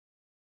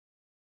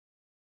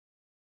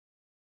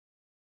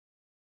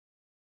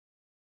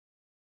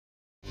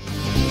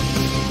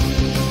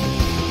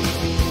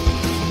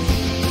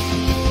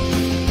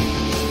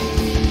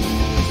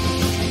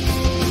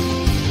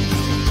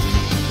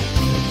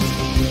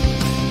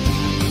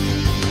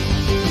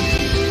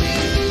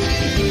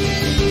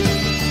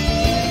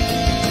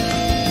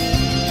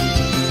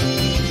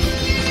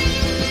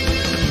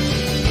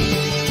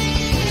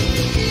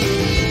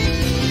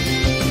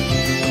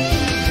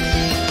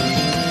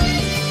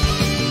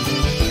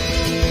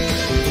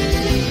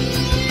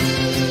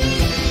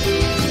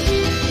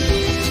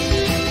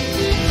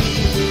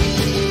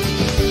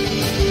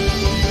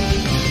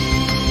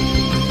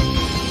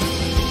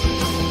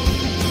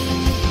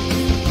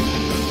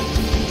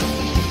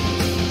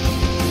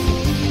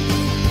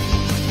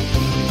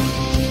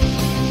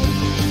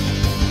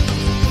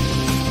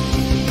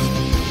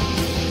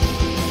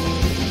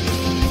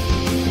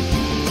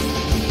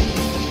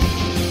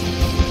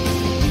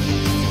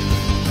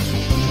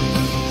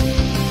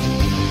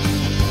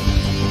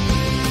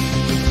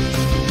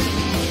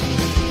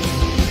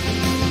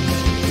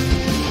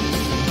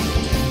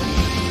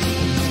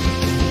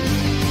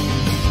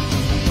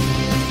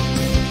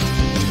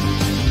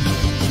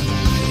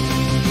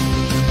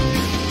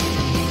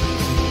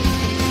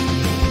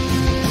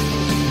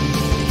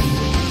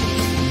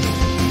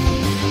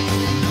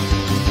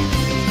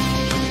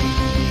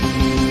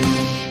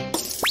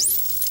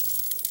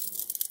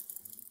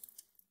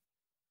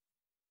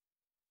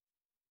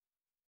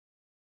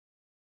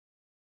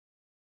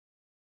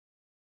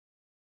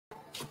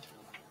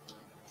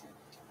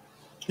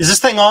Is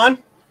this thing on?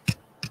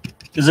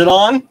 Is it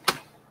on?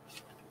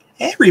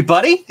 Hey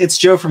everybody, it's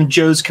Joe from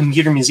Joe's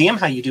Computer Museum.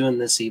 How you doing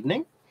this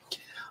evening?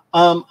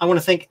 I want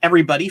to thank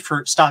everybody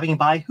for stopping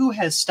by. Who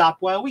has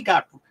stopped? Well, we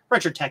got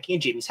Retro Techie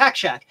and Jamie's Hack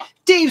Shack,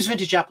 Dave's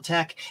Vintage Apple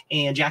Tech,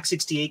 and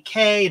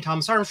Jack68K, and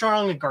Thomas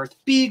Armstrong, and Garth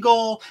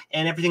Beagle,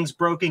 and Everything's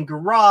Broken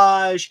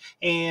Garage,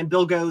 and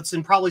Bill Goats,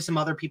 and probably some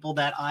other people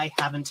that I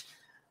haven't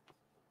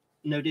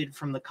noted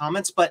from the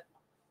comments, but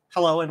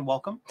hello and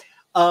welcome.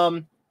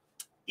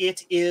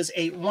 It is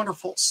a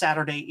wonderful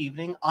Saturday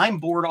evening. I'm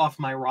bored off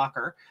my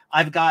rocker.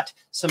 I've got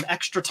some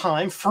extra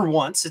time for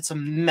once. It's a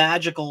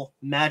magical,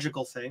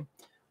 magical thing.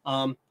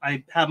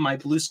 I have my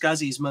Blue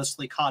Scuzzies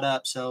mostly caught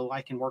up, so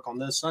I can work on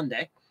those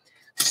Sunday.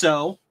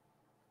 So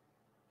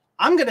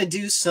I'm going to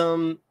do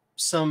some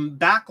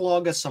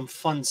backlog of some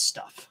fun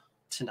stuff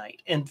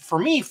tonight. And for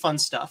me, fun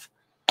stuff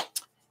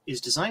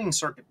is designing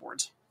circuit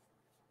boards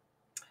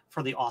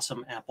for the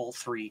awesome Apple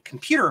III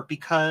computer,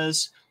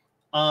 because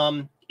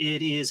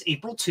it is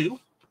April 2,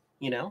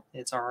 you know,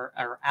 it's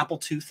our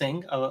Apple II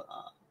thing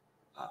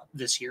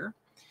this year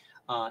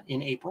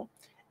in April.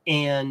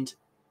 And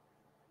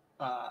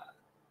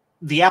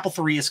the Apple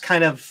III is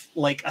kind of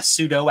like a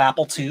pseudo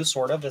Apple II,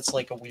 sort of. It's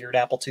like a weird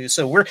Apple II.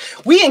 So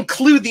we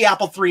include the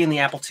Apple III in the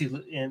Apple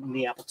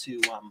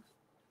II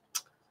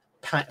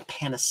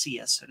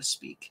panacea, so to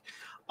speak.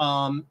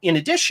 In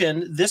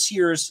addition, this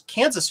year's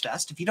Kansas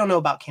Fest, if you don't know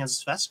about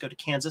Kansas Fest, go to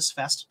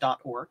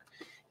kansasfest.org.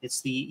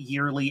 It's the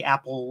yearly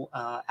Apple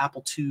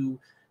II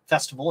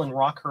festival in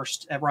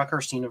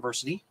Rockhurst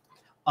University.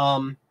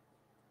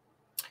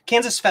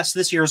 Kansas Fest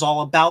this year is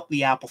all about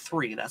the Apple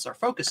III. That's our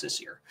focus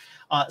this year.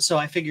 So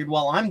I figured,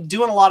 well, I'm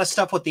doing a lot of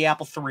stuff with the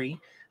Apple III,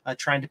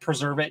 trying to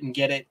preserve it and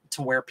get it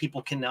to where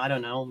people can, I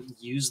don't know,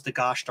 use the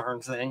gosh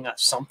darn thing,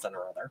 something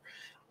or other.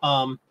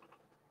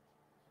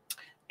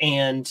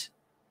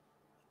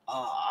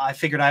 I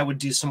figured I would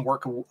do some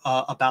work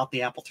about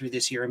the Apple III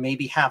this year and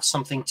maybe have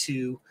something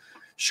to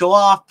show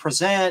off,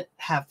 present,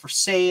 have for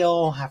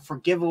sale, have for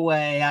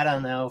giveaway, I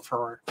don't know,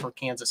 for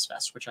Kansas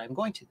Fest, which I'm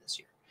going to this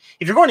year.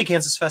 If you're going to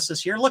Kansas Fest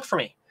this year, look for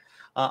me.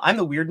 I'm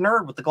the weird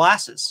nerd with the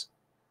glasses.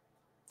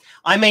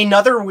 I'm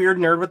another weird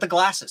nerd with the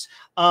glasses.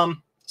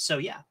 So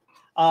yeah,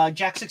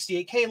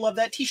 Jack68K, love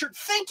that t-shirt.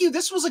 Thank you.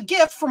 This was a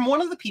gift from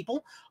one of the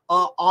people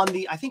on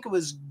the, I think it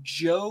was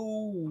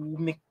Joe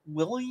McWilliams,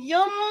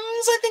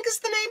 I think is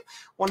the name.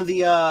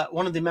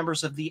 One of the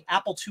members of the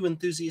Apple II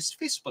Enthusiast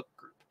Facebook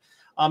group.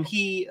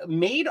 He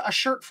made a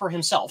shirt for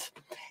himself,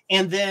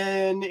 and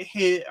then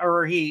his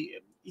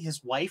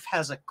wife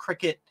has a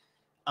Cricut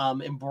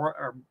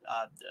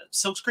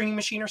silk screening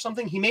machine or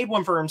something. He made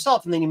one for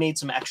himself, and then he made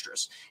some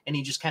extras, and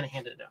he just kind of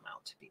handed them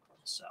out to people.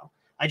 So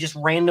I just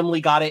randomly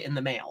got it in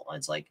the mail.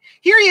 It's like,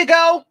 here you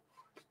go.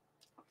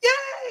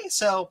 Yay.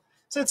 So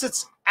since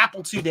it's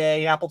Apple II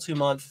Day, Apple II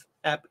month,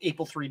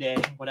 April 3 Day,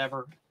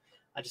 whatever,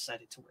 I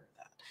decided to wear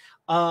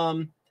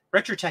that.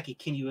 Retro Techie,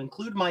 can you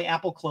include my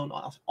Apple clone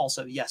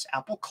also? Yes,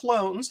 Apple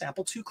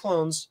II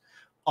clones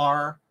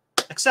are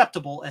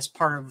acceptable as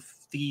part of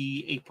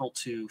the April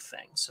 2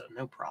 thing, so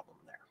no problem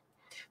there.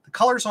 The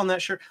colors on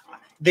that shirt,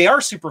 they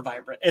are super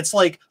vibrant. It's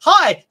like,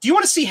 hi, do you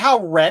want to see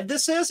how red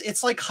this is?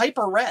 It's like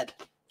hyper red.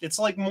 It's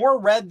like more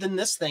red than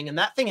this thing, and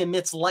that thing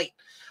emits light.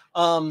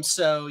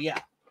 So yeah.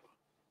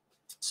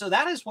 So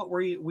that is what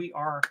we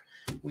are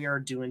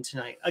doing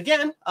tonight.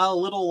 Again, a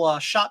little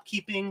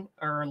shopkeeping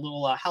or a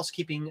little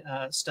housekeeping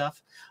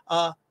stuff.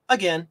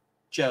 Again,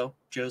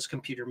 Joe's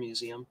Computer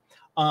Museum.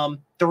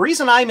 The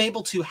reason I'm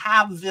able to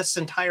have this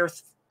entire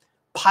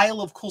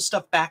pile of cool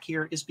stuff back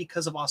here is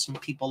because of awesome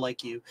people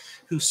like you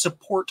who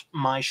support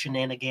my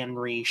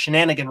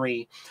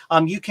shenaniganry.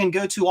 You can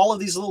go to all of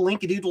these little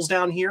linkadoodles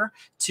down here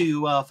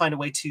to find a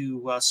way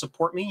to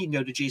support me. You can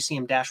go to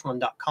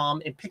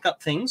jcm-1.com and pick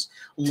up things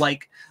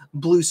like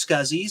Blue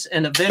Scuzzies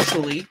and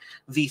eventually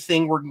the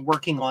thing we're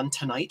working on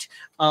tonight,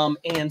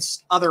 and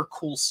other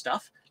cool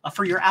stuff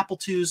for your Apple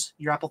IIs,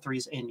 your Apple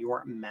IIIs, and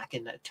your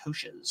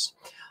Macintoshes.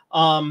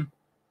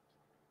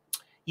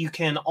 You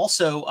can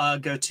also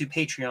go to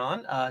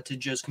Patreon, to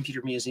Joe's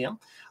Computer Museum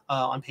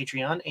on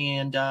Patreon,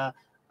 and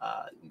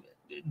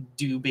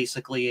do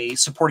basically a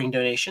supporting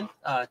donation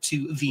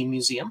to the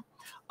museum.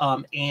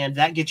 And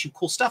that gets you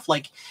cool stuff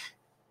like,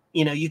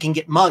 you know, you can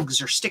get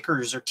mugs or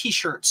stickers or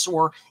t-shirts,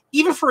 or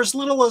even for as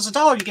little as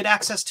 $1, you get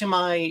access to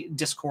my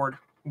Discord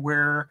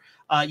where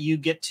you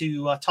get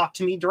to talk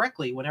to me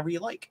directly whenever you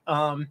like.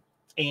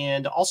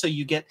 And also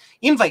you get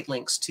invite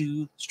links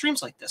to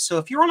streams like this. So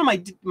if you're one of my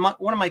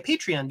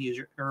Patreon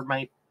users or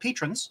my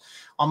patrons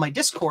on my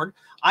Discord,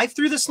 I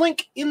threw this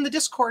link in the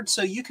Discord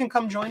so you can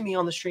come join me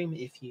on the stream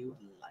if you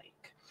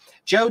like.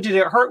 Joe, did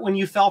it hurt when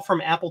you fell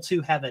from Apple II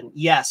heaven?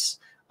 Yes.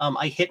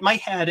 I hit my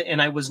head and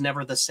I was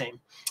never the same.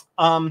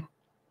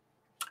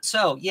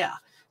 So yeah.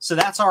 So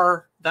that's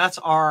our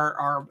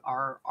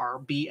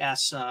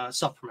BS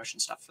self-promotion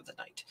stuff for the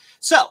night.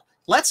 So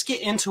let's get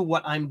into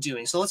what I'm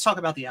doing. So let's talk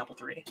about the Apple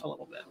III a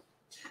little bit.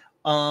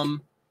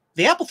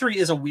 The Apple III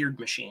is a weird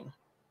machine.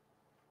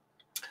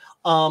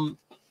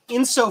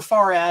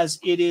 Insofar as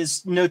it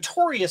is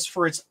notorious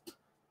for its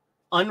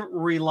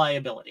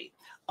unreliability.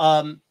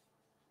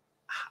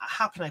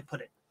 How can I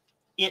put it?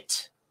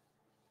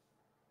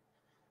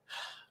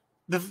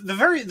 The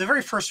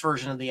very first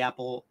version of the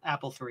Apple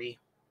III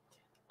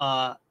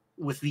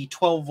with the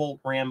 12-volt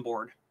RAM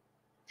board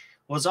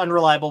was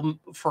unreliable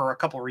for a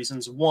couple of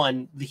reasons.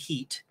 One, the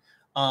heat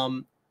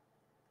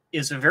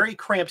is a very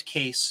cramped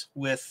case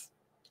with,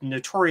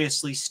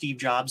 notoriously, Steve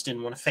Jobs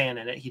didn't want a fan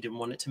in it. He didn't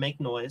want it to make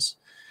noise.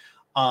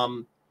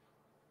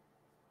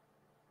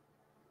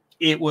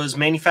 It was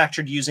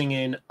manufactured using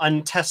an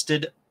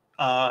untested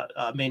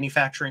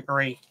manufacturing,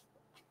 or a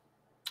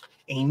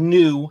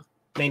new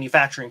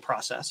manufacturing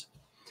process.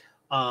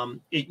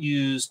 It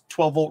used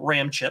 12-volt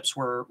RAM chips,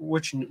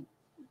 which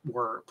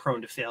were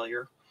prone to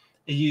failure.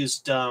 It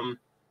used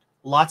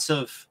lots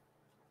of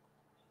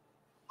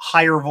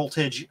higher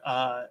voltage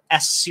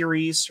S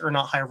series, or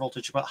not higher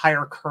voltage, but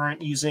higher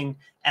current using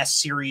S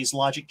series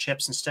logic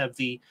chips instead of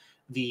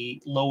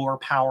the lower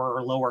power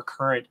or lower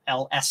current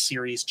LS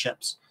series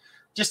chips.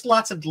 Just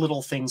lots of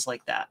little things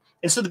like that.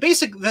 And so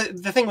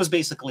the thing was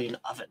basically an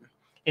oven,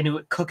 and it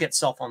would cook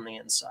itself on the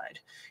inside.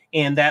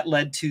 And that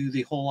led to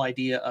the whole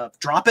idea of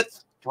drop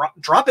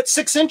it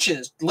 6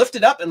 inches, lift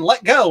it up and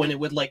let go. And it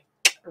would like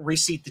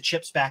reseat the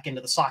chips back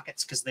into the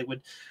sockets, because they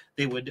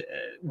would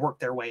work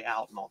their way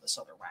out and all this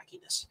other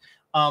wackiness.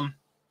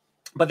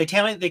 But they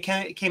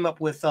came up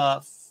with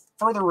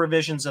further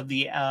revisions of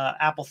the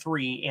Apple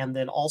III, and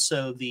then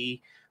also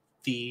the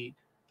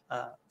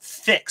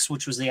Fix,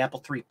 which was the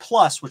Apple III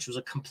Plus, which was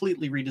a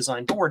completely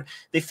redesigned board.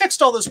 They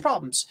fixed all those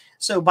problems.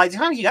 So by the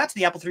time you got to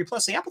the Apple III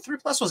Plus, the Apple III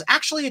Plus was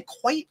actually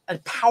quite a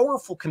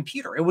powerful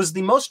computer. It was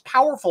the most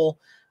powerful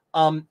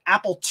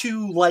Apple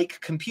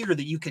II-like computer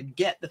that you could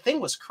get. The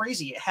thing was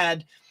crazy.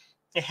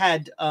 It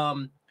had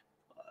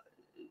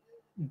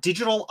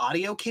digital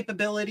audio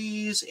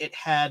capabilities. It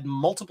had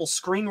multiple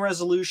screen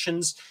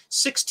resolutions,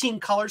 16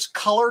 colors,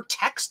 color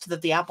text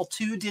that the Apple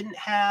II didn't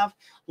have.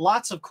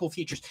 Lots of cool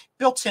features.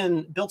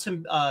 Built-in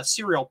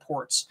serial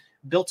ports,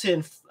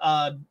 built-in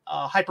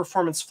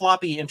high-performance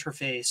floppy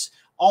interface,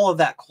 all of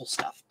that cool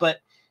stuff.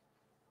 But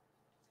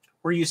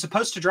were you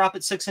supposed to drop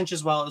it 6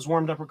 inches while it was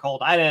warmed up or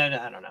cold? I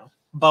don't know.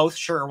 Both,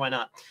 sure, why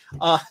not?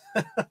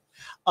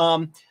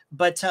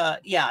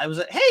 Yeah, it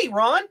was hey,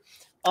 Ron.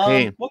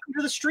 Hey, welcome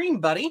to the stream,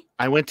 buddy.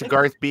 I went to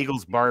Garth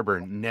Beagle's barber.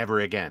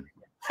 Never again.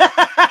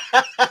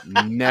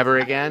 Never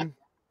again.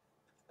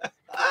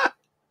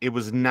 It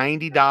was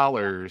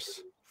 $90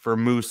 for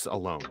mousse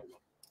alone.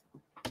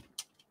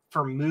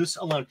 For mousse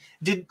alone.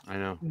 I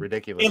know,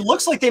 ridiculous. It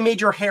looks like they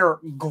made your hair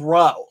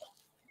grow.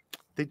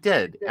 They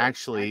did.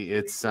 Actually,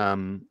 it's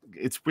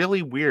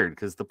really weird,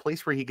 because the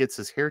place where he gets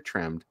his hair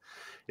trimmed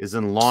is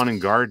in Lawn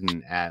and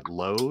Garden at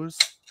Lowe's.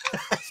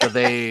 So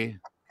they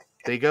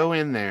go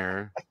in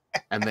there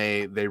and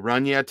they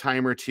run you a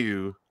time or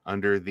two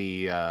under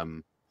the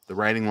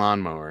riding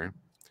lawnmower,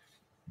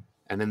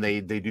 and then they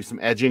do some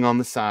edging on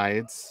the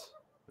sides.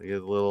 They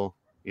get a little,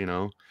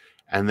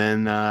 and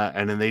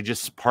then they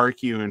just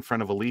park you in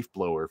front of a leaf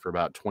blower for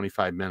about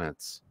 25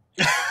 minutes.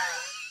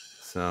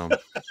 So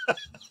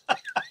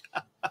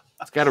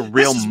it's got a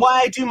real. This is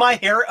why I do my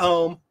hair at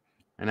home.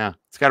 I know,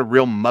 it's got a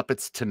real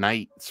Muppets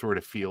Tonight sort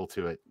of feel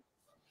to it.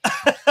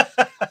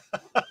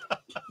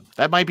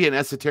 That might be an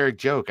esoteric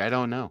joke. I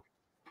don't know.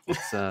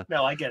 It's,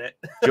 no, I get it.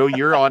 Joe,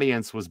 your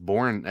audience was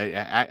born.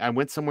 I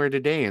went somewhere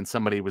today and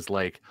somebody was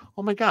like,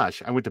 "Oh my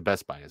gosh!" I went to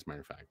Best Buy, as a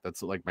matter of fact.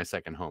 That's like my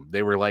second home.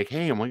 They were like,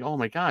 "Hey," I'm like, "Oh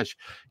my gosh,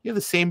 you have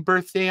the same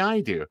birthday I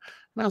do."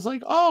 And I was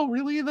like, "Oh,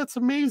 really? That's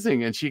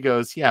amazing." And she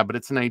goes, "Yeah, but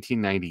it's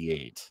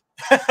 1998."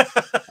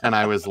 And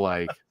I was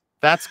like,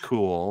 "That's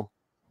cool.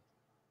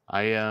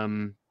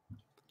 I've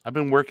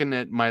been working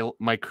at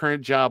my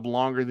current job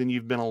longer than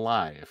you've been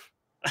alive.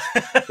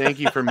 Thank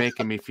you for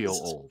making me feel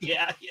old."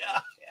 Yeah.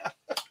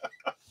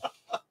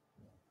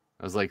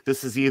 I was like,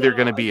 this is either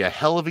going to be a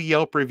hell of a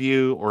Yelp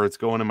review or it's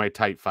going to my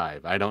type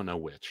 5. I don't know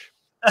which.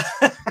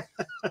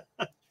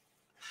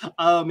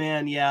 Oh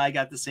man, yeah, I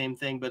got the same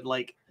thing. But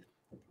like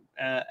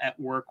at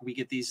work, we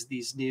get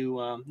these new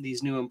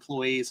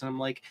employees, and I'm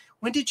like,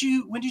 when did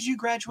you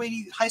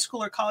graduate high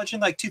school or college? In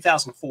like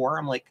 2004.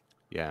 I'm like,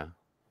 yeah.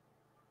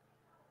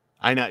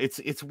 I know,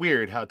 it's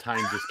weird how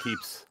time just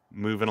keeps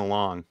moving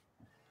along.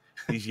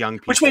 These young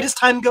people. Which way does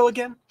time go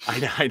again?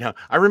 I know.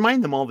 I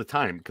remind them all the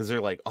time, because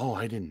they're like, "Oh,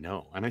 I didn't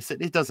know." And I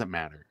said, "It doesn't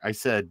matter." I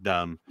said,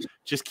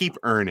 just keep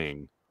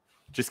earning,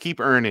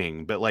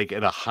 but like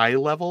at a high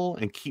level,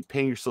 and keep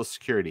paying your Social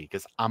Security,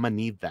 because I'm gonna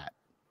need that.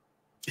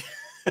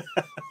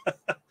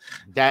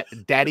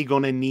 Daddy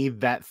gonna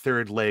need that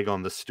third leg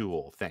on the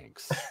stool.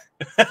 Thanks.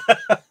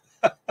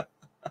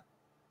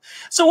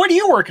 So what are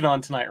you working on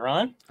tonight,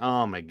 Ron?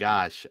 Oh my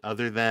gosh.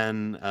 Other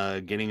than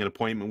getting an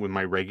appointment with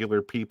my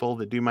regular people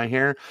that do my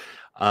hair,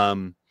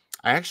 I've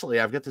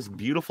got this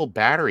beautiful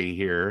battery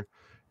here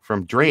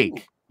from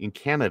Drake in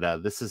Canada.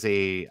 This is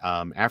a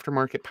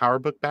aftermarket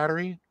PowerBook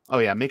battery. Oh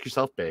yeah, make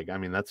yourself big. I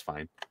mean, that's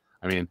fine.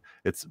 I mean,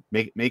 it's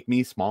make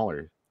me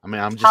smaller. I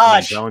mean, I'm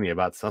just telling you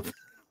about something.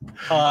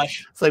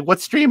 Hush. It's like, what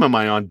stream am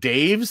I on?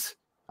 Dave's?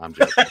 I'm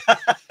joking.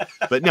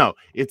 But no,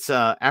 it's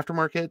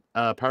aftermarket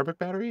PowerBook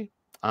battery.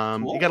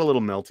 Cool. It got a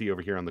little melty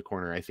over here on the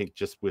corner, I think,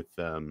 just with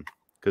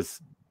because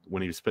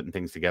when he was putting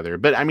things together.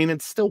 But I mean,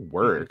 it still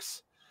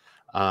works.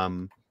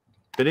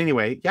 But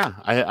anyway, yeah,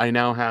 I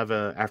now have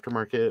a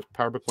aftermarket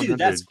PowerBook 100 Dude,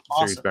 that's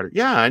series awesome. battery.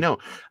 Yeah, I know.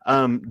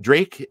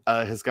 Drake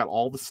has got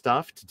all the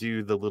stuff to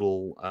do the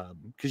little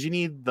because you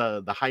need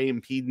the high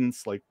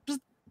impedance like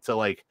to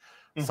like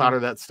solder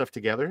that stuff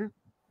together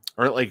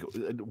or like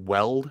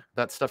weld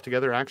that stuff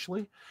together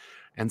actually.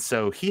 And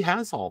so he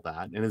has all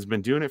that and has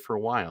been doing it for a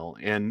while.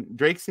 And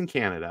Drake's in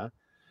Canada.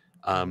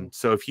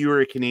 So if you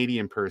were a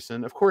Canadian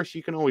person, of course,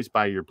 you can always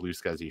buy your Blue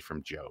Scuzzy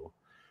from Joe.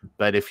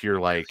 But if you're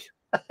like,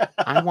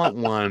 I want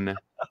one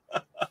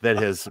that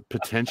has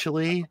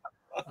potentially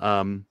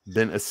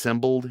been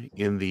assembled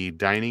in the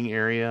dining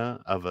area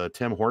of a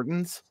Tim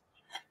Hortons,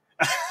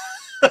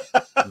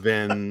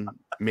 then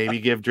maybe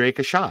give Drake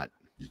a shot.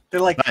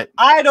 They're like, but,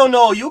 I don't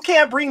know. You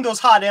can't bring those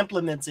hot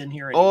implements in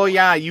here anymore. Oh,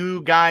 yeah,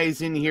 you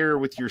guys in here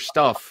with your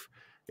stuff.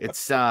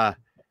 It's,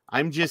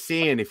 I'm just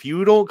saying, if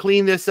you don't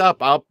clean this up,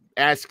 I'll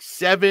ask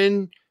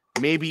 7,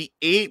 maybe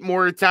 8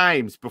 more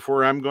times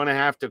before I'm going to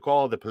have to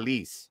call the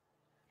police.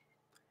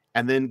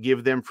 And then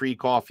give them free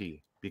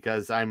coffee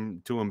because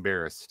I'm too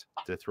embarrassed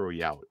to throw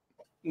you out.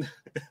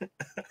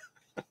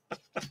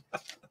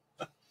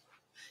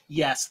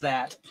 Yes,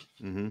 that.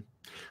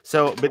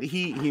 So, but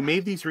he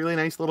made these really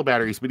nice little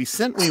batteries, but he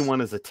sent me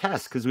one as a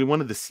test because we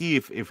wanted to see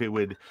if it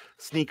would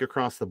sneak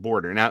across the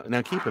border.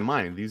 Now keep in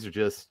mind, these are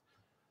just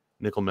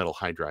nickel metal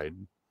hydride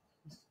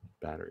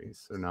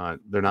batteries. They're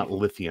not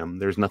lithium.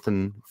 There's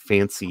nothing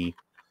fancy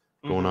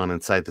going on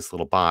inside this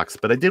little box,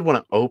 but I did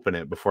want to open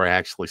it before I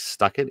actually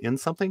stuck it in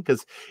something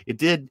because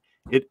it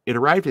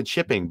arrived at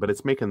shipping, but it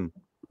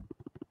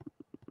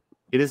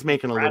is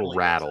making a little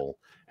rattle.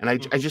 And I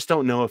just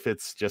don't know if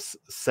it's just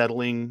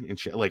settling and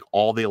like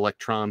all the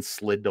electrons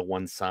slid to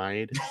one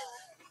side.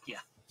 Yeah.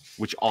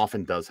 Which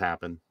often does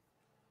happen.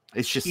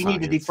 It's just you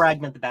need to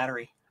defragment the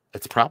battery.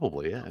 That's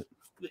probably it.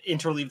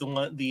 Interleave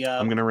the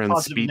I'm gonna run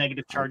positive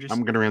negative charges.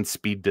 I'm gonna run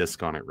speed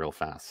disk on it real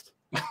fast.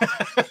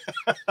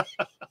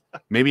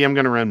 Maybe I'm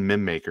gonna run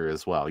MemMaker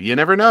as well. You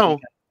never know.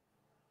 Okay.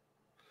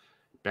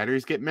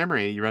 Batteries get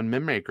memory. You run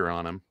MemMaker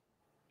on them.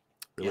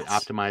 Really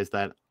optimize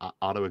that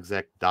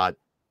AutoExec dot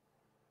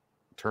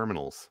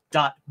terminals.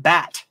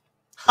 .bat.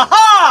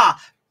 Ha!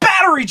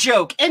 Battery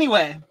joke.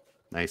 Anyway.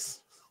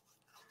 Nice.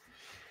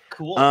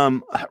 Cool.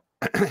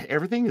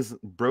 Everything is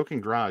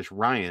broken garage.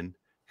 Ryan,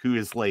 who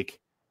is like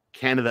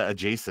Canada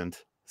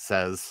adjacent,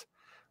 says,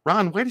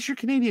 Ron, why does your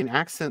Canadian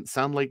accent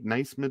sound like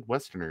nice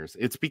Midwesterners?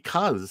 It's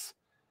because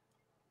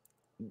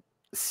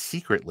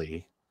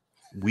secretly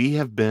we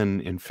have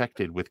been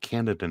infected with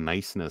Canada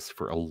niceness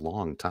for a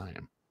long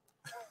time.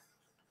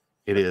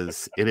 It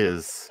is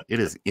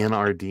in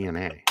our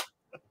DNA.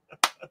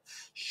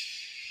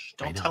 Shh,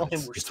 don't tell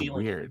him we're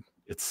stealing. It's weird.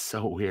 It's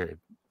so weird.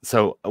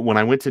 So when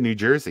I went to New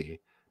Jersey,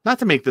 not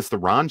to make this the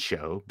Ron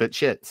show, but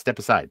shit, step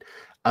aside.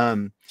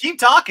 Keep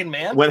talking,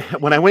 man.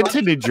 When I went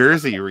to New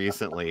Jersey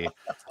recently,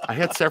 I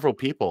had several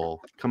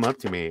people come up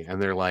to me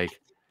and they're like,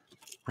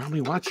 Ron,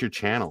 we watch your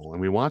channel and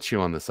we watch you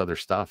on this other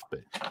stuff, but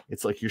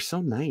it's like, you're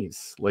so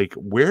nice. Like,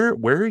 where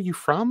are you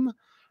from?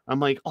 I'm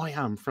like, oh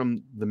yeah, I'm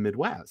from the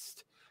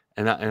Midwest.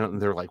 And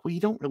they're like, well,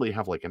 you don't really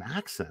have like an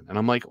accent. And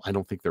I'm like, I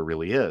don't think there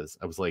really is.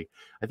 I was like,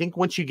 I think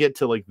once you get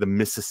to like the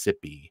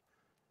Mississippi,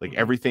 like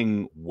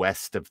everything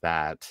west of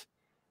that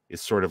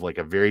is sort of like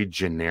a very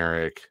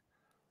generic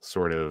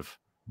sort of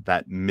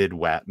that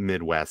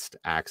Midwest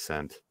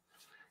accent.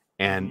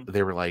 And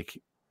they were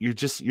like, you're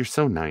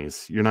so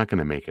nice. You're not going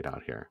to make it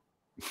out here.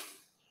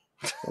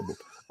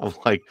 I'm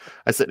like,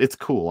 I said, it's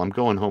cool. I'm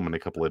going home in a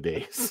couple of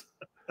days.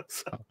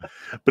 So,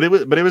 but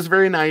it was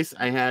very nice.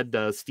 I had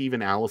Steve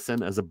and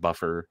Allison as a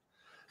buffer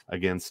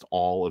against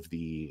all of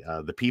the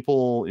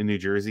people in New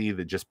Jersey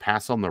that just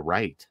pass on the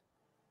right,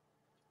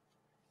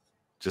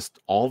 just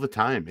all the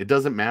time. It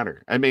doesn't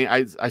matter. I mean,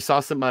 I saw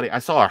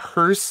a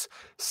hearse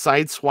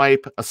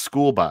sideswipe a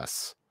school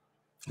bus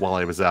while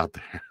I was out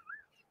there.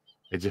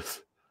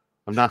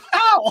 I'm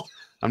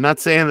not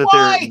saying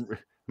that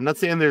I'm not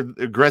saying they're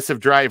aggressive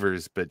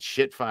drivers, but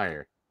shit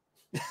fire.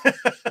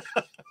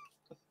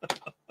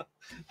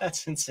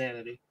 That's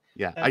insanity.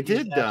 Yeah, I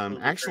did.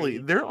 Actually,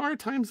 crazy. There are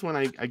times when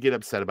I get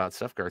upset about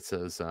stuff. Garth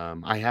says,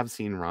 I have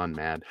seen Ron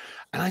mad,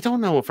 and I don't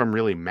know if I'm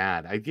really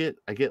mad. I get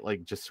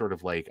like just sort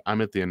of like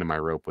I'm at the end of my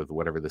rope with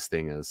whatever this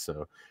thing is.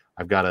 So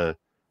I gotta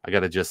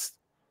just,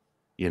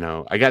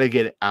 I gotta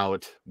get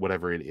out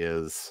whatever it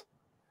is,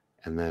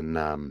 and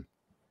then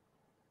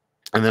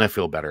I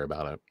feel better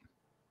about it.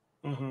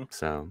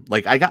 So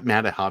like I got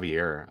mad at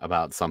Javier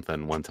about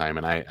something one time,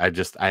 and I had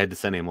to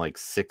send him like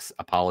 6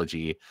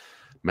 apology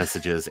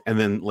messages, and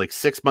then like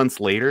 6 months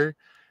later,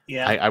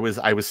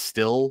 I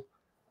still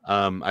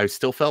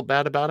felt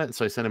bad about it,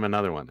 so I sent him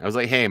another one. I was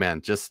like, hey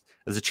man, just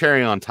as a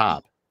cherry on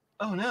top.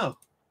 Oh no,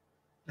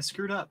 I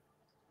screwed up.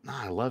 No,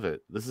 I love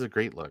it. This is a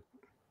great look.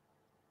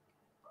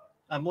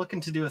 I'm looking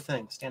to do a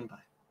thing. Stand by.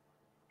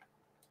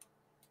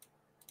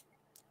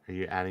 Are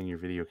you adding your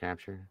video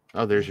capture?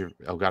 Oh, there's your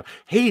Elgato.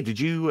 Hey, did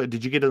you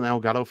get an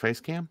Elgato face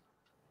cam?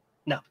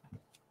 No.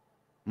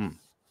 Hmm.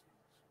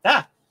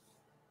 Ah.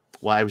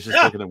 Well, I was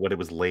just looking at what it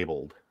was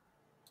labeled.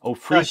 Oh,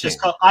 free No, it's cam.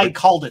 just I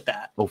called it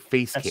that. Oh,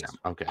 face That's cam.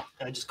 Okay.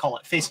 I just call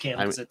it face cam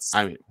because it's.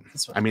 I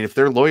mean, if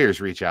their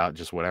lawyers reach out,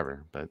 just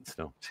whatever. But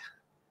still,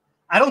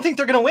 I don't think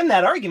they're going to win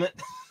that argument.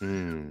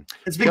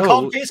 It's been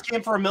called face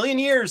cam for a million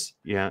years.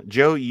 Yeah,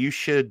 Joe, you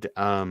should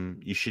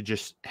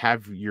just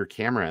have your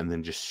camera and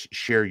then just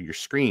share your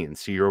screen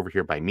so you're over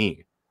here by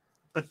me.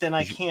 But then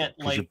I can't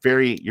like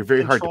you're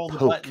very hard to poke.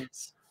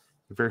 Buttons.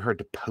 You're very hard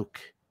to poke.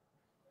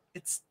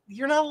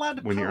 You're not allowed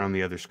to when poke. You're on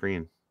the other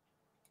screen.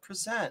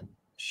 Present.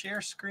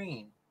 Share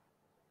screen.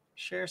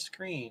 Share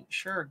screen.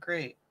 Sure,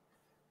 great.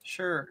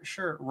 Sure.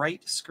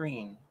 Right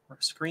screen.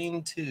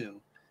 Screen 2.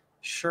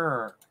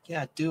 Sure.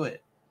 Yeah, do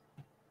it.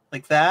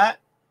 Like that.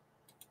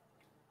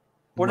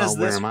 What is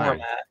this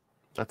format?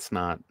 That's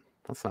not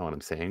what I'm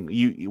saying.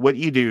 What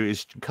you do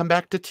is come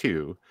back to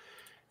 2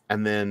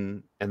 and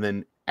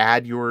then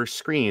add your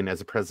screen as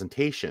a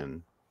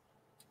presentation.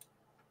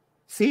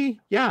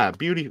 See? Yeah,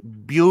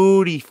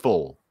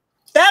 beautiful.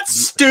 That's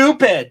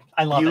stupid.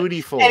 I love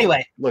beautiful. It.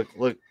 Anyway, look.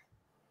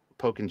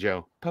 Poking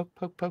Joe. Poke.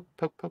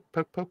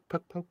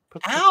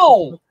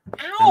 Ow!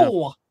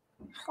 Ow!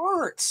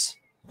 Hurts.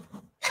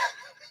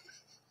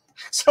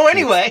 So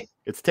anyway,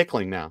 it's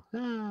tickling now.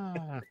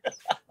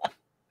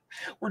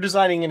 We're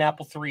designing an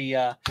Apple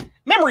III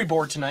memory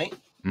board tonight.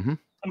 Mm-hmm.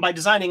 And by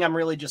designing, I'm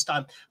really just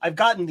I've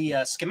gotten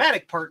the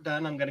schematic part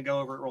done. I'm going to go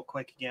over it real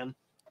quick again,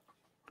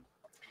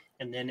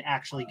 and then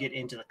actually get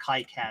into the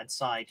KiCad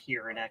side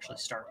here and actually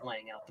start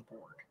laying out the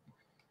board.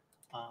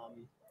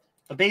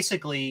 But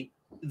basically,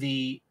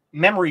 the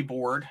memory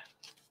board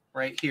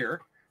right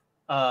here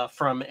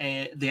from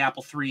the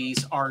Apple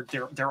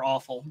IIIs they're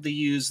awful. They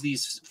use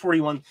these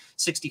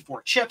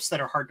 4164 chips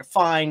that are hard to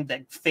find,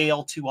 that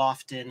fail too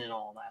often, and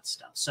all that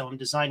stuff. So I'm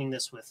designing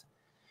this with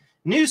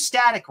new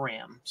static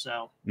RAM.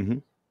 So,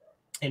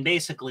 and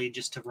basically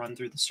just to run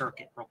through the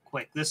circuit real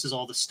quick, this is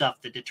all the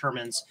stuff that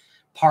determines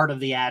part of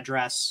the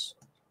address,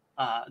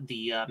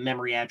 the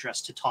memory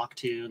address to talk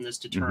to, and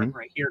this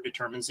right here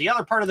determines the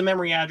other part of the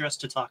memory address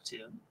to talk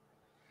to.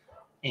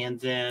 And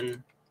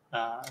then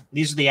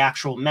these are the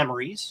actual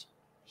memories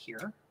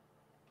here.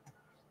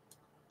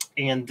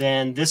 And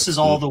then this is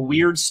all the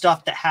weird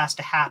stuff that has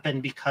to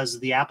happen because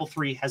the Apple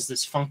III has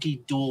this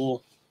funky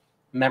dual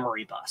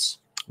memory bus.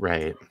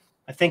 Right.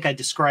 I think I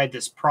described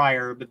this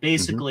prior, but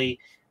basically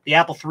the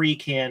Apple III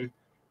can,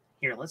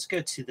 here, let's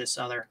go to this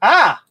other,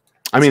 I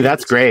mean,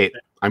 that's great.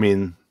 I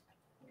mean,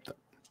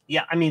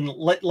 yeah, I mean,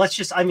 let's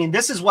just, I mean,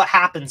 this is what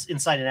happens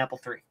inside an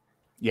Apple III.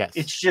 Yes.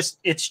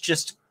 It's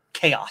just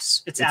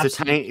chaos. It's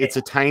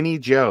a tiny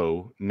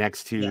Joe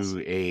next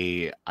to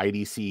a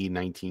IDC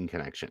 19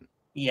 connection.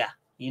 Yeah,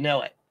 you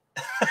know it.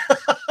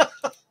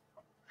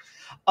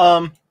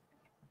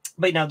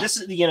 But now this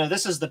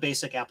is the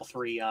basic Apple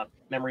III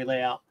memory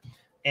layout,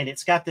 and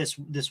it's got this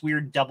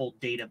weird double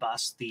data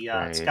bus.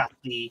 It's got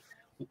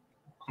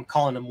I'm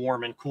calling them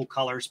warm and cool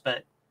colors,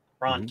 but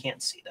Ron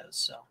can't see those,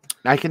 so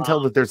I can tell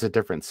that there's a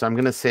difference. So I'm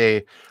gonna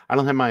say, I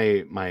don't have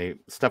my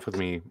stuff with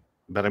me,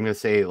 but I'm going to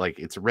say like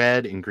it's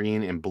red and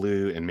green and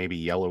blue and maybe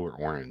yellow or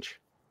orange.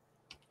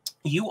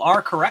 You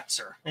are correct,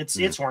 sir. It's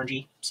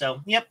orangey. So,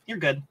 yep, you're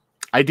good.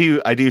 I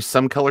do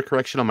some color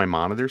correction on my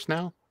monitors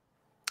now.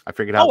 I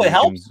figured out. Oh, it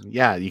helps?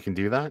 You can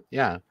do that.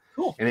 Yeah.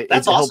 Cool. And it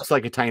helps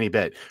like a tiny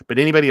bit. But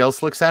anybody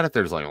else looks at it,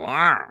 there's like,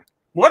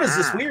 what is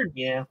this weird?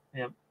 Yeah.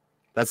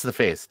 That's the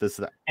face. This is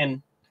that.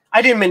 And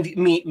I didn't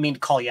mean to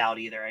call you out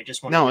either. I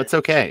just wanted it's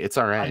okay. It's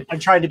all right. I'm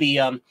trying to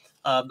be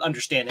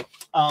understanding.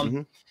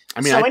 I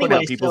mean, I point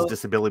out people's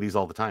disabilities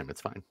all the time. It's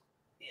fine.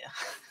 Yeah.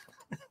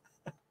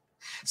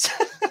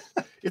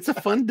 It's a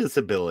fun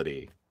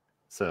disability.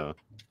 So.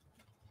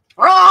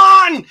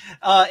 Ron!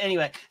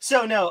 Anyway,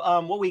 so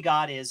no, what we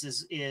got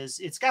is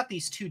it's got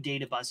these two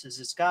data buses.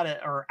 It's got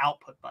or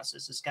output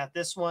buses. It's got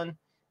this one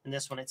and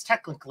this one. It's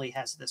technically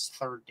has this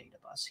third data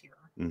bus here.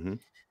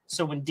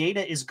 So when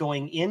data is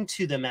going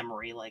into the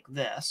memory like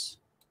this,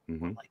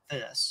 or like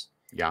this,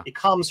 it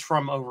comes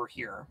from over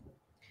here.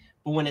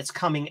 But when it's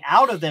coming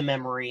out of the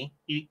memory,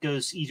 it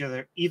goes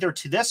either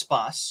to this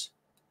bus,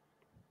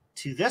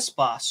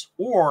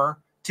 or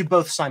to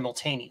both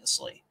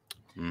simultaneously.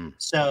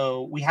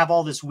 So we have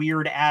all this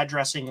weird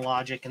addressing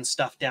logic and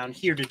stuff down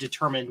here to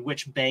determine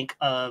which bank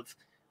of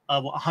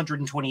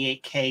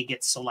 128K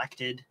gets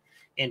selected,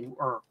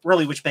 or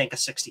really which bank of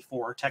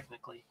 64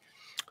 technically.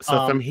 So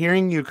if I'm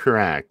hearing you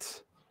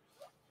correct,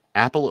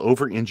 Apple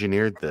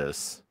over-engineered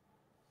this,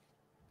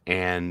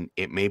 and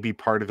it may be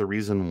part of the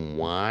reason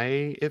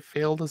why it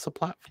failed as a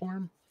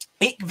platform.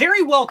 It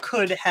very well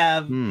could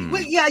have.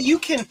 Well, yeah, you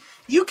could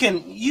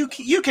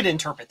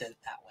interpret it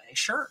that way.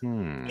 Sure.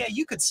 Yeah,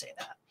 you could say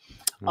that.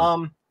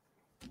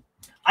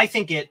 I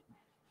think it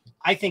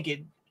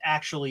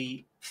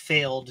actually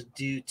failed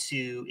due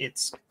to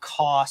its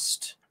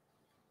cost.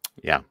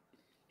 Yeah.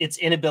 Its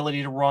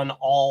inability to run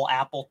all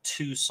Apple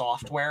II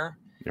software.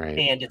 Right.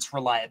 and its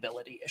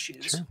reliability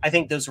issues. Sure. I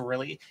think those are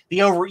really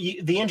the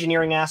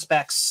engineering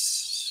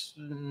aspects.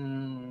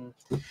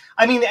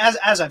 I mean,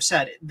 as I've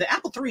said, the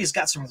Apple III has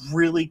got some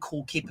really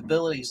cool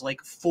capabilities,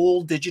 like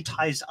full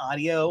digitized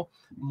audio,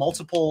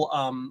 multiple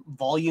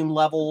volume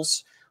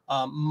levels,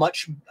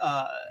 much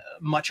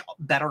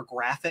better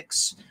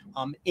graphics,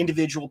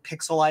 individual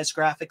pixelized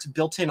graphics,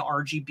 built-in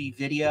RGB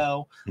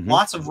video,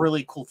 lots of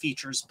really cool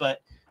features.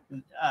 But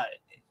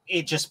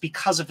it just,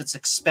 because of its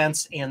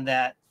expense and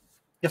the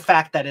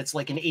fact that it's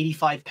like an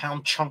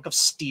 85-pound chunk of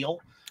steel,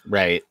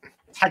 right?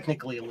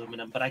 Technically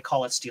aluminum, but I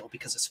call it steel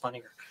because it's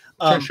funnier.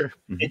 Sure.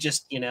 It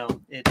just, it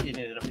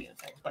ended up being a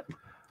thing. But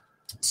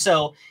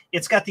so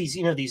it's got these,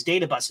 these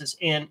data buses,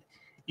 and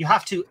you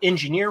have to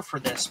engineer for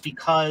this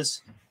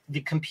because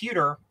the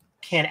computer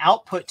can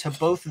output to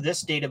both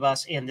this data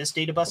bus and this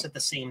data bus at the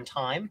same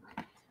time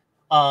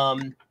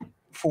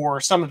for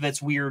some of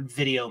its weird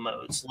video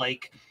modes,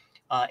 like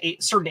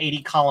certain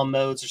 80 column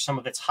modes or some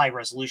of its high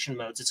resolution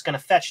modes. It's going to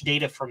fetch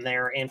data from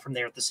there and from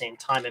there at the same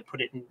time and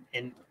put it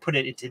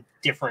into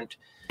different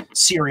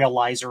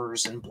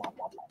serializers and blah,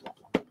 blah, blah, blah,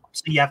 blah, blah.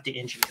 So you have to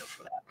engineer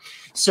for that.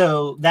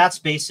 So that's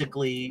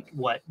basically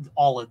what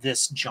all of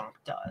this junk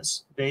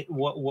does.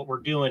 What we're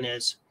doing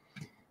is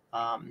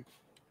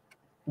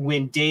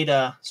when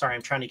data, sorry,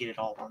 I'm trying to get it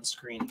all on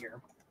screen here.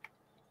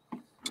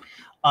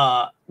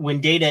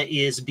 When data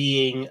is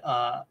being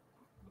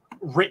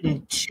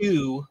written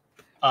to,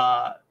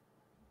 I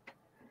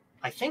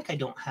think I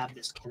don't have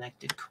this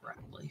connected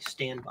correctly.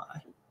 Stand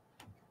by.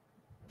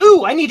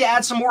 Ooh, I need to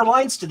add some more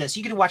lines to this.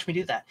 You can watch me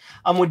do that.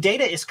 When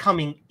data is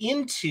coming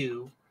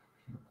into,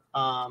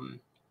 oh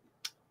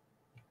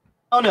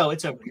no,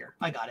 it's over here.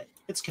 I got it.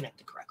 It's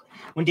connected correctly.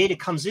 When data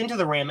comes into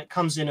the RAM, it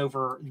comes in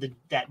over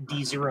that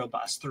D0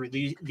 bus through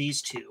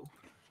these two.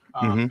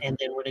 And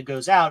then when it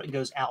goes out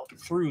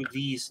through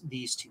these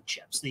two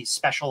chips, these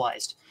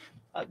specialized,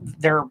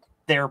 they're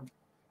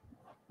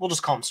we'll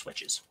just call them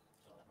switches.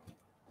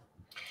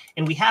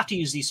 And we have to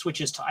use these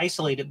switches to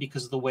isolate it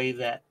because of the way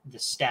that the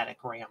static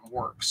RAM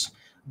works.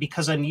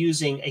 Because I'm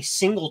using a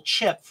single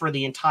chip for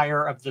the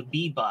entire of the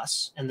B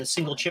bus and the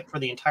single chip for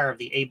the entire of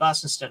the A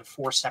bus instead of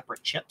 4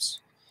 separate chips,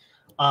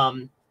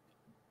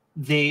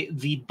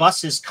 the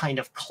buses kind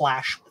of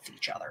clash with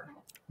each other,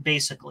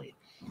 basically.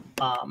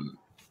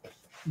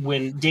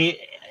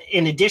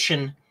 In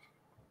addition,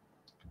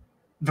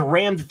 the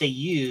RAM that they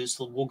use,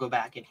 we'll go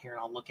back in here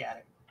and I'll look at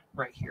it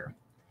right here.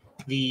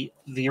 The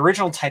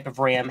original type of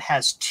RAM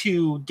has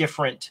 2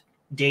 different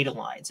data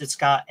lines. It's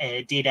got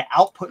a data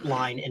output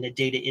line and a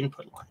data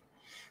input line.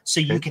 So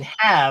you can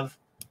have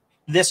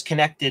this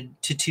connected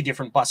to 2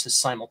 different buses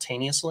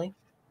simultaneously,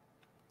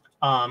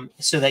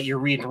 so that your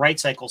read and write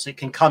cycles, it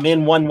can come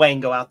in one way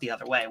and go out the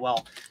other way.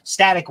 Well,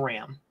 static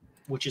RAM,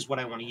 which is what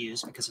I want to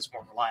use because it's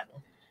more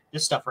reliable,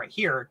 this stuff right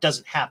here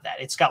doesn't have that.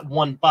 It's got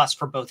one bus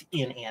for both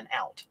in and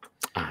out.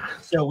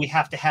 So we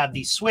have to have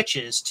these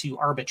switches to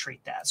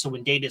arbitrate that. So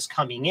when data is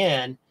coming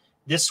in,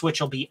 this switch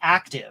will be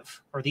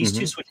active, or these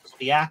 2 switches will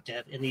be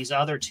active, and these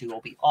other 2 will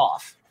be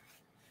off.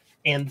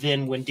 And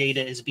then when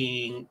data is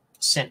being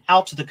sent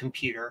out to the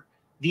computer,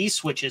 these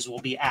switches will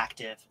be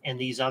active, and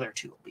these other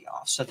 2 will be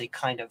off. So they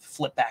kind of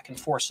flip back and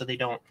forth, so they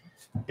don't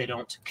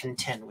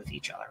contend with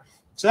each other.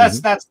 So that's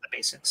the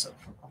basics of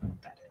what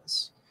that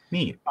is.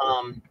 Neat.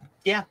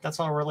 Yeah, that's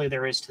all really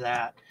there is to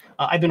that.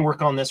 I've been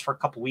working on this for a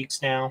couple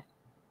weeks now,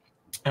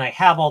 and I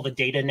have all the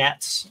data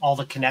nets, all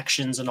the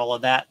connections, and all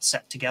of that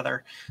set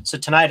together. So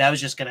tonight I was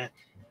just gonna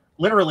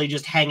literally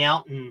just hang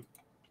out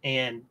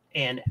and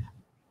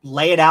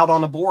lay it out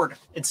on a board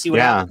and see what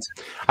happens.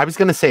 I was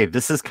gonna say,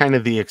 this is kind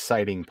of the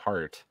exciting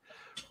part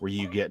where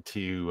you get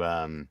to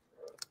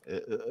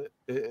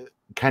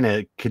kind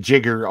of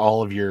kajigger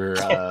all of your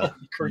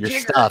your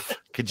stuff,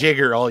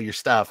 kajigger all your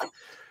stuff,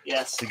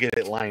 yes, to get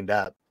it lined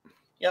up.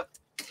 Yep.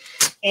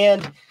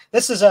 And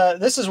this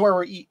is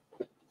where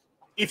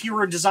if you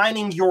were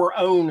designing your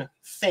own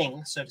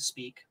thing, so to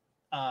speak,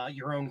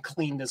 your own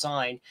clean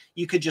design,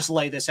 you could just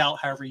lay this out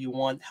however you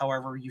want,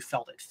 however you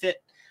felt it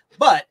fit.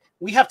 But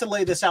we have to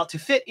lay this out to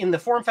fit in the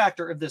form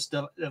factor of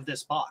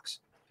this box.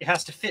 It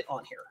has to fit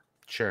on here.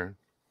 Sure.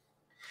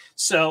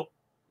 So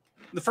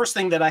the first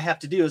thing that I have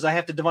to do is I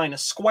have to define a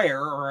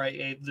square, or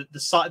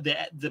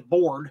the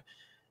board,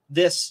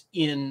 this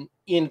in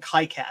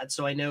KiCad,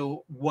 so I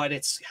know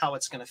how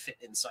it's going to fit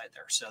inside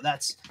there. So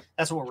that's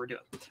what we're doing.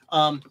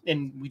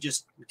 And we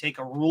take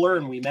a ruler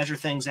and we measure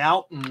things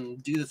out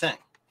and do the thing.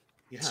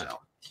 Yeah. So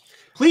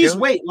please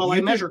wait while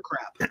I measure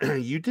crap.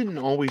 You didn't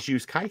always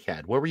use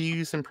KiCad. What were you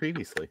using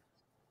previously?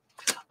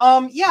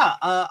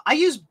 I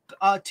use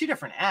 2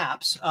 different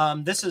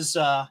apps.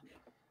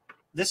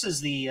 This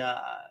is the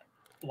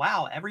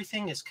wow,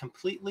 everything is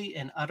completely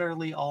and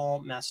utterly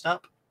all messed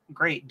up.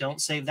 Great, don't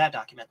save that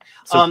document.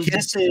 So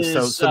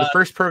the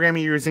first program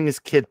you're using is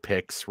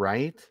KidPix,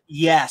 right?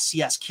 Yes,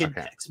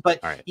 KidPix.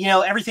 But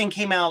everything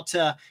came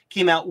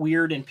out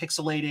weird and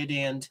pixelated,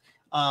 and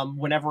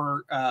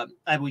whenever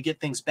I would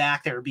get things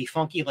back, there would be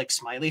funky like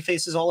smiley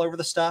faces all over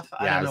the stuff.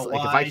 I don't know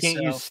why. If I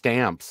can't use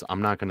stamps,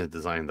 I'm not going to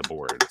design the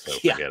board. So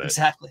yeah,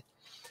 exactly.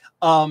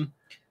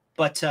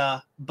 But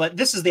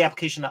this is the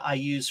application that I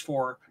use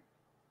for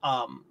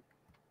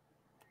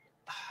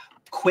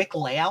quick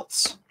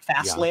layouts,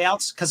 fast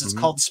layouts, because it's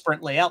called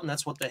Sprint Layout, and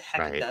that's what the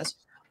heck it does.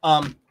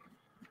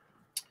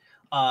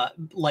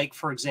 Like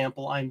for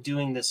example, I'm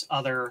doing this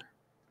other.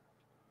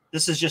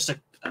 This is just a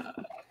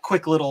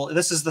quick little.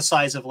 This is the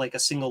size of like a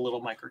single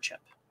little microchip,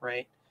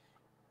 right?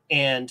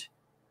 And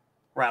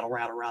rattle,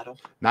 rattle, rattle.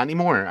 Not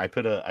anymore. I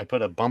put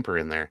a bumper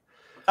in there.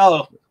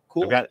 Oh,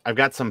 cool. I've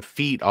got some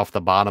feet off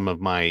the bottom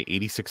of my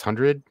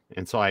 8600,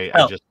 and so I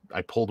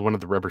pulled one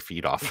of the rubber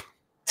feet off.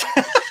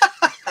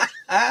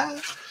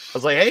 I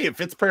was like, hey, it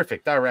fits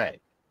perfect. All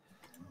right.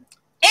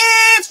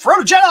 It's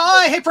Frodo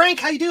Jedi. Hey Frank,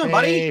 how you doing,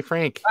 buddy? Hey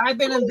Frank. I've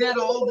been in bed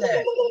all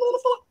day.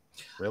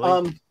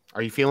 Really?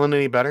 Are you feeling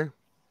any better?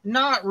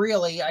 Not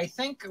really. I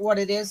think what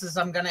it is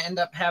I'm going to end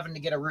up having to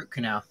get a root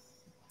canal.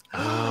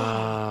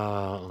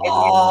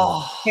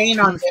 Pain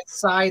on this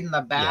side and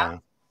the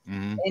back,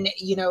 and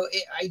you know,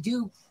 I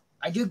do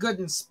good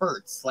in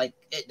spurts. Like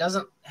it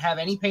doesn't have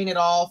any pain at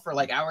all for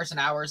like hours and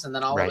hours, and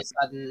then all of a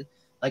sudden,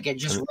 like it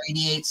just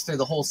radiates through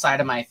the whole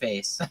side of my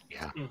face.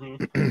 Yeah.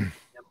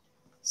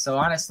 So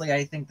honestly,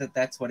 I think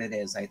that's what it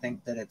is. I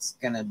think that it's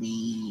gonna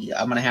be.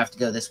 I'm gonna have to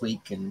go this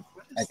week, and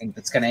I think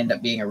it's gonna end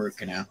up being a root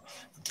canal.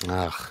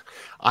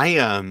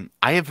 I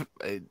have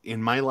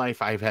in my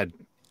life I've had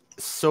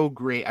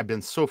I've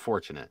been so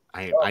fortunate.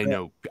 I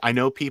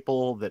know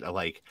people that are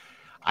like,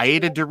 I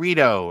ate a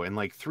Dorito and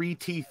like 3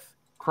 teeth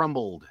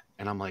crumbled,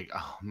 and I'm like,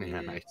 oh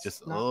man, I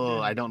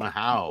don't know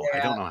how. I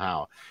don't know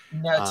how.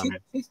 No,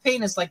 tooth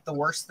pain is like the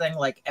worst thing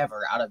like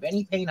ever out of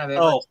any pain I've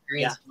ever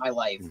experienced in my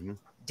life.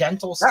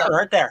 Dental stuff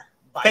right there.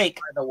 Fake.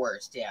 The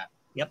worst. Yeah.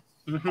 Yep.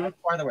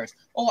 Far the worst.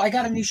 Oh, I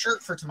got a new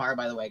shirt for tomorrow,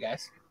 by the way,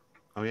 guys.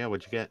 Oh yeah,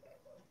 what'd you get?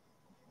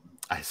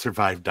 I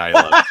survived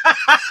dial-up.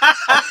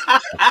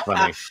 That's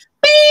funny.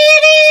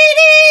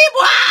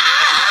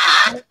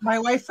 My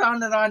wife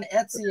found it on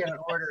Etsy and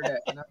ordered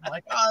it, and I'm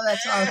like, "Oh,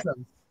 that's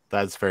awesome!"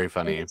 That's very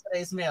funny.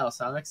 Today's mail,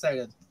 so I'm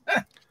excited.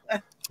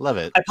 Love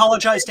it. I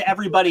apologize to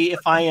everybody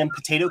if I am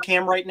potato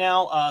cam right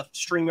now.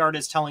 StreamYard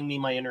is telling me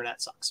my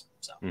internet sucks,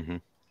 so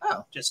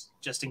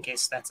just in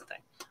case that's a thing.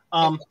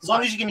 As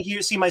long as you can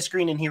see my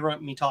screen and hear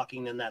me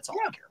talking, then that's all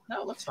I care.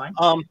 No, it looks fine.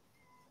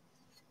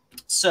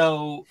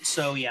 So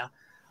yeah.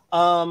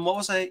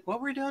 What were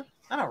we doing?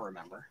 I don't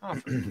remember.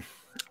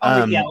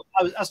 I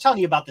was telling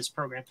you about this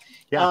program.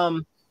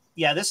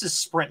 Yeah. This is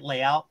Sprint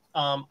Layout.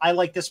 I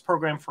like this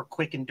program for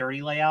quick and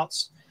dirty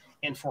layouts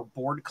and for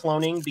board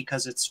cloning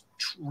because it's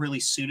really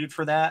suited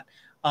for that.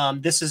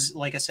 This is,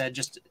 like I said,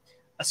 just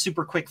a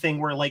super quick thing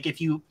where like if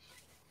you're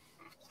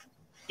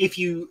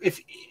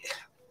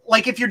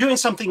doing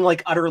something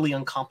like utterly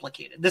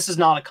uncomplicated, this is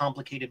not a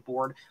complicated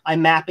board.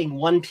 I'm mapping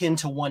one pin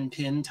to one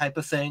pin type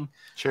of thing.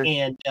 Sure.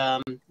 And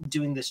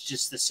doing this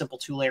simple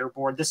 2-layer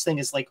board. This thing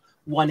is like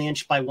 1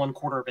 inch by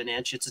 1/4 of an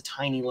inch. It's a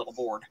tiny little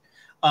board.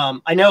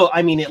 I know.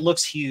 I mean, it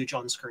looks huge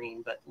on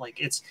screen, but like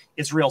its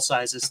real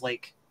size is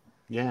like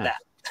that.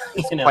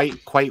 You know?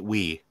 Quite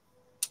wee.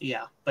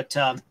 Yeah, but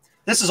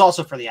this is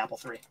also for the Apple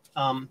III.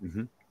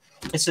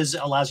 This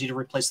allows you to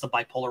replace the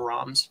bipolar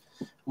ROMs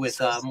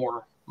with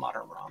more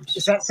modern ROMs.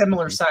 Is that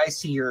similar size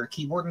to your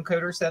keyboard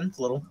encoders then?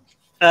 Little?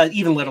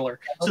 Even littler.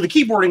 So the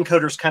keyboard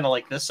encoder is kind of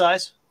like this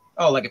size.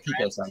 Oh, like a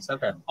Pico size.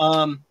 Okay.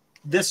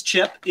 This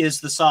chip is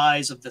the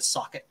size of this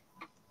socket.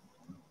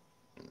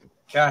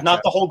 Gotcha.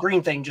 Not the whole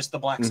green thing, just the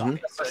black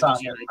socket. So it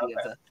gives you an idea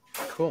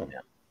of cool. Yeah,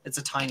 it's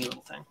a tiny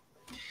little thing.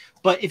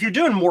 But if you're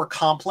doing more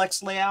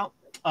complex layout,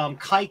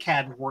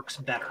 KiCad works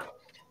better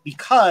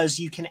because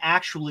you can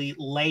actually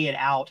lay it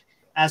out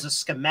as a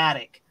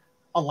schematic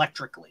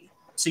electrically.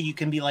 So you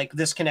can be like,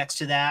 this connects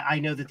to that. I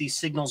know that these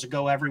signals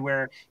go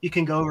everywhere. You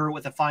can go over it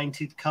with a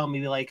fine-tooth comb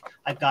and be like,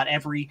 I've got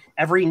every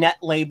net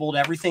labeled,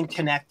 everything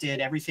connected,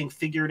 everything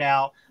figured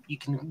out. You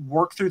can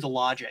work through the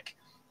logic.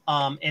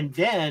 And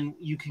then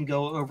you can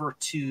go over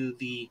to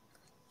the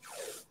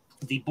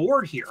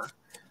board here,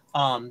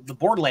 the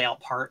board layout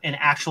part, and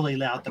actually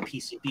lay out the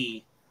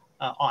PCB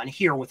on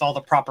here with all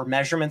the proper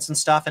measurements and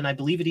stuff. And I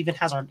believe it even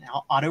has an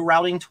auto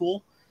routing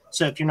tool.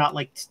 So if you're not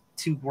like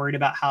too worried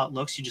about how it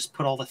looks, you just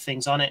put all the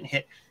things on it and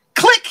hit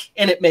click,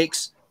 and it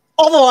makes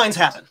all the lines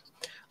happen.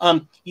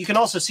 You can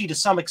also see to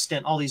some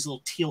extent all these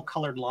little teal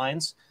colored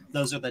lines.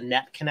 Those are the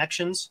net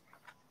connections.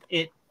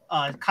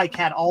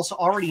 KiCad also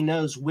already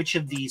knows which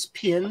of these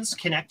pins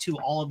connect to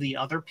all of the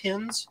other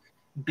pins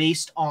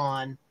based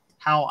on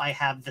how I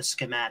have the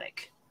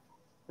schematic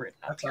written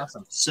up. That's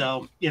awesome.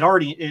 So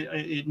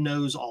it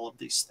knows all of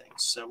these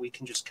things. So we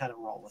can just kind of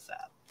roll with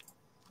that.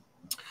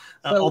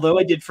 Although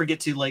I did forget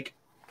to like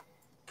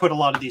put a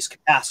lot of these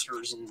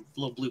capacitors and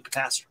little blue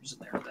capacitors in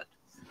there, but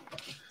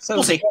so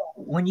we'll see.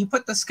 When you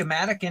put the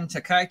schematic into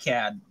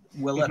KiCad,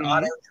 will it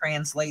auto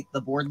translate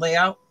the board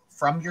layout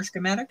from your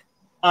schematic?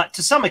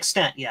 To some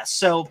extent, yes.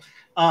 So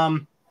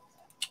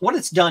what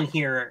it's done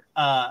here,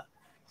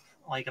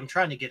 like I'm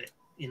trying to get it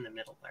in the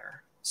middle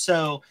there.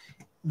 So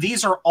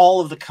these are all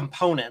of the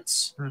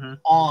components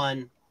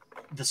on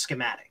the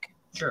schematic.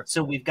 Sure.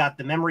 So we've got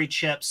the memory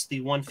chips,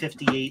 the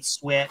 158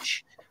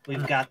 switch.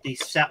 We've got the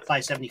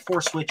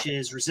SAT574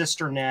 switches,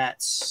 resistor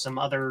nets, some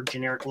other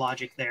generic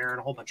logic there, and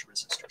a whole bunch of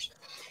resistors.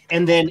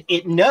 And then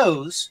it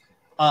knows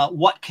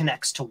what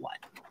connects to what.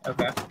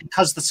 Okay.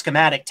 Because the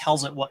schematic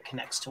tells it what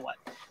connects to what.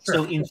 Sure.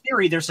 So in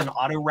theory, there's an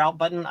auto route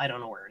button. I don't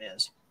know where it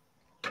is.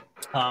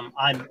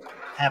 I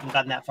haven't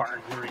gotten that far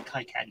in learning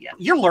KiCad yet.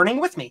 You're learning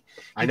with me.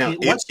 I know.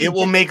 It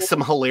will make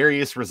some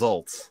hilarious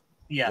results.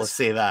 Yes. Let's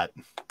say that.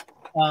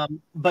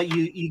 But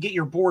you get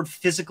your board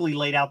physically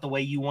laid out the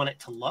way you want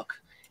it to look,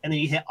 and then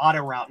you hit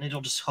auto route, and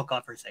it'll just hook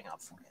everything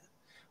up for you.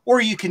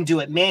 Or you can do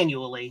it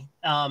manually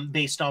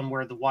based on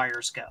where the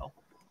wires go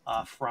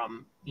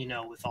from,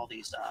 with all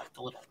these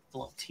the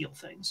little teal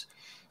things.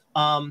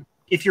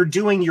 If you're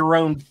doing your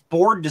own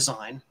board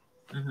design,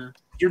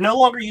 you're no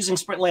longer using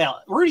Sprint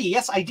Layout. Rudy,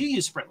 yes, I do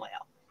use Sprint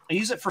Layout. I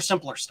use it for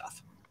simpler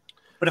stuff.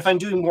 But if I'm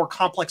doing more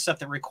complex stuff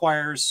that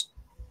requires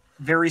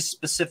very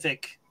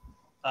specific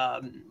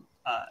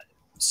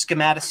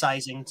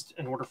schematicizing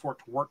in order for it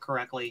to work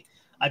correctly,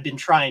 I've been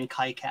trying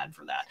KiCad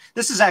for that.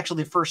 This is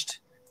actually the first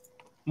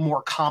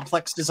more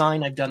complex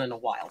design I've done in a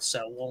while.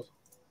 So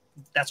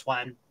that's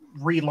why I'm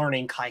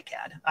relearning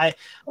KiCad.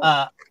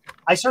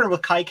 I started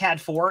with KiCad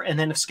 4 and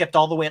then have skipped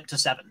all the way up to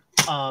 7.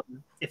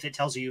 If it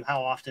tells you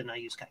how often I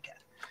use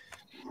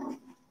KiCad.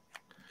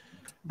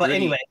 But Rudy,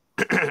 anyway.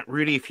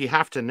 Rudy, if you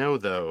have to know,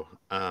 though,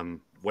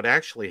 what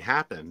actually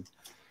happened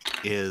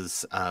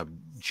is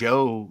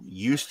Joe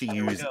used to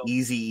use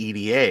Easy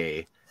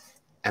EDA,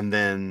 and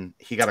then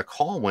he got a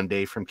call one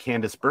day from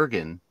Candace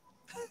Bergen,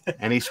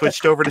 and he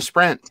switched over to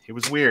Sprint. It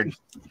was weird.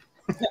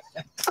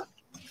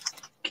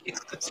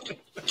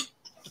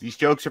 These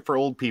jokes are for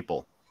old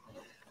people.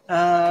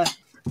 Billy!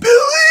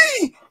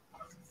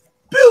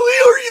 Billy,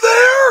 are you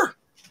there?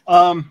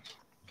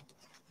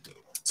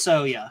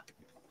 So yeah.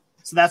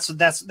 So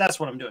that's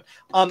what I'm doing.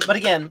 But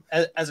again,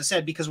 as I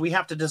said, because we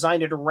have to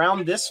design it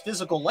around this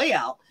physical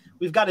layout,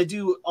 we've got to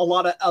do a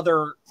lot of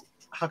other,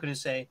 how can I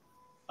say,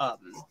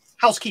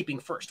 housekeeping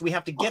first. We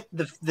have to get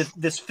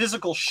this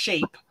physical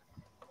shape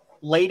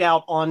laid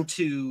out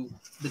onto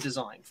the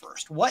design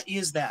first. What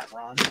is that,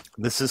 Ron?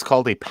 This is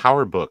called a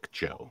PowerBook,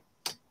 Joe.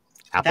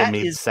 Apple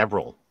made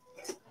several.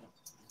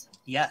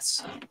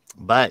 Yes,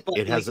 but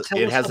it has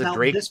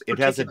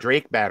a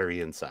Drake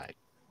battery inside.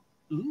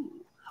 Ooh.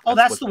 Oh,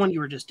 that's the one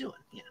you were just doing.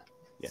 Yeah.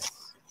 Yes.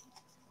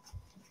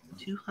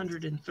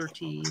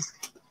 230.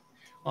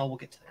 Well, we'll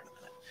get to that in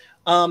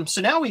a minute. So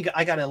now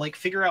I gotta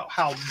figure out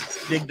how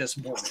big this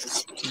board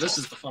is. So this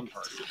is the fun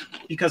part,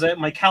 because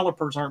my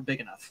calipers aren't big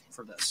enough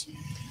for this.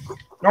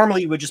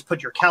 Normally, you would just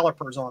put your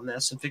calipers on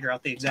this and figure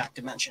out the exact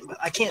dimension, but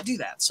I can't do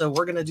that. So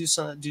we're gonna do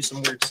some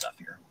weird stuff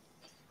here.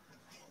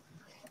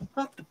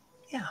 But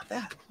yeah,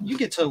 that you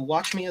get to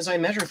watch me as I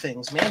measure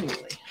things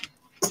manually.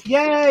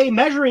 Yay,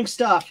 measuring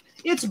stuff.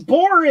 It's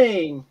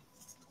boring.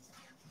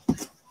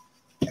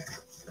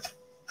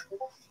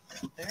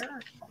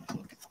 There.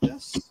 Look at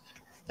this.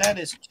 That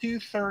is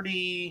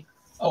 230.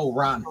 Oh,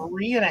 Ron.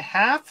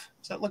 3.5.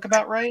 Does that look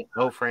about right?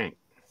 Oh, Frank.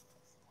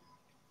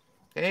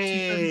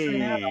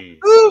 Hey.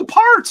 Ooh,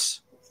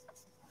 parts.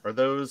 Are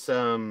those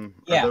are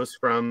those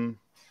from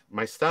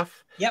my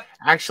stuff? Yep.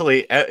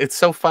 Actually, it's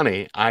so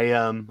funny.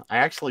 I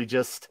actually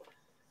just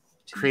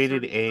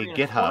created a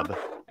GitHub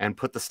and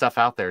put the stuff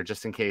out there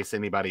just in case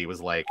anybody was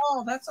like,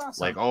 "Oh, that's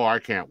awesome!" Like, "Oh, I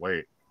can't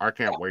wait. I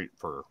can't wait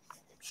for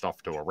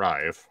stuff to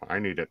arrive. I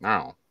need it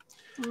now."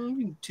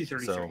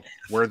 233. So,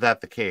 were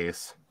that the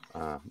case,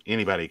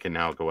 anybody can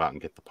now go out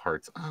and get the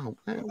parts. Oh,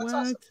 what?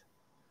 Awesome.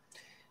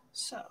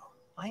 So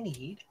I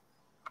need.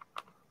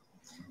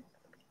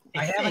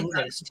 I haven't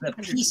got the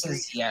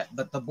pieces yet,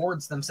 but the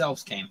boards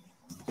themselves came.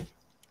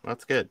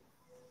 That's good.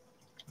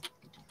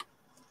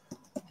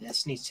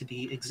 This needs to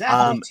be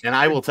exactly. And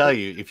I will tell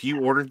you, if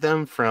you ordered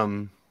them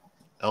from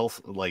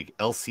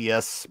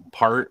LCS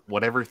part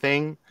whatever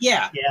thing,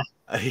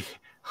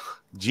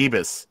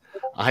 Jeebus,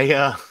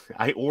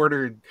 I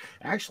ordered.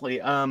 Actually,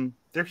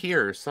 they're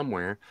here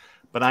somewhere,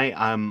 but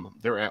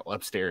they're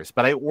upstairs.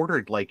 But I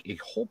ordered like a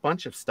whole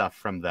bunch of stuff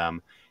from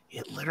them.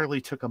 It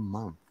literally took a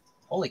month.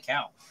 Holy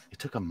cow! It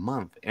took a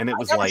month, and it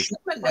was got like a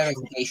shipment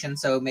notification.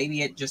 So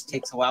maybe it just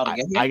takes a while to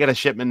get here. I got a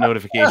shipment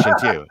notification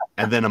too,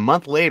 and then a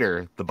month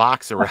later, the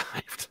box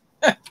arrived.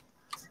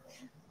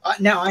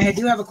 Now I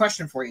do have a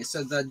question for you.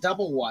 So the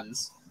double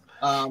ones,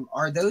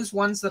 are those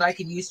ones that I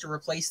could use to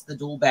replace the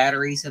dual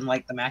batteries in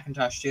like the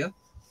Macintosh 2?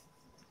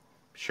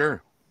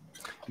 Sure.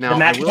 Now the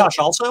Macintosh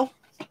also.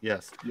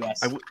 Yes.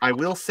 Yes. I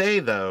will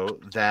say though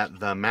that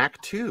the Mac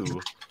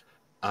 2,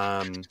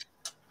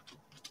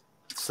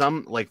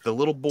 some like the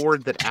little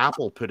board that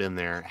Apple put in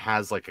there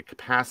has like a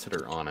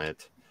capacitor on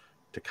it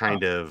to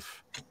kind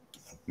of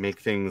make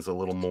things a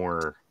little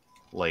more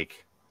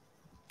like,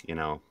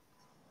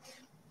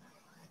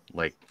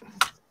 like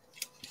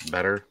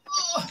better,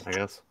 I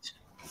guess.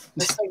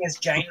 This thing is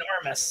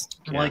ginormous.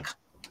 Yeah. Like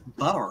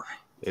butter.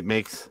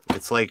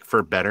 It's like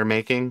for better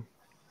making.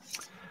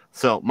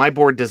 So my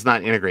board does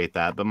not integrate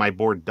that, but my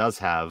board does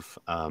have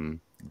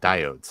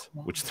diodes,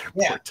 which their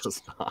board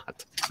does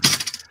not.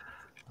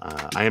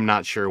 I am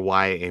not sure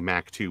why a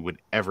Mac 2 would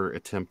ever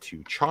attempt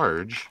to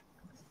charge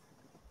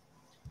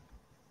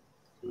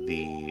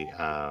the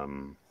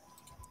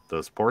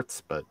those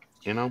ports, but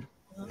you know,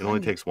 it only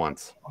takes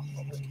once.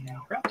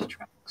 Grab the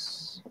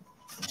tracks.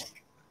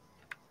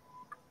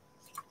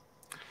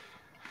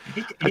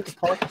 Hit the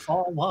part to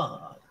fall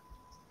one.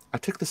 I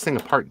took this thing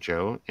apart,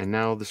 Joe, and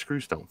now the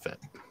screws don't fit.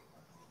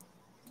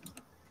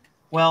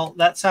 Well,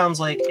 that sounds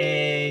like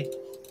a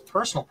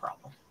personal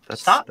problem.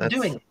 Stop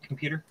doing it,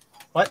 computer.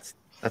 What?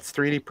 That's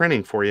 3D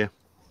printing for you.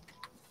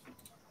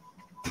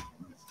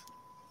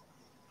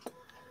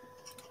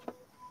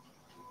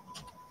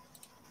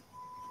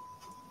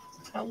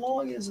 How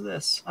long is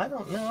this? I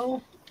don't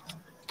know.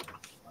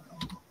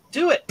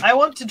 Do it. I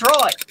want to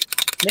draw it.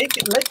 Make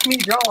it. Let me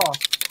draw.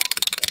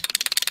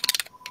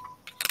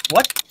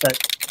 What the?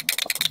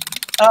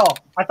 Oh,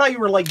 I thought you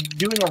were like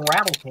doing a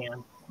rattle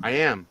can. I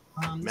am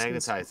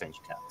magnetizing.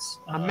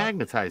 I'm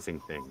magnetizing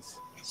things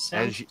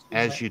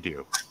as you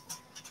do.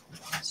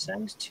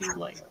 Send to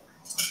layer.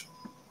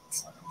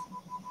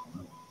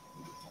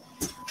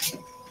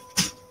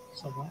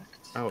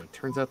 Select. Oh, it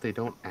turns out they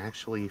don't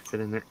actually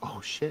fit in there.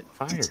 Oh shit!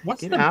 Fire!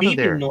 What's Get the out of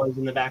there! beeping noise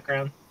in the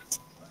background?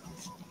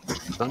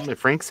 Something at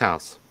Frank's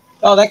house.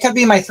 Oh, that could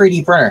be my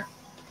 3D printer.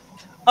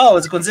 Oh,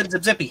 it's going zip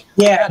zip zippy.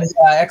 Yeah,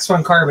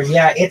 X1 Carbon.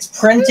 Yeah, it's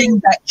printing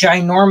that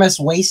ginormous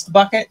waste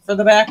bucket for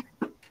the back.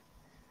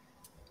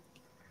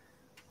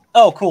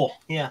 Oh, cool.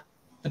 Yeah.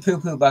 The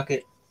poo-poo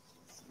bucket.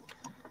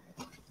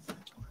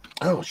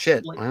 Oh,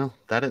 shit. Well,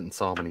 that didn't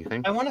solve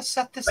anything. I want to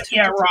set this.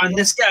 Yeah, Ron,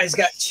 this guy's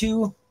got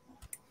 2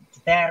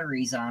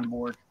 batteries on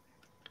board.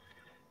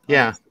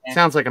 Yeah,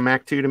 sounds like a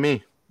Mac 2 to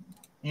me.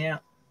 Yeah.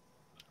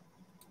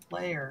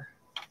 Layer.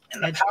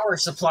 And the power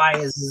supply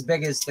is as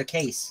big as the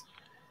case.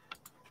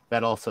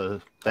 That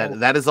also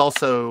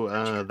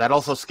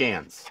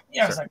scans.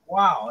 Yeah, I was like,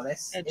 wow,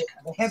 that's the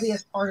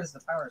heaviest part is the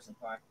power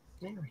supply.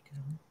 There we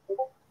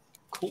go.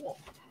 Cool.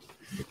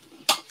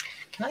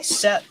 Can I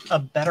set a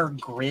better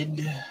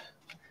grid?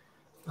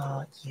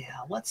 Yeah,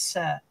 let's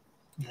set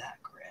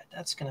that grid.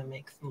 That's gonna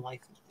make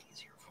life a little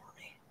easier for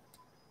me.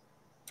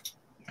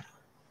 Yeah.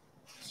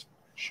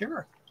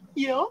 Sure.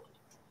 Yeah.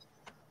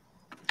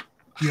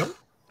 Yep.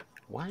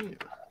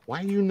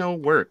 Why you no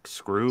work,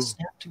 screw?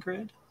 Snap to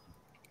grid.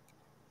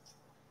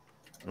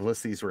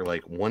 Unless these were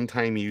like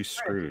one-time use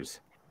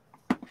screws.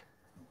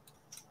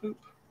 Boop.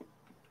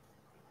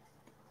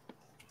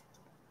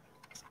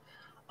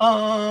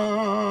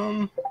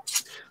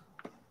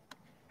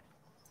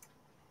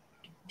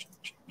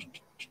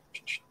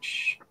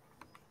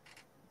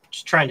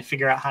 Just trying to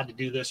figure out how to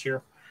do this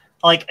here.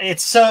 Like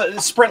it's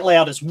sprint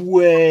layout is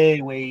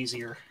way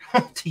easier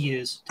to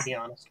use, to be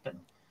honest. But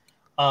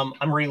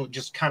I'm really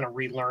just kind of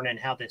relearning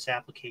how this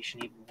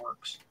application even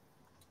works.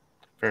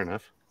 Fair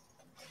enough.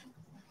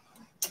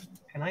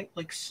 And I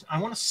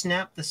want to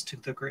snap this to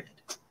the grid.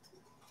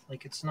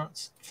 Like it's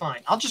not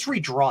fine. I'll just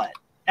redraw it.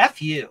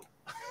 F you.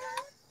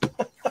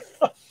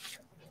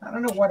 I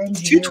don't know what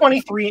engineer.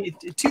 223,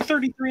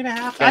 233 and a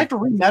half. I have to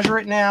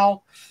remeasure it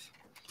now.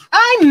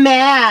 I'm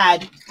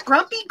mad.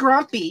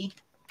 Grumpy.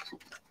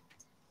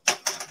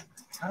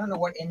 I don't know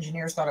what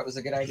engineer thought it was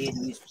a good idea to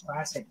use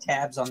plastic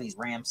tabs on these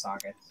RAM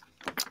sockets.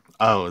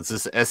 Oh, is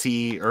this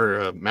SE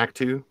or Mac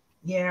 2?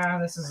 Yeah,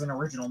 this is an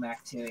original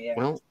Mac 2, yeah.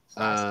 Well,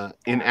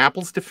 in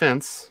Apple's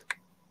defense,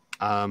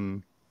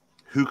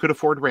 who could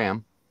afford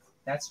RAM?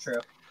 That's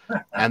true.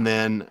 And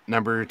then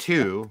number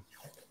 2,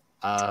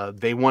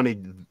 they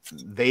wanted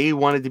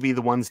to be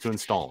the ones to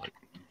install it.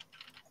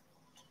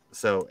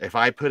 So if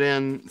I put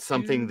in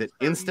something that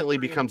instantly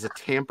becomes a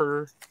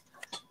tamper,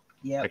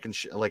 yeah, I can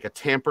like a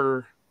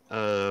tamper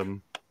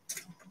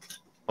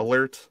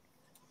alert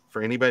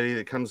for anybody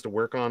that comes to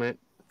work on it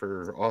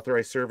for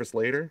authorized service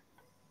later.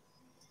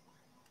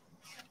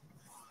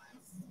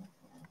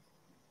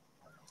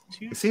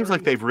 It seems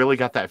like they've really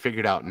got that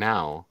figured out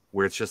now,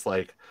 where it's just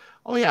like,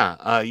 oh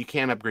yeah, you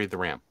can't upgrade the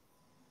RAM.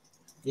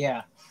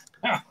 Yeah.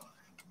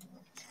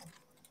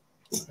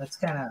 That's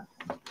kind of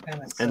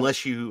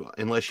unless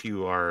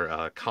you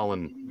are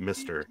Colin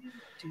Mister,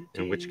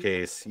 in which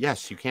case,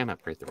 yes, you can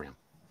upgrade the RAM.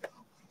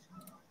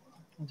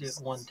 Do it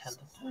 1/10.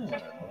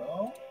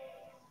 Well,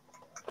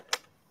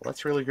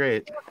 that's really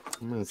great.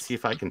 I'm going to see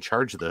if I can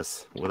charge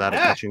this without it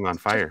catching on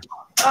fire.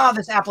 Oh,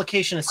 this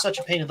application is such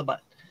a pain in the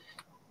butt.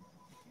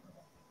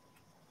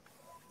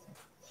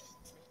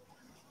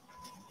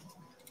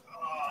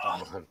 I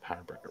don't have a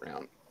power brick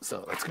around,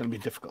 so that's going to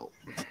be difficult.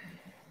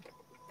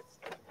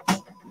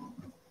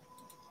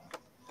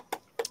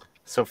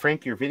 So,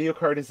 Frank, your video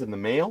card is in the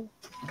mail.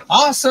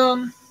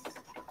 Awesome.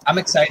 I'm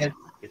excited.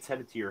 It's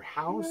headed to your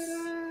house.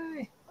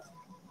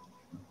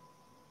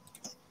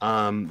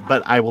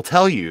 But I will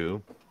tell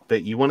you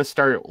that you want to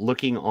start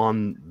looking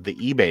on the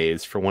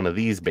eBays for one of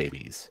these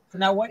babies.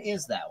 Now, what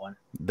is that one?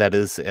 That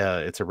is,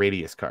 it's a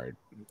Radius card.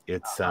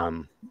 It's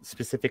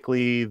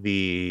specifically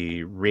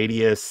the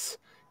Radius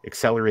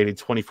accelerated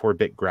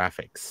 24-bit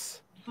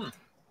graphics.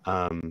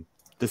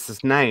 This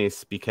is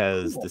nice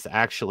because this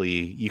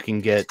actually, you can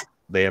get,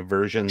 they have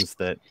versions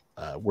that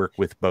work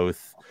with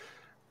both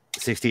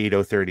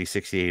 68030,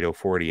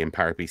 68040 in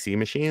PowerPC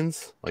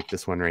machines, like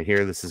this one right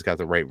here. This has got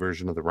the right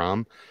version of the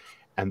ROM,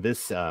 and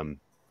this the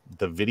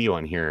video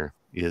on here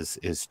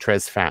is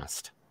Tres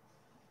Fast.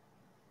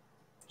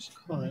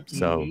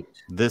 So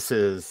this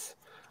is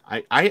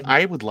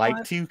I would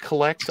like to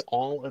collect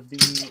all of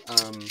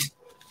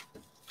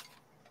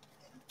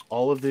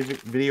the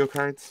video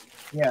cards.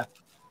 Yeah.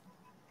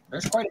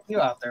 There's quite a few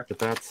out there. But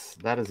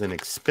that is an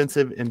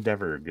expensive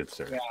endeavor, good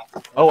sir. Yeah.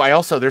 Oh,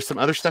 there's some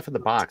other stuff in the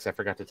box I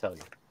forgot to tell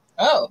you.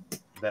 Oh.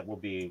 That will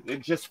be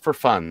just for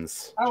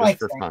funds.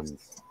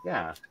 Funds.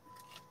 Yeah.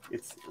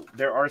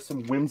 There are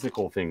some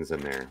whimsical things in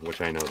there, which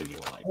I know that you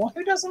like. Well,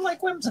 who doesn't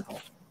like whimsical?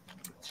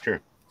 It's true.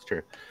 It's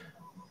true.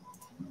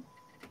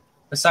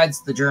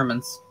 Besides the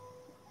Germans.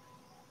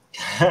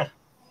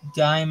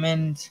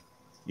 Diamond.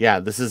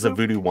 Yeah, this is a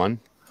Voodoo 1.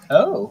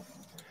 Oh.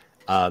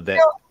 That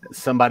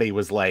somebody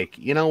was like,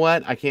 you know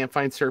what? I can't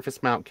find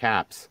surface mount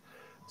caps,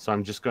 so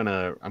I'm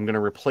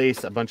gonna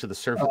replace a bunch of the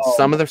surface. Oh.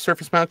 Some of the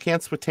surface mount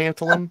cans with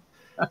tantalum,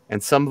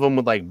 and some of them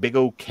with like big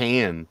old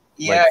can,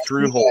 like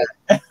through hole.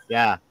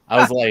 Yeah,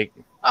 I was like,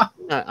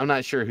 I'm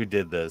not sure who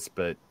did this,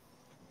 but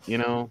you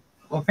know.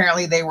 Well,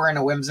 apparently they were in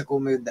a whimsical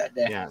mood that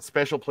day. Yeah,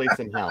 special place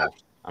in hell.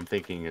 I'm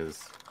thinking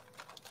is.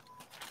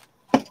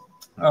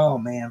 Oh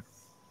man.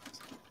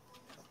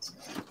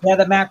 Yeah,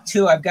 the Mac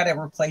 2, I've got to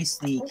replace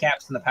the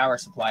caps and the power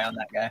supply on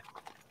that guy.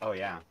 Oh,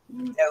 yeah.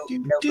 No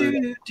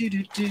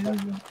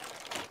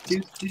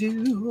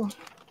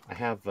I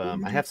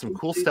have some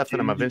cool stuff that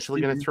I'm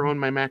eventually going to throw in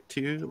my Mac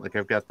 2. Like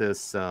I've got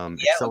this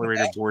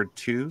accelerator board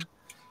 2.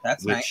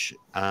 That's which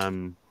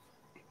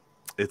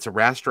it's a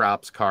Raster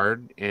Ops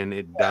card, and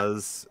it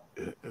does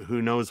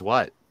who knows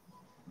what.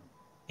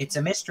 It's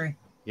a mystery.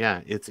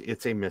 Yeah,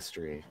 it's a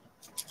mystery.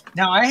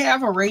 Now I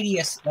have a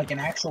Radius, like an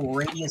actual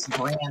Radius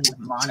brand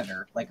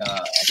monitor, like a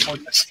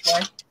portrait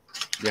display.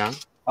 Yeah.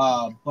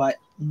 But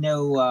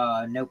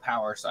no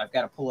power, so I've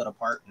got to pull it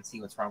apart and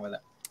see what's wrong with it.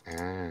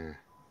 Ah.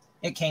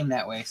 It came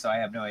that way, so I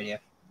have no idea.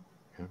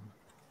 Yeah.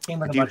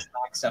 Came with a bunch of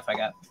Mac stuff I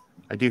got.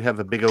 I do have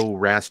a big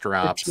old Raster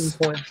Ops.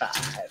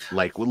 15.5.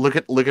 Like look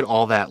at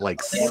all that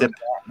like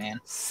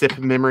SIP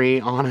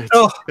memory on it.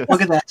 Oh,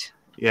 look at that.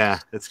 Yeah,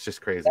 it's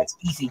just crazy. That's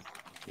easy.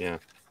 Yeah.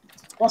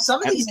 Well,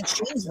 some of these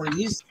machines were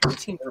used for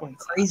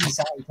crazy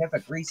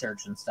scientific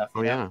research and stuff.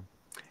 Oh, yeah.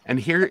 And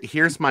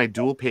here's my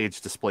dual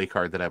page display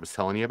card that I was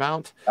telling you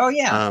about. Oh,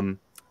 yeah.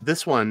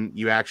 This one,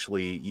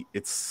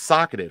 it's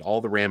socketed.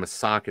 All the RAM is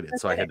socketed.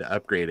 So I had to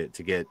upgrade it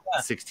to get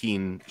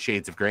 16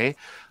 shades of gray.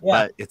 Yeah.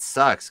 But it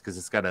sucks because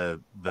it's got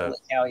the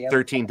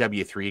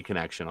 13W3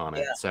 connection on it.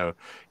 Yeah. So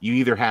you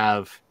either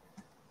have...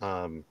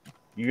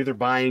 you're either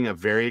buying a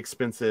very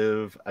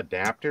expensive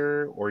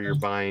adapter or you're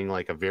buying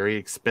like a very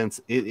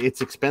expensive.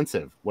 It's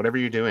expensive, whatever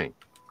you're doing.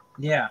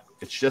 Yeah.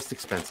 It's just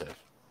expensive.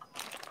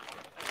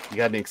 You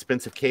got an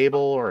expensive cable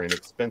or an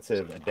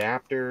expensive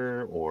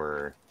adapter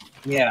or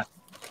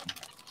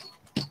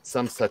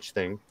some such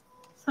thing.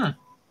 Huh.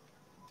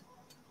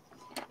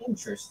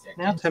 Interesting.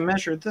 Now to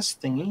measure this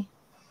thingy.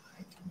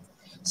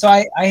 So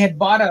I had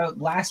bought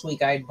last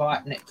week I had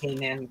bought and it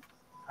came in,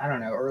 I don't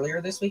know,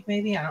 earlier this week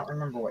maybe? I don't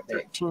remember what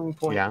day.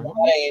 13.1. Yeah.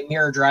 A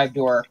mirror drive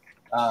door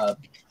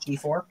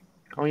G4.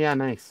 Oh yeah,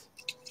 nice.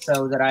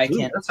 So that I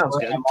can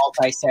put a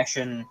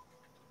multi-session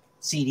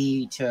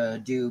CD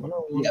to do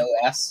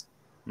EOS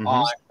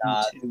on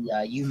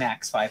the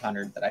UMax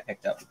 500 that I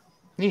picked up.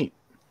 Neat.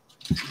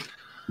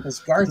 Because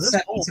Garth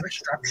sent me some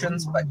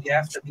instructions, but you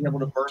have to be able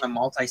to burn a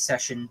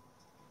multi-session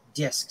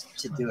disc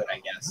to do it, I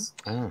guess.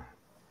 Oh.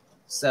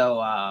 So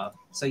I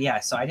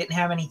didn't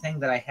have anything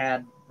that I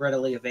had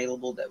readily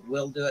available that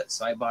will do it.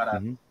 So I bought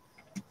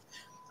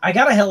I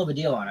got a hell of a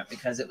deal on it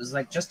because it was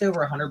like just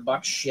over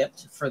 $100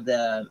 shipped for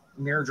the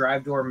mirror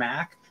drive door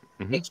Mac.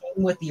 Mm-hmm. It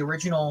came with the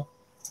original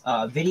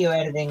video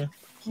editing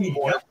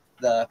keyboard,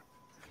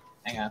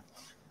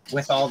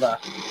 with all the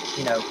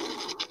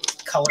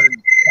colored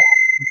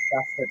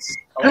stuff that's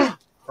colored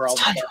for all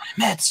the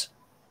meds.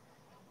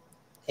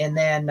 And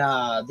then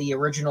the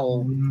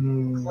original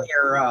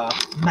clear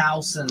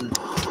mouse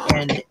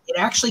and it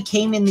actually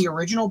came in the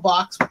original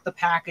box with the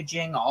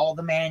packaging, all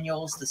the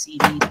manuals, the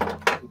CD.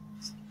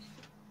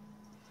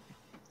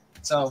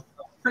 So,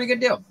 pretty good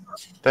deal.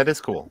 That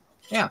is cool.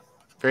 Yeah.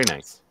 Very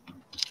nice.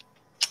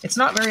 It's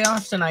not very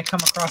often I come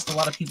across a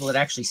lot of people that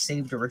actually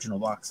saved original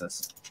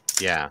boxes.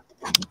 Yeah.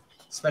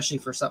 Especially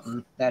for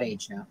something that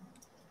age now.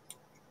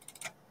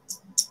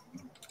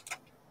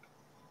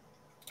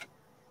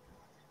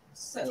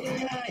 So,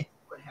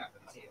 what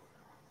happens here?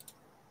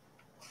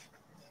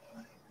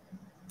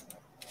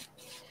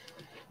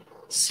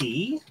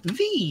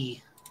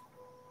 CV.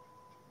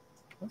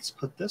 Let's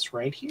put this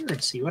right here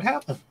and see what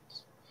happens.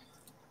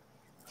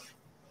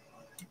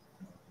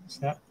 Is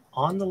that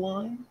on the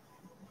line?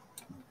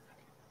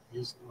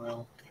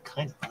 Well, it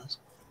kind of was.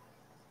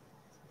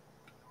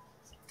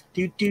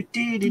 Using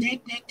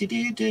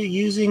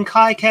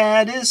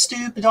KiCad is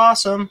stupid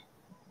awesome.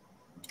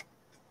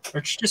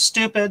 Or it's just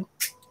stupid.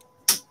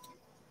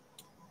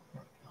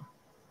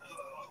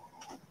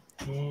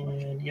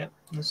 And yep,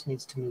 this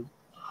needs to move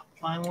up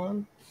by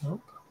one.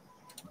 Nope.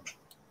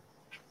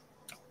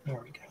 There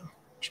we go.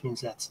 Which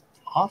means that's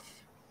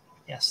off.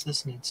 Yes,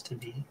 this needs to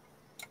be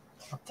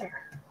up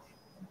there.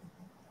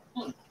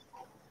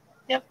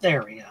 Yep,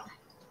 there we go.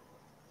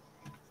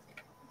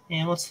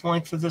 And what's the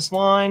length of this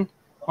line?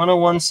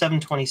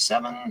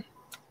 101,727.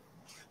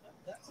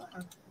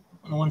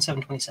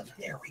 101,727.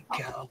 There we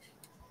go.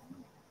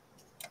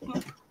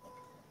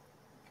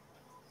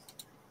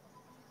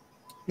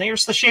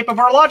 There's the shape of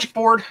our logic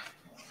board.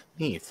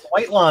 Neat.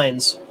 White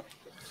lines.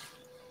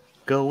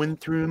 Going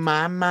through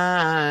my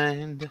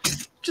mind.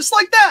 Just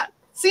like that.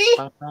 See?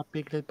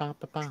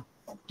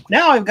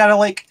 Now I've got to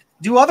like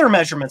do other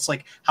measurements,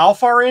 like how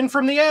far in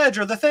from the edge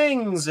are the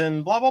things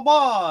and blah, blah,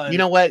 blah. You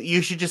know what?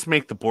 You should just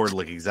make the board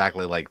look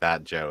exactly like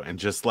that, Joe, and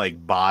just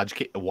like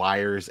bodge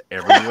wires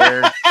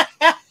everywhere.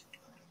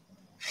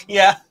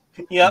 Yeah.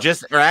 Yep.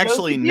 Or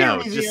actually,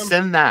 no, just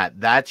send that.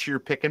 That's your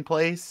pick and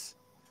place.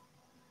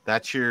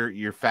 That's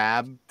your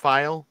fab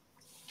file.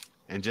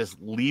 And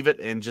just leave it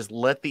and just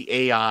let the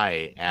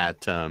AI at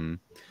JCL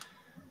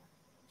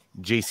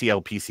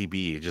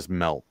PCB just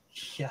melt.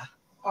 Yeah.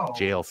 Oh.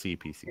 JLC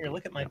PCB. Here,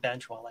 look at my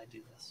bench while I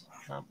do this.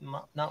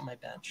 Not my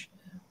bench.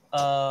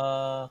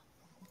 I'm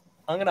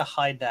gonna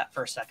hide that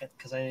for a second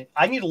because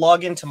I need to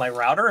log into my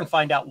router and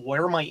find out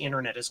where my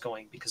internet is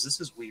going because this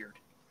is weird.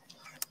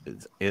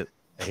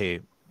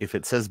 Hey, if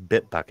it says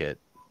Bitbucket,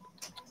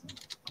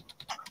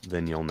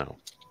 then you'll know.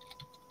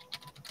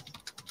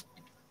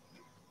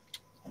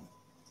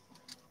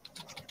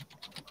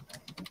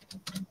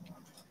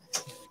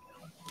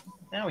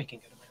 Now we can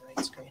go to my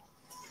right screen.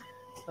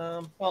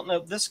 Well, no,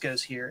 this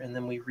goes here, and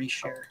then we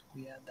reshare.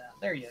 We add that.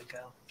 There you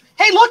go.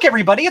 Hey, look,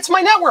 everybody, it's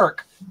my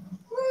network.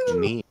 Woo!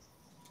 Neat.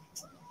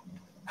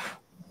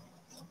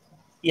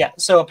 Yeah,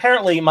 so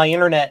apparently my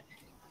internet,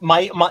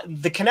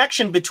 the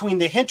connection between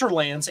the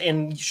hinterlands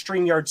and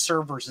StreamYard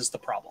servers is the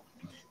problem.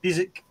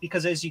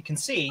 Because as you can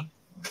see,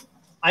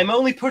 I'm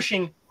only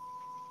pushing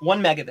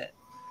 1 megabit.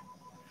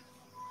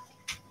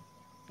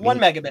 1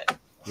 megabit.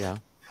 Yeah.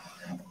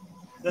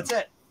 That's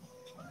it.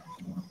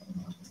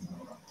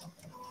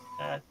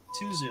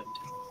 Too zoomed.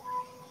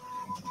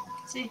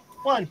 See,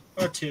 1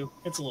 or 2.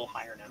 It's a little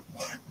higher now,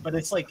 but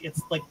it's like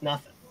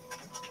nothing.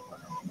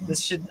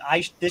 This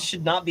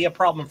should not be a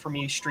problem for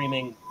me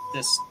streaming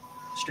this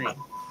stream,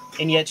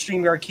 and yet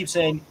StreamYard keeps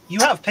saying you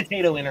have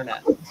potato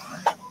internet.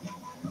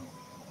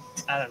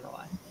 I don't know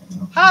why.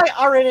 Hi,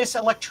 Arenis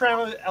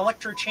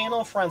Electro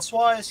Channel.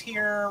 Francois is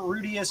here.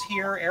 Rudy is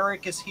here.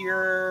 Eric is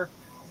here.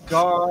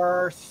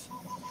 Garth.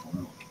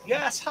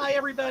 Yes, hi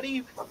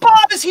everybody.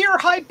 Bob is here.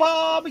 Hi,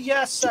 Bob.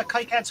 Yes,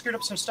 KiCad screwed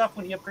up some stuff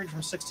when he upgraded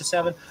from 6 to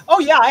 7. Oh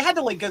yeah, I had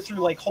to like go through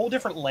like whole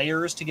different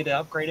layers to get it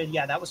upgraded.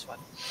 Yeah, that was fun.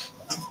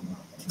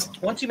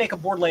 Once you make a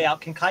board layout,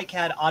 can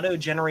KiCad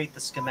auto-generate the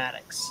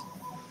schematics?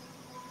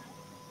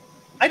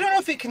 I don't know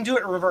if it can do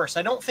it in reverse.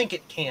 I don't think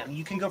it can.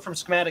 You can go from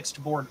schematics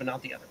to board, but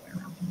not the other way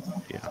around.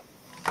 Yeah.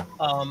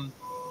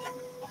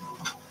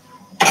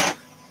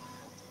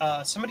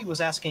 Somebody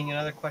was asking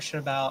another question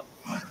about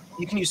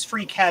you can use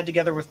FreeCAD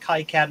together with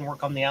KiCad and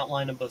work on the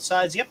outline of both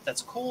sides. Yep,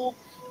 that's cool.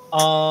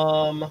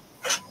 Oh,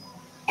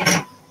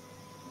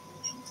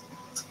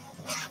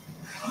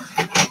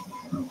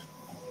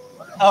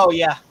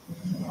 yeah.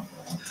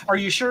 Are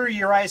you sure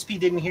your ISP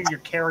didn't hear your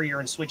carrier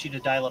and switch you to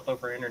dial-up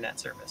over internet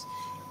service?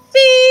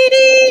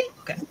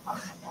 Okay.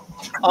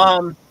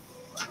 And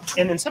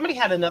then somebody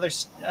had another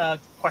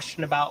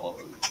question about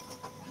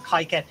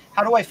KiCad.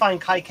 How do I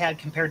find KiCad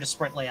compared to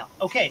Sprint Layout?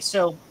 Okay,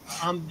 so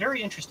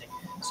very interesting.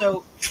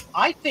 So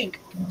I think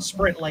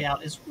Sprint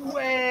Layout is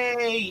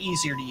way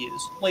easier to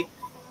use. Like,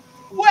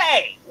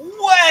 way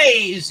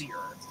easier.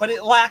 But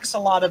it lacks a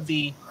lot of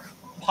the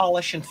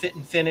polish and fit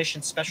and finish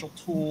and special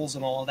tools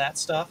and all of that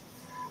stuff.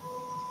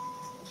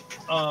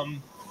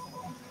 And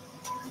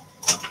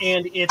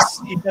it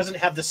doesn't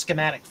have the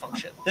schematic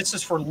function. This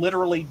is for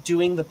literally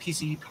doing the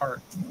PCB part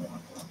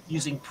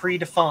using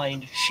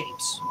predefined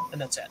shapes,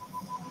 and that's it.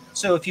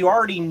 So if you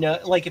already know,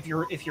 like if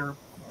your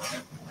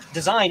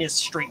design is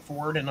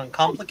straightforward and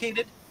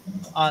uncomplicated,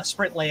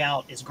 Sprint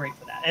Layout is great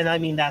for that. And I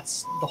mean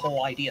that's the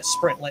whole idea.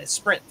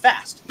 Sprint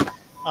fast.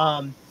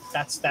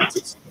 That's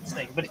its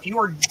thing. But if you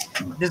are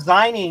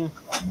designing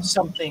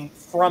something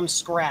from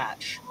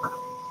scratch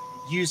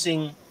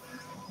using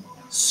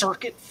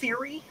circuit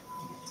theory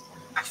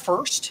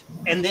first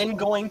and then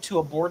going to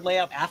a board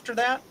layout after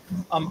that,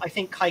 I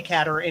think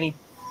KiCad or any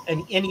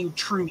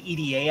true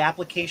EDA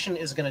application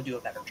is going to do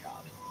a better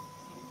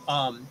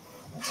job,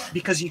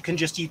 because you can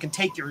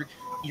take your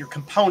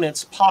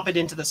components, pop it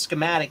into the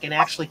schematic, and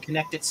actually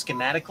connect it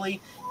schematically,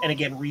 and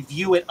again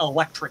review it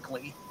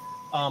electrically,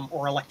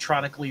 or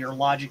electronically or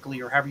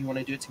logically or however you want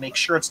to do it to make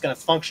sure it's going to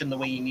function the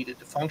way you need it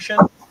to function.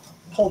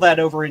 Pull that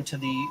over into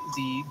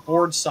the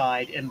board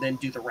side and then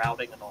do the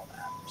routing and all that.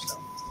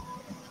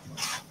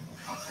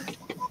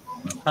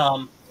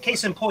 So,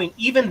 case in point,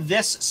 even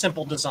this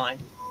simple design,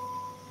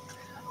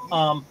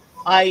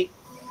 I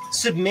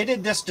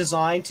submitted this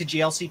design to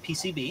GLC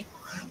PCB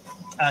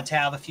to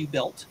have a few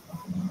built,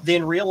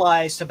 then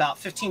realized about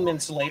 15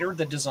 minutes later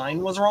the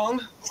design was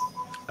wrong.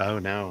 Oh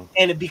no!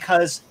 And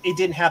because it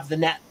didn't have the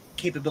net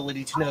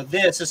capability to know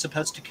this is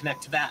supposed to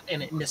connect to that,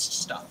 and it missed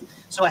stuff.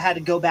 So I had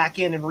to go back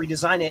in and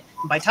redesign it.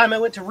 And by the time I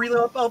went to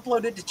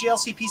upload it to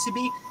GLC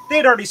PCB, they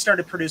had already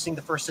started producing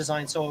the first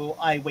design, so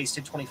I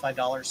wasted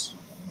 $25.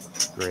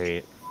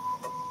 Great.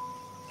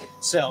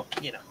 So,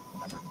 you know,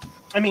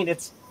 I mean,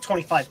 it's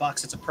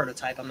 $25. It's a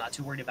prototype. I'm not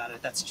too worried about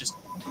it. That's just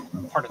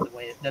part of the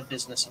way, the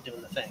business of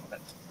doing the thing.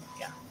 But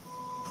yeah.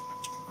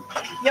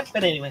 Yep.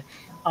 But anyway,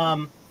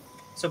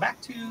 so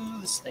back to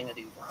this thing I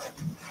do.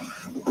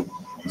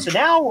 So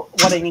now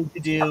what I need to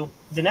do,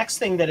 the next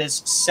thing that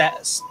is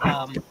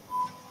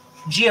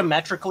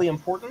geometrically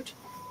important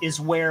is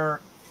where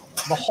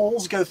the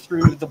holes go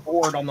through the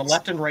board on the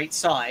left and right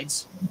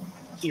sides,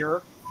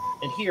 here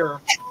and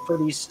here, for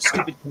these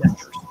stupid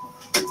connectors.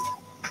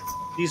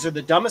 These are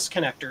the dumbest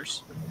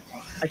connectors.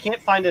 I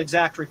can't find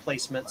exact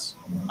replacements.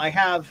 I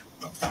have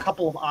a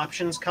couple of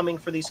options coming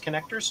for these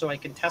connectors so I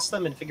can test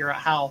them and figure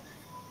out how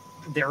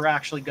they're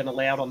actually going to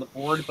lay out on the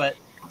board, but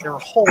there are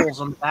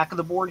holes on the back of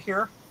the board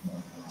here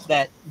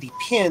that the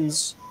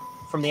pins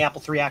from the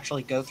Apple III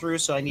actually go through,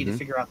 so I need to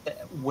figure out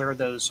where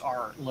those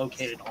are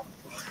located on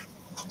the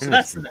board. So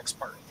that's the next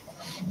part.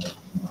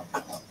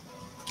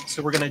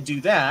 So we're going to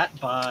do that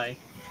by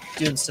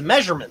doing some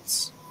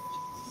measurements,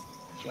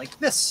 like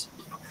this.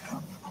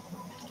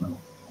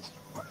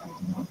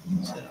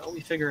 So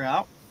we figure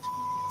out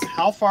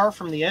how far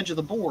from the edge of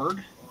the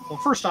board. Well,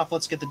 first off,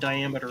 let's get the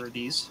diameter of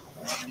these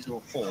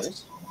little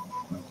holes.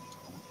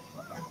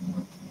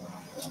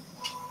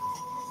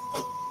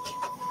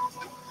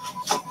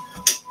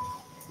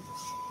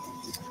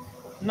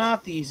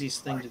 Not the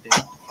easiest thing to do.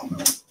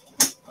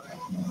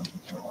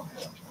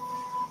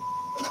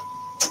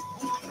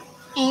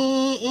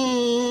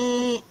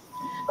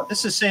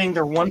 This is saying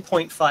they're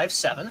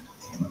 1.57.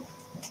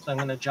 So I'm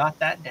going to jot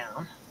that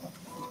down.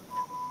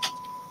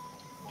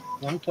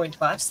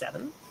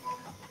 1.57.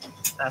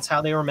 That's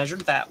how they were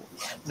measured that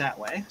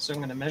way. So I'm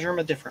going to measure them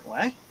a different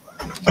way.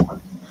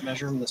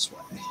 Measure them this way.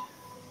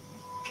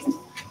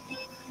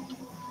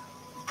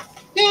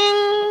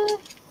 Ding!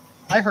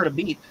 I heard a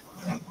beep.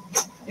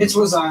 It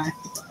was I.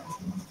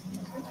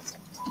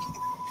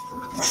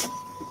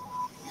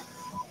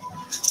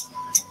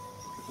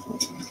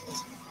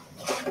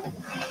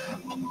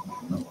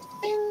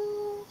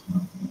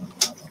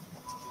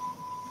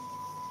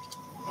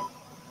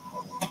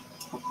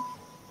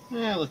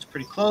 Yeah, it looks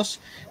pretty close.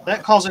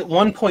 That calls it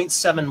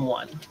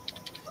 1.71.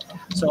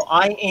 So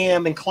I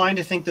am inclined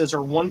to think those are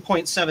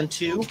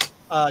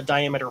 1.72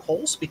 diameter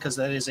holes, because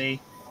that is a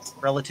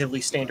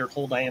relatively standard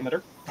hole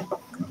diameter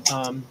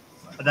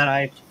that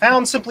I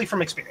found simply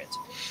from experience.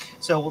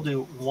 So we'll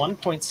do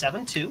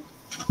 1.72,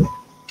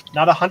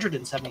 not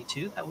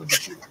 172. That would be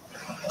true.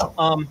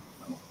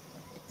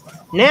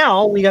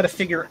 Now we got to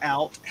figure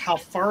out how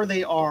far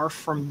they are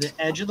from the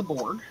edge of the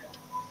board.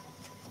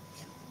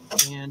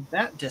 And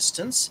that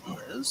distance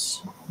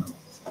is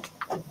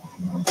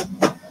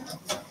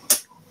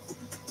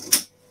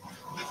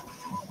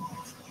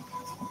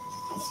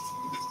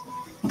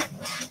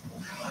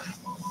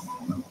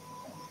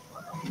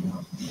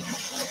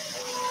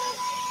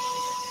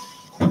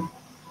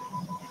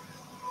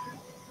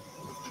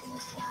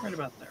right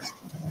about there.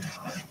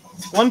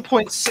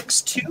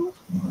 1.62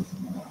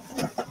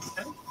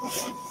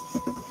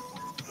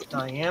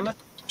 diameter.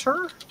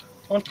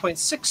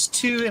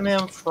 1.62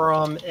 mm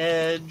from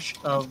edge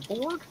of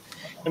board.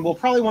 And we'll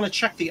probably want to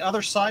check the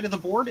other side of the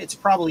board. It's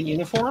probably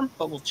uniform,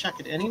 but we'll check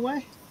it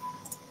anyway.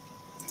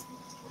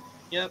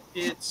 Yep,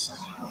 it's...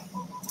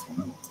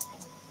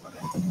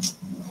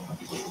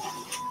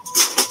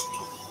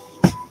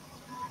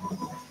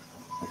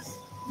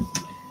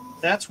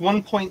 That's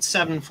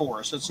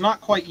 1.74, so it's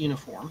not quite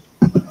uniform.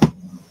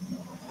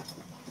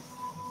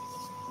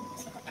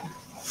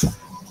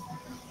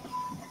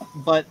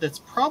 But that's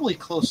probably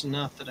close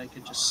enough that I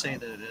could just say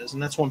that it is,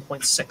 and that's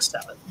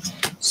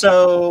 1.67.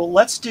 So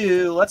let's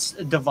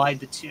divide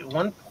the two.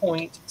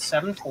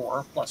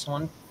 1.74 plus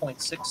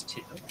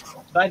 1.62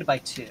 divided by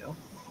 2,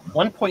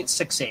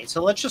 1.68.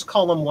 So let's just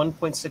call them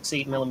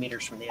 1.68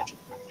 millimeters from the edge of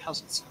the board.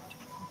 How's it sound?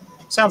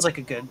 Sounds like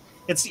a good.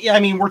 It's, I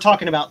mean, we're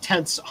talking about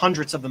tenths,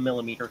 hundredths of a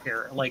millimeter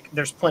here. Like,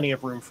 there's plenty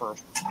of room for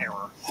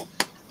error.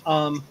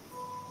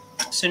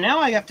 So now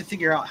I have to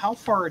figure out how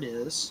far it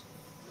is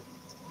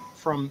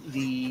from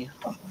the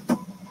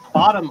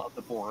bottom of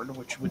the board,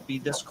 which would be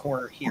this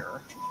corner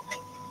here,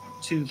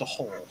 to the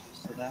hole.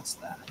 So that's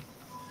that.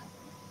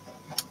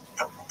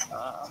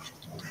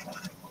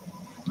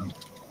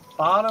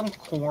 Bottom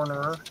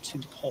corner to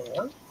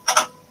hole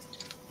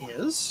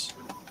is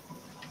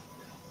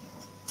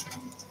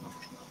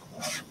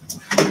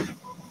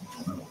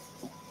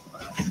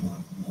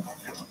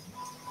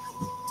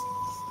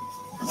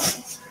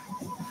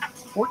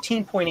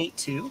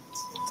 14.82.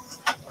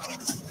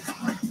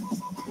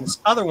 This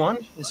other one,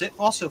 is it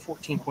also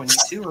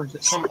 14.82, or is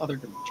it some other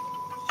dimension?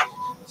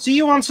 See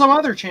you on some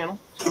other channel.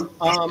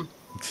 Yeah,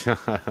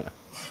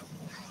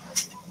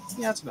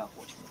 it's about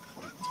 14.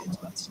 It's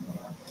about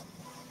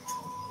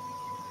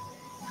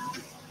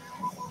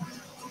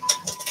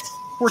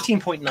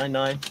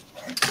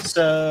 14.99.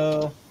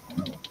 So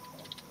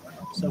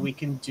So we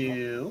can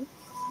do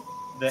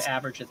the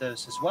average of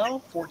those as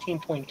well.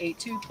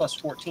 14.82 plus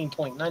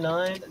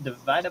 14.99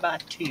 divided by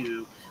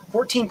 2.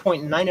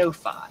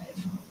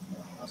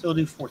 14.905. So we'll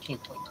do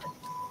 14.9.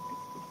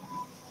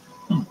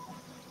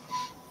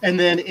 And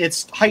then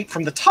its height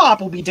from the top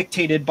will be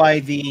dictated by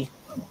the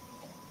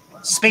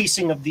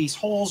spacing of these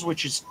holes,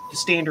 which is the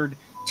standard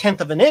 1/10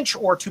 of an inch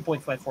or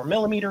 2.54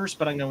 millimeters,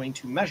 but I'm going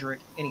to measure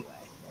it anyway.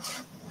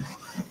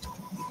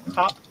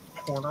 Top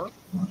corner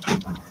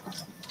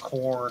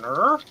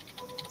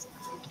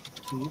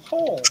to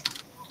hole.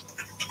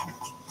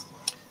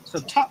 So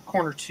top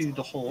corner to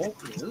the hole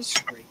is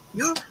right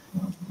here.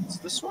 It's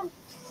this one.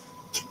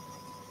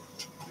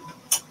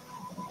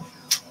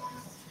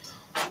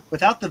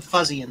 Without the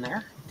fuzzy in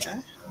there. Okay.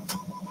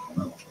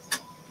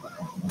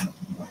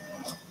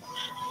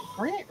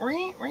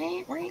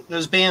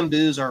 Those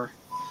bamboos are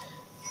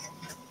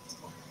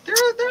they're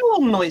a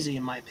little noisy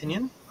in my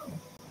opinion.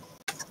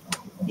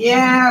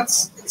 Yeah,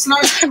 it's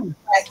not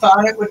I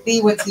thought it would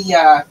be with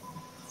the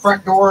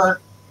front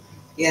door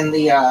and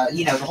the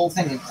the whole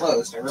thing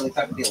enclosed. I really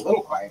thought it'd be a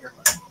little quieter.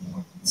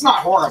 It's not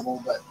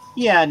horrible, but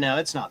yeah, no,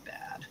 it's not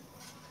bad.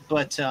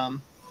 But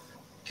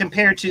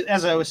compared to,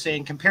 as I was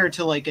saying, compared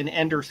to like an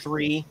Ender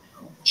 3,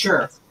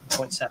 sure,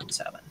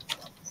 0.77,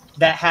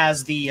 that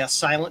has the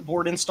silent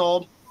board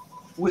installed.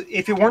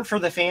 If it weren't for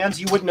the fans,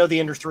 you wouldn't know the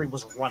Ender 3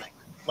 was running.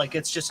 Like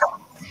it's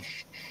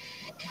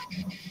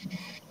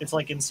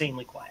like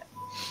insanely quiet.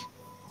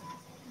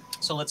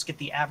 So let's get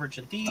the average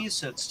of these.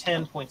 So it's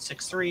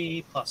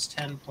 10.63 plus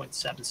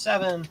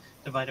 10.77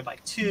 divided by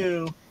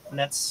 2, and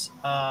that's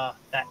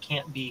that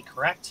can't be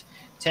correct.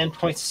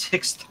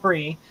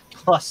 10.63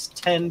 plus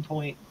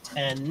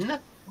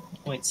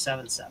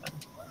 10.10.77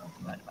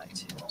 divided by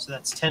 2. So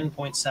that's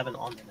 10.7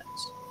 on the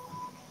nose.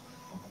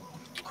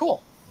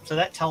 Cool. So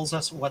that tells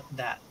us what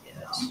that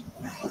is.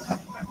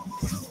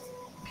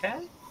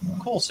 Okay.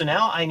 Cool. So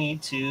now I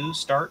need to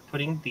start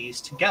putting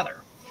these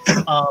together.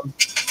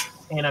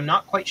 And I'm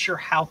not quite sure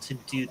how to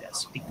do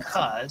this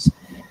because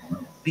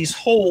these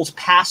holes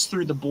pass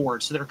through the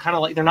board. So they're kind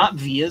of like, they're not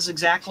vias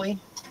exactly.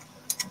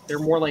 They're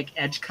more like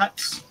edge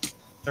cuts.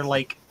 They're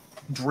like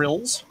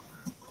drills.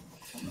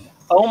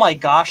 Oh my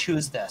gosh, who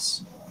is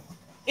this?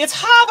 It's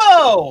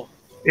Havo!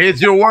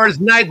 It's your worst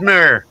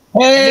nightmare.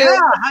 Hey, Yeah,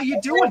 how you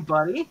doing,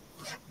 buddy?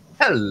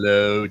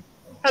 Hello.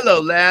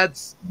 Hello,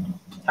 lads.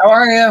 how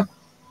are you?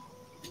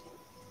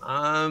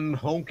 I'm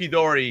Honky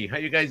Dory. How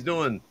you guys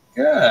doing?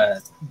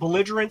 Good.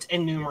 Belligerent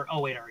and numerous.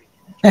 Oh, wait, I already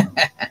did.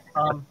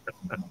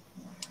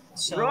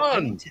 So I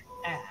Run. need to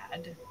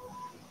add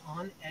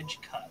on edge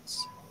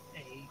cuts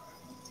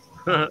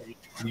You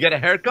get a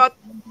haircut?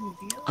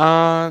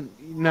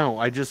 No,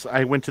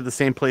 I went to the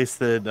same place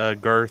that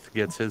Garth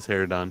gets his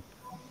hair done.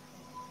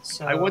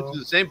 So I went to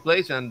the same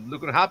place and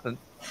look what happened.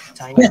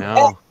 tiny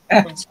No.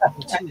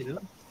 1.72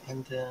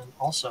 and then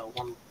also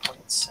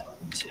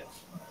 1.72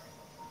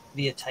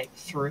 via type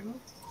through.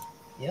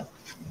 Yep.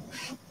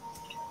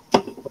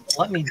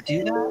 Let me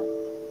do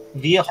that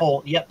via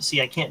hole. Yep.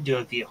 See, I can't do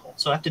a via hole,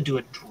 so I have to do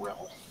a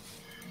drill.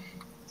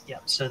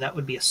 Yep. So that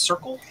would be a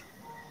circle.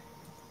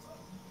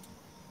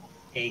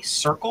 A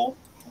circle.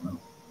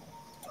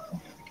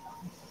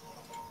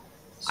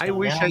 I So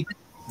wish now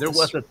there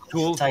was a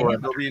tool for diameter.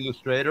 Adobe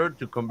Illustrator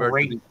to convert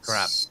to this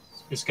crap.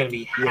 Is going to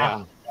be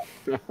half.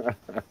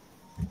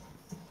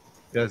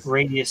 Because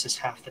Radius is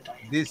half the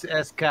diameter. this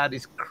SCAD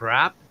is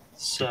crap.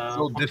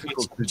 So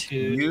difficult to 2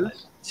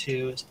 use.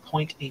 2 is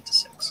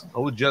 0.86. I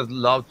would just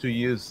love to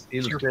use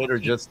Illustrator,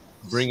 just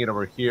bring it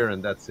over here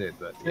and that's it.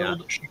 But yeah.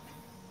 Build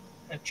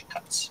edge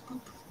cuts.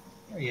 Boop.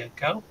 There you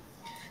go.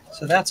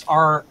 So that's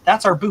our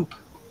boop.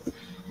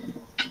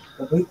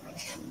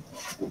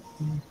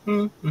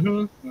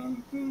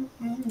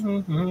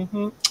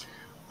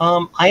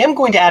 I am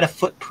going to add a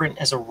footprint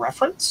as a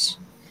reference.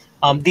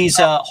 These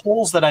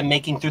holes that I'm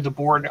making through the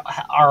board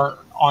are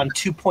on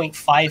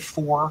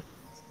 2.54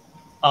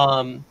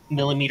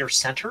 millimeter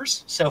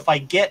centers. So if I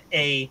get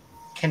a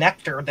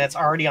connector that's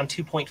already on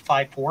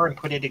 2.54 and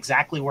put it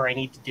exactly where I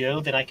need to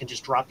do, then I can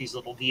just drop these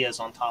little vias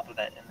on top of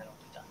it and then it'll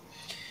be done.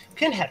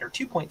 Pin header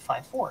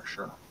 2.54,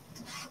 sure.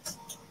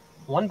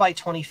 1 by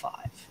 25.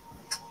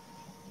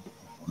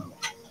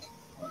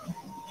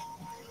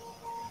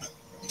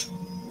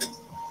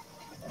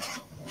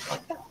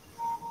 Like that.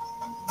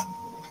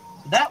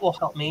 That will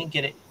help me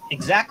get it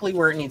exactly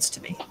where it needs to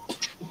be.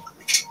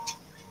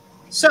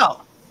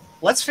 So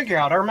let's figure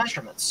out our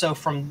measurements. So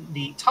from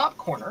the top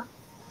corner,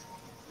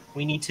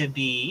 we need to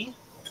be,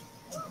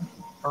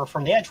 or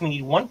from the edge, we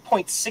need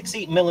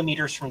 1.68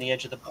 millimeters from the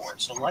edge of the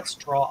board. So let's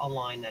draw a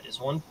line that is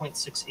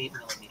 1.68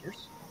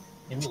 millimeters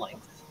in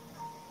length.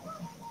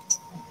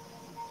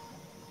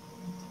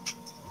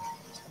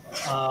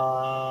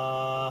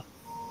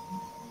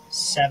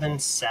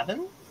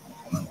 7.7.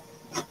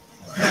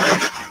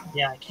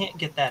 Yeah, I can't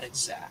get that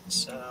exact,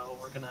 so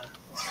we're gonna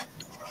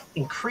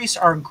increase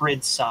our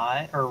grid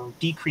size or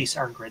decrease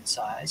our grid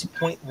size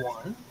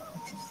 0.1.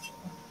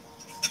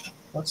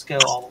 Let's go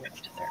all the way up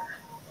to there.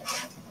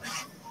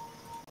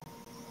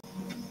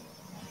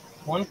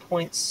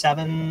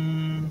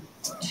 1.72.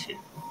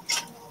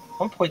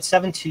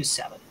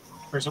 1.727.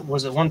 Or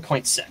was it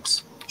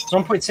 1.6?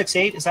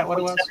 1.68? Is that what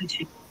it was?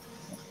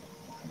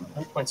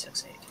 1.68.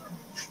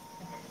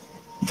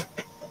 So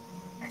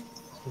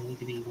we need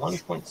to be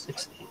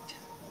 1.68.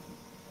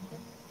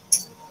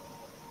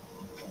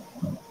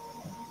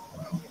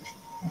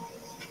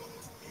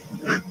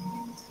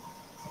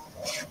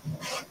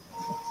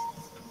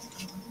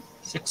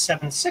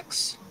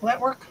 .676. Will that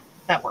work?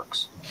 That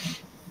works.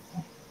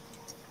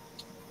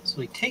 So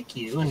we take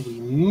you and we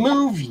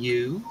move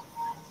you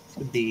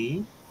to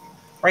be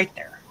right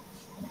there,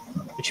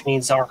 which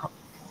means IR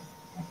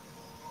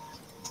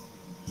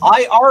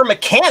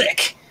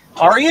mechanic.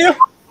 Are you?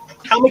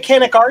 How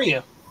mechanic are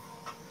you?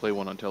 Play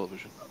one on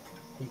television.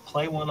 You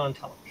play one on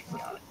television.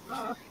 Got it.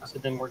 So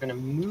then we're going to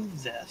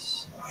move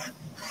this.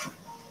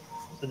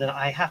 So then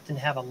I have to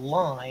have a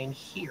line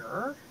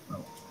here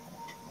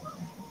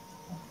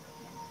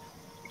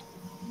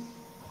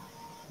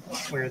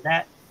where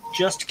that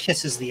just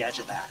kisses the edge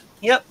of that.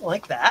 Yep,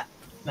 like that.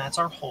 That's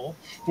our hole.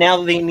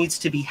 Now it needs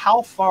to be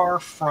how far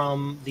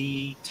from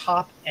the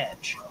top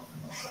edge?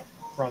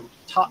 From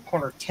top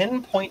corner,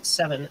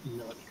 10.7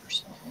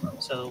 millimeters.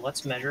 So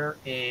let's measure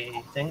a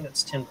thing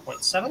that's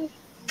 10.7.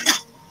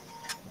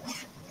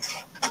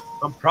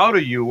 I'm proud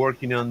of you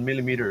working on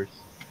millimeters.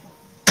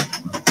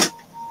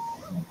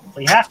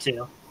 We have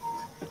to.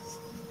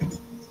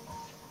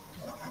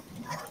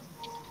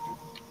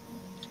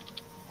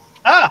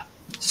 Ah!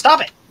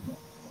 Stop it!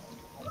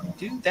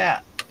 Do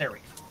that. There we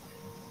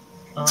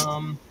go.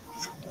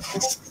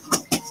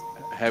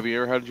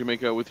 Javier, how did you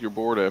make out with your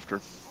board after?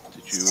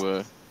 Did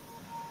you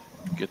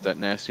get that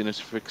nastiness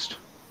fixed?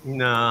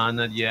 No,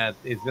 not yet.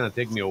 It's gonna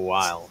take me a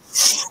while.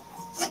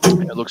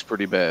 It looks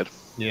pretty bad.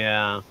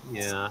 Yeah.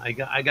 I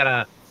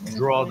gotta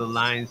draw the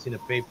lines in a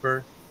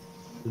paper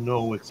to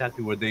know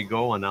exactly where they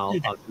go, and I'll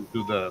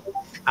do the.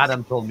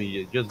 Adam told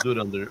me just do it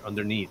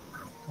underneath.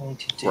 Going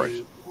to do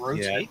Right.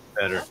 rotate. Yeah, it's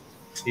better.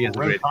 He has a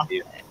great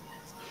idea.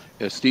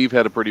 Yeah, Steve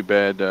had a pretty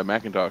bad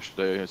Macintosh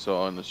today. I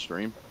saw on the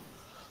stream.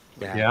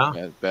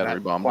 Yeah. Battery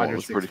bomb Quadra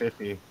was pretty.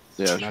 650.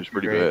 Yeah, she Not was too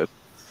pretty great.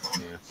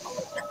 bad. Yeah.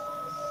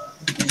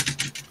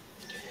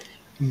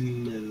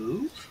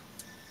 Move.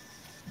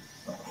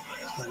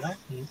 So that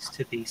needs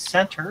to be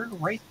centered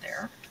right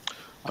there.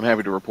 I'm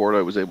happy to report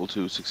I was able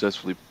to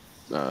successfully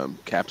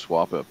cap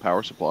swap a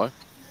power supply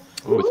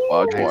with Ooh,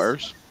 bodge nice.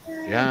 wires.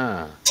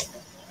 Yeah.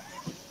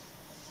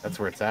 That's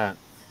where it's at.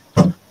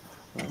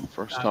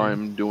 First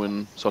time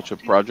doing such a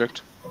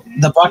project.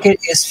 The bucket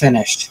is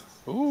finished.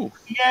 Ooh,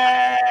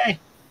 Yay!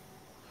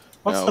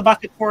 What's Now- the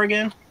bucket for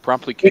again?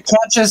 promptly It kicked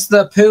catches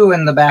the poo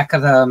in the back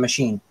of the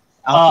machine.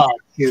 Oh,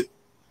 Shoot.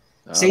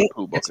 See,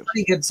 poo it's bucket.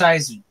 pretty good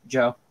size,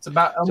 Joe. It's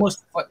about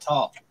almost a foot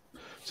tall.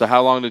 So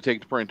how long did it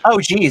take to print? oh,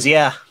 geez,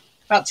 yeah,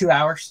 About 2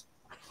 hours.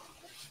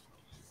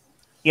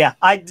 yeah.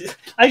 I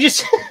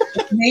just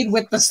It's made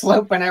with the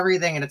slope and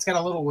everything, and it's got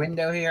a little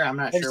window here. I'm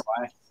not sure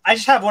why. I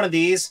just have one of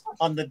these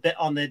on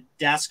the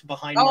desk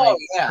behind Oh, my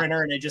yeah.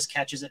 printer, and it just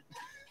catches it.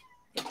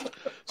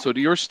 So do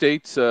your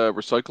states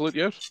recycle it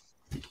yet?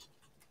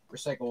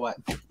 Recycle what?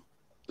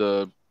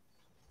 The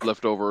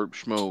leftover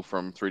schmo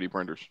from 3D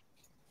printers.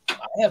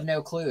 I have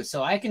no clue.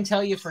 So I can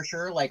tell you for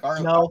sure, like our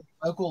No.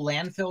 local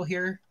landfill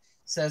here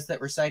says that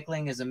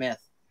recycling is a myth.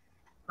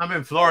 I'm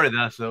in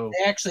Florida, so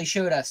They actually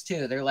showed us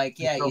too. They're like,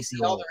 yeah, so you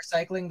see all the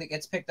recycling that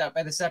gets picked up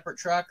by the separate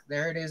truck?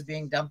 There it is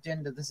being dumped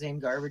into the same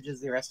garbage as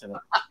the rest of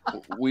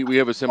it. We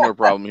have a similar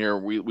problem here.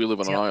 We live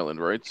on an Yeah. island,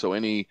 right? So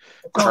any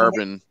It's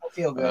carbon I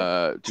feel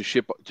good. to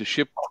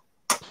ship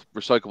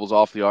recyclables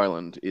off the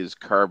island is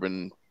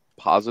carbon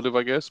positive,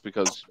 I guess,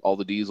 because all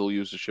the diesel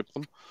used to ship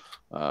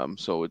them.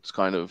 So it's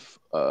kind of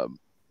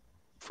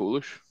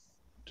foolish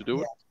to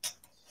do it.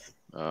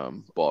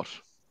 But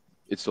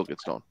it still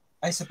gets done.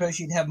 I suppose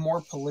you'd have more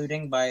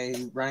polluting by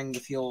running the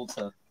fuel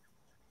to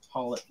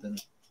haul it than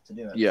to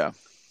do it. Yeah,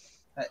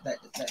 That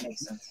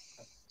makes sense.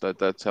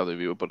 that's how they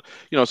view it. But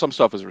you know, some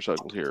stuff is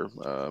recycled here.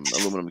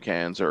 Aluminum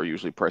cans are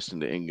usually pressed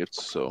into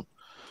ingots, so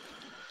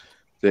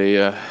they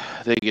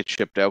get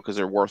shipped out because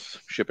they're worth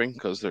shipping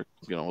because they're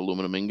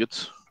aluminum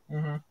ingots.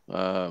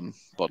 Mm-hmm.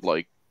 But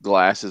like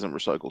glass isn't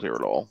recycled here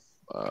at all,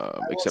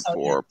 except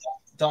for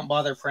don't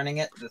bother printing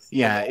it.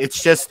 Yeah,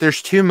 it's just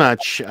there's too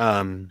much.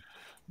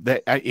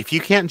 That if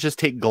you can't just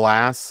take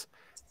glass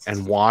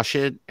and wash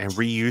it and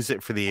reuse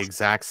it for the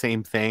exact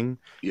same thing,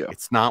 Yeah.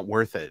 it's not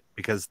worth it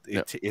because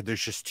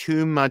there's just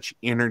too much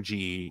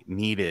energy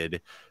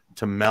needed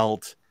to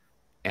melt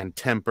and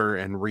temper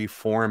and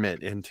reform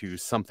it into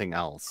something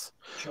else.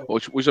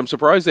 which I'm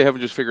surprised they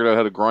haven't just figured out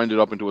how to grind it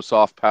up into a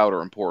soft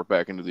powder and pour it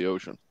back into the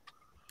ocean.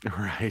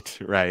 Right.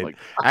 Like-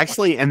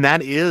 Actually, and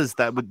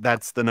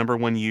that's the number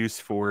one use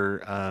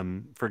for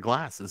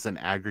glass is an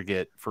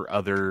aggregate for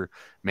other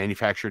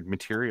manufactured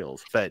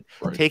materials. But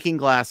Right. taking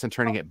glass and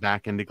turning it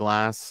back into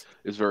glass,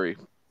 It's very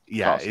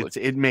yeah,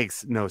 costly. it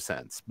makes no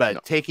sense. But No.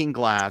 taking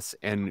glass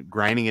and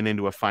grinding it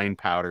into a fine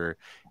powder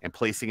and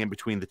placing it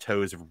between the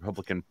toes of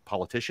Republican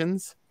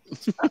politicians,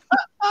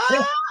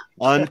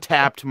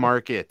 untapped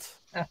market.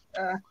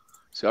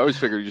 See, I always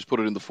figured you just put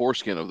it in the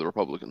foreskin of the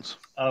Republicans.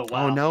 Oh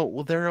wow. Oh no,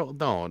 well they're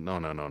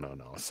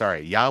no.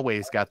 Sorry,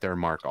 Yahweh's got their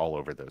mark all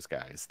over those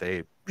guys.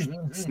 They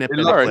snip They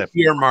and love clip.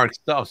 earmark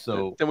stuff.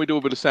 So Then we do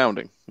a bit of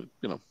sounding.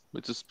 You know,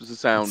 it's a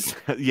sound.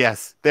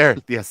 Yes, there.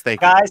 Yes, thank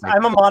Guys, you. Thank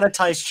I'm a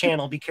monetized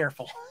channel. Be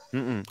careful.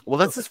 you. Well,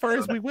 that's as far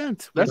as we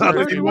went. That's As far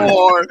not as we went.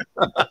 anymore.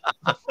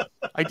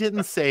 I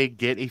didn't say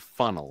get a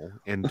funnel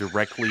and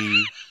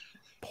directly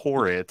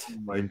pour it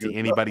my into goodness.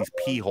 anybody's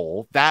pee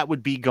hole. That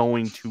would be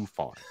going too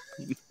far.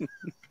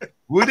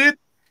 Would it?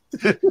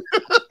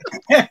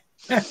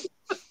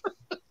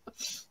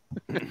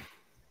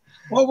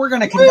 Well, we're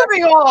going to conduct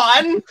Moving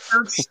on. a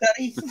search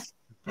study.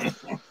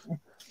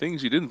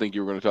 Things you didn't think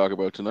you were going to talk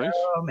about tonight.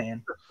 Oh,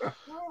 man.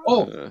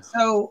 Oh, Uh,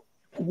 so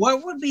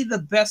what would be the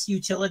best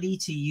utility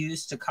to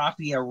use to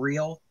copy a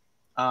real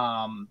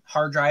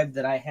hard drive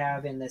that I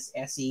have in this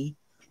SE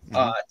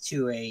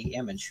to a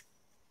image?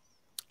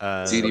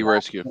 DD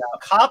Rescue.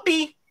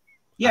 Copy.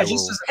 Yeah, I just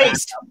will- as a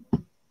Paste.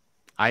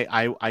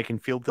 I can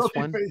field this Copy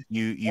one. paste.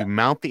 You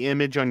mount the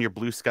image on your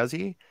Blue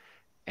SCSI,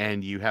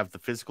 and you have the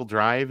physical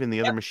drive in the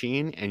other Yep.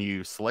 machine, and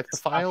you select the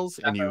Just copy files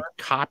stuff and you over.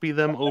 copy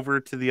them over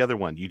to the other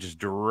one. You just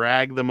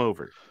drag them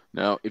over.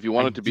 Now, if you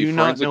want I it to be do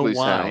not know forensically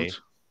why. sound,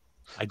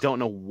 I don't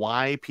know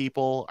why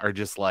people are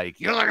just like,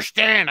 you don't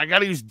understand. I got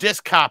to use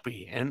disk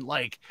copy and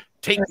like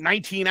take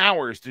 19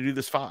 hours to do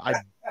this file.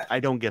 I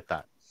don't get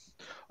that.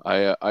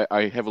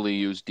 I heavily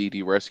use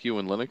DD Rescue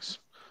in Linux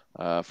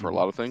for a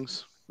lot of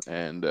things,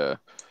 and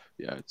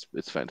yeah,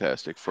 it's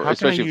fantastic for How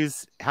can I especially.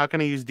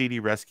 use DD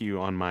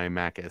Rescue on my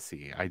Mac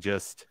SE? I'm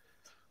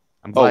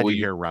glad well, to you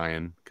hear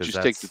Ryan because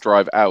Just take the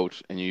drive out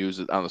and you use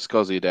it on the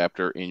SCSI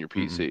adapter in your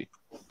Mm-mm.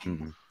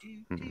 PC.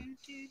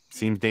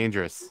 Seems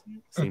dangerous.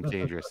 Seems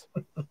dangerous.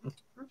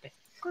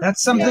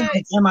 That's something Yay.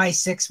 that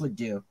MI6 would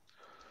do.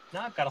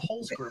 Now I've got a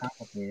whole group.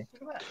 Complicated.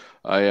 Look at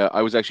that.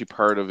 I was actually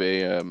part of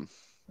an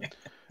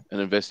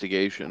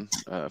investigation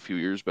a few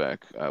years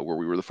back where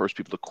we were the first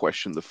people to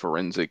question the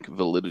forensic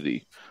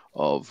validity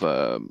of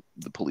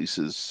the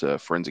police's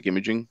forensic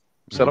imaging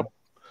setup,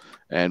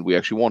 and we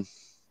actually won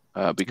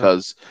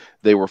because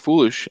they were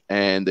foolish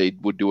and they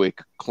would do a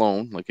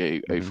clone, like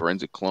a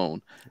forensic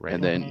clone, Right.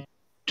 and then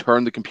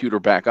turn the computer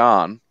back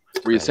on,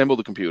 reassemble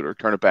the computer,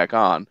 turn it back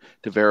on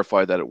to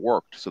verify that it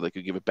worked, so they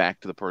could give it back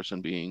to the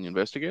person being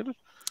investigated,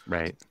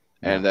 Right.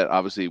 and that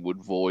obviously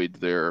would void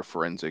their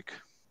forensic.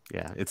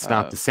 Yeah, it's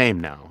not the same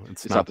now.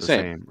 It's not the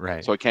same.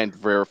 Right. So I can't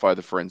verify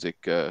the forensic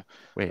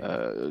Wait,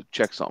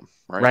 checksum,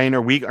 right? Ryan,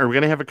 are we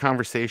going to have a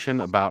conversation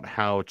about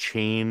how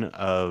chain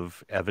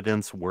of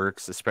evidence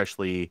works,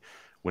 especially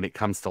when it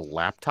comes to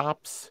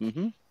laptops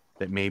Mm-hmm.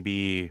 that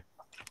maybe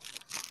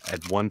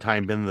at one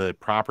time been the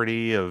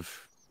property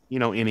of,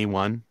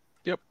 anyone?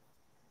 Yep.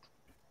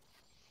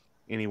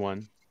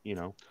 Anyone,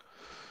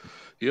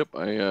 Yep.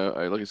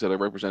 I like I said, I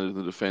represented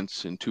the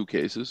defense in 2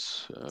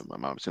 cases.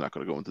 I'm obviously not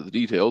going to go into the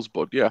details,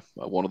 but yeah,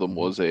 one of them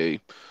was a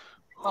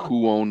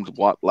who owned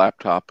what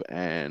laptop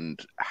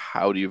and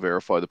how do you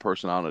verify the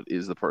person on it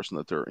is the person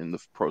that they're in the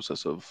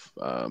process of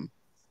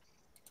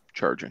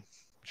charging.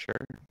 Sure.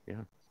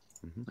 Yeah.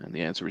 And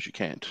the answer is you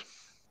can't.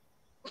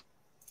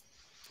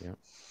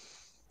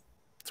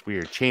 It's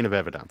weird. Chain of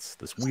evidence.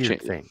 This weird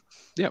thing.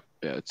 Yep.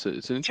 Yeah. It's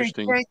an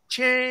interesting.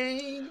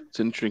 Chain. It's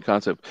an interesting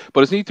concept,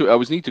 but it's neat to. I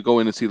was neat to go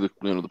in and see the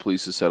the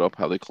police's setup,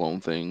 how they clone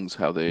things,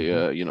 how they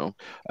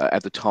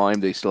at the time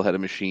they still had a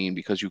machine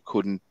because you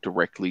couldn't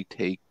directly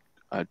take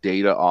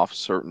data off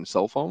certain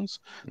cell phones.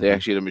 They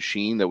actually had a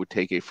machine that would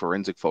take a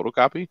forensic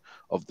photocopy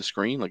of the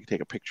screen, like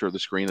take a picture of the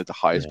screen at the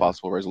highest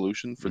possible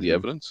resolution for the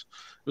evidence.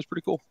 It was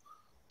pretty cool.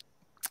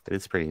 It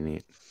is pretty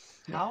neat.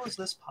 How is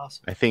this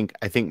possible? I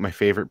think my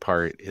favorite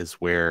part is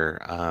where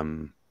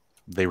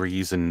they were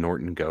using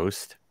Norton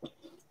Ghost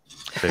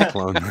to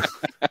clone.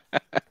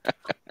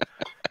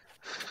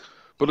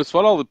 But it's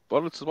what all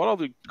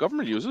the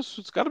government uses.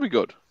 It's got to be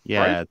good. Yeah,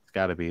 right? it's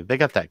got to be. They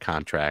got that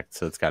contract,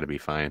 so it's got to be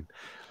fine.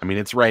 I mean,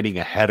 it's writing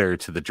a header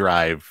to the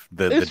drive,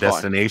 the It's fine.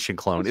 destination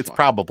clone. It's It's fine.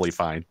 probably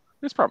fine.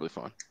 It's probably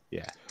fine.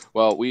 Yeah.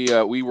 Well, we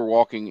were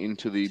walking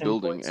into the 10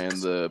 building, points.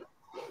 and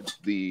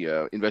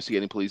the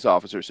investigating police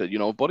officer said,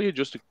 Buddy had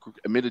just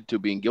admitted to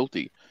being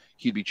guilty.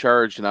 He'd be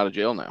charged and out of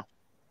jail now.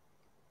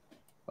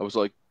 I was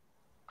like,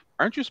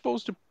 aren't you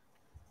supposed to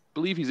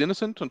believe he's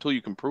innocent until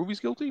you can prove he's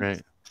guilty?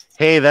 Right.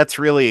 Hey, that's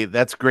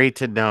great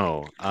to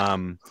know.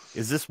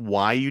 Is this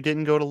why you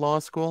didn't go to law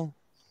school?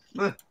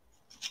 Was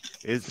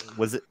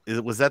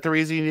that the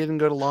reason you didn't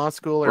go to law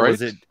school, or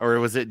Right.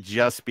 was it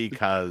just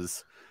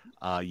because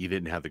you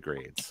didn't have the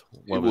grades?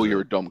 What Well, was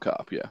you're it? a dumb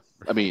cop, yeah.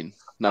 I mean,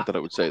 not that I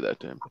would say that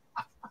to him.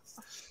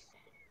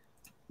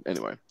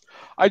 Anyway,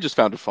 I just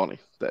found it funny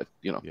that,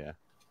 Yeah.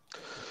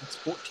 It's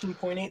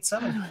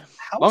 14.87.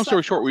 How long is story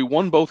that short, we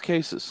won both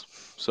cases.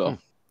 So,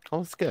 Oh,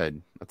 that's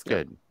good. That's Yeah.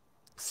 good.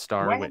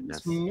 Star Do I have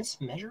witness. this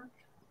mismeasured?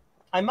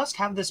 I must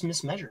have this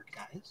mismeasured,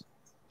 guys.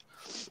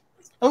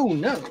 Oh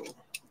no.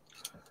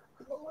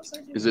 What was I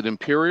doing? is it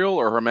imperial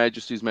or Her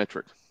Majesty's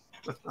metric?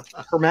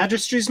 Her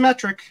Majesty's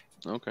metric?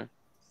 Okay.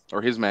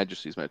 Or His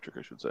Majesty's metric,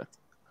 I should say.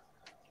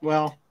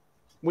 Well,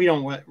 We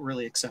don't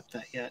really accept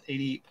that yet.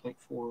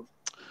 88.4.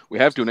 We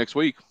have to next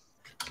week.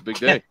 It's a big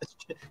day.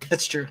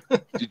 That's true.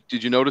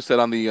 Did you notice that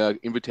on the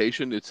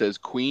invitation it says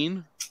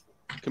Queen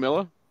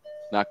Camilla,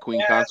 not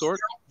Queen Consort?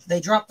 They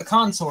dropped the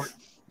consort.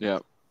 Yeah.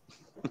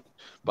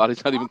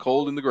 Body's not even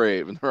cold in the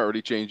grave, and they're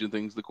already changing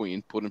things the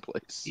Queen put in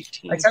place.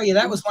 I tell you,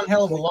 that was one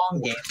hell of a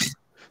long game.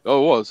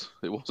 Oh, it was.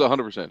 It was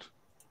 100%.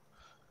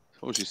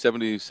 What was she,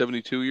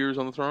 72 years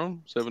on the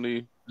throne?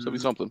 70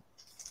 something.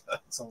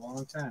 That's a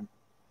long time.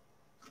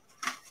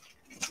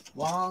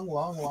 Long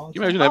Can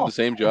you imagine having the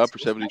same job for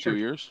 72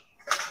 years?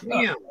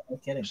 Yeah. No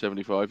kidding. Or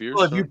 75 years?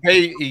 Well,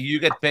 if you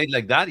get paid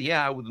like that,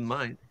 yeah, I wouldn't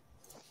mind.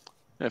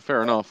 Yeah,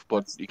 fair enough.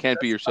 But you can't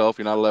be yourself.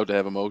 You're not allowed to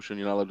have emotion.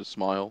 You're not allowed to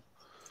smile.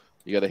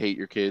 You got to hate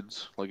your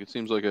kids. Like, it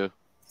seems like a...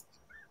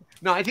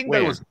 No, I think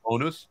Where? that was a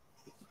bonus.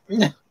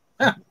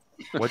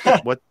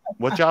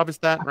 What job is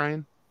that,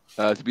 Ryan?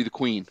 to be the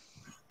queen.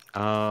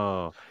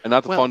 Oh, And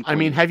not the well, fun I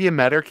mean, queen. have you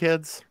met her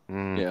kids?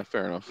 Mm. Yeah,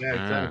 fair enough. Yeah,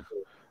 exactly.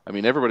 I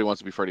mean, everybody wants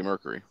to be Freddie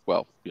Mercury.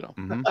 Well, you know,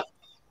 Mhm.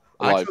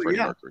 alive Actually, Freddie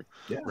yeah. Mercury.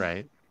 Yeah.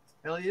 Right.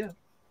 Hell yeah.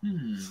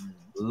 Hmm.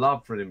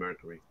 Love Freddie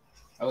Mercury.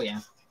 Oh yeah.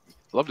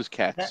 Loved his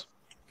cats.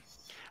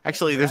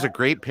 Actually, there's a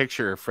great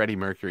picture of Freddie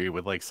Mercury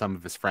with like some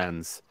of his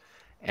friends,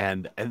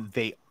 and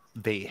they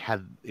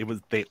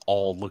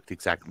all looked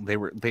exactly.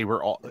 They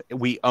were all.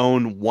 We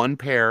own one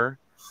pair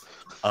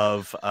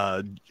of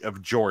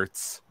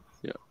jorts.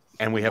 Yeah.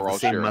 And we have We're the all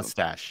same sharing them.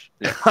 mustache.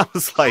 Yeah. I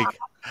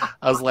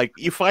was like,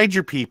 you find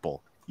your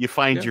people. You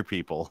find Yeah. your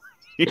people.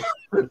 There,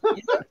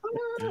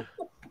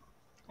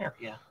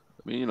 yeah.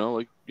 I mean,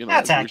 like,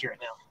 That's like accurate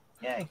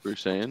now. Yay. we were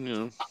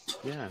saying,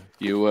 Yeah,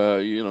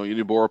 you need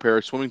to borrow a pair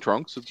of swimming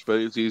trunks.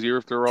 It's easier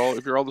if you're all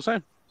the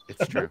same.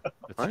 it's true.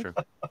 It's Right? true.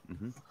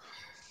 hmm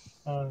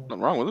Nothing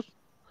wrong with it.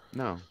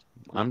 No,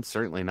 I'm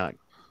certainly not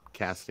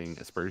casting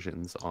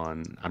aspersions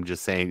on. I'm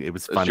just saying it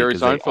was As funny Jerry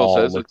because they Seinfeld all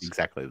says, looked it's-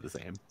 exactly the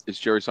same. It's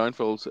Jerry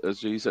Seinfeld, as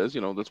he says,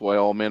 that's why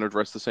all men are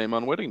dressed the same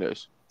on wedding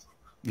days.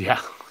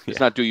 Yeah, It's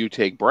not do you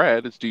take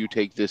Brad, it's do you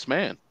take this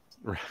man.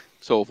 Right.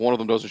 So if one of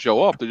them doesn't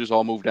show up, they just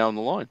all move down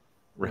the line.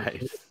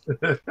 Right.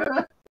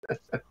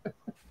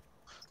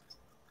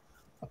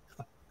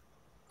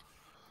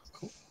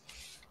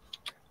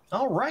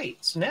 All right.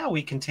 So now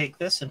we can take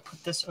this and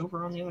put this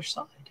over on the other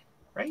side,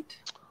 right?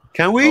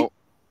 Can we? Oh,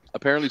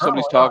 apparently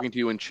somebody's yeah. talking to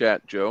you in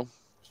chat, Joe.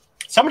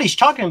 Somebody's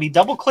talking to me.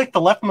 Double click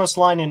the leftmost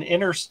line and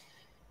enter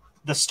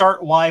the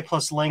start Y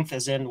plus length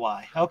as end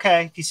Y.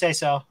 Okay, if you say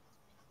so.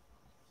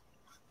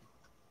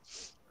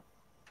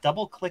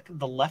 Double click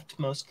the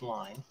leftmost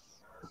line.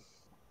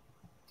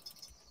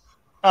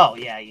 Oh,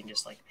 yeah, you can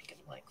just like make it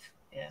length.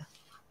 Yeah.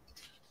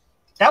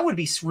 That would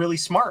be really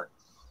smart.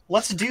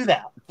 Let's do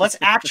that. Let's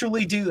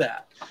actually do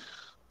that.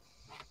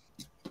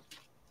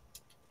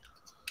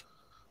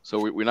 So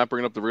we're not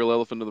bringing up the real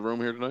elephant in the room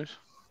here tonight?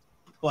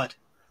 What?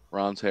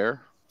 Ron's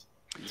hair?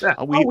 Yeah.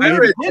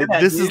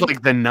 This is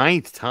like the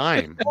 9th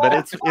time, but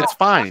it's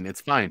fine.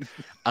 It's fine.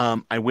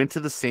 I went to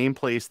the same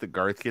place that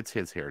Garth gets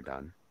his hair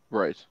done,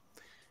 Right.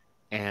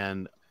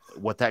 and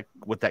what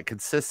that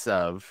consists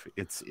of,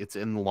 it's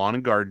in the lawn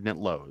and garden at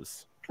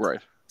Lowe's. Right.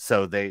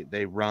 So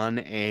they run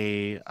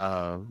a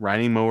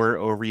riding mower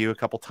over you a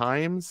couple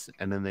times,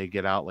 and then they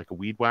get out like a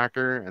weed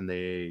whacker and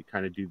they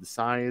kind of do the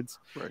sides,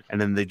 Right. and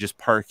then they just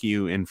park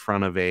you in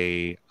front of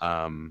a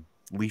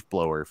leaf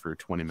blower for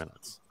 20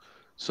 minutes.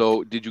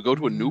 So did you go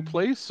to a new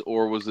place,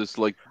 or was this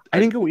like... I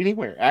didn't go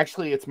anywhere.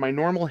 Actually, it's my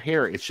normal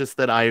hair. It's just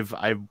that I've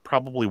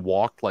probably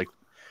walked like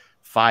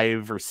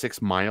 5 or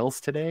 6 miles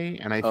today,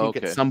 and I think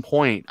Okay. at some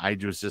point I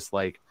was just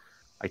like,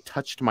 I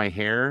touched my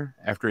hair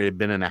after it had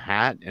been in a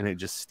hat, and it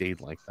just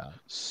stayed like that.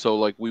 So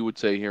like we would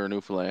say here in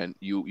Newfoundland,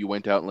 you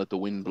went out and let the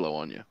wind blow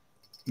on you.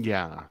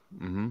 Yeah.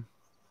 Mm-hmm.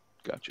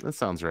 Gotcha. That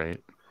sounds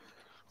right.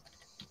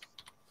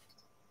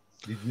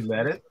 Did you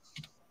let it?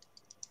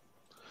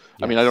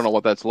 I mean, I don't know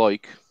what that's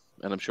like,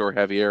 and I'm sure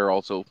Javier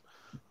also,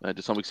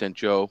 to some extent,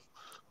 Joe,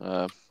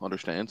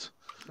 understands.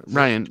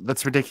 Ryan,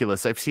 that's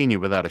ridiculous. I've seen you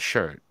without a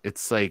shirt.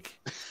 It's like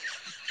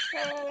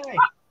Hey,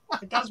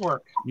 it does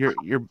work.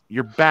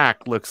 your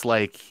back looks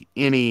like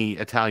any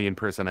Italian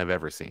person I've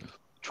ever seen.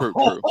 True.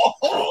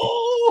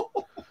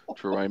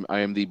 True. I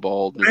am the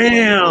bald.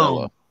 Damn.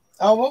 Gorilla.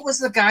 Oh, what was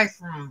the guy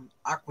from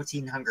Aqua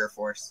Teen Hunger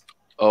Force?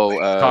 Oh,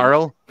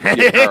 Carl?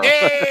 yeah,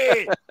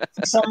 Carl.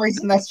 For some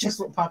reason, that's just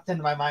what popped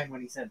into my mind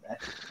when he said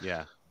that.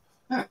 Yeah.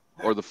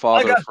 Or the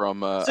father got-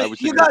 from. So I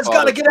was you thinking the guys got to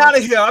father get from- out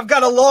of here. I've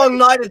got a long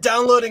night of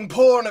downloading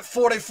porn at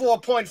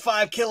 44.5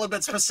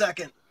 kilobits per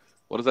second.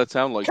 What does that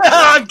sound like?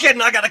 I'm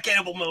kidding. I got a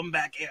cannibal moment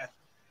back here.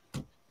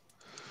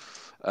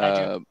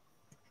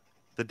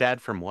 The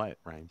dad from what,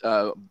 Ryan?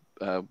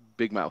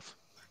 Big Mouth,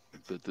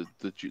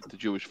 the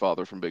Jewish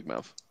father from Big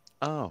Mouth.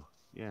 Oh,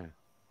 yeah.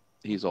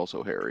 He's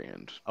also hairy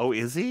and Oh,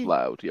 is he?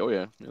 loud. Oh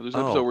yeah. There's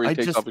an Oh, episode where he I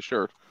takes just- off his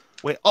shirt.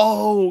 Wait.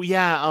 Oh,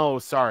 yeah. Oh,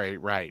 sorry.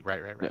 Right.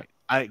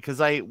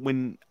 Yeah.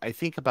 When I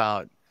think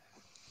about,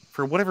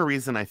 for whatever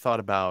reason, I thought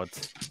about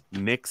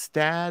Nick's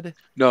dad.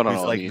 No, Who's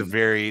I like mean, the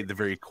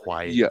very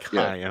quiet Yeah,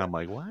 guy, yeah. and I'm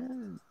like, what?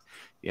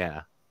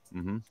 Yeah.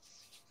 Mm-hmm.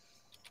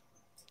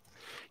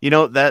 You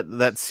know,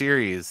 that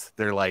series,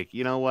 they're like,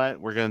 you know what?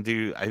 We're gonna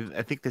do.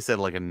 I think they said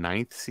like a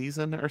 9th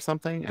season or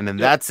something, and then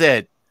that's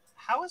it.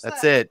 How is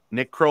That's that? it.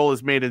 Nick Kroll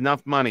has made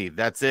enough money.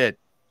 That's it.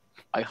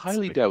 I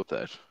highly doubt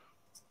that.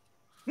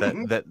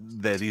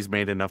 That he's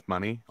made enough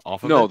money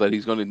off of No, it. that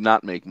he's going to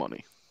not make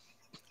money.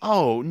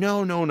 Oh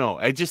no!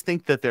 I just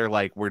think that they're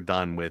like, we're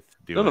done with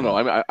doing. No.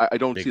 I mean, I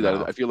don't Big see that.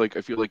 mouth. I feel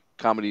like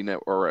Comedy Net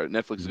or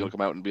Netflix is going to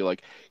come out and be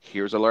like,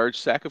 here's a large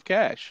sack of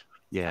cash.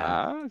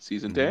 Yeah.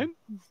 Season Mhm. 10. And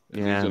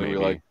Yeah. he's going to Maybe. be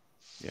like,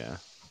 Yeah.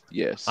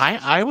 yes.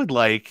 I would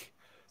like,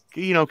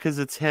 you know, because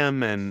it's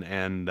him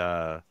and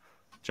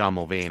John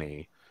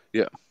Mulvaney.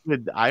 Yeah.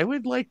 I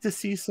would like to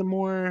see some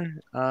more.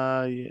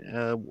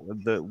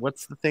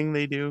 What's the thing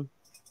they do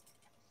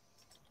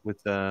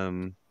with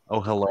Oh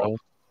hello.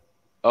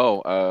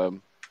 Oh,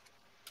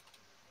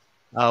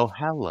 Oh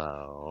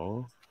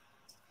hello.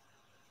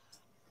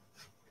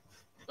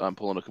 I'm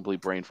pulling a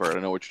complete brain fart. I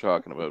know what you're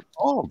talking about.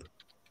 Called.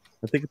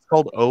 I think it's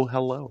called Oh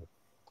hello.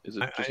 Is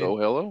it just I- Oh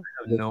Hello?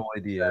 I have no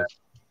idea.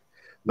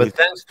 But With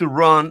thanks to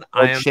Ron,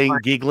 I am Shane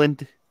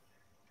Giegland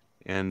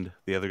and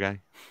the other guy.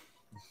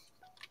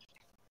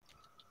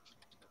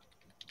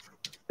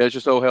 Yeah, it's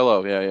just Oh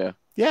Hello. Yeah.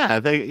 Yeah,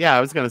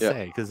 I was gonna Yeah.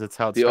 say because it's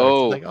how it The starts.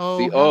 O, It's like, oh,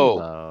 the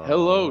hello.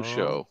 Hello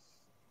show.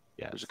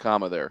 Yes. There's a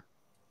comma there.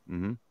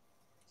 Mm-hmm.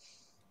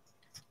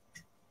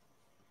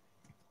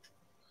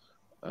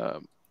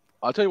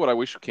 I'll tell you what I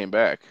wish came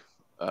back.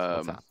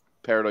 What's that?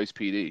 Paradise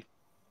PD.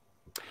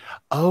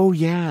 Oh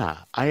yeah,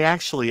 I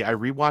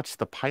rewatched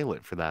the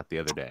pilot for that the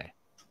other day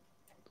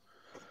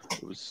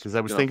It was because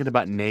I was you know, thinking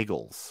about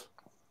Nagels.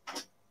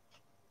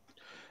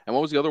 And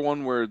what was the other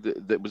one where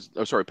that was?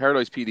 Oh, sorry.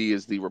 Paradise PD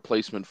is the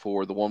replacement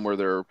for the one where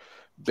they're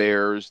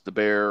bears. The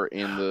bear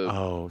in the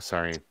Oh,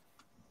 sorry.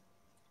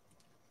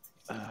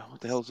 what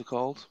the hell is it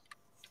called?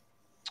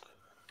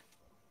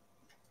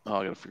 Oh,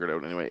 I gotta figure it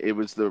out anyway.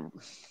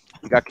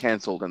 It got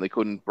canceled and they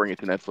couldn't bring it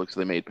to Netflix. So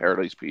they made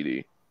Paradise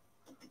PD.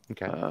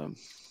 Okay.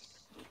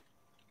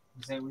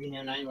 Was that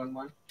Reno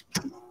 911?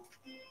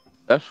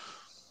 That?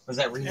 Was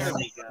that Reno There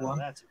we go. 911?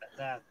 That's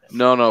that.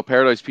 No.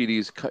 Paradise PD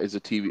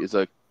is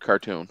a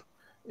cartoon.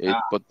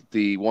 But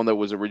the one that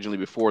was originally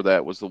before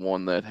that was the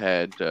one that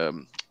had it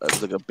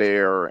was like a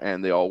bear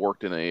and they all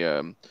worked in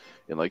in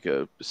like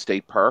a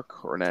state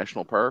park or a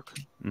national park.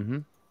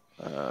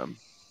 Mm-hmm.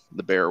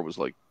 The bear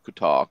could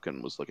talk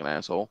and was like an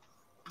asshole.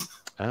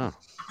 Oh.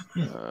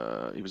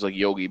 He was like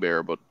Yogi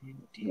Bear but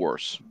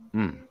worse.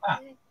 Hmm.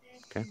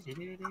 Okay.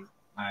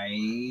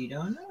 I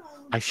don't know.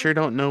 I sure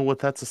don't know what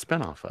that's a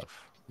spinoff of.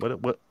 What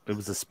it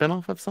was a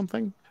spinoff of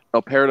something?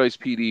 No, Paradise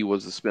PD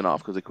was the spinoff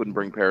because they couldn't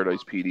bring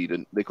Paradise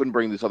PD they couldn't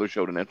bring this other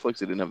show to Netflix.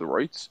 They didn't have the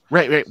rights.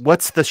 Right.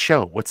 What's the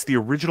show? What's the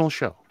original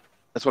show?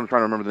 That's what I'm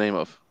trying to remember the name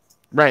of.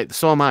 Right.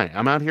 So am I.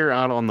 I'm out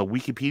on the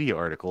Wikipedia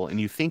article, and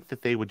you think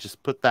that they would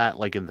just put that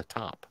like in the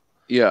top?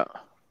 Yeah,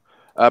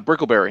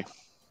 Brickleberry.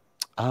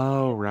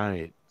 Oh,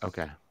 right.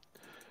 Okay.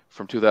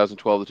 From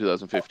 2012 to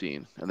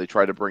 2015, and they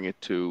tried to bring it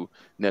to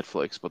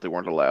Netflix, but they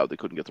weren't allowed. They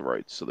couldn't get the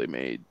rights, so they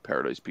made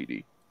Paradise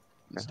PD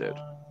instead.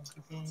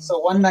 So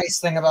one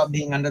nice thing about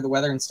being under the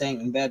weather and staying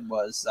in bed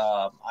was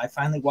I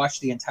finally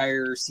watched the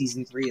entire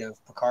season 3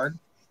 of Picard.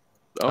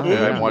 Okay, I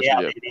haven't watched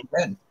it yet.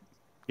 Good.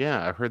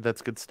 Yeah, I've heard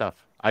that's good stuff.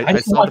 I I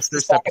didn't saw the watch the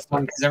first second episode.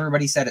 one because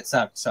everybody said it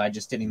sucked, so I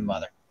just didn't even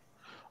bother.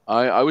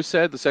 I was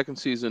sad the second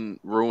season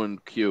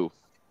ruined Q.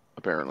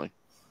 Apparently,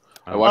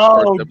 I Oh.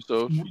 watched the first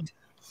episode.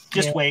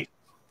 Just Yeah. wait.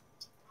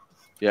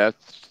 Yeah,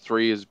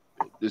 3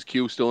 is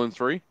Q still in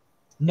 3?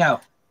 No,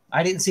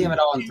 I didn't see him at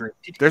all in 3.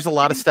 There's a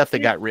lot of stuff that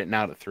got written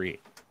out at 3.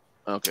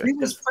 Okay. 3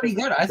 was pretty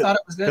good. I thought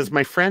it was Because good.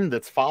 my friend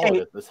that's followed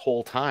it this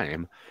whole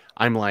time,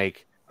 I'm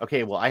like,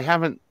 okay, well,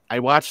 I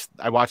watched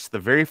the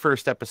very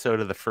first episode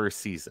of the first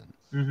season.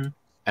 Mm-hmm.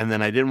 And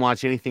then I didn't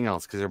watch anything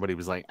else because everybody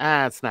was like,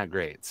 it's not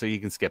great. So you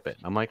can skip it.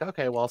 I'm like,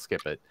 okay, well, I'll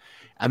skip it.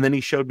 And then he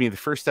showed me the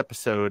first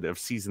episode of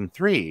season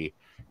 3.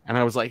 And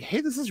I was like, hey,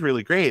 this is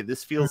really great.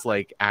 This feels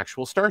like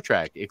actual Star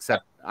Trek,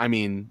 except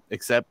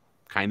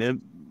kind of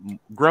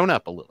grown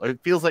up a little. It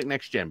feels like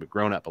Next Gen, but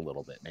grown up a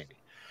little bit, maybe.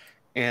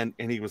 And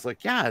he was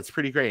like, yeah, it's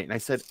pretty great. And I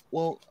said,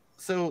 well,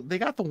 so they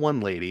got the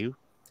one lady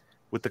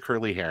with the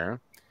curly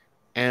hair.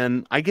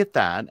 And I get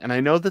that. And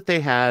I know that they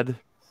had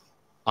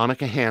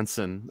Annika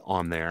Hansen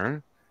on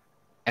there.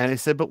 And I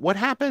said, but what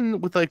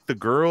happened with like the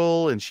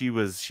girl? And she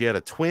had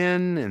a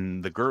twin,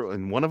 and the girl,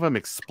 and one of them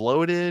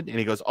exploded. And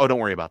he goes, oh, don't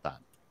worry about that.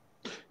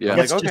 Yeah. I'm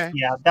like, It's just- okay.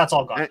 yeah, that's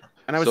all gone.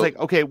 And I was like,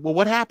 okay, well,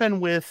 what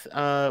happened with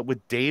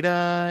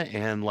Data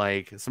and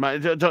like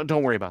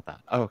don't worry about that.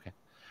 Oh, okay.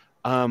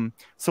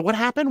 So what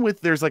happened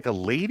with there's like a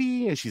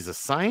lady and she's a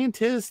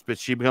scientist, but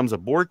she becomes a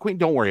Borg queen.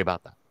 Don't worry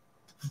about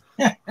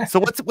that. So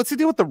what's the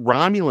deal with the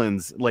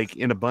Romulans like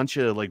in a bunch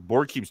of like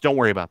Borg cubes? Don't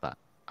worry about that.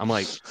 I'm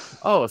like,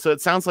 oh, so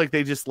it sounds like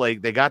they just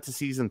like they got to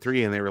season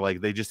 3 and they were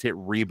like they just hit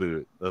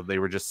reboot. They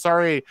were just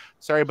sorry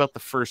about the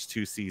first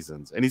 2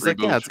 seasons. And he's like,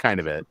 yeah, that's kind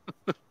of it.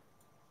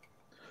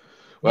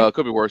 Well, it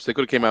could be worse. They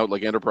could have came out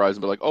like Enterprise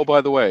and be like, oh,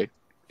 by the way,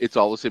 it's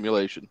all a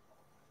simulation.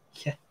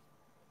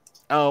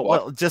 Oh,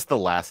 What? well, just the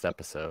last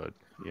episode.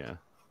 Yeah.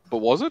 But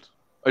was it?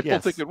 I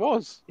don't think it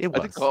was. It I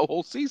think was. the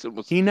whole season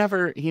was. He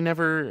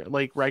never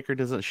like Riker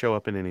doesn't show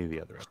up in any of the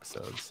other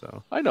episodes.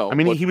 So I know. I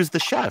mean, but he was the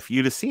chef.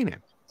 You'd have seen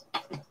him.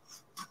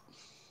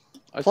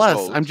 I Plus,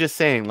 suppose. I'm just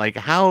saying, like,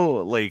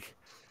 how, like,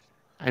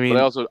 I mean,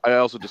 But I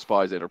also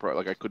despise Enterprise.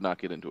 Like I could not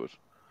get into it.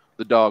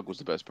 The dog was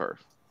the best part.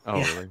 oh,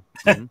 Yeah.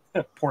 really?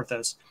 Mhm.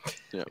 Porthos.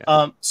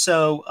 Yeah.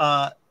 So,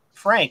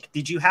 Frank,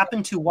 did you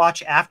happen to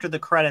watch after the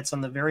credits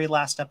on the very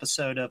last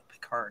episode of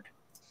Picard?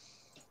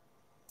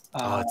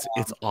 Oh,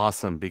 it's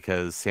awesome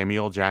because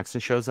Samuel Jackson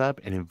shows up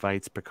and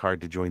invites Picard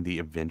to join the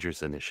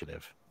Avengers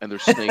Initiative. And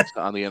there's snakes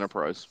on the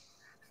Enterprise.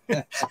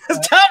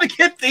 It's time to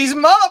get these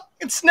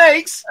motherfucking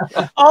snakes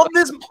off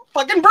this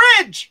fucking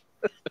bridge.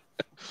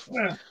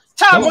 It's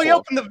time we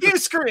open the view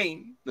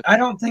screen. I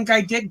don't think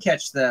I did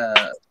catch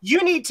the.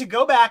 You need to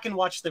go back and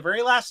watch the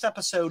very last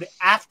episode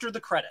after the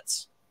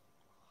credits.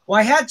 Well,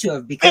 I had to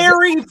have because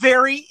Very,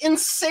 very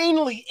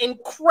insanely,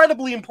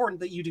 incredibly important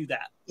that you do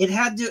that. it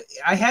had to.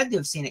 I had to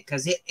have seen it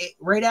because it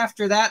right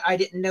after that I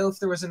didn't know if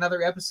there was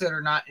another episode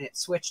or not, and it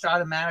switched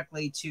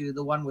automatically to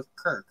the one with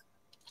Kirk.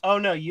 Oh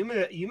no, you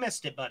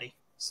missed it, buddy.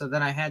 So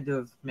then I had to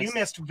have missed. You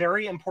missed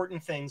very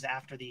important things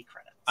after the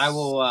credits. I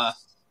will. I'll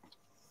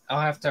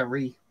have to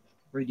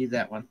redo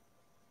that one.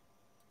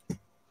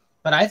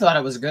 But I thought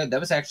it was good. That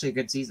was actually a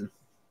good season.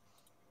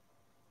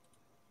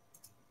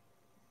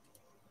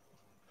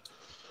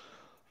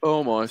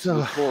 Oh my! So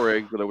the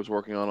Toreg that I was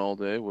working on all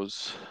day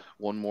was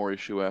one more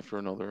issue after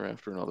another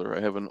after another. I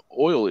have an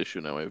oil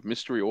issue now. I have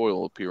mystery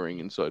oil appearing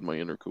inside my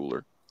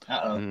intercooler.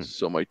 Uh-oh.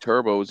 So my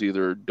turbo is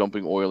either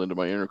dumping oil into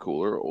my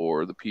intercooler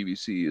or the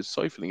PVC is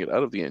siphoning it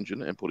out of the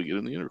engine and putting it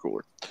in the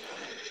intercooler.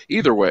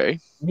 Either way,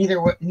 Neither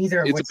of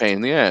it's which. a pain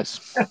in the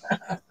ass.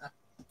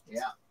 Yeah.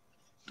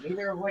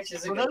 Neither of which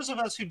is a For good. those of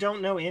us who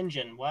don't know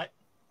engine, what?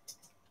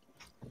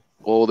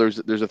 Well, there's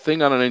a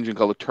thing on an engine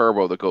called a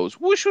turbo that goes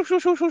whoosh whoosh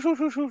whoosh whoosh whoosh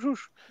whoosh whoosh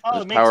whoosh.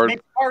 Oh, It's it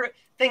powered-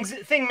 makes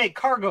thing make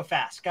cargo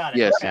fast. Got it.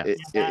 Yes, Okay.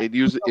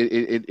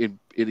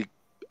 it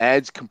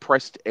adds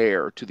compressed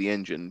air to the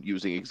engine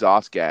using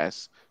exhaust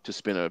gas to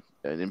spin an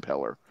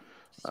impeller.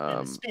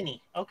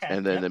 Spinny. Okay.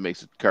 And then Yep. it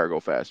makes it cargo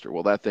faster.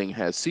 Well, that thing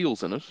has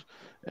seals in it,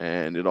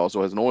 and it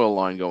also has an oil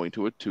line going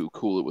to it to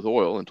cool it with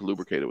oil and to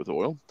lubricate it with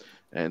oil.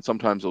 And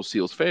sometimes those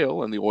seals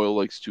fail, and the oil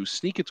likes to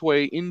sneak its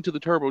way into the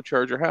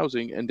turbocharger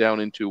housing and down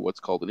into what's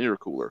called an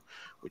intercooler,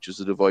 which is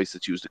a device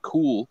that's used to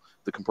cool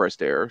the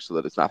compressed air so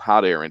that it's not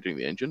hot air entering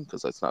the engine,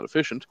 because that's not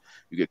efficient.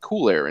 You get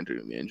cool air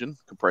entering the engine,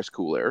 compressed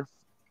cool air,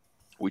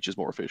 which is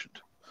more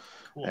efficient.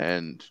 Cool.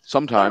 And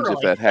sometimes, if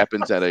Literally. that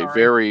happens at a Sorry.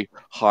 very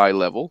high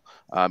level,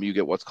 you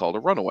get what's called a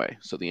runaway.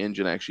 So the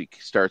engine actually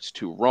starts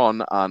to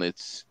run on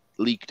its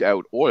leaked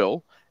out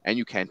oil, and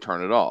you can't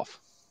turn it off.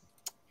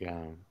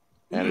 Yeah.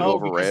 And it Oh,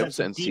 because overrevs it's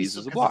a and diesel-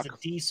 seizes a because block. It's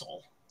a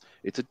diesel.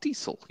 It's a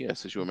diesel,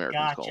 yes, as you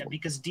Americans call Gotcha. them.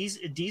 Because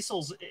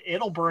diesels,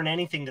 it'll burn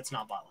anything that's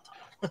not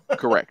volatile.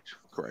 Correct,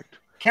 correct.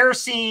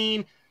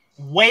 Kerosene,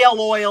 whale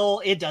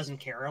oil, it doesn't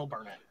care. It'll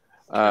burn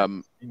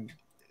it.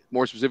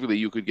 More specifically,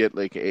 you could get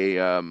like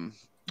a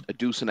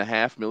deuce and a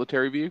half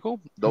military vehicle.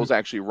 Those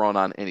actually run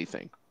on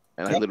anything,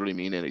 and I Yep. literally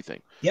mean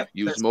anything. Yep.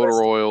 Use that's motor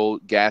what- oil,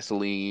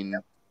 gasoline,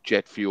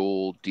 jet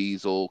fuel,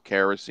 diesel,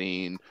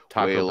 kerosene,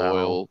 Taco whale Bell.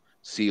 oil,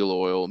 seal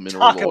oil,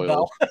 mineral Taco oil,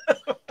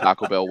 Bell.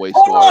 Taco Bell waste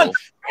Hold on!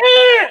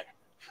 oil.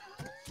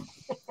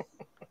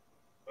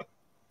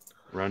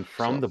 Run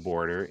from the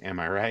border. Am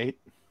I right?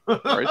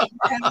 Right?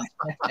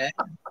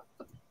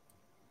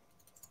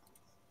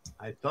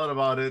 I thought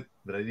about it,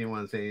 but I didn't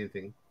want to say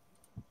anything.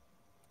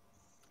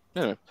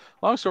 Anyway,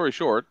 long story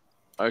short,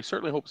 I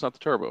certainly hope it's not the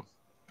turbo.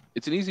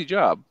 It's an easy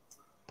job,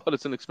 but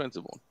it's an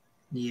expensive one.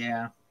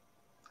 Yeah.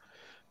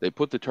 They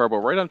put the turbo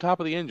right on top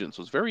of the engine,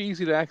 so it's very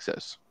easy to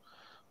access.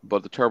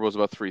 But the turbo is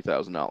about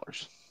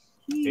 $3,000.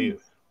 Hey,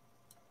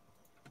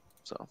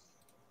 So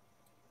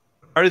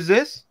what is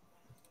this?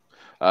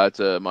 it's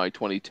my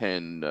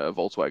 2010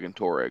 Volkswagen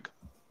Touareg,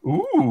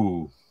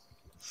 Ooh,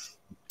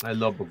 I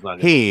love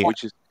Volkswagen. Hey,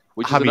 which is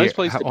a Javier, nice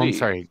place to be. I'm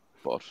sorry.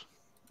 But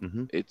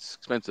Mhm. it's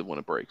expensive when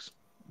it breaks.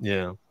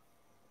 Yeah.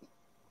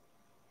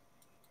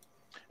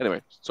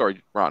 Anyway,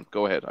 sorry, Ron.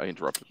 Go ahead. I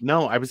interrupted.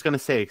 No, I was going to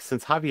say,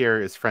 since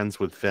Javier is friends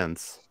with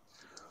Vince,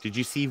 did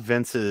you see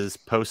Vince's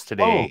post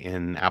today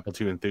in Apple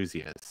II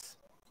Enthusiasts?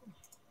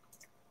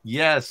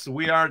 Yes,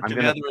 we are gonna-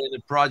 together in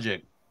a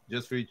project.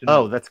 Just for you to know.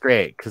 Oh, that's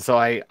great. Because so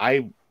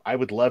I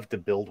would love to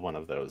build one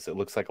of those. It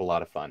looks like a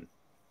lot of fun.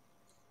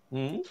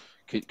 Mhm.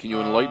 Can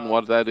you enlighten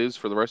what that is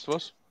for the rest of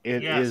us?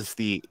 It Yes.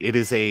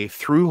 is a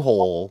through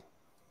hole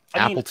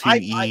Apple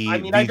IIe I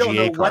don't know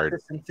VGA card. what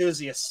this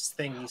enthusiast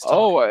thing he's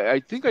Oh, talking I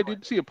think I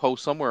did see a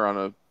post somewhere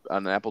on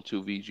an Apple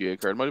II VGA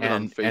card. It might have been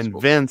on And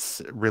Facebook.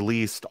 Vince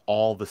released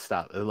all the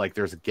stuff. Like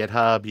there's a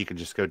GitHub. You can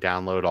just go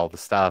download all the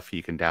stuff.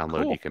 You can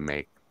download. Cool. You can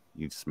make.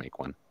 You just make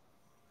one.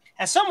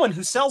 As someone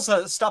who sells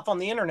stuff on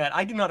the internet,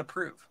 I do not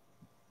approve.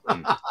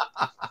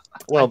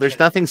 Well, there's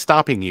nothing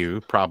stopping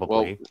you,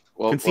 probably,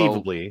 Well,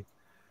 conceivably.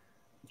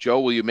 Joe,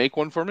 will you make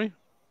one for me?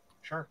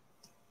 Sure.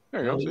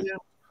 There you go. Oh, see?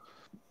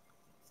 yeah.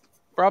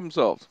 Problem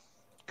solved.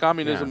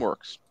 Communism Yeah.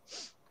 works.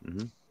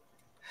 Mhm.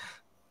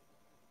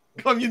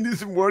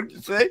 Communism work, you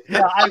say?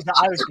 No, I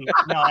was being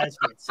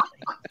silly.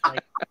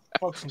 Like,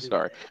 folks can do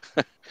Sorry.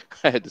 that.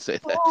 I had to say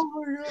that.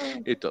 Oh my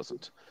god! It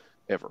doesn't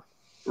ever.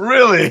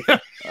 Really?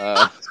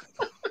 Uh,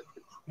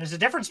 There's a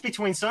difference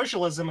between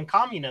socialism and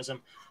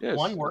communism. yes.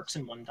 One works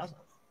and one doesn't.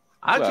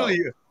 Actually,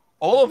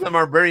 all of them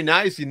are very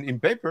nice in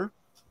paper.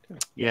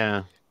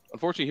 Yeah.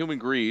 Unfortunately, human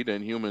greed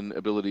and human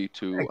ability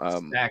to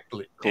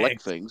Exactly.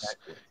 collect things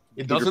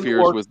It doesn't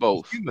interferes work with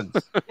both. in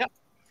humans.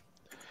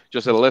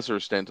 just at a lesser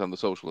extent on the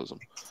socialism.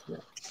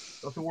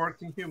 Doesn't work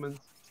in humans.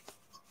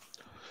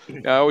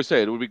 Yeah, I always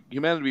say it would be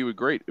humanity would be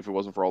great if it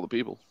wasn't for all the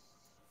people.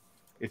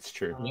 It's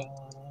true. You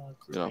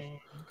know,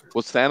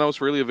 was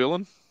Thanos really a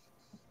villain?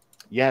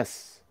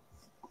 Yes.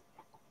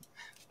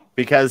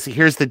 Because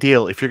here's the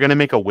deal. If you're going to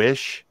make a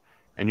wish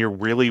and you're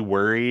really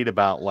worried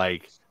about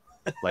like,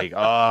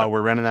 oh,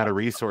 we're running out of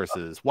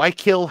resources. Why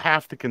kill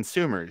half the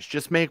consumers?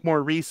 Just make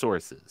more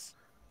resources.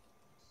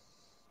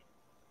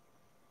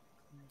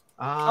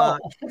 I'm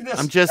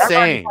just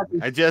saying.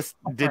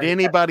 Did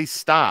anybody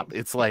stop?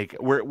 It's like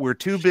we're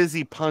too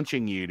busy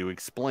punching you to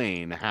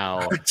explain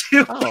how. We're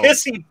too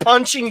busy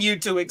punching you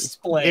to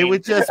explain. It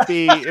would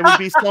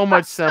be so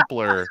much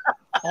simpler.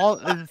 All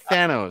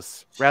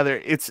Thanos, rather,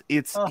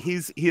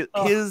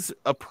 his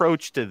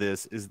approach to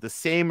this is the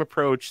same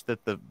approach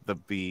that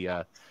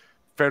the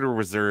Federal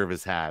Reserve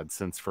has had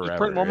since forever.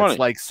 Print more money. It's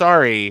like,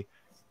 sorry,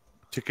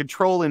 to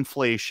control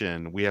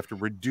inflation, we have to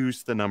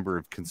reduce the number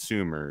of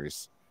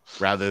consumers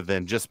rather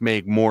than just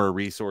make more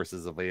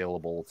resources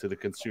available to the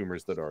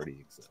consumers that already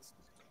exist.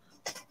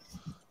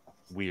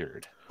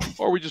 Weird.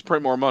 Or we just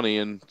print more money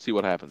and see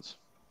what happens.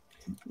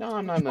 No,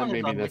 I'm not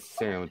maybe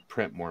necessarily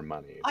print more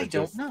money. But I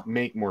don't just know.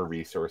 make more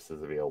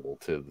resources available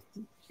to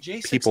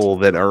J16. people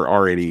that are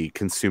already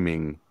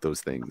consuming those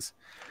things.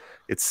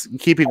 It's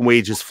keeping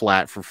wages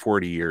flat for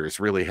 40 years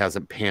really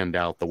hasn't panned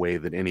out the way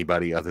that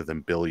anybody other than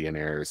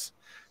billionaires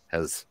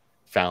has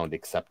found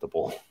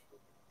acceptable.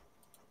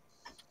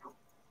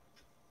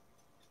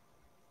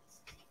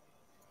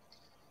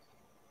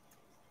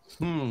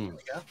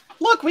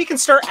 Look, we can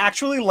start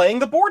actually laying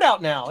the board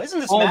out now. Isn't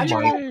this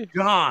magical? Oh my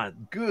god!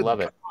 Good. Love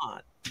it.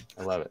 God.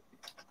 I love it.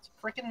 It's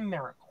a freaking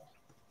miracle.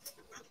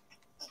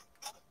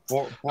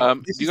 Do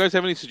you guys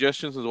have any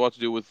suggestions as to what to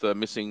do with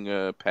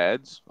missing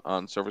pads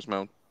on Surface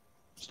Mount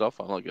stuff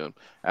on like an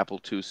Apple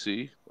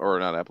IIc or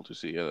not Apple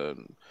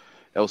IIc,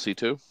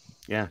 LC2?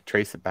 Yeah,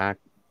 trace it back.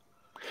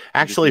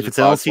 Actually, if use it's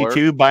a an cloud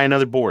LC2, buy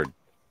another board.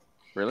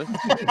 Really?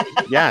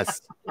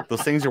 Yes,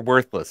 those things are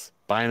worthless.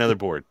 Buy another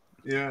board.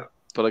 Yeah.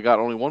 But I got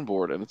only one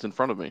board and it's in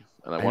front of me,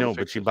 and I I want know, to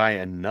fix but you it. buy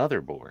another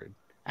board.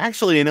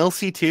 Actually, an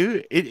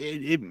LC2,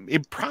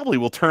 it probably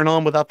will turn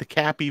on without the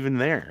cap even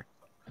there.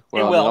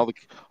 Well, I mean,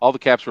 all the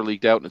caps were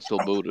leaked out and it's still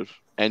booted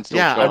and still.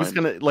 Yeah, I was shine.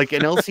 gonna like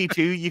an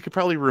LC2. You could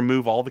probably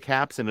remove all the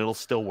caps and it'll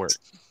still work.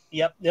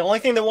 Yep. The only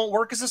thing that won't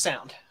work is the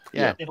sound.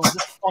 Yeah. It'll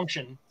just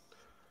function.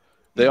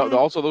 They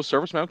also those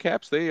Surface Mount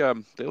caps. They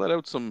let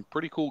out some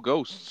pretty cool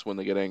ghosts when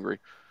they get angry.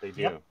 They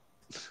do. Yep.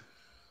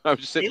 I was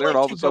just sitting They there, and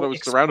like all of to a sudden, I go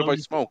was surrounded by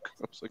explode. smoke.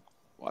 I was like,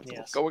 "What's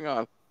Yes. going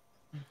on?"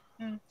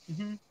 What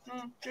do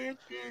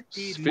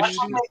they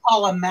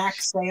call a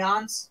max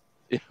seance?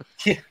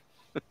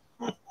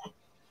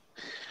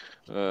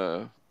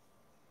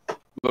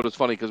 But it's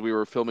funny because we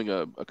were filming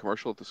a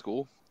commercial at the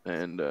school,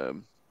 and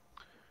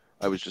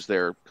I was just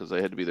there because I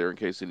had to be there in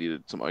case they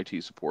needed some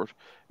IT support.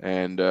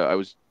 And there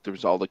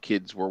was all the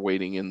kids were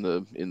waiting in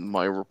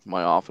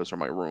my office or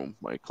my room,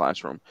 my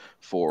classroom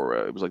for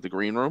it was like the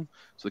green room.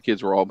 So the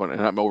kids were all,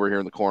 and I'm over here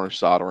in the corner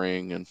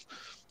soldering and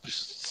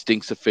just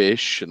stinks of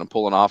fish, and I'm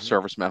pulling off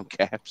Surface Mount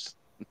caps.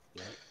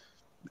 Yeah.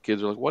 The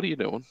kids are like, "What are you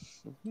doing?"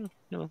 You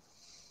know,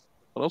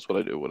 what else would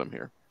I do when I'm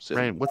here? Sitting.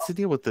 Ryan, what's the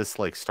deal with this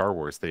like Star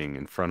Wars thing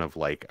in front of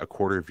like a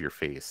quarter of your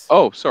face?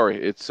 Oh,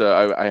 sorry. It's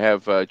I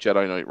have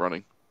Jedi Knight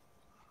running.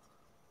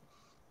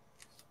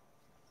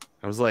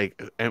 I was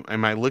like,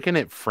 am I looking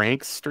at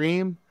Frank's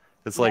stream?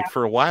 It's like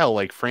for a while,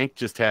 like Frank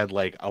just had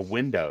like a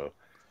window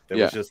that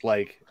was just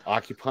like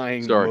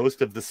occupying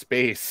most of the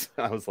space.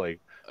 I was like,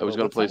 I was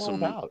going to play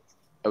some.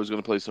 I was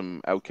going to play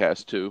some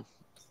Outcast too.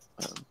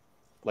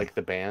 Like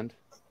the band.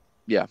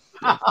 Yeah.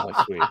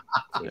 Oh, sweet.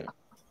 Yeah.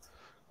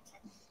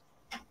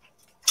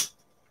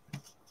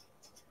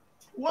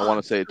 I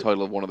want to say a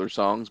title of one of their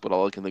songs, but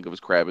all I can think of is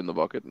 "Crab in the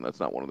Bucket," and that's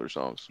not one of their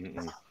songs. Hey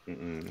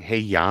Ya, Hey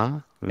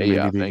Ya, maybe be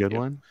a thank good you.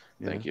 one.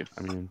 Yeah. Thank you.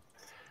 I mean,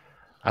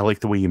 I like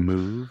the way you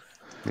move.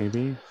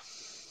 Maybe.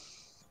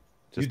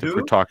 Just if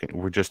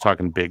we're just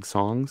talking big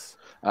songs.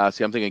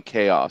 See, I'm thinking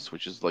 "Chaos,"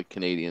 which is like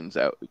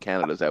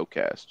Canada's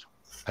Outcast.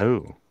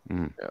 Oh.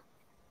 Yeah.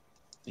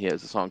 He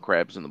has the song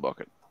 "Crabs in the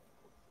Bucket."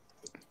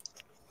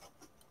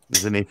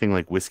 Is it anything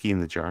like Whiskey in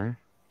the Jar?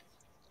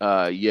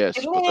 Yes,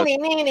 but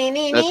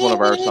that's one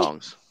of our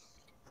songs.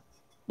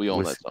 We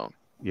own that song.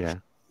 Yeah.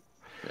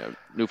 Yeah.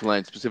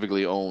 Newfoundland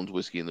specifically owns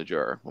Whiskey in the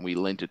Jar, and we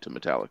lent it to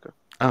Metallica.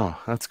 Oh,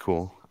 that's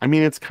cool. I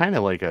mean, it's kind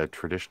of like a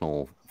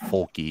traditional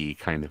folky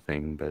kind of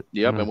thing, but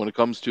Yep, and when it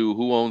comes to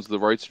who owns the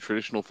rights to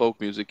traditional folk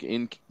music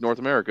in North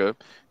America,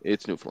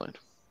 it's Newfoundland.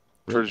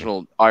 Really?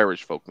 Traditional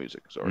Irish folk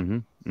music, sorry.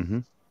 Mm-hmm.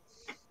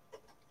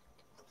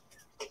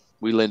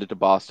 We lend it to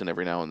Boston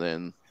every now and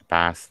then.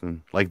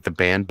 Boston, like the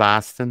band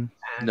Boston.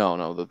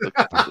 No,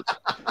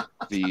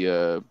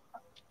 the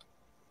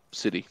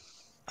city.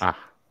 Ah,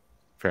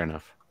 fair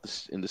enough.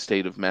 In the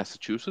state of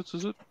Massachusetts,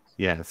 is it?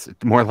 Yes,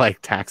 it's more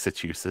like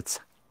Taxachusetts.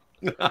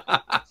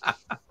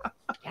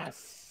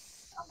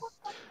 Yes.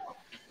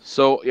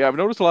 So yeah, I've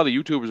noticed a lot of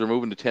YouTubers are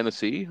moving to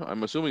Tennessee.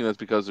 I'm assuming that's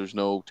because there's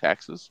no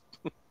taxes.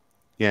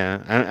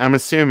 Yeah, I'm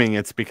assuming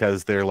it's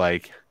because they're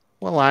like,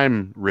 well,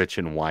 I'm rich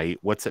and white.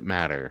 What's it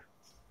matter?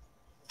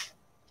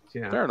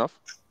 Yeah. Fair enough.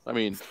 I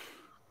mean,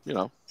 you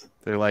know,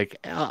 they're like,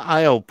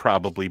 I'll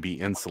probably be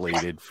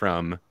insulated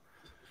from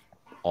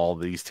all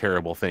these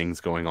terrible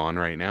things going on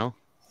right now.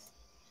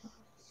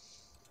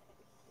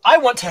 I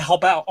want to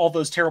help out all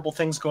those terrible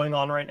things going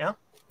on right now.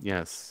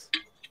 Yes.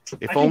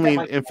 If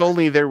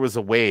only there was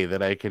a way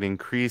that I could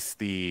increase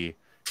the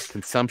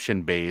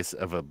consumption base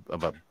of a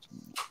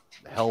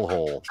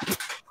hellhole.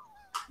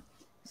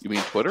 You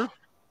mean Twitter?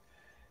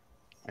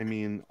 I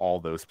mean all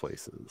those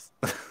places.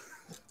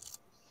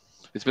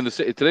 It's been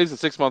today's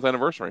the 6-month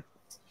anniversary.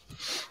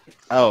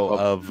 Oh,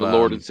 of the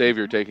Lord and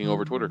Savior taking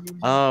over Twitter.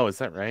 Oh, is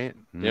that right?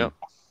 Yeah.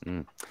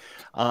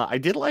 I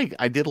did like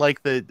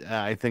that.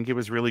 I think it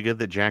was really good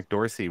that Jack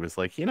Dorsey was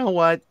like, you know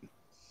what,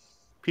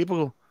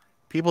 people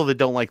that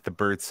don't like the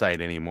bird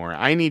site anymore,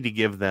 I need to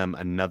give them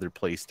another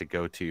place to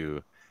go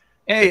to.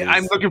 Hey,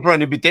 I'm looking for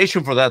an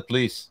invitation for that,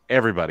 please.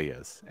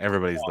 Everybody's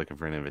looking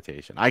for an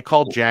invitation. I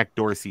called Jack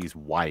Dorsey's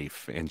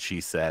wife, and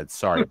she said,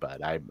 "Sorry,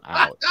 bud, I'm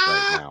out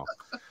right now."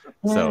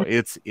 So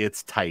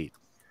it's tight.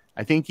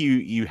 I think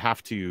you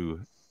have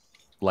to,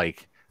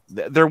 like,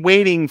 they're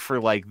waiting for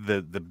like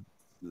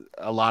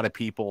a lot of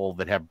people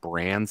that have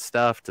brand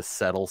stuff to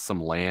settle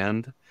some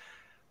land.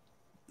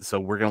 So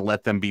we're gonna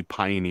let them be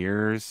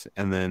pioneers,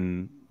 and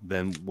then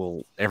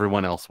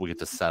everyone else will get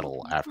to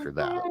settle after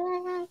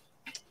that.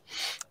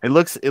 It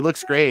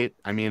looks great.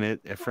 I mean,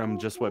 from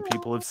just what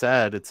people have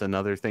said, it's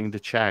another thing to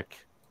check.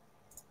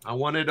 I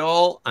want it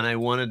all, and I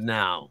want it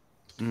now.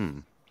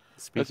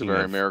 That's a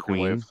very American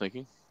way of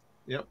thinking.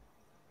 Yep.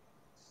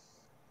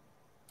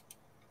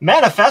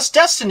 Manifest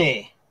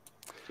destiny.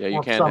 Yeah,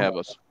 you can't have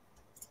us.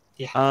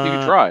 Yeah, you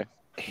can try.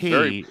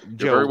 Hey,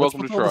 Joe, very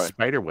welcome to try. The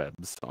spider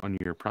webs on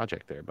your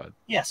project there, bud.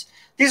 Yes,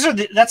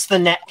 that's the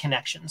net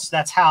connections.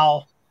 That's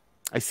how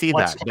I see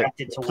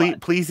that.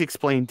 Please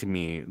explain to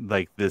me,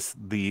 like,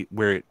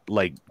 where it,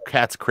 like,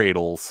 cat's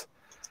cradles,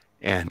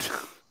 and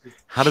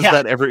how does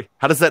that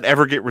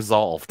ever get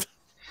resolved?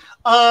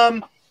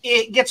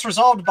 It gets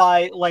resolved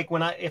by, like,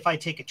 if I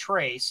take a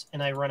trace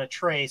and I run a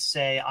trace,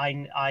 say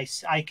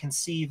I can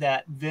see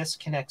that this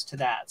connects to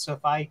that. So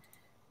if I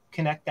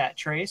connect that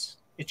trace,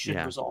 it should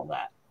resolve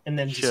that, and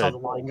then just how the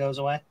line goes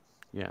away.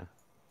 Yeah,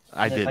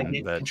 I didn't.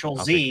 If I Control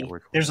Z,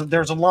 there's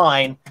a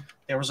line.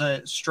 There was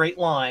a straight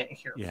line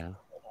here. Yeah.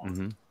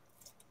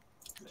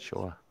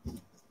 Sure.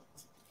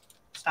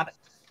 Stop it.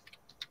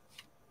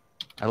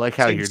 I like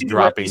how you're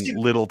dropping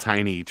little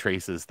tiny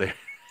traces there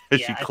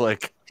as you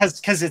click.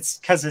 Because it's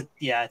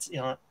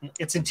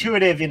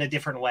intuitive in a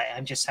different way.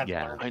 I'm just having.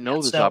 Yeah, I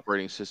know this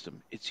operating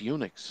system. It's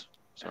Unix.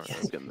 Sorry,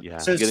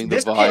 So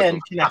this pin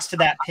connects to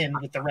that pin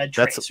with the red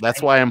trace.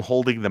 That's why I'm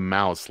holding the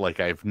mouse like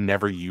I've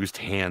never used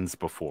hands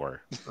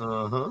before.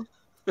 I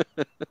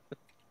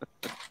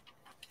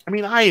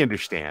mean, I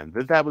understand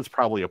that was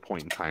probably a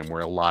point in time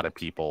where a lot of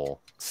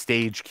people,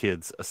 stage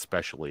kids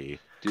especially,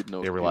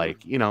 they were like,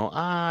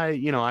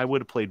 I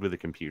would have played with a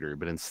computer,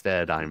 but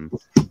instead I'm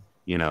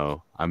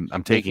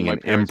taking an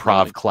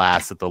improv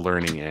class at the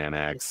Learning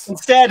Annex.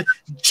 Instead,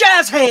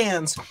 jazz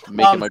hands.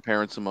 Making my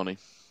parents some money.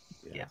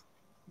 Yeah.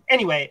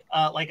 Anyway,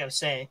 like I was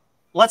saying,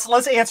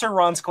 let's answer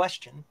Ron's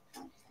question.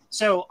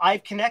 So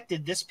I've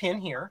connected this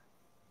pin here,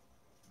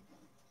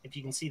 if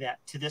you can see that,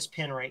 to this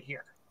pin right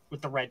here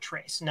with the red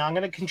trace. Now I'm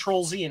going to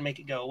Control Z and make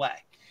it go away.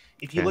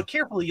 If you look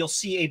carefully, you'll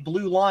see a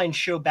blue line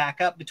show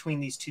back up between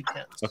these two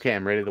pins. Okay,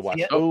 I'm ready to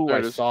watch.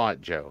 I saw it,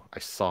 Joe. I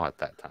saw it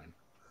that time.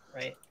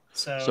 Right.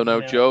 So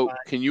now, Joe,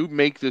 can you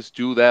make this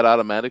do that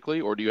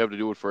automatically, or do you have to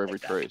do it for every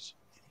trace?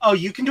 Oh,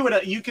 you can do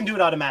it. You can do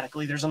it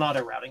automatically. There's an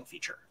auto routing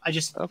feature. I'm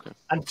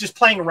just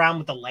playing around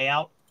with the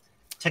layout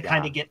to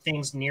kind of get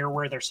things near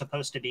where they're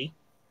supposed to be,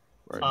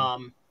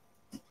 on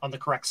the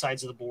correct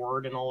sides of the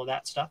board and all of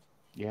that stuff.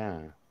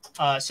 Yeah.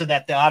 So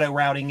that the auto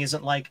routing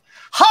isn't like,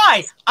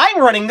 "Hi, I'm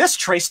running this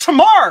trace to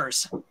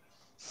Mars."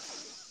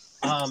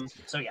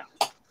 So yeah.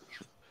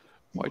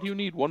 Why do you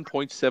need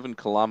 1.7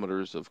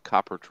 kilometers of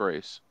copper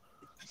trace?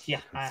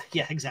 Yeah.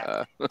 Yeah.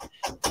 Exactly.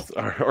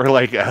 Or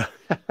like.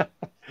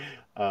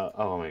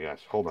 Oh my gosh!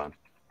 Hold on.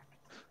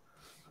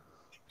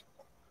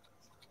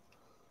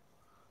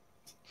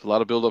 It's a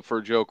lot of build up for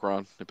a joke,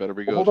 Ron. It better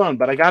be good. Hold on,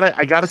 but I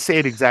gotta say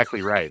it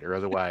exactly right, or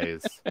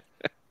otherwise,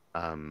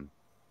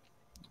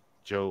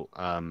 Joe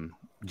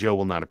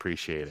will not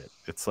appreciate it.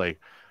 It's like,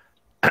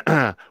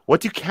 what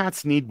do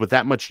cats need with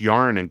that much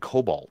yarn and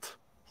cobalt?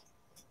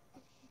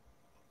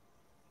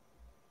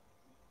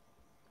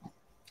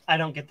 I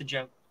don't get the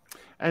joke.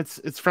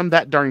 It's from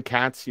That Darn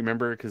Cats. You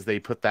remember, because they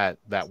put that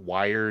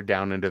wire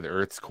down into the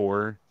Earth's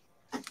core,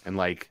 and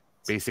like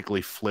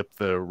basically flip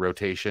the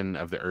rotation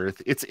of the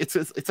Earth.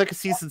 It's like a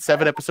season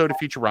 7 episode of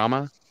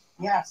Futurama.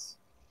 Yes.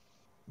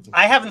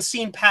 I haven't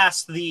seen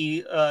past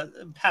the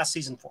past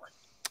season 4.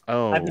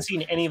 Oh, I haven't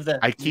seen any of the.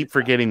 I keep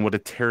forgetting what a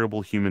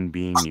terrible human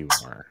being you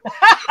are.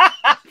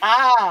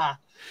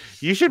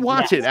 You should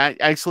watch it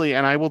actually,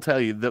 and I will tell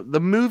you the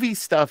movie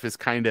stuff is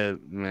kind of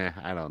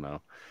I don't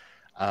know,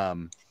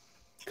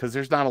 because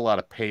there's not a lot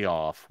of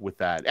payoff with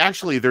that.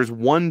 Actually, there's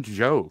one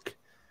joke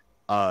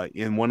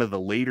in one of the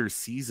later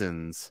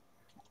seasons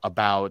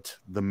about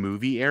the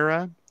movie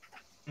era.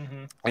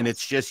 And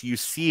it's just you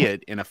see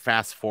it in a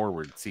fast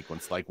forward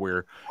sequence, like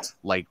where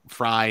like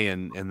Fry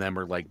and them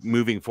are like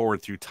moving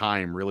forward through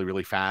time really,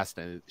 really fast,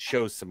 and it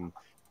shows some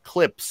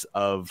clips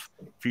of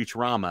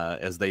Futurama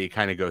as they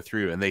kind of go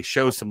through, and they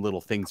show some little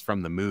things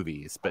from the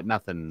movies, but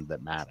nothing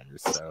that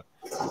matters. So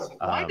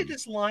why did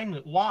this line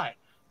move? Why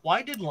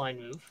did line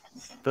move?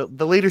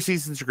 The later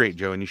seasons are great,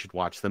 Joe, and you should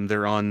watch them.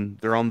 They're on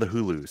the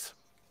Hulus.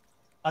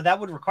 That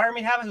would require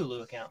me to have a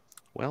Hulu account.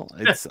 Well,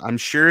 I'm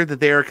sure that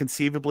they are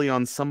conceivably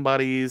on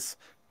somebody's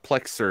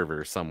Plex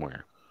server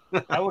somewhere.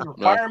 That would Not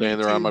require me saying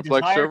they're to on my Plex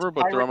desire server, to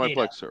but they're on my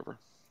pirate Plex server.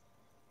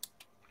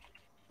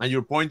 And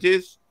your point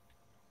is?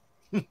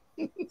 Hey,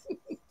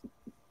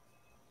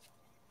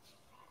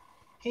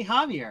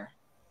 Javier.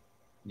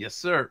 Yes,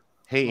 sir.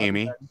 Hey,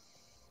 Amy.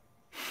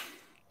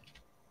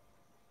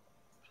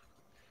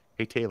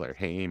 Hey, Taylor.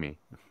 Hey, Amy.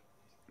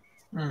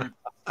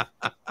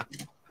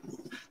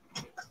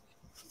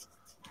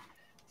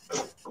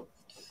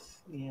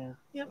 Yeah.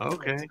 Yep,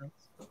 Okay. that makes sense.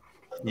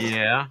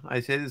 Yeah, I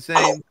say the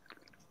same.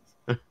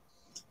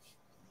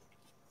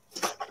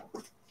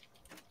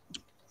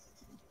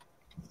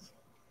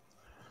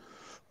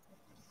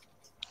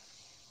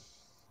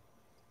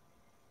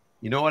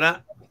 You know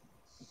what?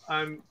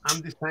 I'm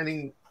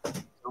designing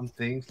some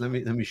things. Let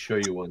me show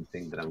you one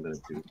thing that I'm gonna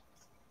do.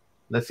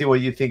 Let's see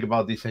what you think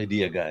about this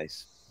idea,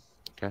 guys.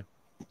 Okay.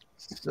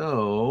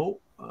 So,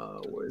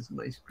 where's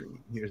my screen?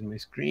 Here's my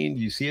screen.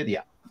 Do you see it?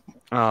 Yeah.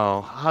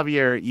 Oh,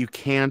 Javier, you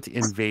can't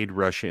invade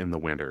Russia in the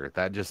winter.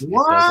 That just it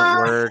What?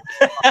 doesn't work.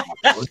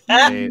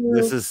 Okay,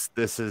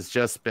 this has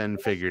just been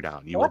figured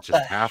out. You will What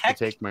just the have heck?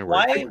 to take my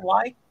word. for it.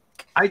 Why?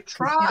 I People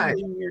tried.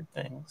 do weird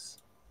things.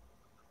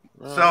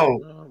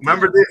 So,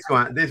 remember this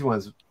one? This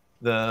one's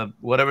the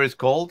whatever it's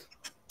called.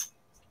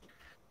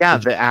 Yeah,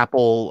 the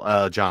Apple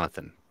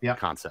Jonathan Yeah.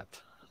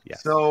 concept. Yeah.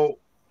 So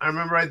I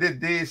remember I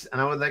did this,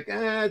 and I was like,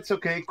 it's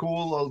okay,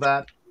 cool, all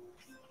that.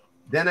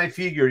 Then I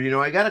figured,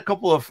 I got a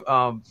couple of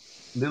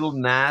little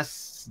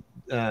NAS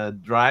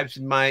drives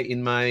in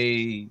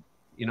my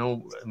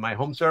my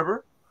home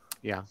server.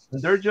 Yeah.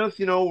 And they're just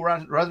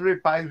Raspberry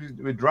Pi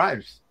with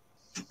drives.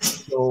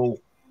 So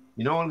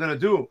what I'm gonna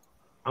do?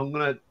 I'm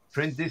gonna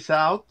print this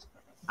out,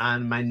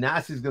 and my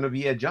NAS is gonna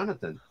be a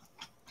Jonathan.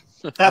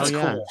 That's Oh,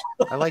 yeah. cool.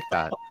 I like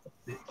that.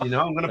 I'm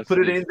gonna That's put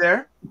it neat. in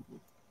there.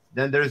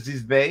 Then there's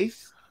this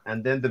base,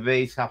 and then the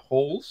base have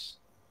holes,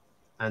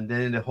 and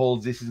then in the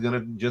holes this is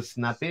gonna just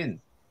snap in,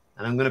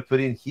 and I'm gonna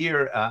put in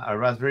here a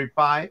Raspberry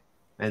Pi,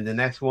 and the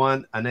next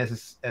one an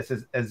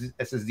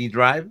SSD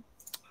drive,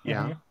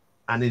 Yeah. Mhm.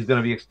 and it's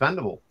gonna be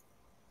expandable.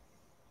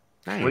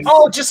 Nice.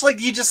 Oh, just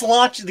like you just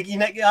launched the.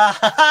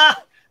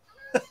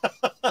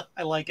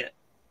 I like it.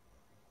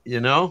 You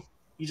know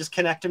You just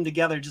connect them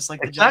together, just like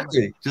the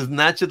exactly. Just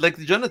match it like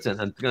the Jonathan.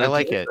 And I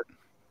like it.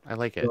 I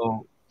like it.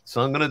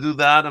 So I'm gonna do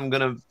that. I'm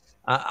gonna.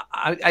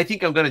 I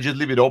think I'm gonna just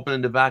leave it open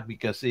in the back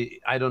because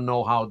I don't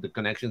know how the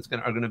connections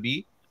are gonna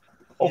be.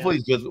 Hopefully,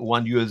 it's just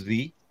one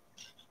USB.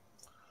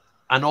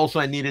 And also,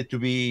 I need it to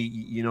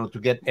be, to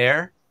get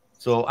air.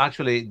 So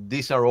actually,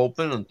 these are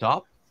open on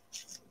top,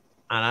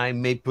 and I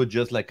may put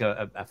just like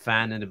a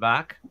fan in the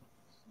back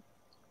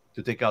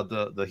to take out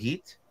the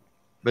heat.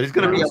 But it's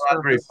gonna be a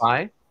Raspberry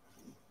Pi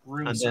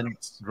room and then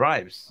service.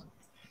 drives.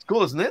 It's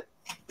cool, isn't it?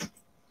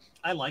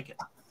 I like it.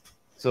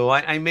 So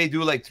I may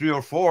do like 3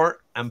 or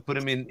 4 and put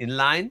them in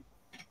line,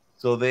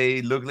 so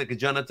they look like a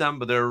Jonathan,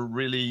 but they're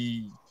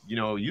really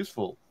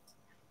useful.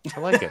 I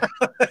like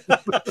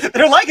it.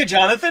 They're like a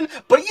Jonathan,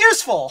 but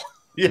useful.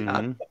 Yeah,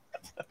 Mhm.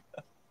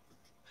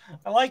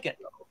 I like it.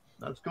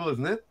 that's cool,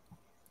 isn't it?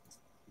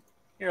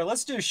 Here,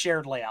 let's do a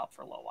shared layout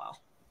for a little while.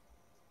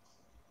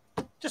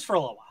 Just for a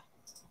little while.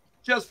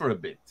 Just for a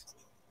bit.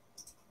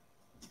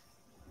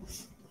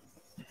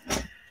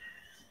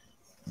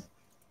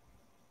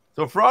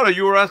 So, Frauda,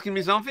 you were asking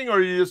me something,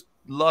 or you just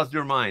lost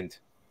your mind?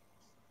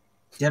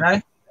 Did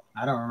I?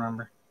 I don't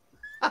remember.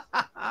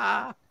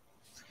 Got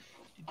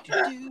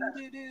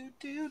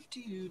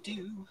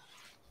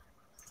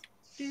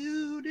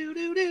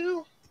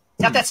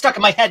that stuck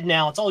in my head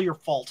now. It's all your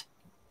fault.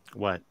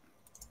 What?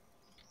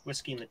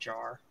 Whiskey in the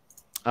jar.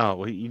 Oh,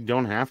 well, you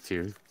don't have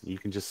to. You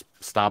can just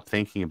stop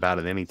thinking about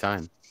it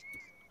anytime.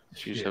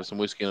 You just have some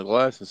whiskey in a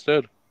glass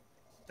instead.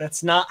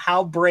 That's not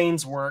how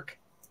brains work.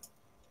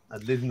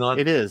 At least not.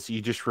 It is.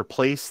 You just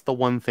replace the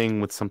one thing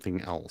with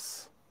something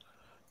else.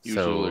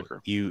 Usually So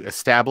liquor. you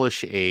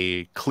establish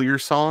a clear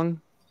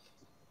song,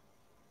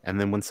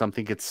 and then when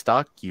something gets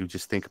stuck, you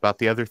just think about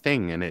the other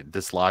thing, and it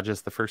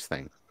dislodges the first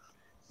thing.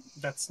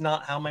 That's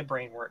not how my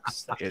brain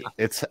works.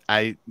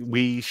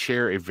 We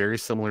share a very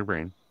similar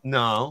brain.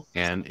 No.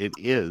 And it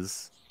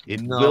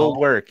No. will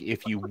work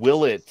if you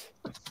will it.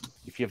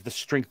 If you have the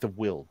strength of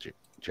will,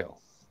 Joe,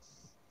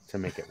 to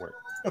make it work.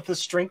 The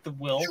strength of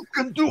will. You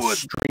can do it.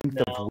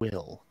 Strength of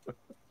will.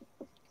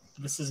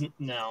 This isn't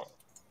my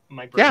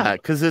brain. Yeah,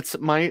 because it's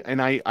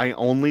I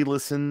only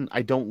listen.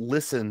 I don't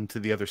listen to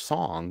the other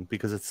song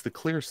because it's the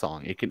clear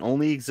song. It can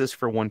only exist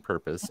for one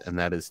purpose, and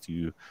that is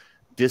to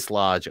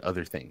dislodge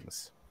other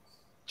things.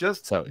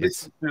 Just so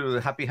listen to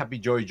the Happy Happy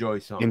Joy Joy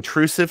song.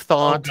 Intrusive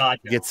thought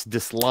gets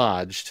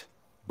dislodged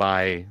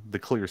by the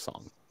clear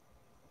song.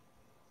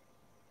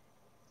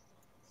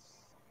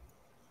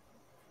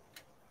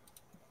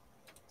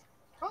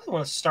 Probably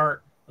want to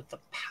start with the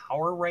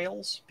power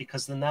rails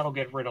because then that'll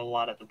get rid of a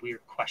lot of the weird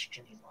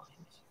questioning lines.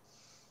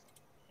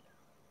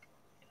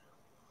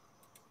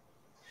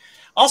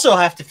 Also,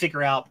 I have to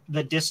figure out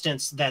the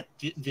distance that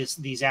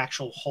these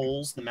actual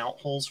holes, the mount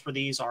holes for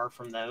these, are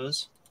from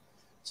those.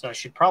 So I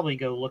should probably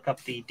go look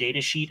up the data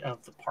sheet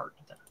of the part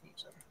that I'm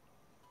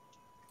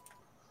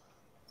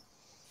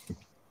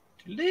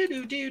using.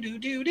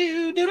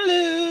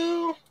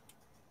 Do-do-do-do-do-do-do-do.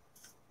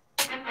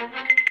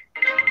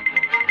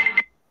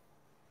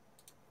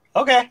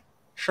 Okay,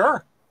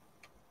 sure.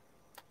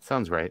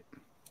 Sounds right.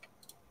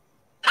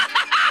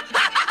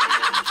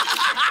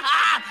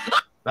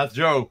 That's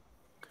Joe.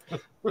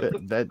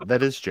 That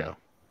is Joe.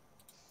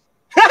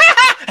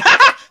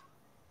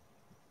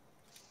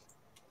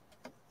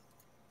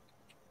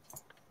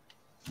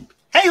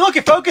 Hey, look,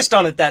 it focused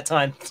on it that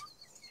time.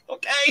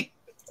 Okay.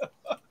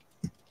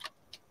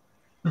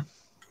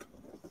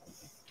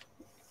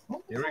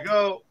 Here we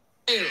go.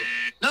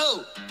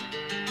 No.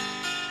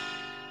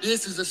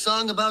 This is a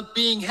song about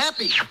being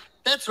happy.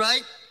 That's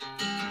right.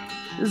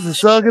 This is a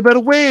song about a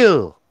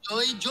whale.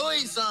 Joy, joy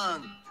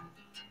song.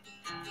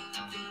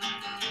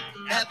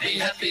 Happy,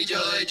 happy,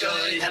 joy,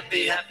 joy.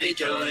 Happy, happy,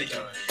 joy,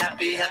 joy.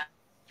 Happy, happy.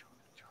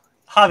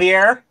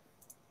 Javier,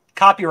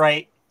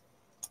 copyright.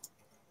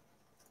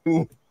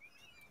 Ooh.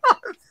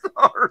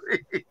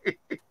 Sorry.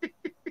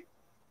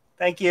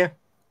 Thank you.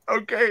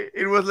 Okay,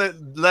 it was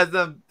less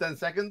than 10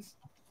 seconds.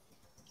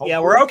 Hopefully. Yeah,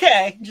 we're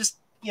okay. Just,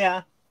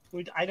 yeah.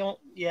 I don't,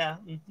 yeah.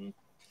 Mm-hmm.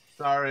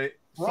 Sorry.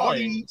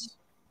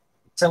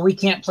 So we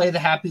can't play the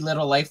Happy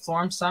Little Life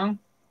Form song?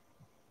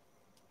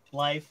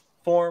 Life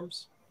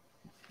forms.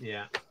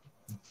 Yeah.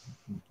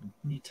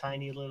 You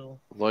tiny little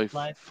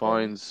life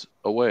finds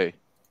a way.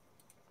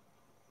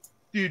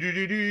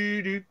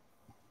 Do.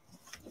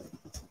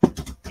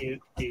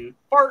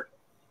 Fart.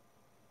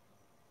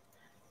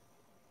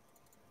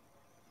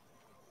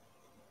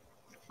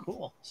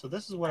 Cool. So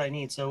this is what I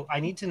need. So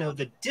I need to know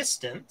the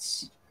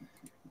distance,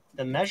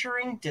 the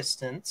measuring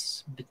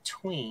distance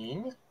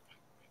between.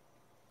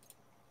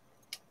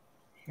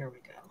 Here we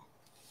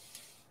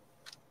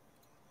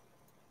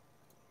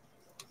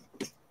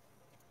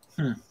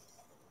go.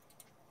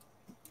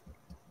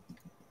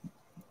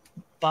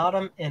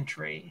 Bottom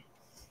entry.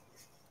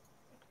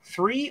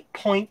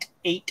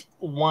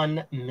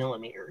 3.81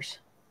 millimeters.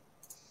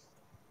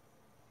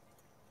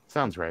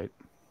 Sounds right.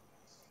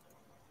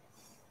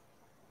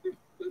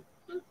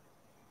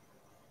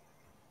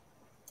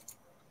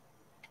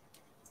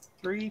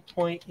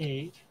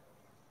 .8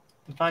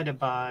 divided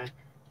by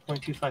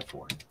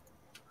 0.254.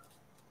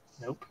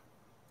 Nope.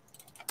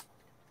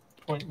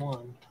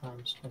 0.1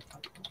 times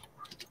 25.4.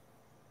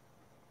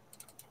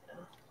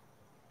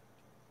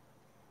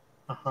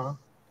 Uh-huh.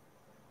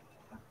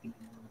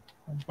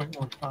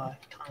 1.15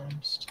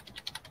 times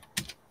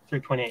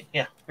 3.8.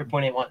 Yeah,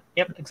 3.81.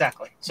 Yep,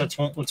 exactly. So it's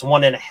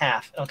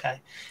 1.5. Okay.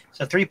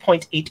 So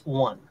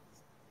 3.81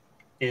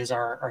 is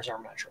our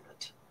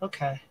measurement.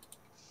 Okay.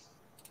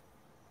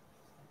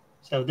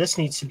 So this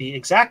needs to be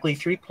exactly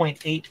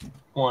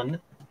 3.81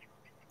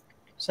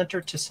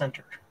 center to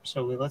center.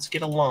 So let's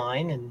get a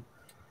line and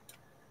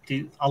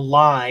do a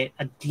line.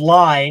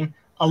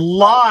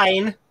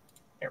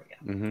 There we go.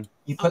 Mm-hmm.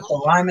 You put the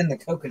lime in the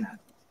coconut.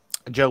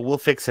 Joe, we'll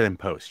fix it in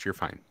post. You're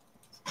fine.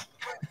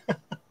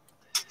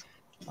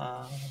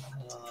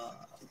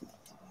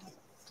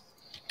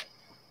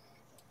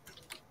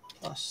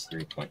 Plus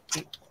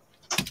 3.8.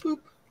 Boop.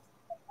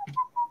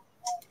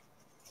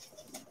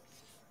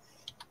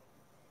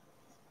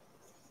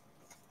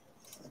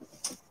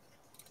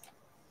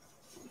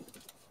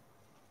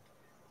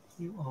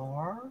 You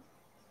are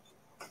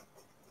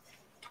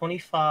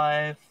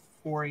 25.484.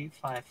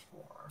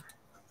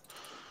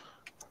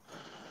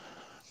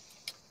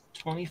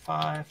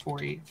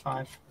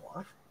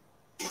 25.484.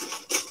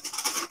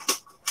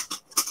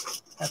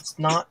 That's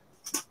not.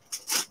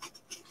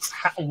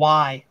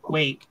 Why?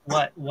 Wait.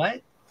 What?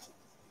 What?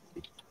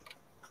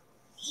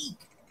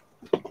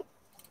 Did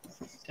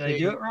I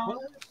do it wrong?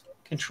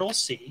 Control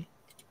C.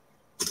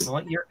 I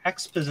want your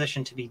X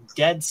position to be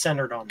dead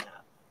centered on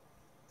that.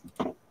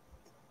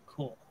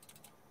 Cool.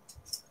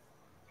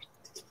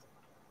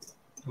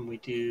 And we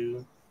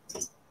do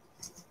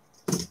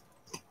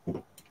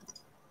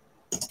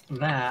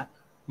that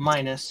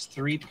minus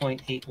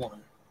 3.81.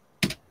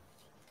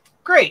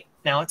 Great.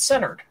 Now it's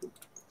centered.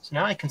 So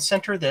now I can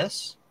center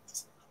this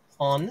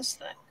on this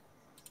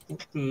thing,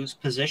 whose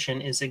position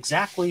is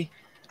exactly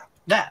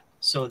that.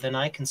 So then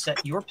I can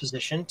set your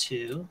position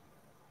to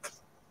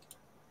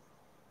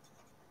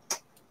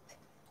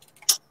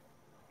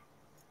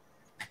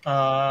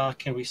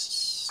can we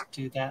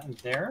do that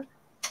there?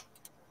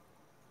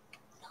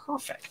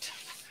 Perfect.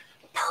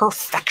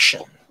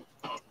 Perfection.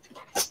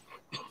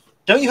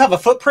 Don't you have a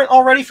footprint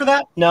already for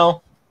that?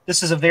 No.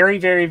 This is a very,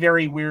 very,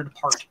 very weird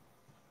part,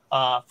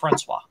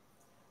 Francois.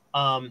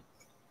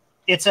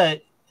 It's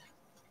a,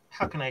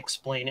 how can I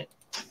explain it?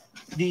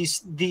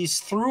 These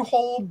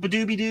through-hole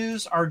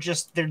badooby-doos are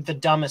just, they're the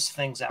dumbest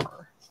things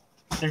ever.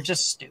 They're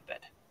just stupid.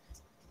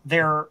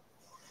 They're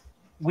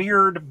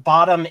weird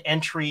bottom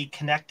entry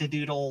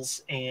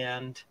connect-a-doodles,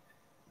 and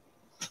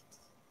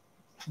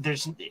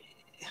there's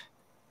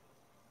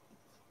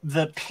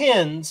the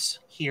pins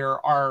here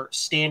are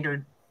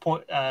standard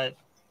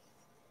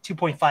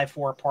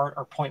 2.54 apart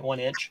or 0.1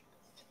 inch.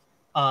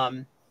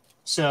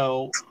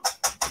 So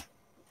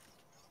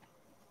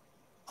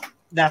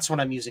that's what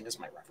I'm using as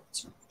my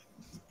reference.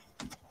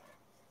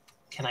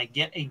 Can I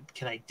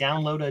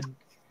download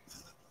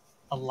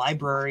a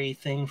library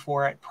thing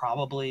for it?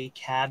 Probably.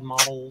 CAD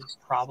models,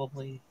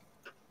 probably.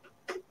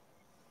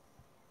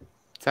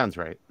 Sounds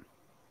right.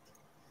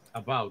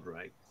 About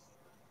right.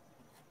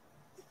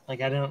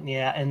 Like, I don't,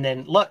 yeah. And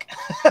then look,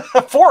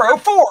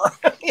 404.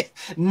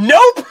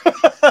 Nope.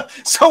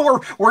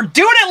 So we're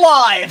doing it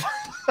live.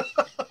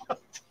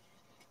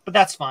 But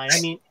that's fine.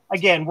 I mean,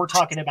 again, we're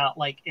talking about,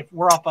 like, if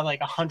we're off by like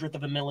 1/100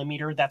 of a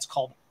millimeter, that's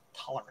called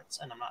tolerance,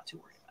 and I'm not too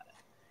worried about it.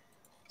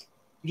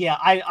 Yeah,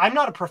 I'm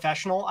not a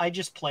professional. I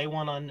just play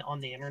one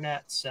on the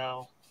internet,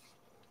 so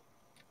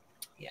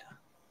yeah.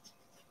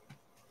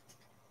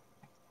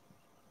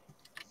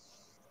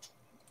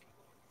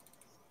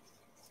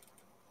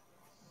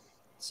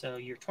 So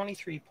you're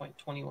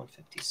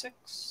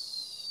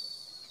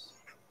 23.2156.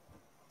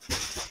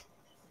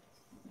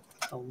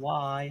 The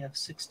Y of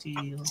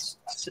 60.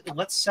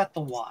 Let's set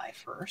the Y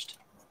first.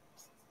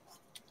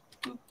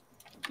 Boop,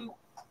 boop.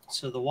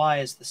 So the Y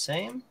is the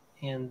same,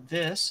 and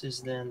this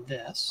is then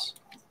this,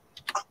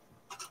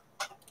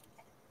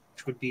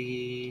 which would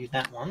be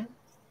that one.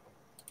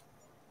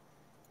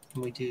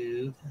 And we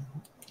do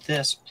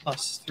this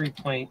plus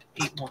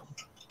 3.81.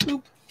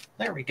 Boop.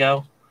 There we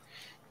go.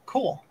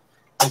 Cool.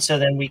 And so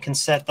then we can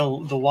set the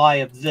Y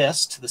of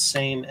this to the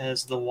same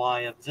as the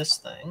Y of this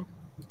thing,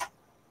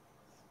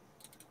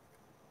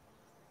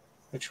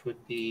 which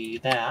would be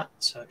that.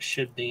 So it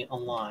should be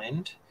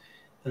aligned.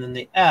 And then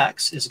the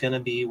X is going to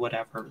be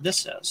whatever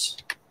this is.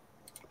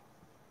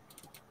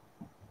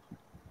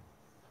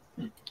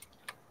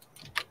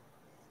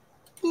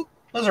 Boop.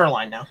 Those are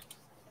aligned now.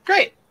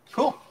 Great.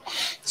 Cool.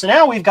 So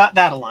now we've got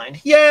that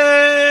aligned.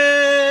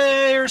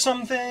 Yay! Or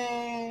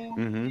something.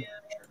 Mm-hmm.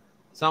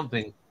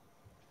 Something.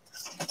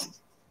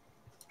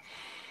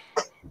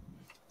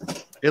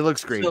 It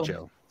looks great, So,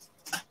 Joe.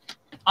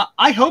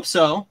 I hope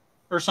so.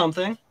 Or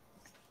something.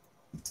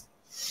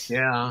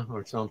 Yeah,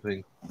 or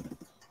something.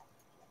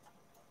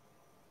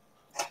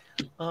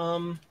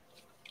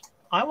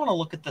 I want to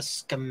look at the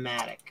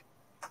schematic.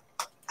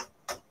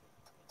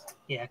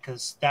 Yeah,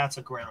 because that's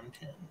a ground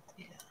pin.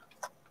 Yeah.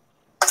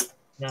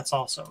 That's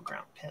also a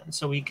ground pin.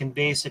 So we can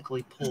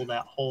basically pull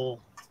that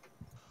whole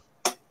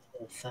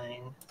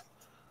thing.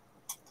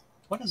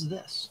 What is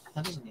this?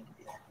 That doesn't need to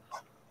be there.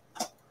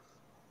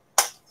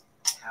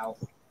 Ow.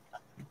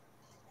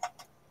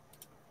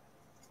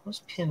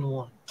 What's pin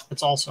 1?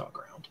 It's also a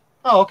ground.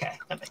 Oh, okay.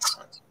 That makes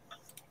sense.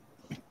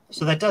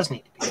 So that does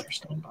need to be there.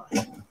 Stand by.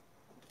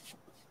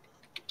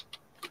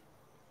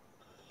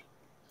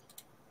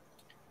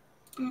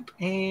 Boop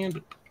and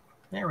boop.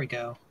 There we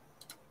go.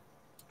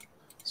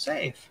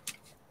 Save.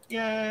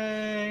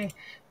 Yay.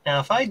 Now,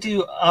 if I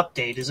do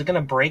update, is it going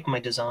to break my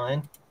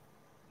design?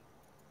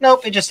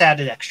 Nope, it just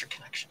added extra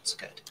connections.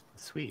 Good.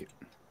 Sweet.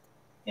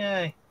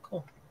 Yay.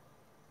 Cool.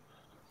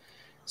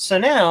 So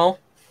now,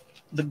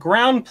 the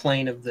ground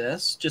plane of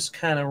this just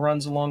kind of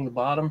runs along the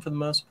bottom for the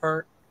most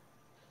part.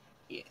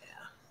 Yeah.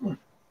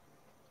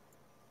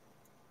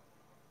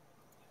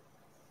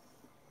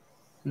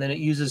 And then it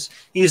uses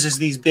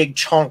these big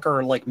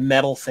chonker like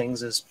metal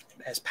things as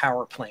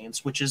power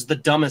planes, which is the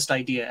dumbest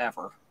idea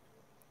ever.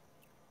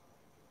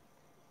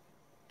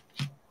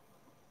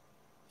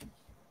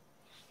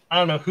 I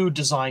don't know who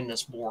designed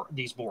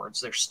these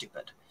boards. They're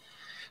stupid.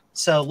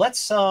 So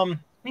let's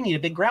we need a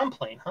big ground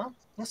plane, huh?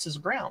 This is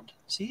ground.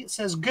 See, it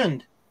says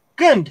Gund.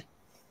 Gund.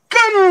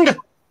 Gund.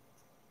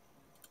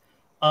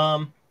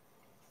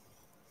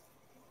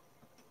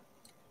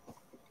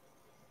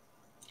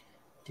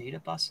 Data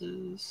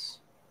buses.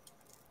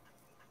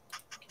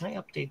 Can I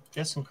update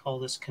this and call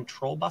this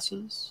control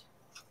buses?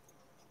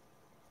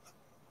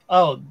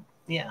 Oh,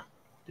 yeah.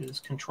 Do this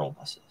control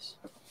buses.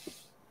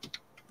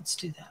 Let's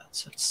do that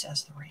so it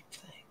says the right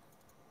thing.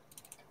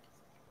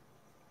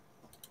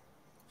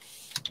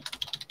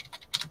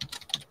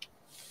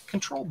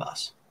 Control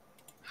bus.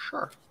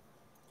 Sure.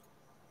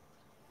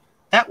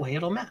 That way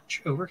it'll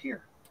match over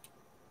here.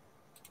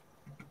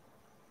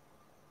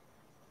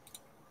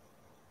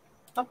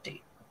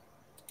 Update.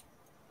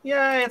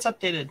 Yay, it's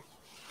updated.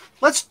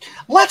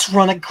 Let's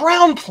run a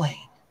ground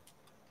plane.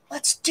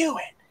 Let's do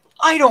it.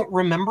 I don't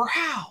remember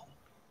how.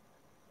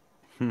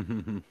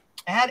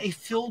 Add a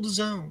filled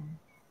zone.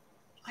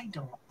 I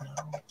don't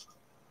know.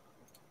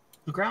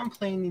 The ground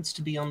plane needs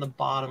to be on the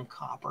bottom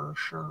copper,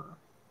 sure.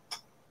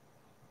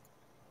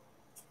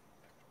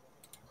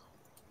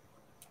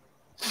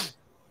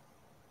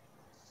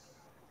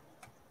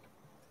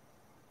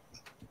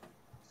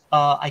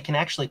 I can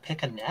actually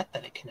pick a net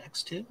that it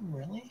connects to,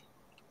 really?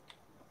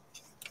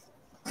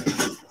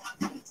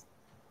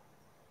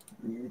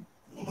 Weird.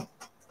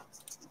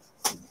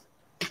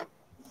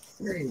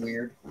 Very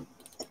weird.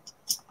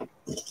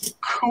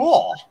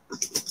 Cool.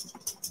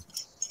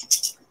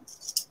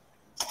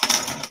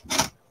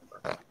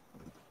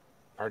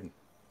 Pardon.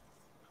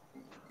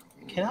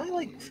 Can I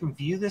like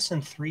view this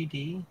in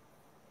 3D?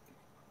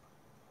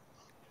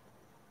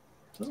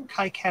 Doesn't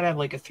KiCad have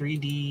like a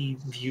 3D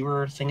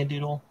viewer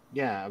thingadoodle?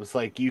 Yeah, I was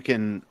like, you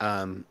can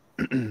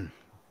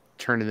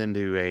turn it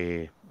into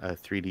a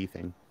 3D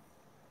thing.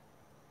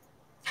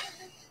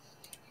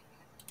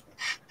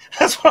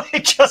 That's what I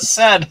just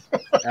said.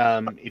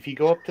 If you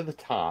go up to the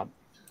top,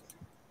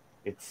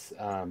 it's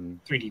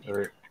 3D.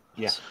 or,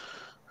 yeah.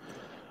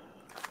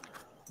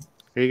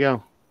 There you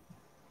go.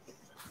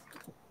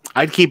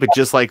 I'd keep it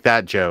just like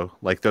that, Joe.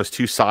 Like those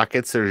two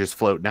sockets that are just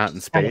floating out in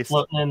Kind of space.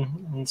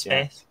 floating in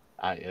space.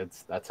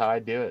 That's how I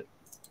do it.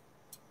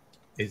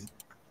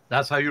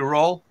 That's how you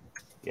roll?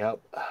 Yep.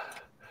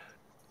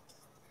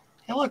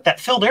 Hey, look, that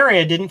filled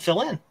area didn't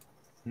fill in.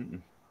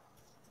 Mm-mm.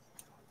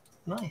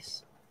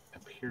 Nice.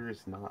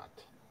 Appears not.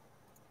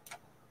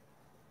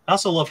 I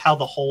also love how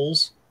the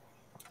holes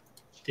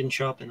didn't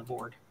show up in the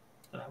board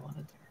that I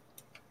wanted there.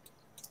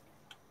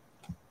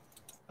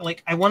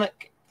 Like I want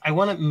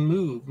to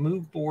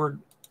move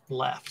board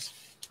left.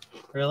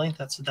 Really?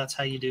 That's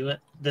how you do it?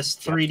 This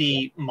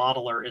 3D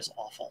modeler is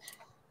awful.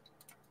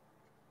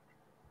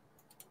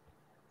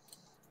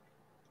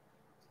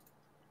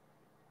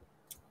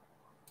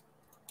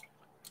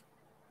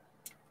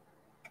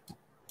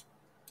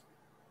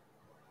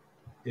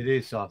 It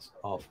is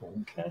awful.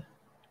 Okay.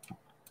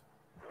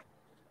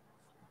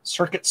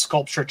 Circuit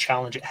Sculpture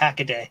Challenge at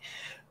Hackaday.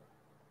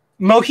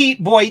 Mohit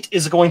Boit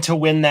is going to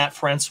win that,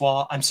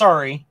 Francois. I'm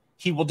sorry.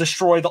 He will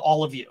destroy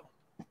all of you.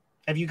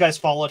 Have you guys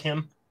followed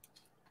him?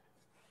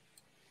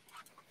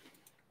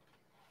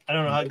 I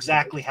don't know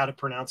exactly how to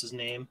pronounce his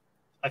name.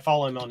 I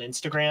follow him on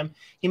Instagram.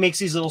 He makes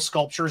these little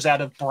sculptures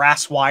out of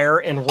brass wire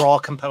and raw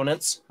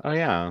components. Oh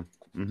yeah.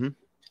 Mm-hmm.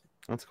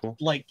 That's cool.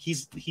 Like he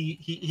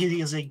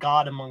is a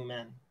god among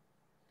men.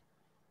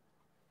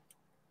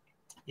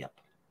 Yep.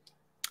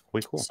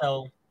 Way cool.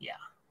 So yeah,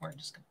 we're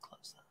just gonna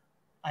close that.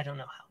 I don't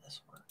know how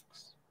this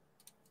works.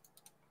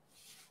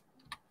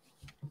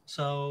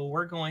 So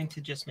we're going to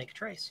just make a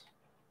trace.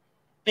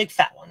 Big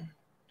fat one.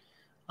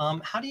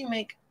 How do you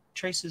make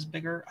traces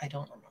bigger? I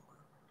don't remember.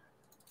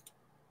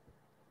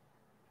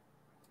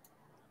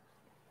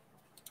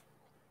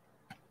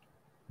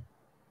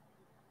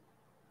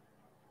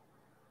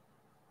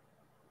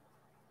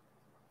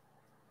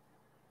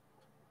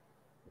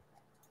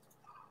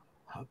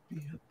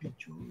 Happy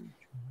George.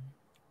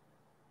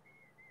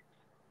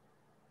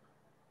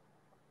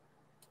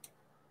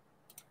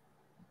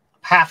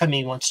 Half of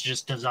me wants to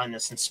just design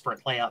this in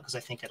sprint layout because I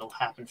think it'll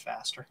happen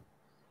faster.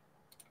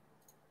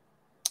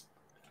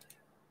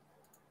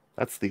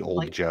 That's the old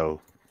Like,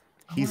 Joe.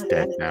 He's wanna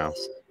dead edit now.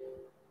 this.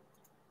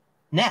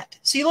 Net.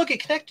 See, look,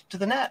 it connected to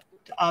the net.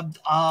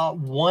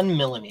 1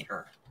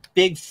 millimeter.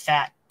 Big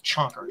fat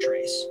chonker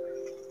trace.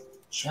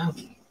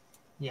 Chunky.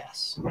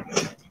 Yes.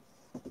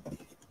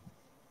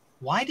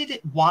 Why did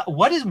it?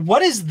 What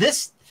is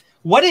this?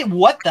 What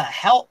the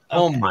hell?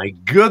 Oh Okay. my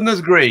goodness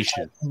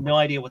gracious. No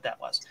idea what that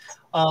was.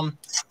 The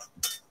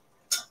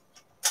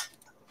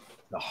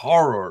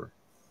horror.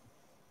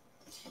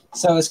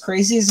 So as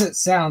crazy as it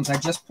sounds, I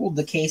just pulled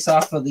the case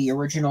off of the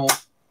original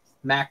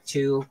Mac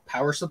 2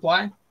 power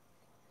supply.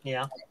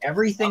 Yeah.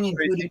 Everything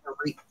including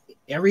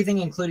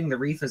the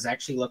reef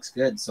actually looks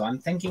good. So I'm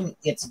thinking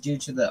it's due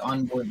to the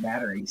onboard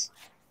batteries.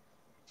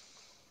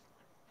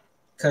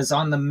 Because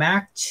on the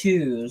Mac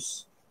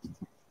 2s,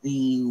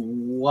 the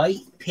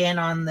white pin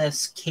on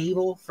this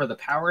cable for the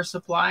power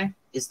supply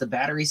is the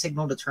battery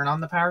signal to turn on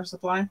the power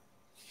supply.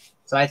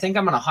 So I think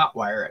I'm going to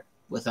hotwire it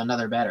with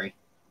another battery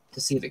to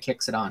see if it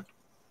kicks it on.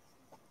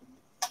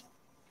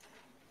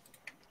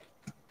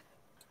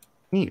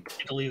 Neat.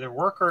 It'll either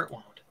work or it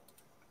won't.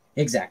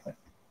 Exactly.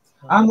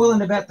 I'm willing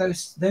to bet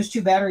those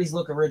two batteries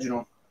look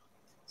original.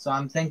 So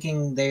I'm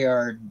thinking they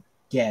are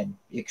dead,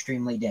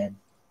 extremely dead.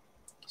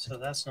 So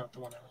that's not the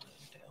one I wanted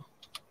to do.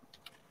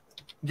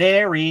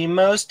 Very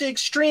most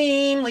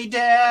extremely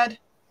dead.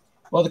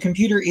 Well, the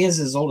computer is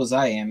as old as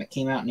I am. It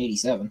came out in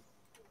 87.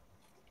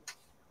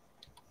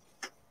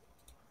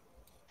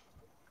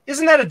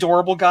 Isn't that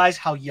adorable, guys?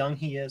 How young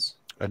he is.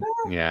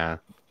 Yeah.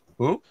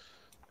 Who?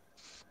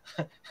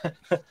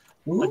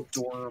 Ooh.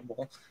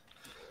 Adorable.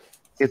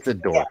 It's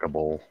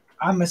adorable.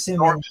 I'm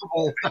assuming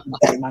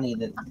that money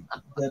that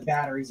the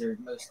batteries are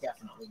most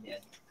definitely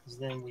dead. Because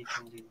then we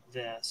can do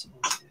this and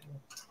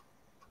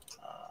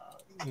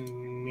do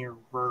mirror.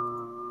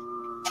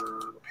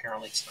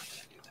 Apparently, it's not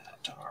going to do that.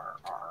 R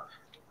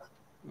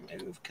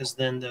move, because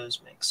then those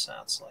make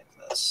sense like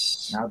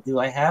this. Now, do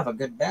I have a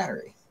good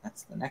battery?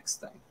 That's the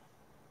next thing.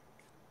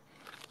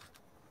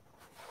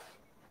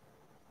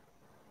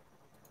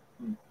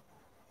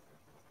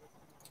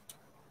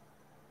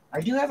 I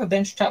do have a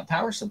benchtop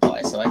power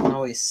supply, so I can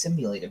always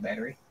simulate a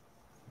battery.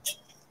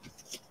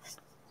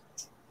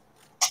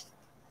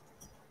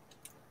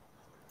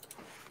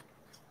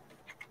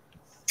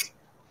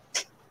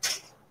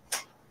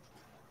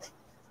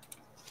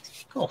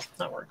 Cool,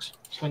 that works.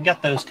 So we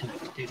got those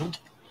connected.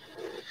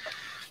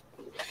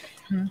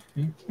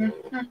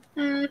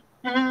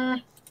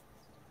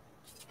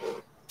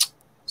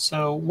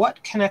 So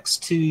what connects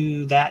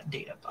to that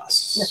data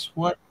bus?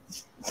 What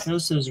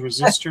those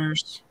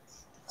resistors?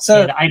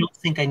 So and I don't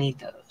think I need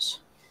those.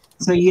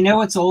 So you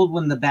know it's old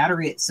when the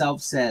battery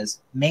itself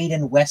says "Made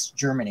in West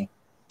Germany."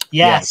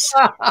 Yes.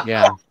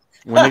 Yeah.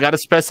 When they got to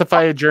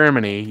specify a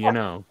Germany, you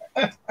know.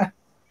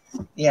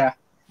 Yeah.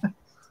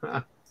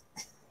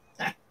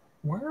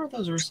 Where are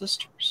those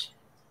resistors?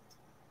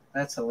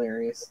 That's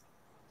hilarious.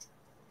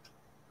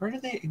 Where do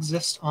they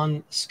exist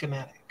on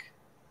schematic?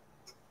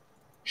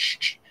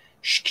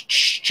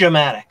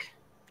 Schematic.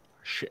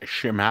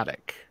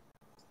 Schematic.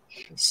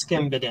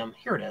 Skimbidim.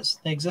 Here it is.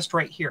 They exist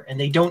right here, and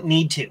they don't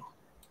need to.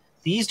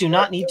 These do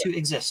not need to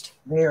exist.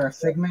 They are a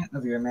figment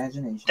of your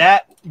imagination.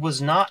 That was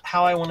not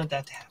how I wanted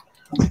that to happen.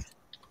 Okay.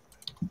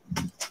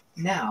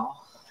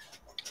 Now,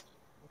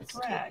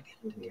 drag.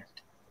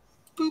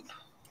 Boop.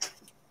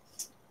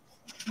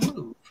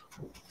 Move.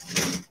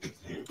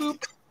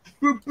 Boop.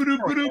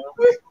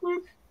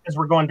 As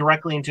we're going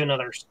directly into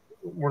another,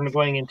 we're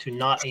going into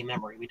not a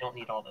memory. We don't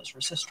need all those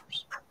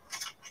resistors.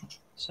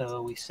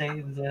 So we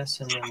save this,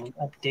 and then we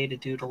update a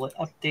doodle it.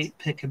 Update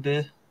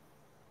pickaboo.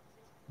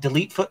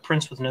 Delete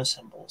footprints with no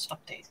symbols.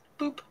 Update.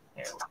 Boop.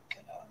 There we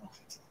go.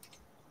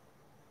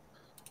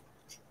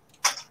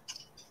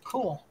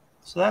 Cool.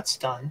 So that's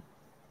done.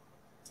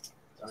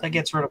 So that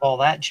gets rid of all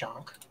that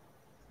junk.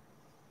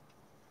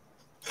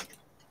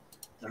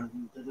 Where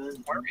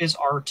is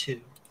R2?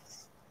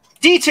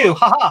 D2!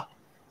 Haha!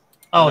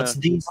 Oh, it's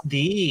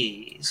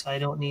these. I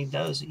don't need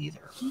those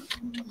either.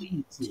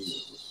 Delete.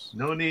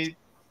 No need.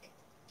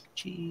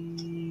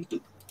 G.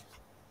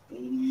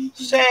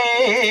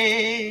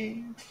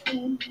 Save.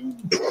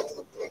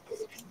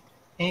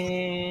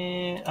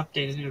 And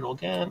update it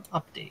again.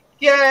 Update.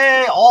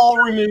 Yay! All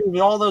removed.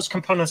 All those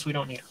components we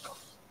don't need.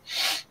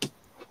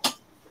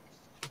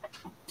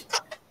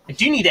 I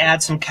do need to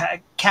add some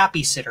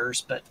cappy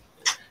sitters, but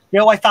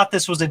I thought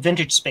this was a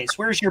vintage space.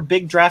 Where's your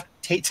big draft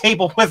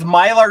table with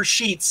Mylar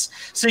sheets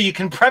so you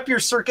can prep your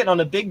circuit on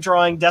a big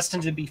drawing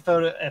destined to be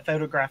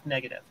photograph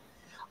negative?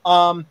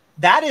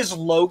 That is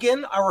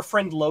Logan. Our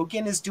friend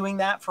Logan is doing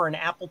that for an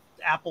Apple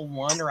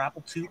 1 or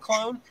Apple 2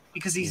 clone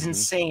because he's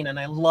insane and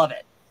I love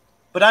it.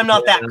 But I'm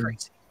not that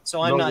crazy,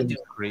 so I'm not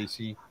doing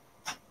crazy.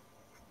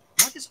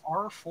 What is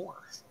R4?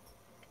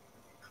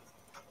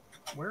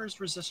 Where is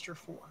resistor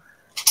 4?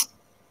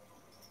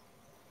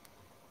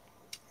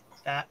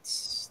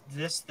 That's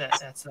this. That's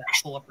that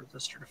pull-up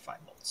resistor to 5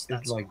 volts.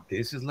 That's it's like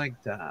this is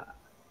like that.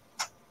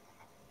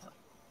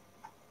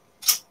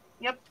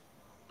 Yep.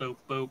 Boop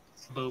boop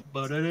boop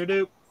boop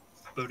boop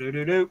boop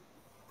boop.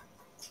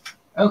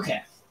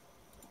 Okay.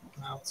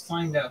 Now let's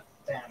find a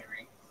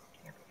battery.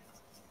 Here we go.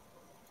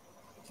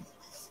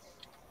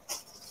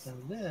 So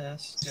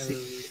this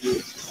goes.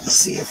 Let's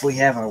see if we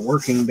have a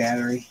working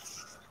battery.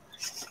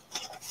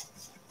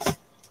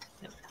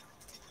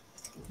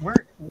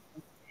 Where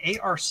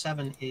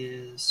AR7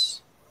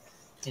 is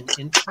an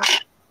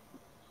input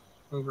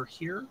over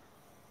here.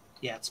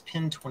 Yeah, it's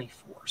pin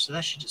 24, so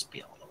that should just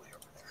be all the way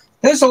over there.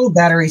 Those old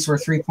batteries were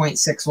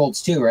 3.6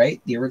 volts too,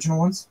 right? The original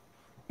ones?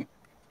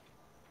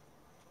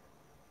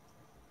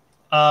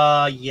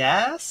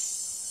 Yes.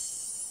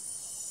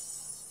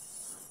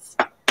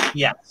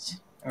 Yes.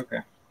 Okay.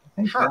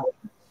 Sure.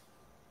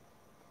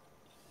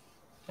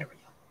 There we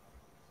go.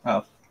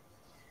 Oh.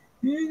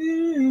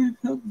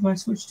 Help if I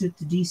switched it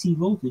to DC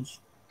voltage.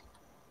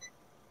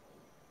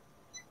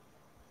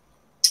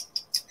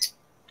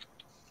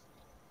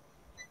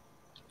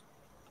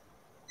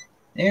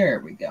 There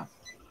we go.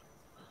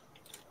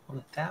 On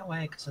it that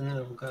way, because then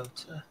it'll go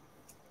to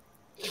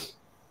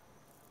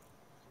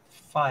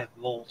 5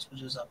 volts,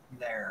 which is up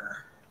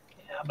there.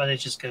 Yeah, but it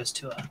just goes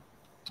to a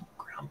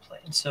ground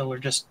plate. So we'll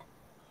just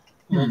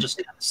kind of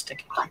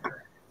stick it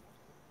here.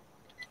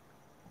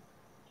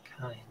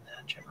 Kind of in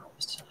that general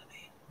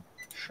vicinity.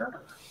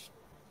 Sure.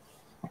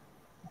 We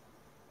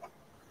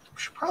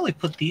should probably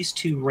put these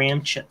two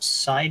RAM chips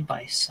side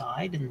by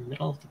side in the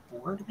middle of the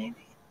board,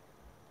 maybe?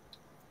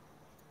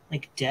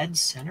 Like dead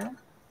center?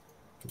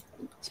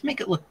 Let's make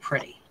it look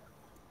pretty.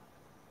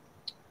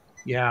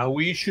 Yeah,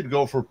 we should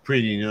go for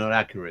pretty, not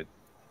accurate.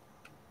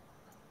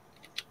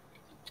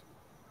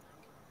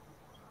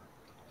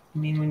 I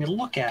mean, when you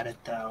look at it,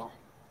 though,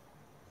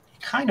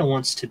 kind of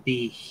wants to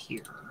be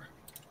here.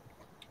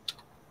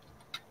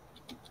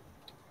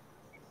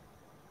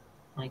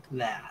 Like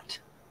that.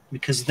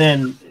 Because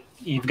then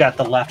you've got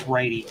the lefty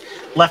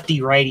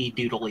righty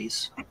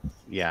doodlies.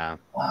 Yeah.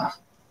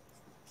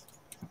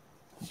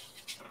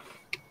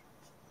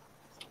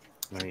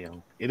 There you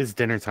go. It is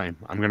dinner time.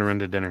 I'm gonna run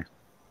to dinner.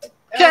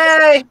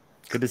 Okay.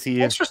 Good to see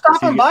you. Thanks for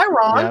stopping by,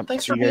 Ron. Yep.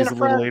 Thanks See for you being guys a a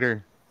little friend.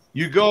 later.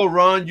 You go,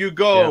 Ron. You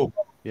go.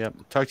 Yep.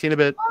 Talk to you in a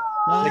bit.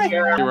 Bye. Hey,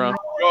 Ron.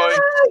 Enjoy.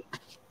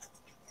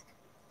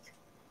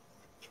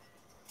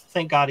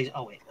 Thank God he's.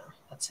 Oh wait, no,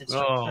 that's his.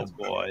 Oh That's-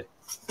 boy.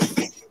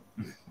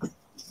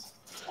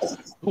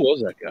 Who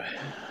was that guy?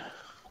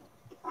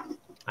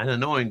 An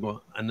annoying one.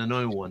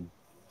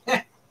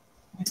 What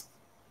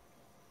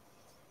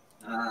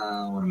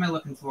am I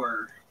looking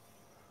for?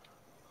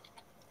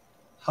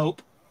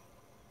 Hope.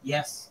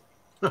 Yes,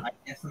 I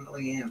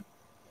definitely am.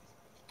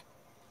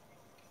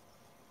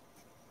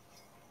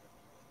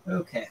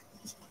 Okay.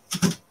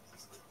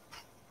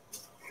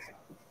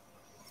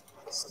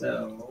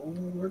 So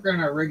we're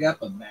gonna rig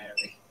up a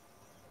battery.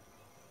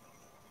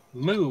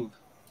 Move.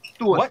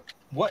 Do it.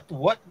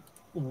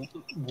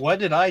 What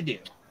did I do?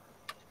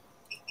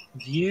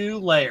 View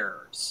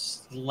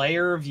layers.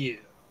 Layer view.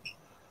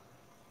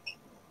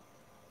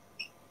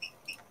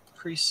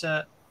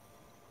 Preset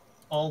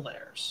all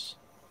layers.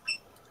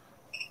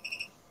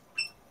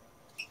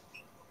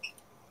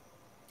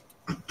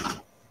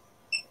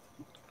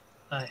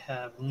 I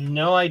have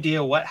no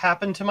idea what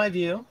happened to my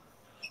view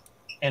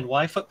and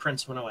why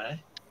footprints went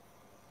away.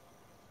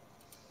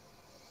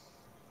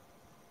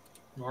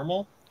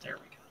 Normal. There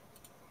we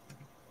go.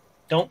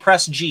 Don't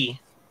press G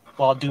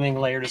while doing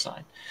layer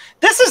design.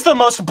 This is the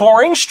most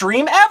boring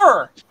stream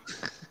ever.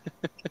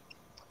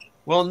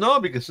 Well, no,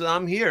 because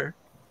I'm here.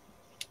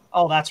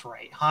 Oh, that's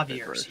right.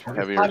 Javier's here.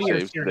 Javier Javier's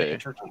saved here to today.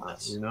 entertain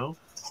us. You know.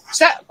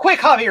 Quick,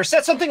 Javier,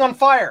 set something on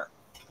fire.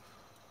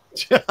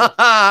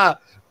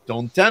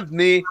 Don't tempt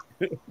me.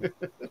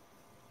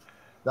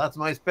 That's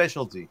my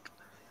specialty.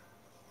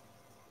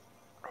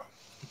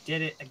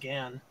 Did it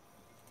again.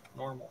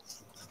 Normal.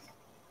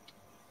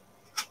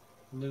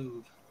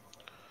 Move.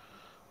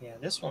 Yeah,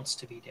 this wants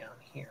to be down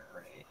here,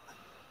 right?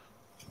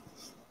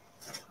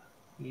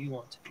 You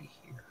want to be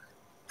here.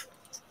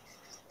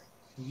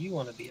 You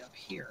want to be up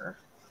here.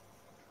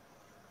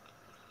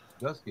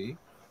 Dusky.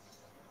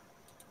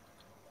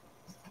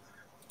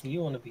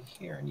 You want to be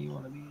here, and you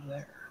want to be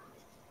there.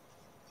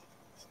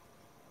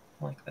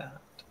 Like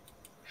that.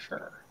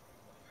 Sure.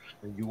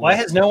 Why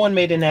has no one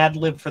made an ad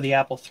lib for the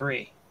Apple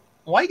III?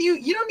 Why do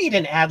you don't need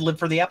an ad lib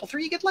for the Apple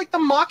III? You get like the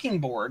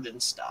Mockingbird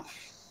and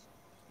stuff.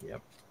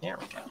 Yep. There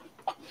we go.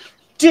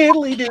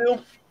 Diddly do.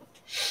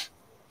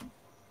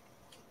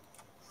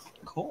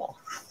 Cool.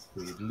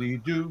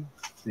 Diddly do.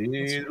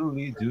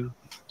 Diddly do.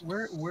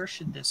 Where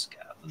should this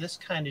go? This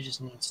kind of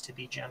just needs to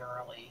be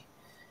generally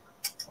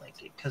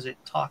like it because it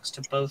talks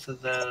to both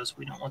of those.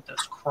 We don't want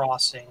those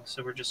crossing,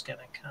 so we're just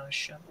gonna kind of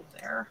shove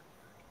it there.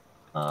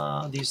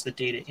 These are the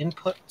data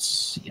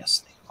inputs. Yes,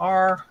 they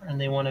are, and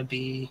they want to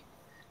be.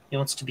 It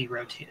wants to be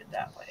rotated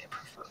that way. It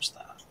prefers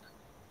that.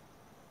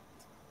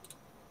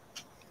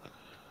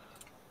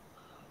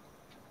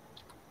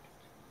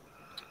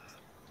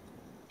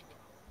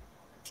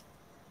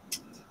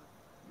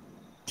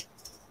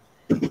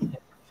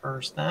 It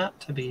prefers that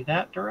to be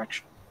that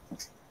direction.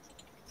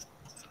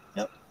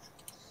 Yep.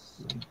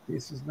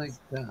 This is like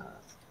that.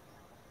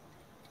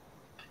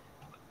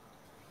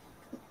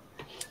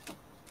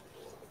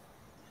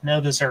 I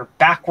know those are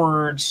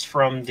backwards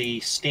from the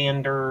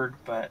standard,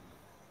 but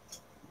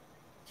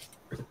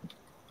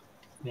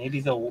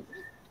maybe they'll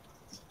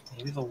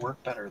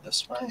work better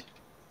this way.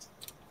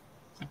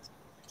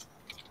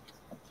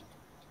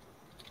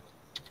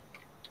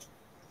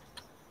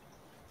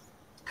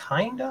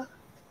 Kinda.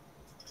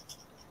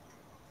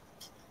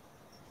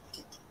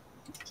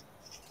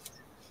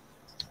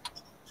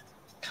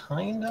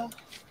 Kinda.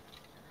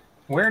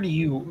 Where do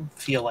you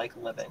feel like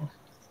living?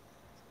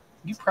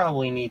 You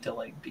probably need to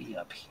like be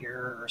up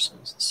here or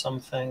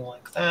something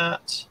like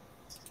that.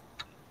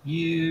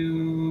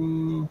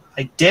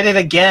 I did it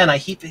again. I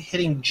keep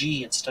hitting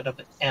G instead of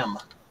an M.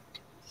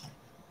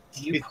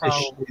 It's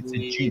a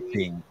G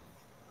thing.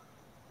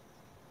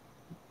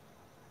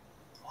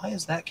 Why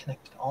is that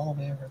connected all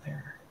the way over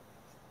there?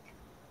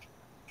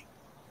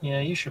 Yeah,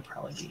 you should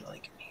probably be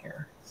like in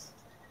here.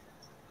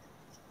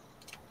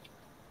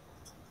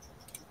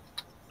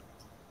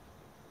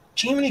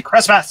 Jiminy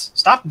Christmas!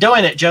 Stop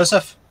doing it,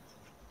 Joseph.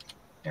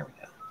 There we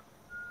go.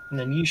 And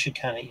then you should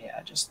kind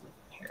of, just live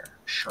here.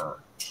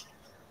 Sure.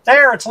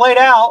 There, it's laid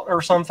out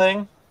or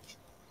something.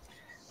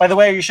 By the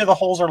way, are you sure the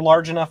holes are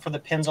large enough for the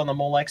pins on the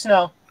Molex?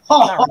 No.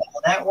 Oh,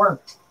 that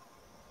worked.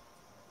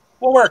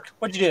 What worked?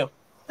 What'd you do?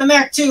 The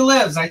Mac 2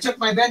 lives. I took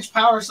my bench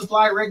power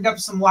supply, rigged up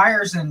some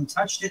wires, and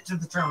touched it to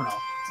the terminal.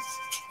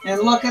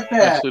 And look at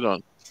that. Nicely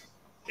done.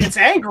 It's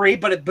angry,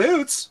 but it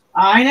boots.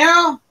 I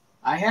know.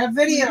 I have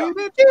video.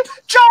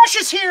 Josh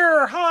is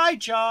here. Hi,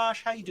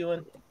 Josh. How you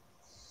doing?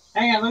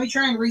 Hang on, let me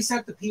try and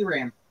reset the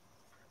PRAM.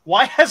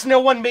 Why has no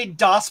one made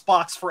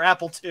DOSBox for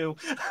Apple II?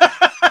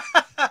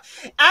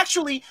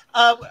 Actually,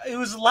 it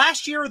was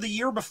last year or the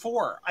year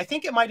before. I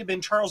think it might have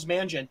been Charles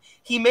Mangan.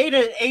 He made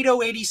an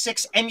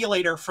 8086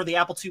 emulator for the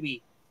Apple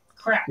IIe.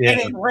 Crap. Yeah.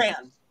 And it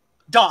ran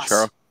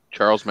DOS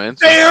Charles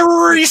Manson.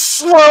 very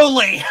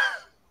slowly.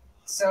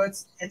 So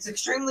it's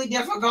extremely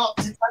difficult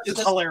to touch It's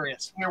this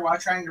hilarious. here while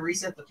trying to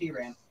reset the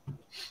PRAM.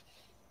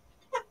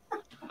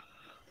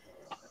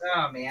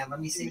 Oh man, let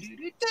me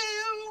see.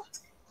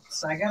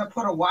 So I gotta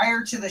put a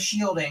wire to the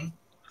shielding,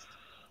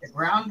 the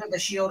ground to the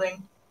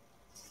shielding,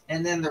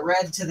 and then the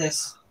red to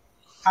this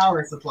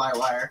power supply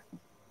wire.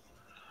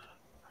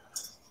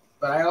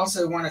 But I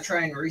also want to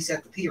try and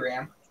reset the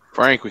PRAM.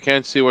 Frank, we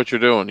can't see what you're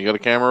doing. You got a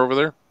camera over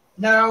there?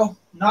 No,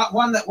 not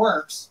one that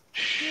works.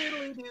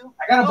 I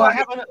gotta Oh, buy.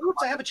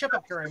 I have a chip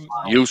up here.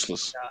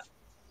 Useless.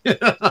 You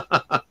want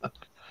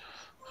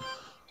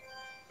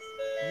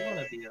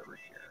to be over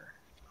here.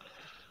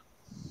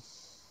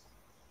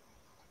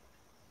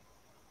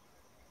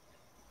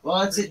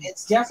 Well,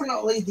 it's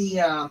definitely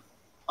the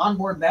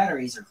onboard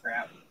batteries are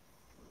crap.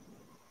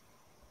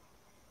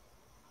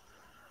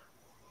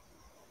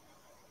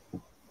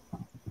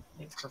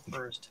 It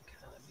prefers to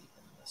kind of be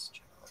in this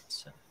general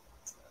center.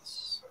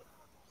 This.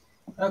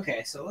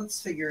 Okay, so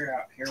let's figure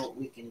out here what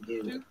we can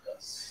do with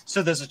this.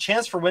 So there's a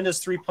chance for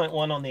Windows 3.1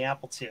 on the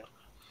Apple II.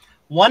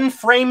 1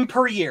 frame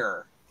per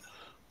year.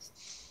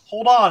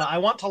 Hold on, I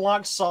want to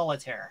launch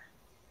Solitaire.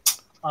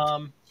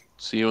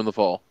 See you in the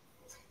fall.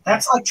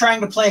 That's like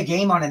trying to play a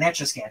game on an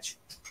Etch-a-Sketch.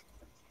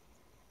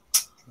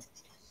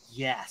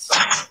 Yes,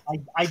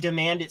 I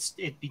demand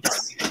it be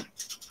done.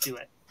 Do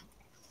it.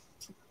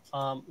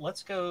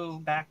 Let's go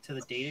back to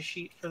the data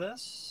sheet for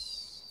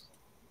this.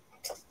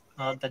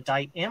 The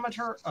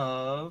diameter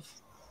of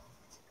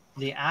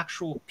the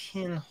actual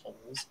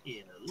pinholes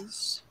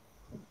is...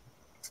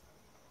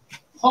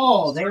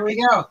 Oh, there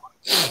we go.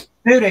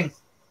 Booting.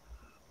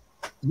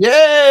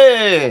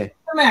 Yeah.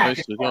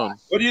 Nicely done.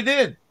 What you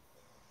did?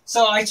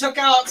 So I took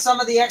out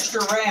some of the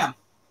extra RAM.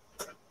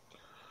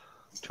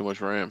 Too much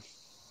RAM.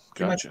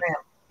 Too much Gotcha.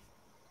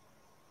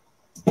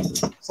 RAM.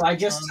 So I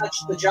just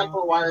touched the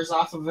jumper wires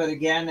off of it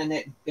again,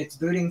 and it's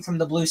booting from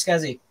the blue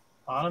SCSI.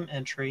 Bottom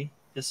entry.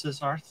 This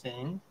is our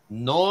thing.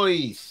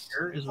 Noise.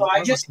 Here is So what I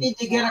we're just looking need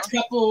to get a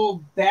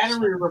couple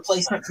battery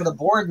replacement for the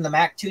board, and the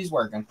Mac 2's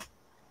working.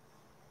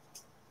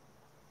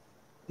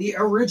 The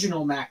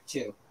original Mac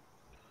 2.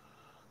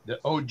 The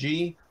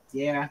OG.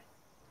 Yeah.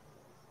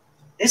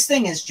 This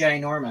thing is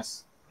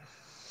ginormous.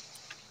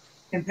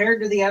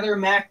 Compared to the other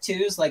Mac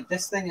 2s, like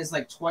this thing is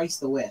like twice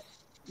the width.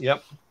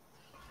 Yep.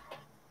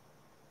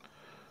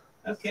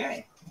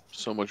 Okay.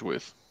 So much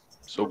width.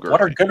 So girthy.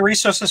 What are good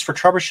resources for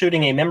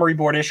troubleshooting a memory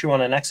board issue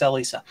on an XL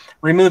Lisa?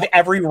 Remove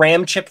every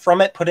RAM chip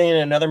from it, put it in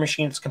another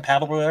machine it's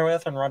compatible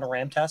with, and run a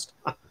RAM test.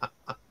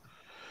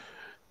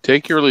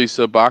 Take your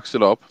Lisa, box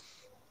it up,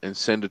 and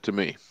send it to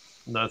me.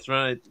 That's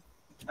right.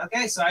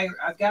 Okay, so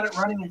I've got it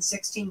running in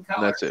 16 colors.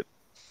 And that's it.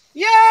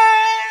 Yay!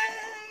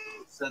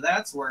 So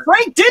that's working.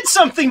 Frank did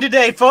something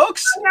today,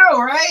 folks. I know,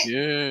 right?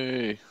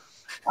 Yay. It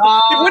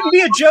wouldn't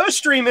be a Joe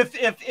stream if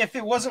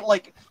it wasn't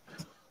like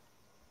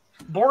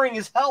boring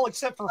as hell,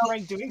 except for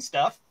Frank doing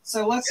stuff.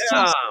 So let's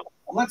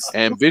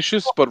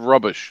Ambitious but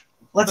rubbish.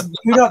 let's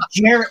boot up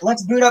Jared.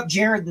 Let's boot up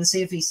Jared and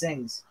see if he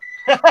sings.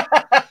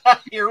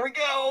 Here we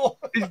go.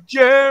 It's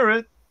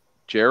Jared.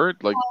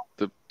 Jared, like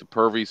the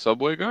pervy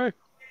subway guy?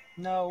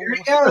 No. Here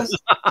he goes.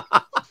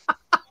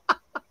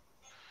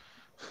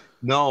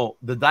 No,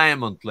 the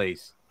Diamond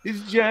Place.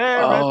 It's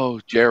Jared. Oh,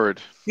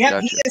 Jared. Yep,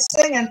 Gotcha. he is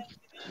singing.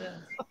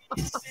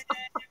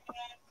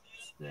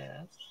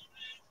 Yes.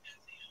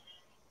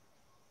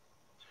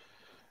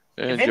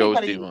 And If Joe's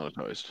anybody-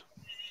 demonetized.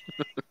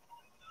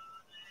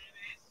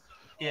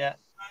 Yeah.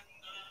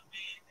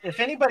 If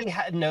anybody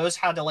knows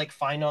how to like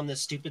find on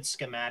this stupid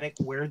schematic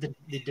where the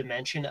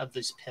dimension of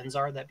these pins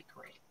are, that'd be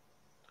great.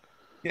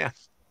 Yeah.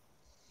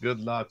 Good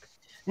luck.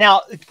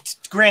 Now,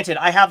 granted,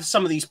 I have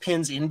some of these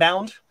pins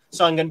inbound,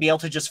 so I'm going to be able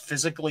to just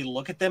physically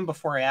look at them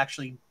before I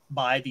actually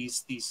buy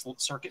these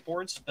circuit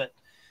boards. But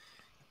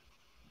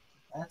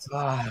That's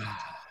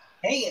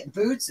hey, it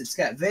boots. It's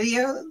got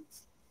video.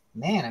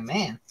 Man, oh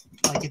man.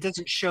 like, it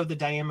doesn't show the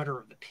diameter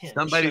of the pin. It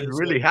Somebody's shows,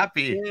 really like,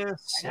 happy.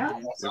 this. I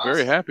know, that's You're very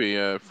awesome.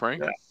 happy,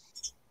 Frank. Yeah.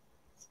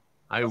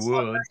 I It's not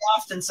would. very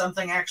often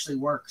something actually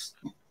works.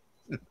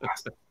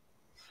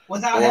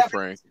 Without Or having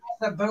Frank.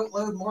 a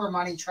boatload more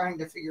money trying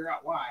to figure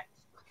out why.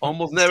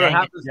 Almost never Dang it,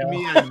 happens to Joe.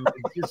 me. And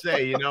you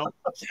say, you know,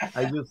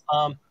 I just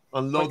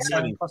unload 0.7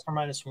 money. plus or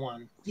minus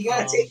 1. You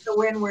got to take the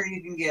win where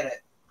you can get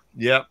it.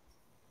 Yep.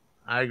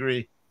 I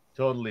agree.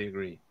 Totally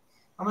agree.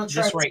 I'm gonna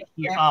try This right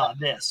here.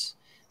 This.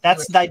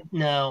 That's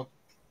no.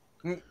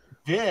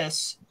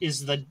 This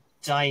is the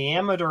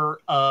diameter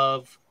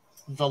of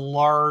the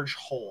large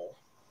hole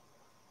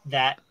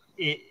that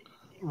it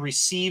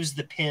receives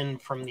the pin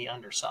from the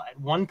underside.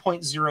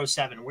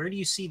 1.07. Where do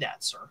you see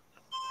that, sir?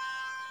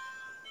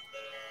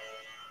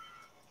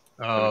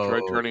 Have you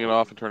tried turning it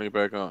off and turning it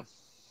back on?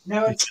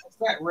 No, it's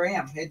that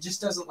RAM. It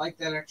just doesn't like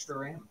that extra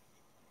RAM.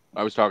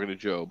 I was talking to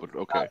Joe, but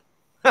okay.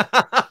 I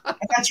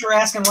thought you were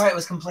asking why it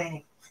was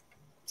complaining.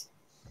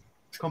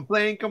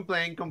 Complain,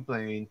 complain,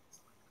 complain.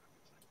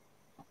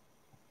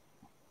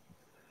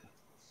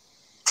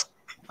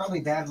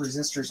 Probably bad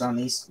resistors on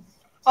these.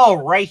 Oh,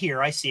 right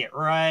here. I see it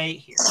right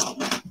here.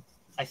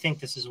 I think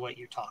this is what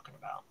you're talking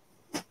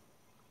about.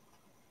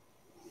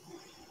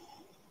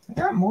 I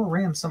got more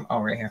RAM. Oh,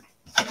 right here.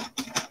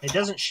 It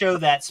doesn't show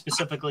that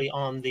specifically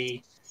on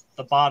the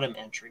bottom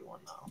entry one,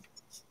 though.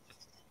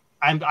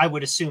 I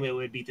would assume it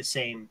would be the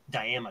same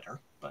diameter,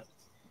 but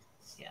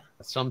yeah.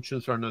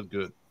 Assumptions are not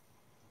good.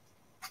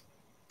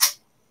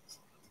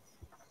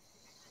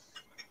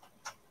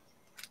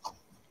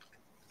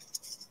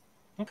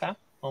 Okay.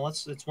 Well,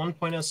 it's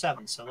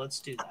 1.07, so let's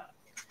do that.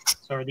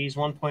 So are these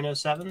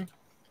 1.07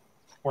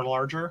 or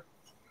larger?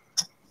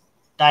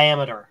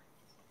 Diameter.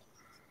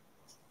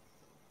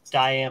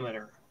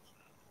 Diameter.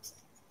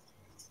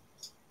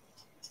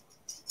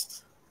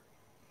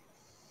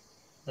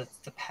 That's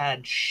the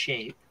pad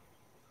shape.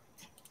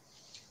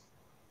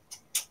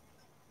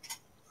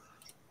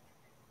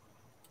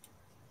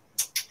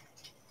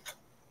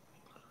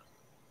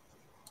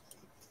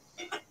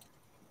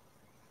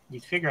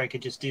 You'd figure I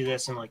could just do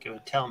this and like it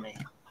would tell me.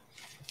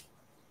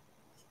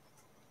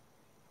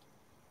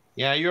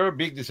 Yeah, you're a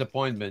big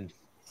disappointment.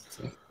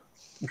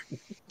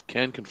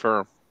 Can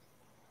confirm.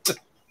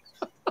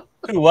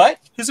 Who, what?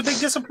 Who's a big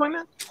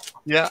disappointment?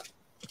 Yeah.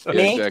 Yeah,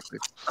 Me? exactly.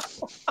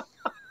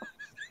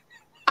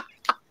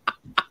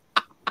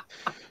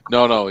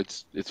 No,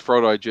 it's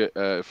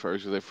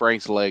Frodo.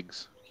 Frank's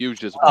legs. Huge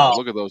disappointment. Oh.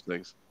 Look at those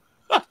things.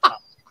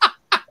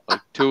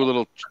 Like two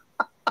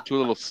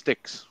little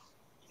sticks.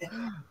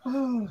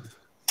 Oh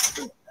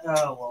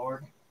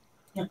Lord.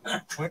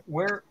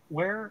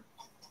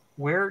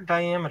 Where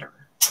diameter?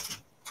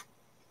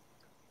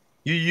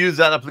 You use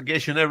that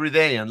application every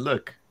day, and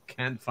look,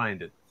 can't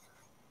find it.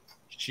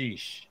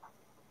 Sheesh.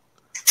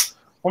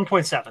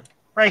 1.7.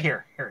 Right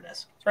here. Here it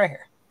is. It's right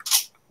here.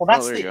 Well,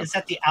 that's there you go. is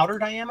that the outer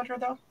diameter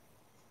though?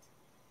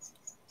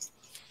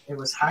 It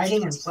was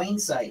hiding in plain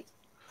sight.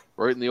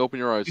 Right in the open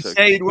your eyes You section.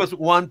 say it was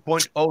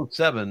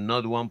 1.07,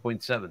 not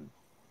 1.7.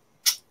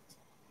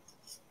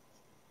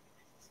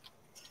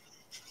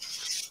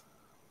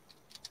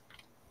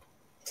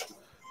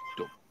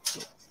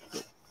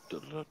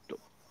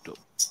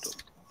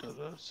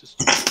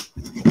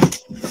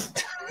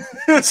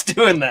 Who's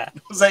doing that?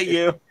 Was that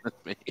you?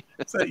 That's me.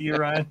 Is that you,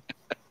 Ryan?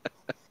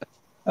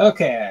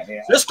 Okay,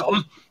 yeah.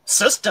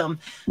 System.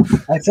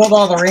 I filled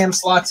all the RAM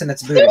slots in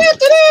its boot.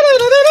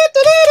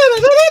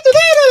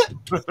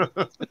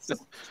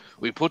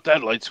 We put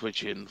that light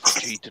switch in for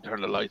G to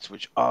turn the light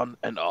switch on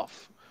and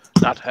off,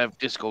 not have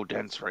disco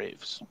dance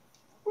raves.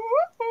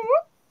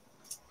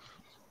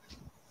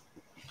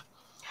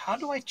 How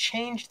do I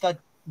change the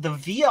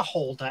via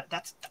holder?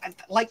 That's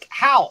like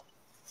how?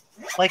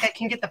 Like I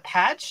can get the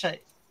pad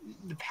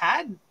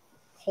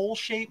hole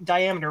shape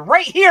diameter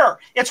right here.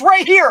 It's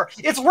right here.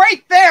 It's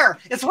right there.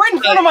 It's right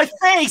in front of my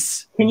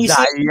face. Can you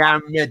see?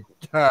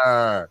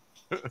 Diameter.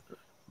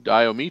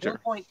 Diameter.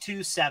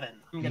 1.27.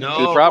 No,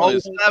 See, the problem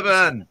is-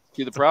 7.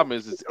 See, the problem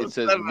is it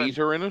says 7.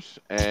 meter in it,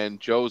 and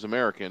Joe's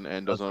American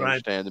and doesn't That's right.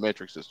 understand the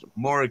metric system.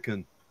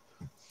 Morrican.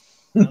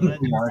 I'm gonna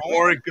do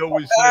Morrica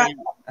was saying.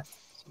 So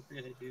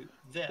we're gonna do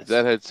this. If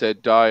that had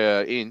said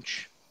dia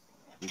inch,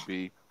 we'd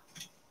be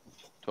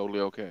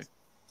totally okay.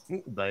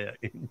 Dia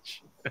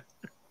inch.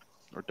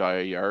 Or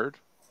dia yard.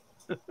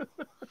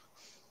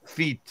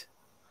 Feet.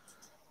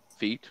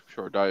 Feet.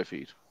 Sure, dia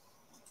feet.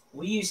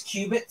 We use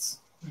cubits.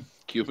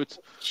 Cubits.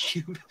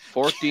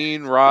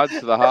 14 rods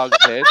to the hog's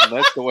head, and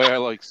that's the way I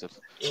likes it.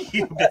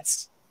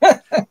 Cubits.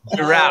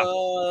 Giraffe.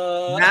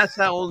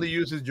 NASA only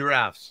uses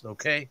giraffes,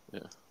 okay?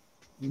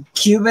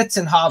 Cubits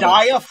and hobbits.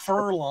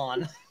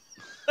 Diafurlon.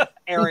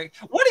 Eric,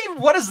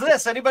 what is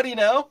this? Anybody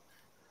know?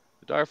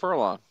 Dia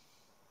furlong.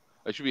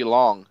 It should be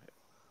long.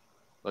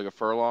 Like a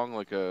furlong,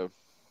 like a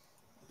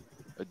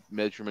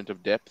measurement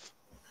of depth.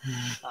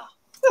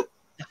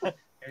 There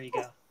you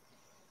go.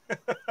 Dia.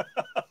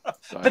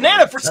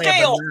 Banana for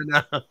scale.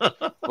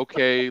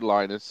 Okay,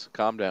 Linus,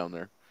 calm down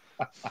there.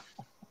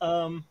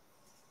 I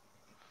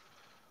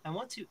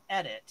want to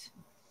edit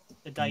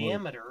the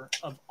diameter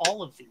of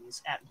all of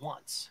these at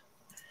once.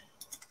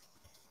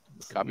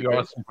 Copy You're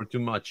paste. asking for too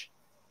much.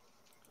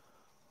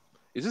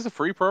 Is this a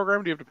free program?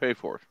 Or do you have to pay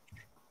for it?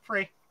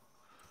 Free.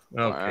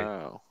 Okay.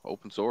 Wow,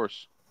 open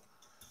source.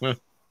 Huh.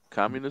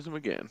 Communism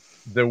again.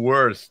 The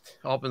worst.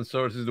 Open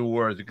source is the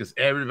worst because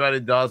everybody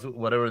does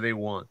whatever they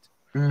want.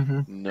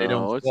 Mm-hmm. They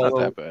don't No, it's not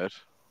follow- that bad.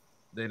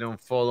 They don't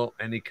follow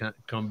any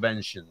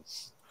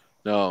conventions.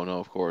 No,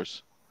 of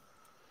course.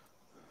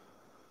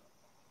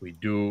 We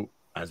do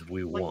as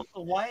we want.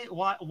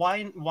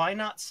 Why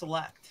not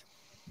select?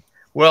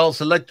 Well,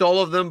 select all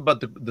of them,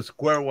 but the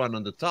square one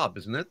on the top,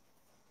 isn't it?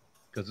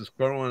 Because the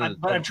square one. On the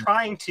But I'm top-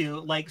 trying to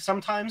like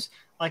sometimes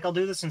like I'll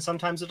do this and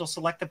sometimes it'll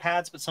select the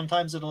pads, but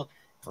sometimes it'll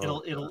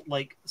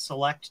like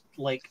select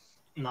like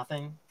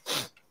nothing.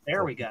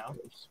 There we go.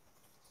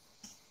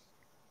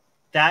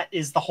 That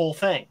is the whole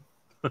thing.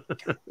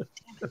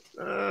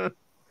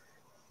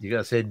 You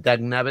gotta say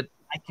Dagnabbit.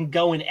 I can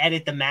go and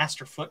edit the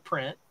master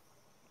footprint.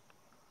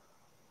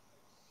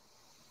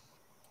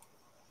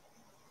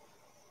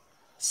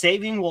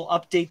 Saving will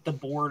update the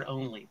board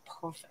only.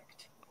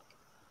 Perfect.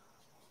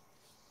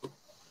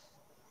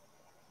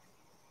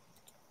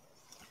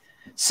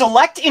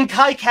 Select in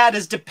KiCad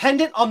is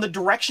dependent on the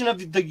direction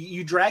of the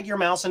you drag your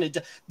mouse and it.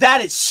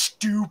 That is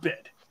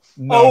stupid.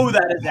 Oh,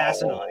 that is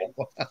asinine.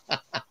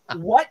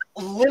 What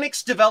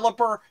Linux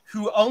developer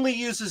who only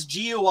uses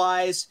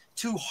GUIs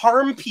to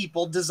harm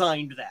people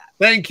designed that?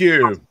 Thank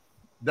you.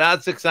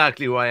 That's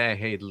exactly why I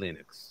hate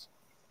Linux.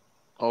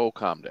 Oh,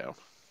 calm down.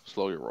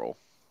 Slow your roll.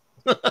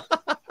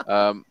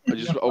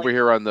 Just over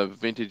here on the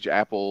Vintage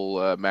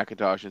Apple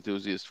Macintosh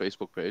Enthusiast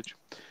Facebook page,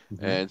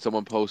 and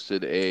someone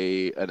posted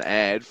an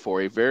ad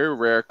for a very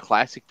rare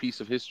classic piece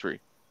of history.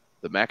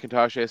 The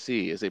Macintosh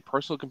SE is a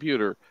personal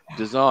computer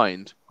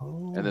designed,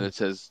 and then it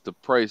says the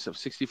price of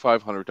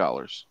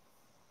 $6,500.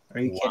 Are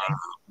you kidding?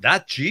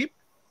 That cheap?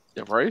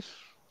 Yeah, right?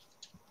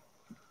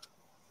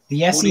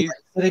 The SE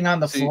sitting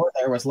on the floor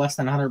there was less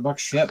than $100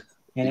 shipped,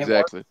 and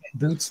exactly. It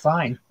boots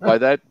fine. By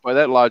that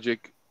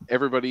logic,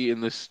 everybody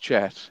in this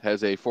chat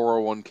has a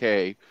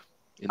 401k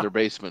in their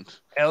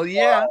basement. Hell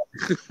yeah!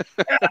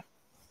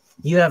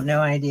 You have no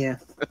idea.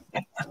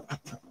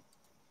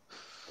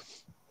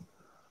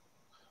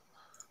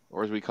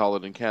 Or as we call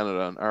it in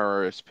Canada, an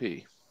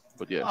RRSP.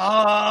 But yes.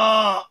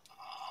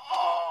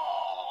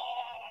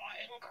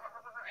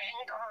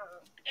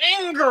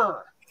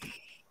 Anger.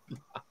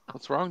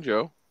 What's wrong,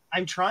 Joe?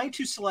 I'm trying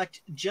to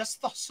select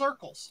just the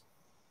circles.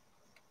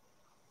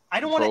 I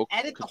don't want to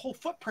edit the whole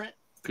footprint.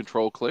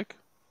 Control click.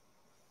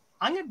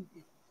 I'm gonna.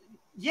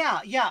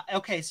 Yeah.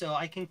 Okay, so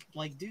I can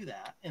like do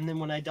that, and then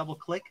when I double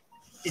click,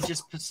 it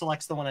just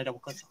selects the one I double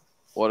clicked on.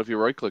 What if you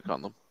right click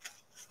on them?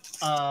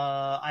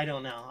 I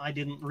don't know. I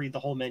didn't read the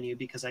whole menu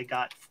because I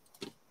got.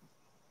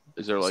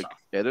 Is there like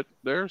edit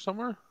there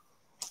somewhere?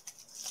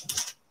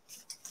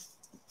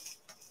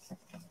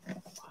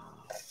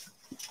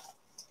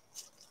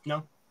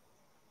 No.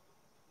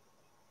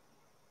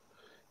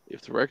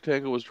 If the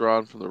rectangle was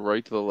drawn from the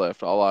right to the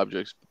left, all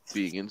objects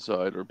being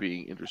inside or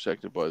being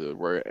intersected by the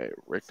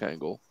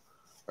rectangle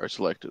are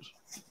selected.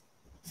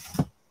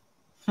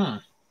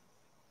 That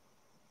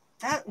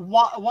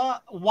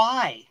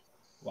why?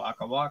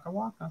 Waka waka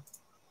waka.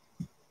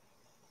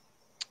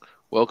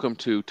 Welcome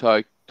to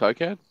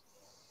TiCad.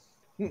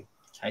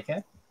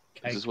 KiCad?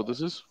 Is this what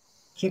this is?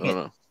 Kick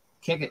it.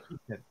 Kick it.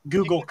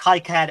 Google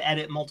KiCad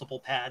edit multiple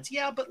pads.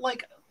 Yeah, but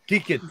like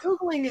kick it.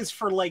 Googling is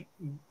for like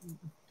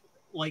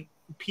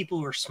people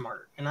who are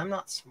smart, and I'm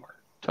not smart.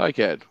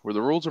 TiCad, where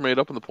the rules are made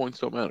up and the points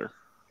don't matter.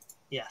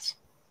 Yes.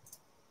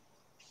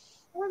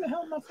 Where the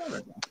hell am I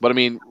from? But I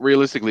mean,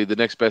 realistically, the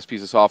next best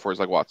piece of software is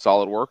like what?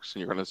 SolidWorks,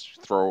 and you're going to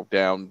throw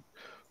down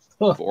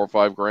 $4 or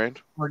 $5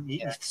 grand, or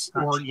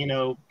you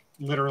know,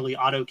 literally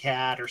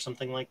AutoCAD or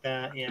something like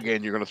that. Yeah.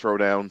 Again, you're going to throw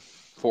down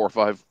 $4 or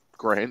 $5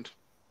 grand,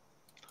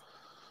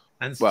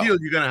 and still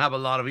you're going to have a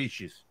lot of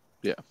issues.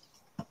 Yeah.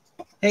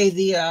 Hey,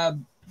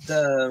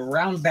 the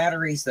round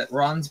batteries that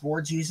Ron's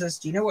board uses.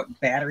 Do you know what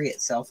battery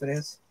itself it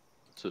is?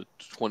 It's a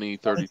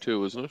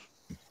 2032, isn't it?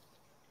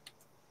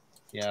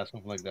 Yeah,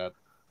 something like that.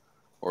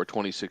 Or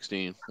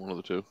 2016, one of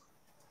the two.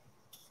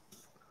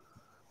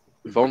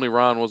 If only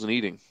Ron wasn't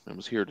eating and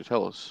was here to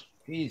tell us.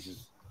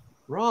 Jesus.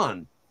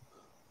 Ron.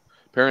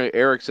 Apparently,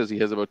 Eric says he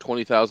has about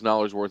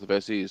 $20,000 worth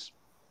of SEs.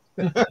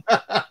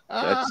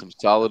 That's some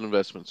solid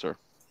investment, sir.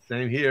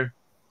 Same here.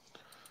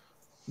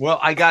 Well,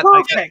 I got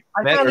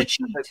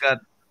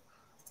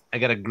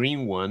a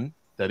green one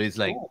that is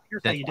like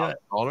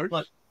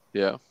 $10,000.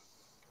 Yeah.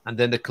 And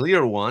then the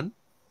clear one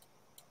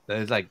that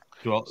is like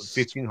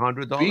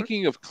 $1,500.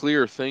 Speaking of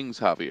clear things,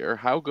 Javier,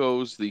 how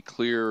goes the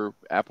clear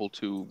Apple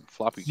II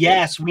floppy?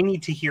 Yes, we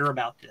need to hear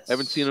about this. I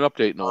haven't seen an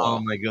update in a while. Oh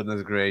my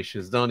goodness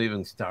gracious! Don't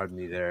even start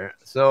me there.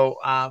 So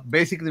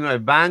basically, my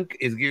bank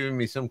is giving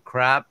me some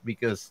crap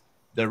because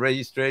the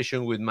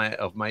registration with my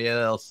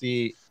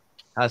LLC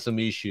has some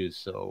issues,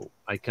 so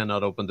I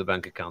cannot open the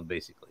bank account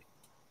basically.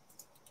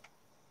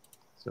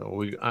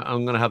 So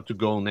I'm gonna have to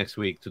go next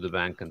week to the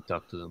bank and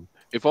talk to them.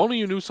 If only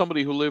you knew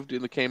somebody who lived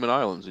in the Cayman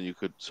Islands and you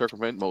could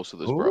circumvent most of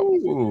this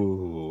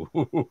problem.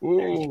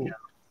 Ooh.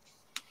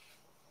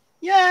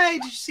 Yay,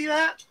 did you see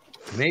that?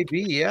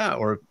 Maybe, yeah,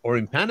 or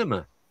in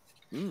Panama.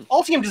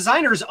 Altium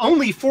Designer is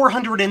only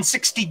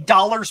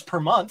 $460 per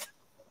month.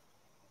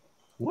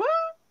 What?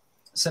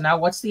 So now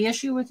what's the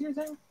issue with your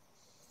thing?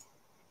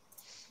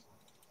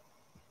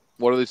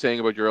 What are they saying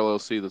about your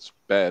LLC that's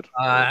bad?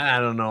 I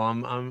don't know.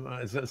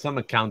 I'm some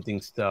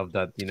accounting stuff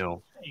that, you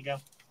know. There you go.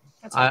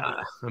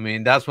 I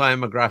mean, that's why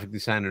I'm a graphic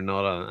designer,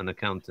 not an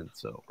accountant.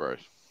 So right.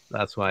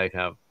 That's why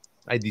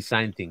I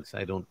design things.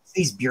 I don't.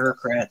 These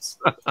bureaucrats.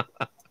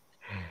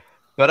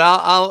 But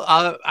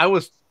I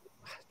was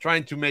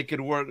trying to make it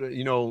work,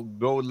 you know,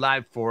 go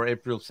live for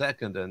April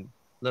 2nd, and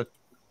look,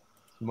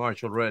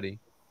 March already.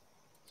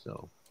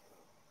 So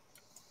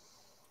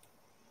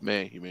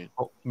May, you mean?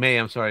 Oh, May.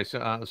 I'm sorry. So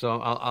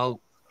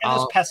I'll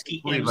those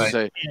pesky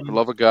say, for the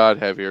love of God,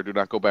 Javier, do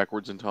not go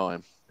backwards in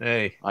time.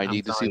 Hey, I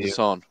need to see the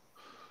sun.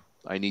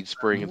 I need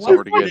spring and What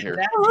summer to get here.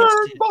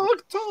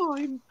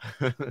 Time.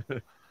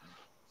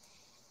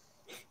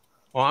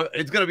 Well,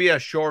 it's going to be a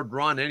short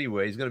run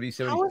anyway. It's going to be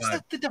How 75. is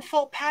that the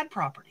default pad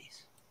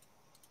properties?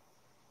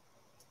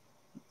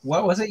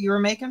 What was it you were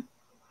making?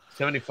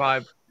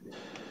 75.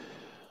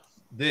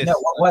 This. No,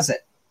 what was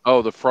it?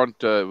 Oh, the front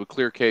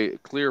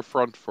clear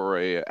front for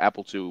a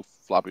Apple II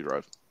floppy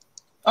drive.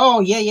 Oh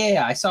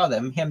yeah. I saw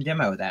him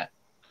demo that.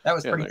 That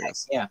was Yeah, pretty there you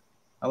nice. Yeah,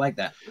 I like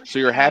that. So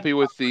you're happy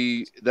with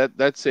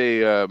that's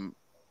a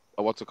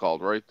what's it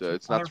called, right?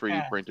 It's not Other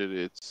 3D pad. printed.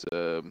 It's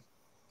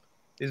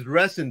Is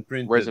resin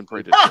printed. resin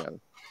printed. Ah! Yeah.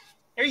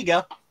 There you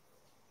go.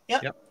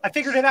 Yep. Yep. I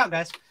figured it out,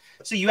 guys.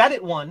 So you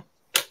edit one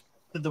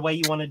the way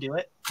you want to do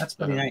it. That's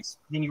pretty nice.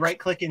 Then you right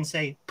click and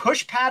say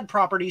push pad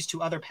properties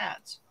to other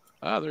pads.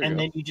 Ah, there you And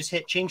go. then you just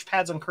hit change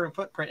pads on current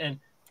footprint and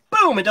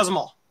boom, it does them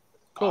all.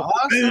 Cool.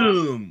 Awesome.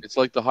 Boom. It's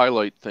like the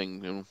highlight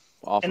thing,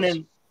 Office. And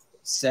then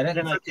Set it.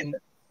 then I can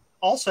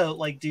also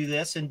like do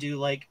this and do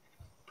like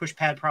push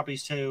pad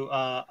properties to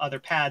other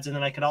pads. And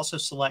then I could also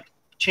select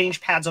change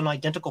pads on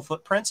identical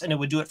footprints and it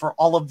would do it for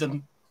all of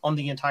them on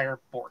the entire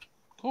board.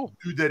 Cool.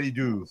 Do daddy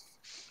do.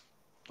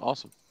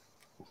 Awesome.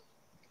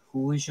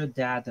 Who is your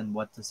dad and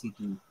what does he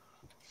do?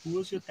 Who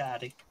is your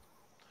daddy?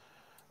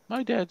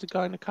 My dad's a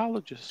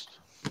gynecologist.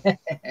 Great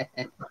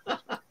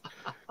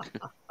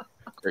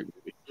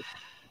movie.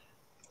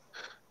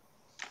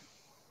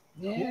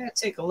 Yeah,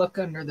 take a look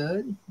under the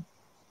hood.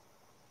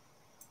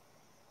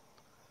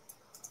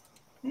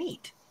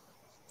 Neat.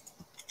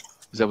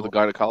 Is that what the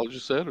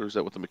gynecologist said, or is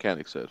that what the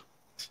mechanic said?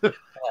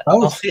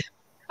 Oh,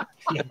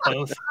 Yeah,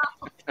 both.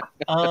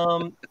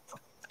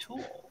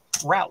 Tool.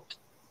 Route.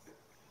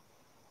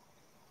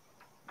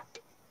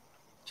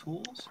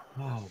 Tools.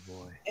 Oh,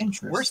 boy.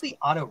 interesting. Where's the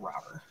auto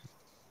router?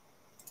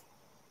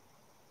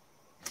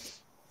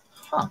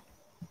 Huh.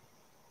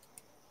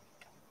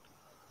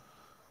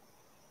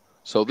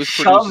 So this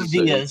Shove produces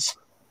vias.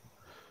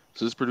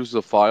 so this produces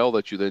a file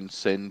that you then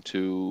send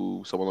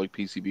to someone like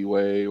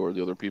PCBWay or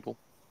the other people.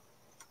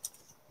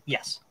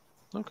 Yes.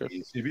 Okay.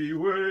 PCB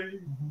way.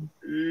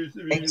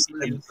 Makes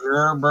the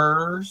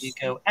Gerbers. You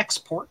go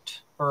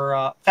export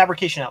for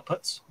fabrication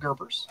outputs,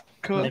 Gerbers,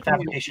 and then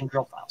fabrication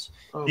drill files.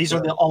 These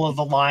are all of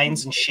the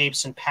lines and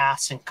shapes and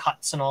paths and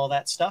cuts and all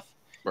that stuff.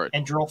 Right.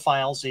 And drill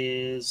files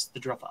is the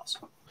drill files.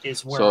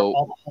 Is where So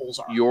all the holes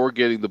are. You're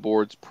getting the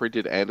boards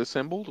printed and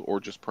assembled, or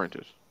just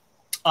printed?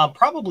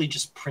 Probably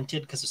just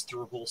printed because it's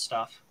through hole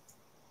stuff.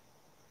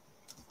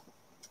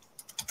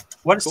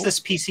 What is Cool. this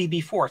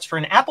PCB for? It's for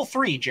an Apple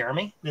III,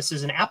 Jeremy. This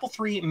is an Apple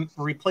III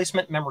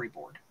replacement memory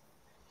board.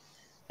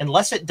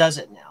 Unless it does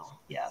it now.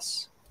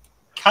 Yes.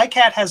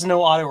 KiCad has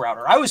no auto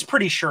router. I was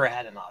pretty sure it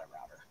had an auto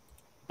router,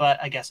 but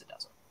I guess it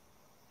doesn't.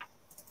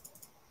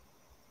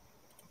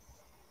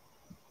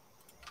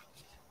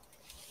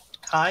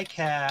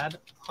 KiCad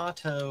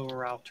auto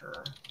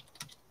router.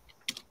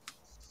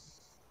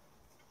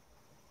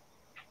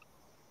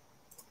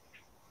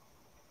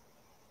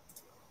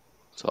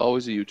 It's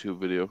always a YouTube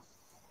video.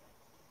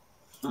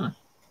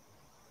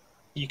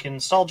 You can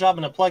install Java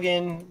in a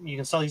plugin. You can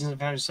install using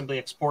the simply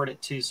export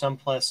it to some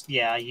place.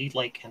 Yeah, you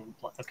like can.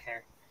 Okay.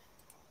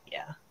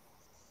 Yeah.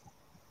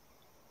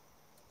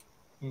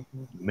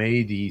 Mm-hmm.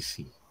 Made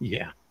easy.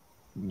 Yeah.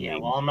 Yeah,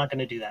 well, I'm not going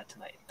to do that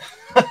tonight.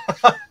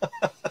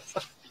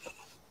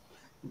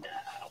 No,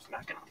 I'm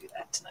not going to do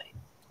that tonight.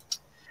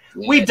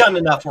 We've done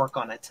enough work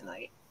on it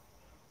tonight.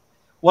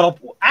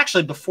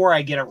 Actually, before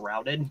I get it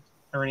routed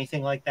or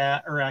anything like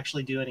that, or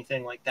actually do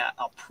anything like that,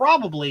 I'll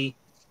probably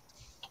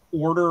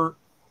order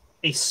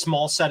a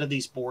small set of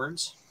these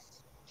boards,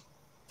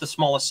 the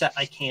smallest set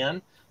I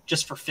can,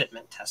 just for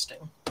fitment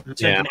testing.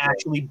 So I can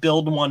actually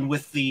build one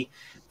with the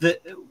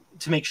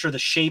to make sure the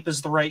shape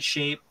is the right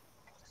shape,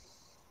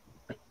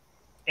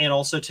 and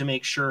also to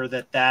make sure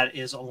that that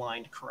is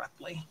aligned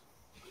correctly.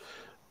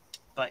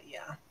 But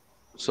yeah.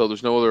 So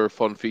there's no other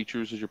fun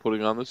features that you're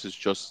putting on this. It's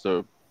just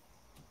the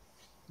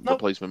Nope.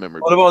 replacement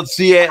memory. What about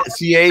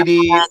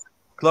C80,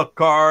 clock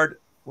card?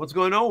 What's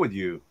going on with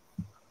you?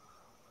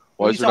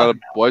 Why is there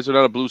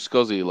not a blue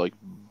SCSI like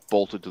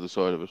bolted to the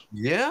side of it?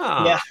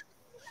 Yeah. Yeah.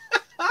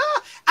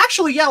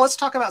 Actually, yeah, let's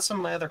talk about some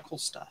of my other cool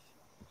stuff.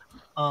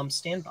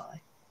 Stand by.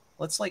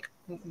 Let's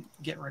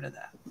get rid of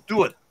that.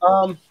 Do it.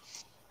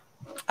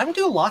 I'm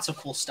doing lots of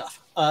cool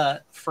stuff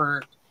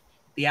for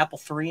the Apple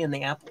III and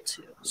the Apple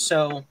II.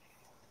 So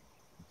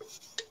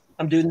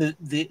I'm doing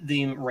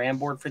the RAM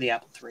board for the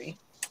Apple III.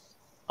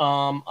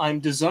 I'm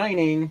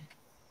designing.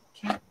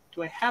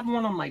 Do I have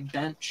one on my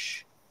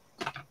bench?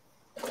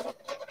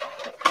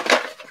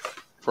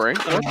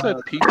 Frank, what's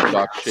that pizza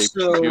box shaped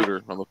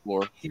computer on the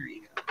floor? Here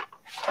you go.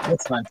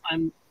 That's fun.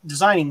 I'm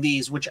designing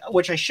these, which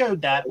I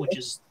showed that, which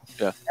is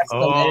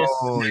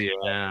Oh,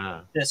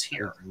 yeah. this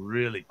here. It's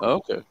really cool. Oh,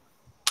 okay.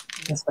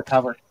 That's the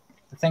cover.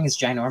 The thing is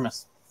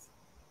ginormous.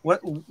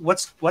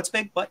 What's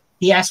big? What?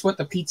 He asked what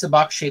the pizza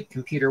box shaped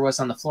computer was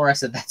on the floor. I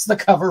said, that's the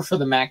cover for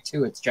the Mac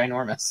 2. It's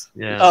ginormous.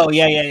 Yeah. Oh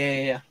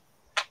yeah.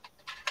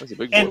 That's a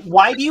big And board.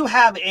 why do you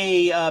have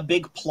a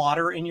big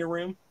plotter in your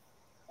room?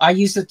 I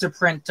used it to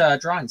print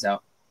drawings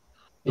out.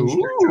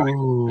 Engineering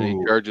drawings. And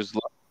he charges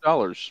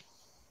 $11.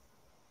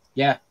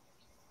 Yeah.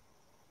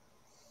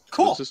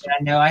 Cool. Good system.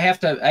 Yeah, no, I have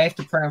to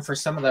print them for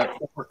some of the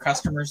corporate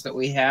customers that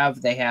we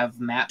have. They have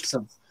maps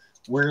of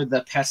where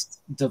the pest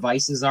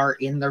devices are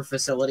in their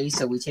facility.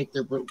 So we take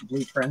their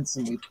blueprints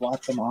and we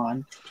plot them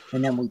on,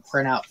 and then we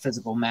print out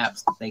physical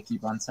maps that they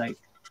keep on site.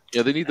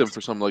 Yeah, they need them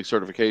for some like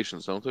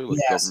certifications, don't they? Like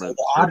Yeah, so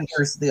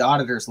the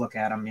auditors look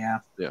at them. Yeah.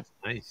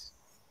 Nice.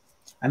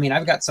 I mean,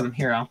 I've got some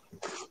here.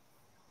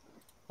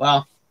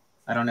 Well,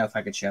 I don't know if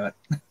I could show it.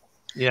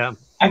 Yeah.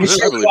 I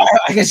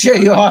could show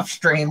you off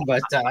stream,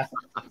 but Yeah,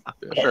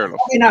 fair enough.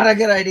 probably not a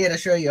good idea to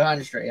show you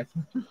on stream.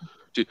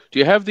 Do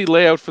you have the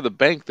layout for the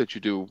bank that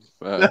you do?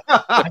 Roden?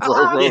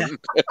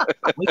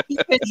 We keep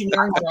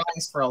engineering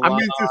drawings for a I'm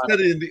lot. interested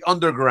in the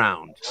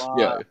underground.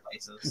 Yeah. Of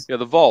places. Yeah,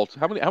 the vault.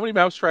 How many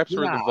mouse traps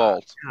are in the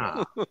vault?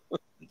 Yeah.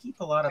 We keep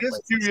a lot of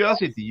Just places.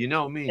 curiosity, you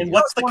know me. And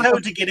what's the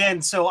code to get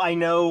in so I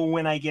know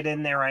when I get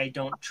in there I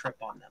don't trip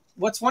on them?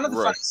 What's one of the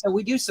Right. funny, so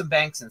we do some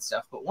banks and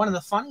stuff, but one of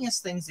the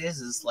funniest things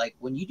is like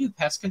when you do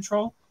pest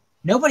control,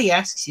 nobody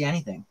asks you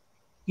anything.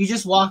 You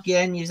just walk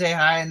in, you say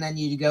hi, and then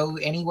you go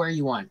anywhere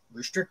you want.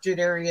 Restricted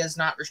areas,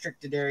 not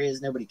restricted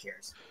areas, nobody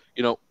cares.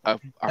 You know, a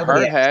Nobody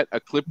hard asks. hat, a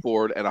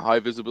clipboard, and a high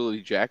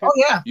visibility jacket. Oh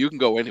yeah, You can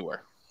go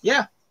anywhere.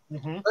 yeah.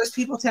 Mm-hmm. Most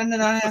people tend to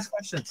not ask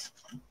questions.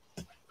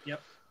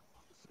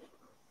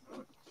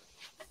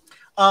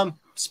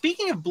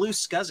 Speaking of Blue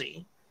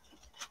Scuzzy,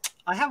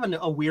 I have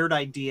a weird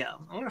idea.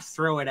 I'm going to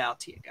throw it out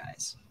to you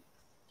guys.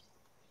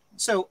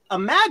 So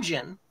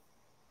imagine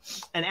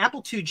an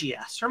Apple II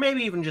GS, or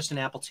maybe even just an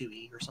Apple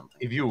IIe or something.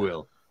 If you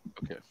will.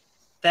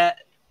 That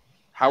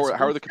How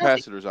That's are the Blue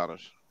Scuzzy. capacitors on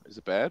it? Is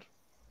it bad?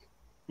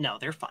 no,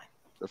 they're fine.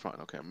 They're fine.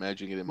 Okay, I'm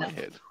imagining it in my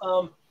head.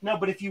 No,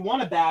 but if you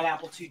want a bad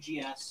Apple II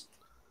GS,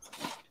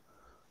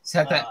 Is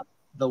that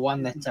the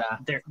one that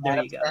there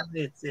you go.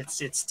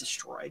 It's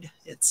destroyed.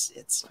 It's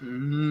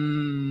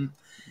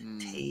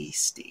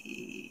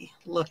tasty.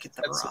 Look at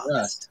the That's rust.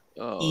 rust.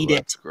 Oh, Eat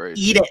that's it. great.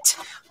 Eat it.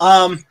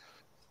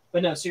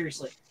 But no,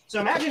 seriously. So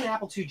imagine an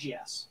Apple II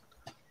GS.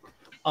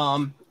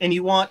 And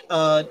you want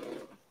a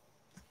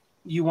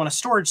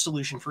storage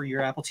solution for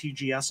your Apple II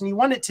GS, and you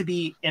want it to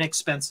be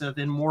inexpensive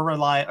and more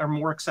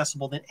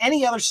accessible than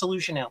any other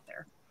solution out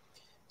there.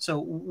 So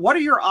what are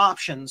your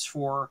options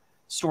for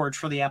storage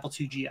for the Apple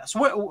II GS?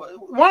 Why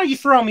don't you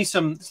throw me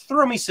some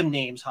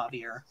names, Javier? What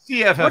are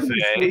your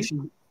CFFA.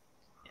 solutions?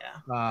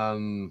 Yeah.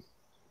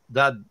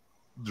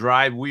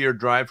 That weird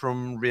drive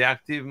from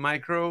Reactive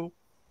Micro.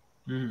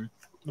 Mhm.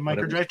 The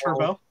MicroDrive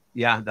Turbo.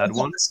 Yeah, that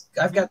one.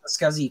 I've got the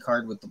Scuzzy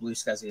card with the blue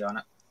Scuzzy on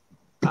it.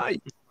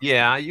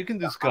 Yeah, you can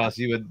discuss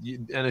it, but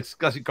and a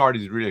SCSI card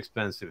is really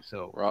expensive.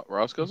 So Raw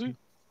SCSI?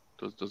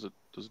 Does it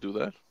do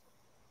that?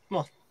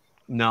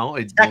 no,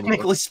 it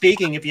Technically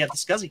speaking, if you have the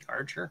SCSI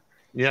card, sure.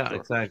 Yeah, Sure.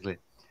 exactly.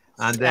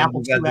 And then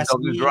Apple we got the II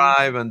W SE.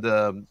 drive and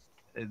the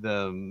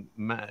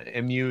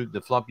MU,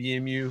 the floppy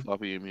MU,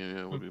 Floppy EMU,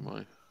 yeah, would be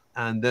my.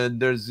 and then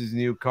there's this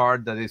new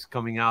card that is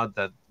coming out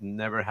that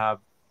never have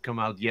come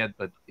out yet,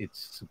 but it's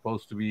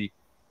supposed to be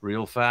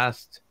real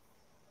fast.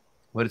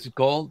 What is it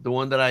called? The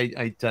one that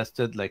I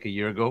tested like a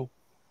year ago.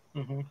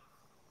 Mm-hmm.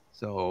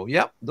 So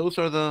yeah, those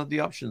are the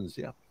options.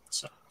 Yeah.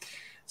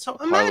 So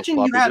imagine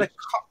you floppy had a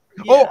disks. car.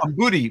 Oh, and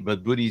Booty,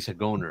 but Booty's a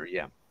goner.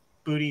 Yeah.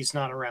 Booty's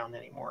not around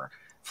anymore.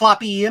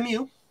 Floppy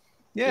EMU,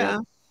 Yeah.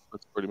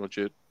 That's pretty much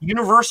it.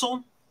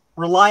 universal,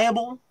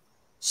 reliable,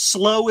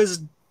 slow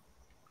as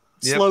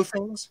Yep. slow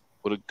things.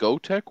 Would a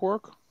GoTech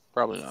work?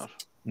 Probably not.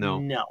 No,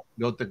 No.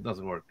 GoTech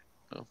doesn't work.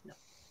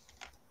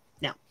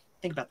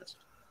 Think about this.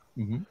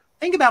 Mhm.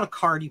 Think about a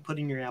card you put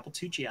in your Apple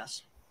II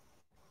GS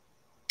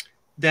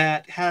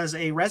that has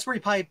a Raspberry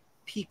Pi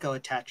Pico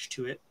attached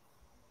to it,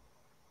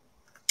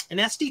 an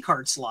SD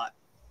card slot,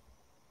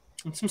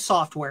 and some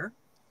software,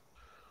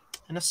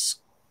 and a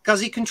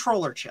SCSI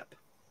controller chip.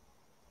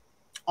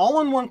 All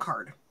on one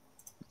card.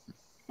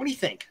 What do you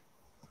think?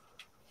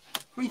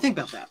 What do you think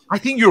about that? I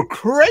think you're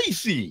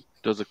crazy.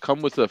 Does it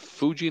come with a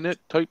FujiNet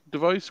type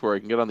device where I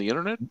can get on the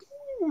internet?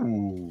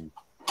 Ooh.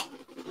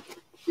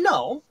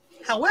 No.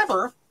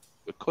 However,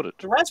 But could it?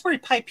 the Raspberry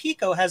Pi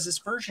Pico has this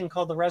version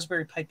called the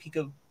Raspberry Pi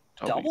Pico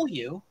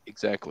W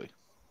Exactly.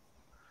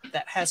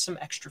 that has some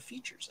extra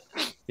features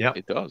in it.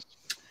 It does.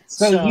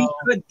 So you So-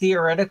 could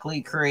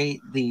theoretically create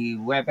the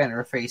web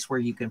interface where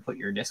you can put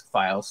your disk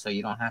files, so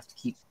you don't have to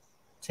keep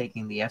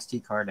taking the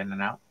SD card in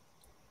and out.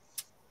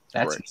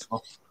 That's Right.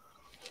 useful.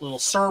 Little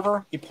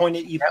server, you point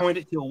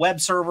it to a web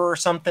server or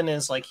something, and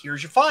it's like,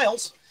 here's your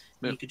files.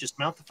 And Yeah. you could just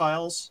mount the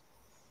files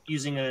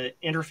using an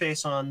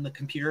interface on the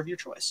computer of your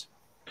choice.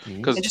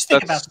 Because And just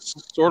think that's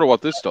sort of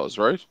what this does,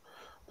 right?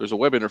 There's a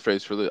web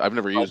interface for the. I've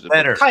never used it. but-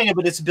 Better. Kind of,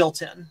 but it's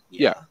built in.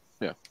 Yeah.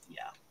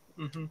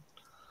 Mm-hmm.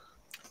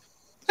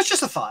 That's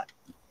just a thought.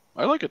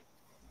 I like it.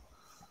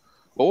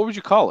 Well, what would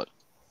you call it?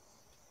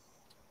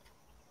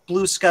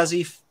 Blue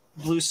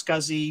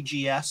SCSI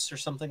GS or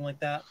something like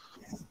that.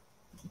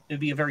 It'd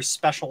be a very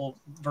special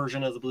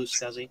version of the Blue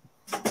SCSI.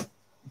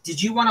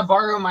 Did you want to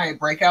borrow my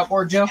breakout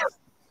board, Joe?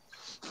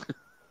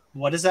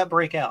 What does that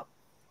break out?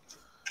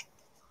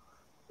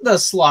 The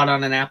slot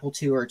on an Apple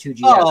II or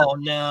 2GS. Oh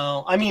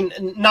no! I mean,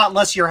 not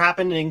unless you're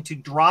happening to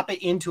drop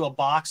it into a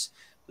box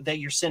that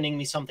you're sending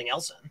me something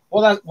else in.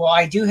 Well,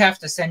 I do have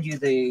to send you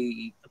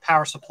the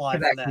power supply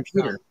for that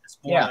computer.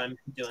 What I'm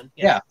doing.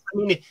 Yeah. I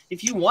mean,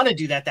 if you want to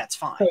do that, that's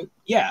fine. So,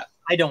 yeah.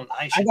 I don't.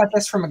 I got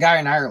this from a guy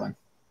in Ireland.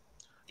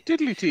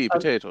 Diddly tea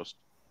potatoes.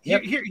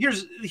 Yep.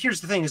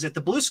 Here's the thing: is that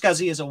the Blue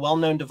SCSI is a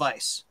well-known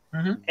device,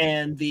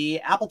 and the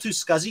Apple II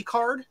SCSI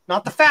card,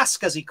 not the fast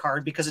SCSI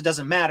card, because it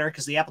doesn't matter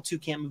because the Apple II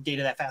can't move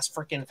data that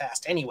freaking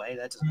fast anyway.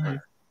 That doesn't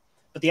matter.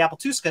 But the Apple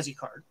II SCSI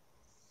card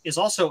is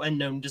also a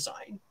known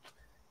design.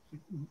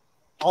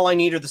 All I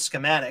need are the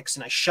schematics,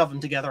 and I shove them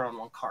together on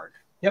one card.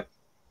 Yep.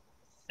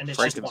 And it's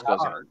just one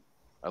card.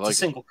 I like it's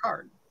a single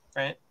card,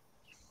 right?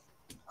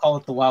 Call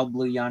it the Wild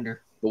Blue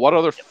Yonder. But what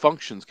other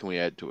functions can we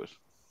add to it?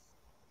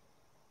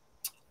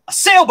 A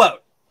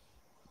sailboat.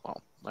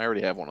 Well, I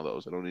already have one of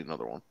those. I don't need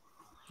another one.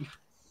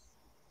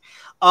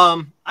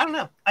 I don't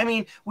know. I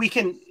mean, we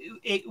can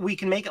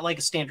make it like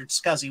a standard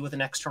SCSI with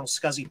an external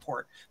SCSI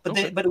port, but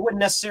but it wouldn't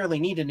necessarily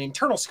need an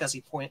internal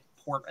SCSI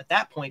port at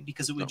that point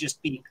because it would just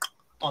be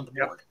on the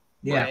board.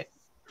 Yeah. Right?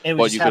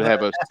 But you could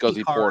have a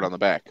SCSI port on the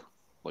back,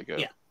 like a.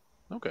 Yeah.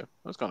 Okay,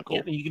 that's kind of cool.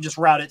 Yeah, you can just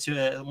route it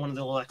to one of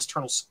the little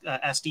external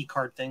SD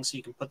card things, so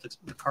you can put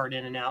the card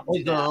in and out.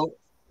 And do that.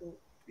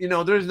 You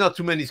know, there's not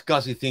too many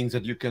SCSI things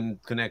that you can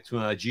connect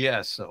to a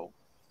GS. So,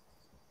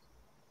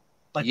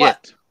 like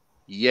Yet.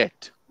 yeah,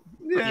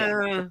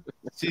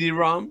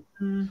 CD-ROM.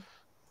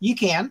 You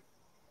can.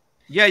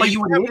 Yeah, but you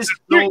would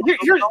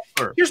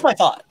here's my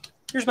thought.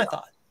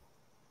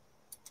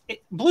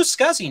 Blue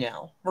SCSI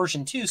now,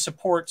 version 2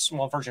 supports,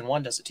 well, version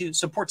 1 does it too,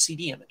 supports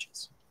CD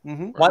images.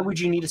 Why would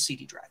you need a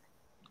CD drive?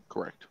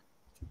 Correct.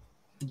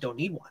 You don't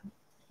need one.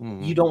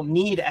 You don't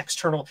need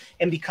external.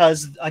 And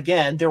because,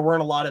 again, there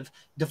weren't a lot of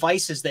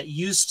devices that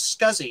used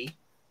SCSI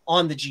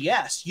on the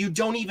GS, you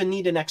don't even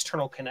need an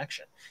external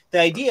connection. The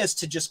idea is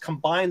to just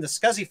combine the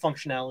SCSI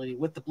functionality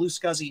with the Blue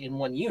SCSI in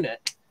one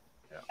unit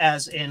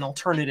as an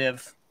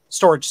alternative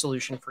storage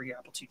solution for your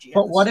Apple II GS.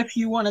 But what if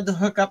you wanted to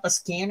hook up a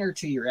scanner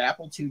to your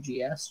Apple II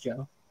GS,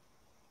 Joe?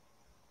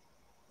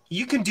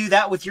 You can do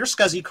that with your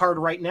SCSI card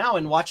right now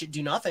and watch it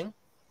do nothing.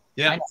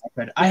 Yeah, I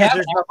could. I have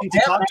there's nothing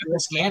to talk to. A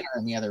scanner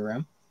in the other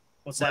room.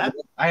 What's that?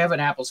 I have an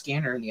Apple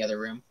scanner in the other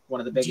room. One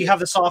of the big. Do you have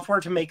the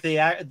software to make the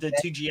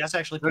 2GS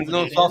actually? There's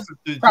no software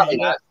to Probably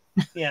not.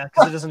 Yeah,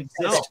 because it doesn't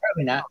exist. No.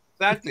 Probably not.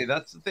 Exactly,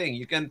 that's the thing.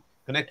 You can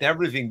connect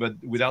everything, but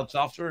without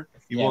software,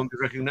 you won't be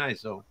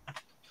recognized. So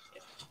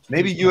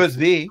maybe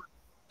USB.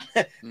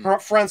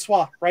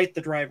 Francois, write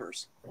the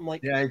drivers. I'm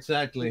like, yeah,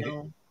 exactly. You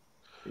know,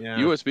 Yeah,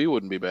 USB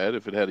wouldn't be bad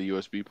if it had a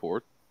USB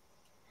port.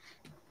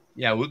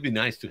 yeah, it would be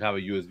nice to have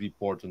a USB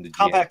port on the GS.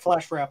 Compact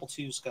Flash for Apple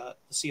II's got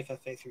the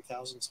CFFA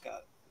 3000's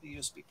got the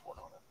USB port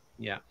on it.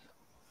 Yeah,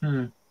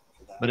 Hmm.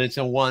 but it's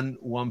a one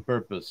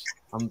purpose.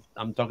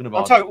 I'm talking about.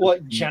 I'm talking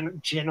what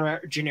generic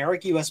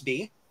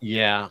USB.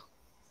 Yeah,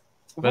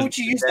 What would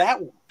you use that?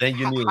 then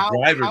you need How- a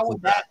driver how for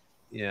would that.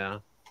 Yeah,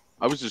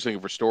 I was just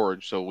thinking for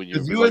storage. So when you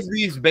because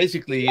USB is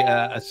basically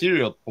a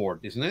serial port,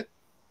 isn't it?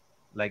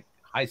 Like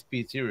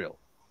high-speed serial.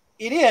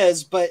 It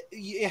is, but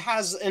it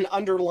has an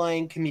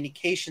underlying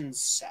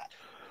communications set.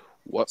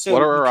 what So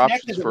are our you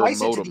connect options the for a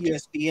device into modem? the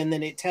USB, and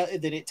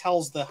then it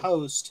tells the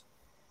host,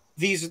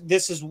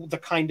 this is the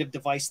kind of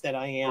device that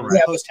I am. Yeah,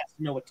 The host has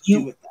to know what to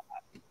do with that.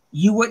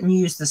 You wouldn't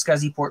use the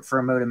SCSI port for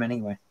a modem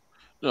anyway.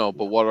 No,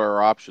 but what are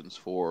our options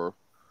for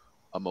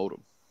a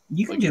modem?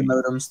 You can Like do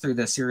modems through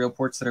the serial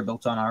ports that are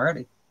built on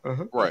already.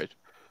 Right.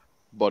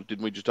 But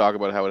didn't we just talk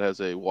about how it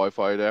has a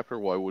Wi-Fi adapter?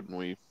 Why wouldn't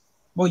we?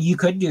 Well, you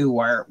could do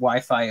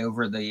Wi-Fi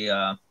over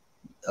the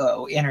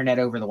internet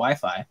over the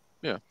Wi-Fi.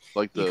 Yeah,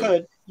 like You the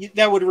could.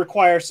 That would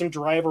require some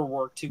driver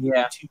work to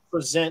Yeah.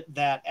 present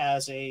that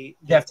as a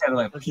You have to have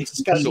like a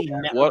SCSI So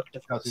network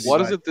device.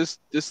 what is it?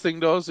 This thing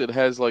does? It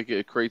has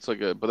it creates like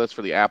a, but that's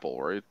for the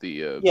Apple, right? That's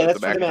the for the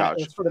Mac. Macintosh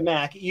That's for the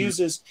Mac. It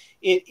uses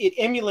it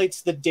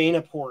emulates the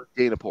Dana port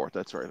data port.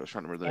 That's right. I was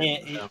trying to remember the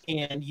name.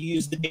 and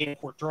use the Dana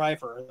port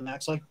driver. And the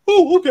Mac's like,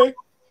 oh, okay.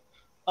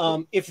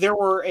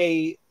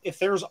 If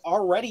there's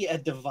already a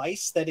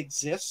device that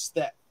exists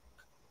that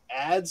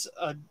adds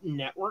a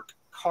network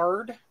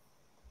card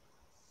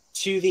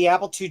to the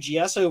Apple II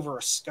GS over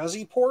a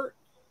SCSI port,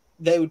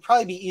 that would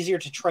probably be easier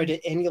to try to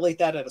emulate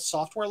that at a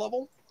software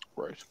level,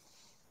 Right.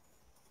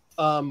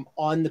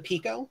 on the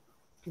Pico,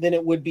 than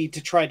it would be to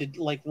try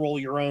to roll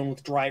your own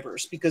with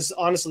drivers. Because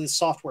honestly, the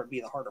software would be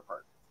the harder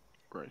part.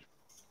 Right.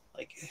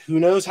 Like, who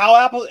knows how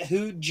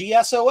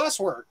GSOS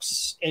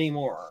works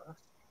anymore?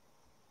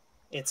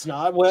 It's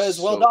not as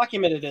well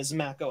documented as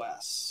Mac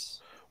OS.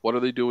 What are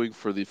they doing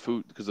for the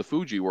food? Because the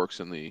Fuji works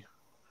in the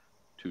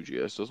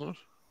 2GS, doesn't it?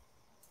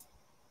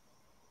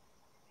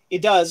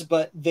 It does,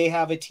 but they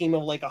have a team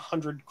of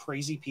 100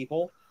 crazy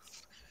people.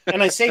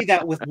 And I say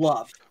that with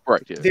love.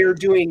 Right. Yeah. They're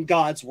doing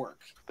God's work.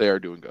 They are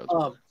doing God's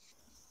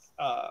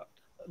work.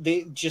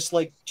 They just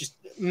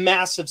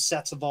massive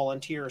sets of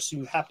volunteers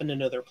who happen to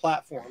know their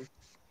platform,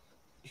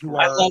 who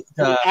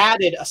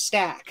added a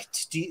stack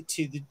to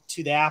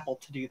the Apple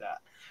to do that.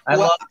 I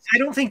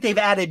don't think they've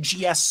added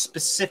GS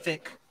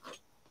specific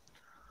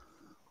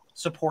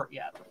support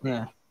yet.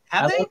 Yeah.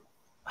 Have they?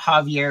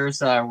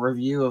 Javier's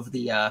review of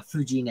the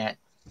FujiNet.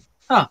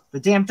 Huh, the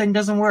damn thing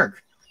doesn't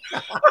work.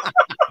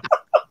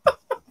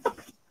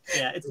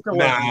 Yeah, it's still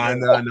No.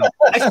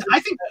 I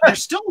think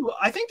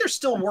they're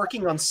still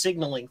working on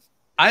signaling.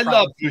 I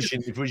love Probably.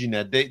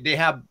 FujiNet. They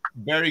have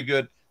very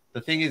good.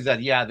 The thing is that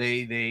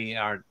they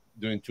are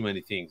doing too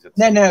many things.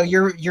 No,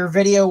 your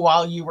video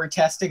while you were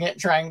testing it,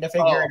 trying to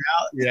figure it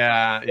out.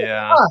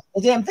 Yeah. Huh,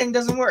 the damn thing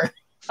doesn't work.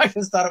 I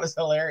just thought it was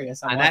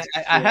hilarious. And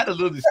I had a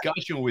little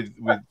discussion with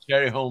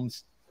Jerry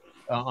Holmes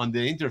on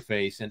the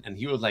interface, and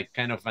he was like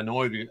kind of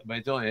annoyed. But I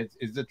told him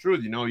it's the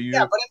truth, but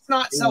it's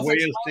not the way of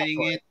saying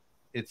self-explanatory.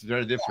 it's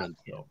very different.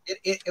 So.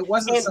 It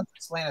wasn't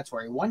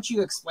self-explanatory. Once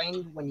you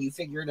explained when you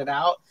figured it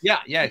out, Yeah,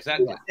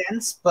 exactly. it made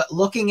sense. But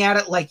looking at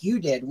it like you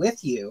did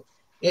with you,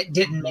 it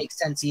didn't make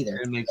sense either.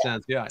 It makes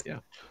sense. Yeah.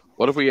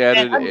 What if we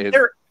added?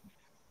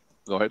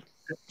 Go ahead.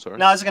 Sorry.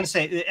 No, I was going to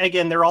say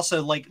again. They're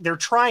also they're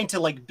trying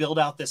to build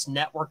out this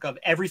network of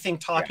everything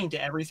talking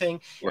to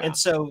everything, and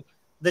so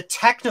the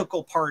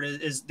technical part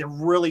is they're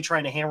really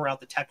trying to hammer out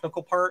the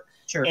technical part.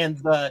 Sure.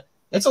 And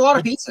it's a lot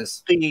of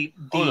pieces. The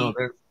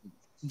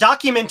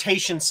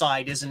documentation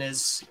side isn't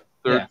as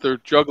they're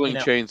juggling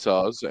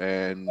chainsaws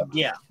and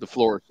the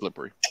floor is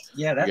slippery.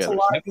 Yeah, that's a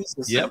lot of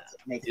pieces to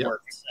make it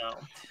work. So,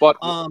 but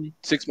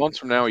 6 months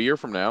from now, a year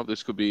from now,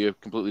 this could be a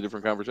completely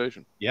different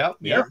conversation. Yeah.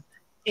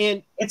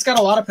 And it's got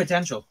a lot of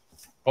potential.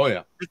 Oh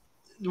yeah.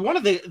 One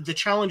of the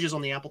challenges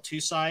on the Apple II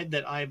side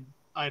that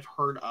I've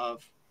heard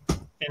of,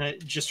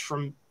 and just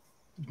from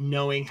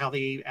knowing how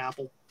the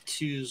Apple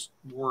IIs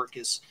work,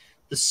 is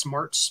the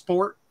Smart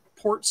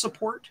Port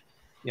support.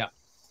 Yeah.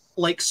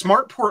 Like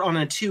Smart Port on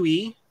a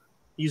 2E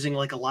using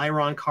like a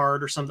Lyron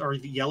card or something, or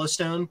the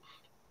Yellowstone,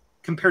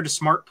 compared to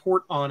Smart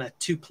Port on a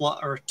 2 Plus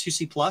or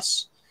 2C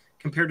Plus,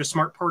 compared to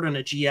Smart Port on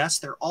a GS,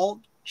 they're all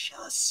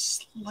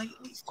just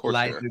slightly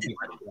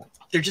different.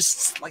 They're just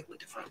slightly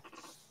different.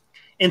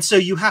 And so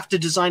you have to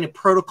design a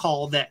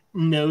protocol that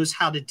knows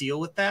how to deal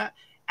with that.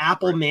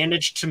 Apple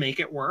managed to make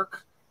it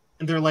work.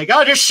 And they're like,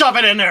 oh, just shove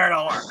it in there,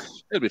 it'll work.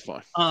 It'll be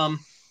fine.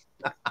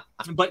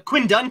 But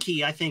Quinn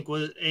Dunke, I think,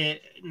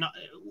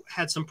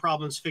 had some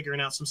problems figuring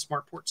out some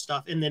Smart Port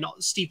stuff. And then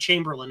Steve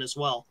Chamberlain as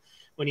well,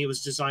 when he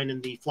was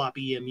designing the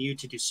floppy EMU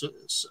to do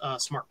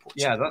Smart Port.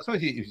 Yeah, that's why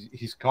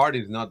his card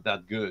is not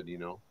that good,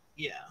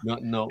 Yeah.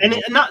 No.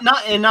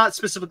 And not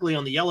specifically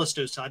on the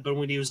Yellowstone side, but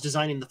when he was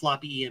designing the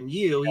floppy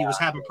EMU, he was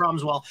having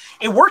problems. Well,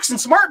 it works in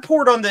Smart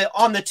Port on the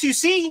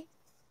 2C,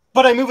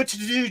 but I move it to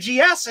the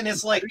 2GS and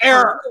it's like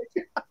error.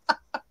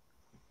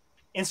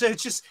 And so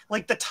it's just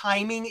like the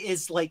timing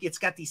is like it's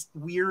got these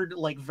weird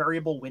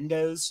variable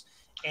windows,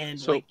 and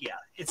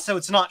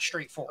it's not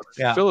straightforward.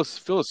 Yeah.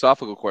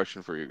 Philosophical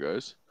question for you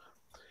guys.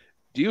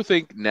 Do you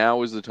think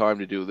now is the time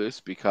to do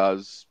this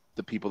because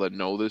the people that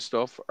know this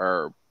stuff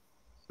are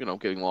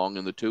getting long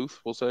in the tooth,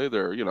 we'll say?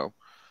 They're,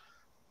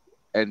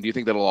 and do you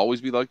think that'll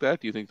always be like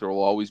that? Do you think there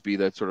will always be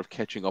that sort of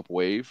catching up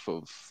wave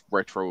of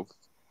retro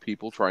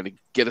people trying to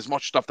get as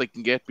much stuff they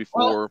can get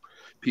before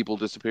people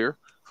disappear?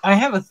 I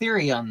have a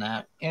theory on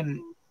that. And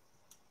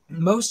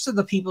most of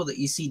the people that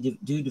you see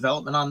do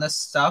development on this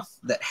stuff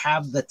that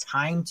have the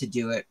time to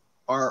do it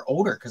are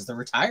older because they're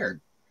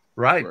retired.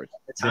 Right.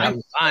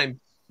 The time.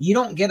 You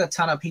don't get a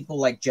ton of people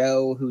like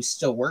Joe who's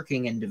still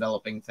working and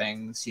developing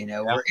things,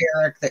 or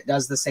Eric that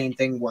does the same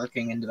thing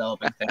working and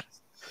developing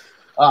things.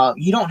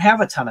 You don't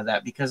have a ton of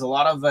that because a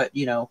lot of it,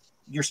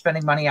 you're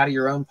spending money out of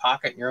your own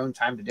pocket and your own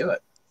time to do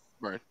it.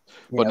 Right.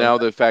 But now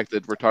the fact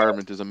that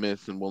retirement is a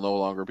myth and will no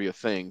longer be a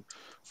thing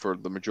for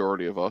the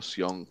majority of us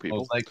young people.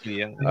 Most likely,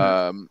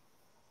 yeah.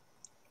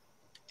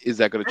 Is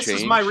that going to change?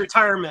 This is my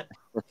retirement.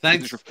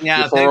 Thanks. Your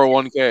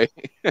 401k.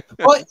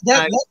 Well,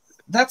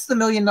 that's the $1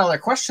 million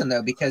question,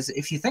 though, because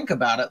if you think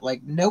about it,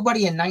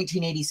 nobody in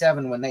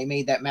 1987 when they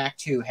made that Mac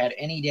 2 had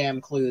any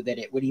damn clue that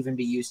it would even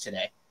be used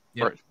today.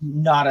 Right.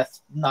 Not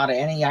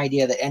any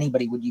idea that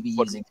anybody would be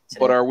using it today.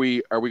 But are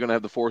we going to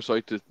have the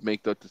foresight to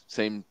make that the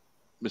same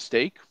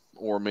mistake,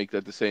 or make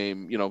that the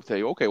same?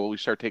 Say, okay, well, we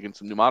start taking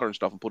some new modern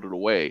stuff and put it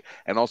away,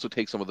 and also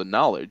take some of the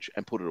knowledge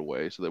and put it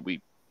away so that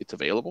it's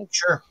available.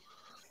 Sure.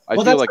 I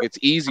feel like it's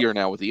easier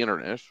now with the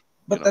internet.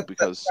 But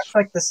because that's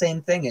like the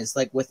same thing is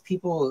with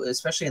people,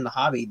 especially in the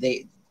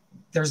hobby,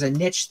 there's a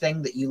niche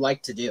thing that you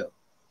like to do,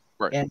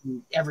 right?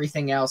 And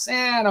everything else,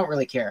 I don't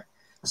really care.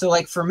 So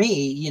for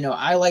me,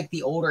 I like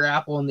the older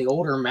Apple and the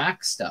older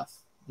Mac stuff,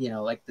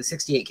 like the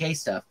 68K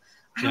stuff.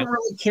 I don't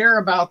really care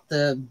about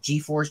the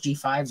G4s,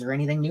 G5s, or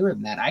anything newer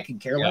than that. I could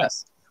care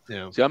less.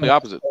 Yeah. See, I'm the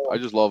opposite. I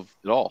just love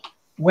it all.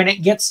 When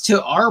it gets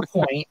to our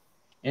point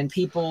and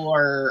people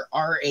are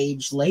our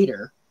age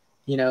later,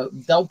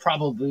 they'll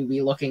probably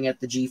be looking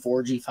at the G4,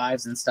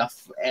 G5s and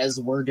stuff as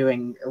we're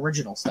doing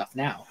original stuff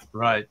now.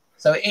 Right.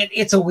 So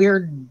it's a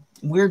weird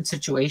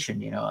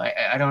situation.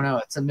 I don't know.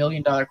 It's $1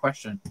 million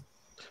question.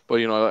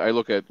 But I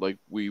look at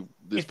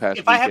this past.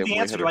 If I have the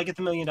answer, do I get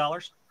the $1 million?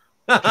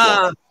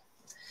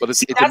 But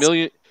it's $1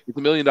 million. It's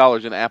 $1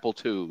 million in Apple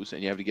IIs,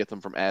 and you have to get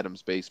them from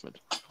Adam's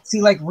basement.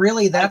 See,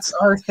 really, that's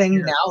our thing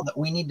now that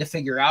we need to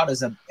figure out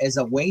as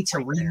a way to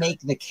remake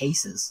the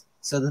cases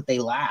so that they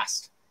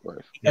last. Right.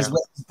 Because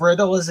with as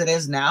brittle as it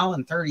is now,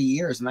 in 30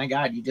 years, my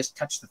God, you just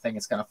touch the thing,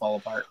 it's going to fall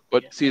apart.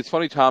 But see, it's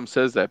funny Tom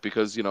says that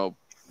because,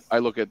 I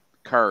look at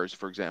cars,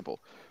 for example.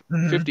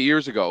 50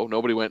 years ago,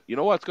 nobody went, you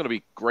know what's going to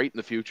be great in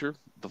the future?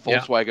 The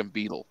Volkswagen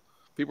Beetle.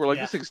 People were like,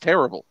 this thing's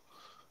terrible.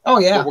 Oh,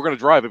 yeah. But we're going to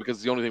drive it because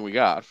it's the only thing we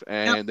got.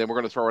 And then we're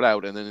going to throw it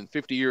out. And then in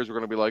 50 years, we're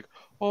going to be like,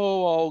 oh,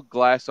 all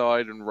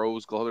glass-eyed and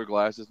rose-colored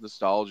glasses,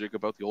 nostalgic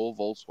about the old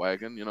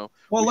Volkswagen.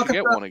 Well, we should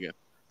get one again.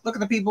 Look at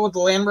the people with the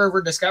Land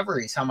Rover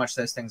Discoveries, how much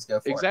those things go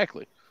for.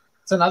 Exactly.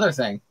 It's another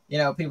thing.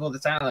 People at the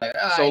time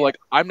like,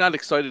 I'm not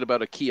excited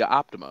about a Kia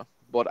Optima,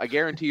 but I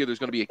guarantee you there's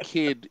going to be a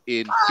kid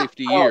in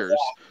 50 years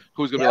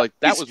who's going to be like,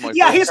 that was my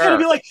first he's car. going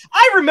to be like,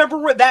 I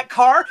remember that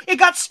car. It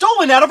got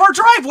stolen out of our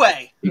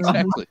driveway.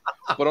 Exactly.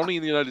 But only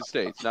in the United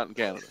States, not in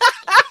Canada.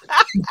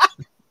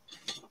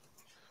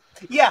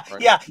 Yeah.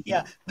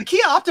 The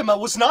Kia Optima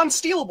was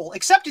non-stealable,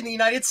 except in the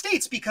United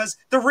States, because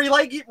the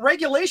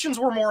regulations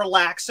were more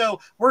lax. So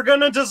we're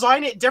going to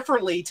design it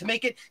differently to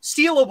make it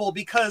stealable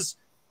because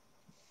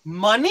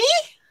money?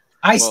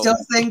 I still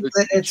think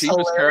that it's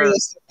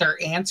hilarious that their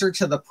answer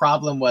to the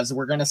problem was,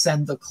 we're going to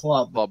send the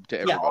club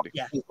to everybody.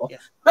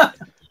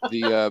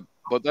 Yeah.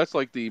 But that's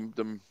like the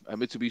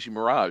Mitsubishi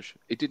Mirage.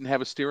 It didn't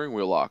have a steering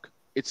wheel lock.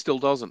 It still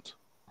doesn't.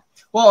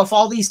 Well, if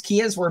all these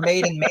Kias were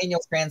made in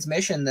manual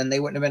transmission, then they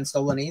wouldn't have been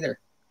stolen either.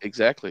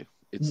 Exactly.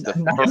 It's the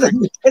perfect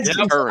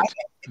deterrent.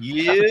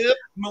 Yep.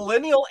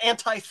 Millennial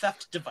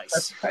anti-theft device.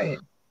 That's right.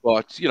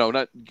 But,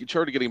 not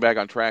sort of getting back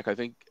on track, I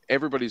think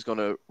everybody's going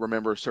to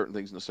remember certain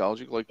things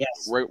nostalgic. Like,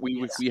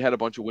 we had a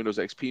bunch of Windows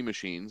XP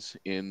machines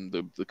in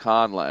the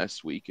con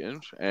last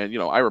weekend. And,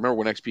 I remember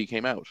when XP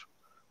came out.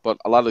 But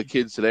a lot of the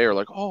kids today are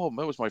like, oh,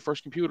 that was my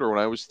first computer when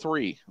I was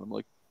 3. I'm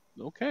like,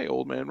 okay,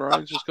 old man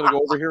Ryan's just going to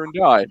go over here and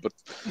die. But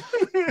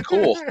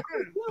cool.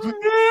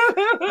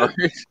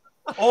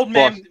 Old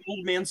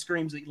man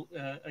screams,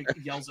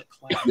 yells at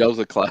cloud. Yells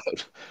at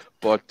cloud.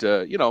 But,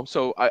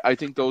 so I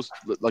think those,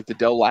 like the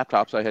Dell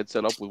laptops I had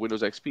set up with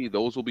Windows XP,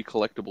 those will be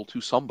collectible to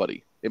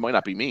somebody. It might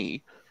not be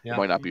me. Yeah. It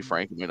might not be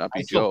Frank. It might not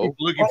be Joe.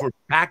 Looking for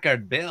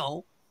Packard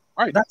Bell.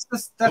 Right. That's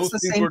the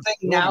same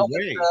thing now.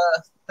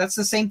 That's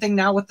the same thing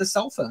now with the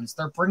cell phones.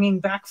 They're bringing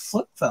back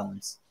flip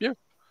phones. Yeah.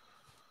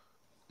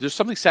 There's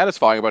something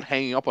satisfying about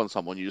hanging up on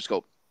someone. You just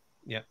go,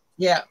 yeah.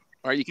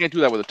 All right, you can't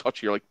do that with a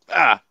touch. You're like,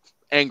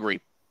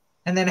 angry.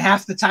 And then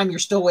half the time you're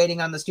still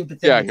waiting on the stupid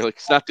thing. Yeah, you're like,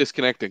 it's not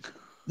disconnecting.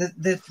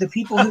 The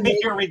people who make,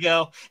 here we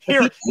go. We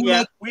should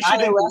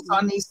have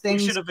on these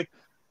things.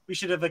 We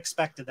should have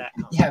expected that.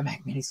 Yeah,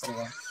 Mac Mini still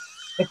there.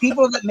 The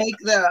people that make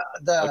the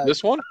like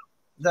this one.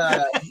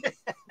 The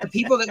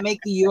people that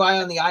make the UI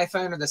on the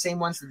iPhone are the same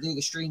ones that do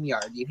the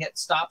StreamYard. You hit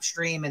stop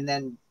stream and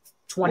then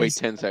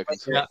 10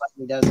 seconds. Yeah.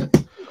 He does it.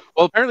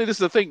 Well, apparently this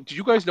is the thing. Did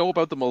you guys know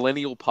about the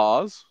millennial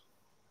pause?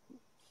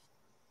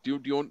 Do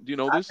you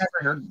know this? I've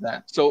never heard of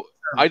that. So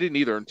I didn't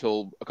either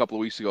until a couple of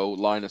weeks ago.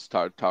 Linus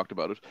talked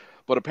about it.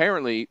 But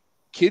apparently,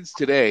 kids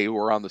today who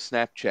are on the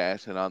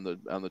Snapchat and on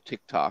the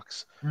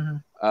TikToks,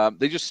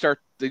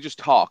 they just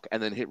talk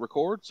and then hit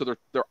record. So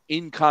they're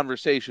in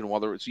conversation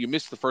so you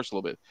miss the first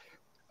little bit.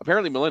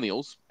 Apparently,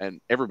 millennials and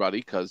everybody,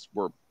 because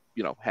we're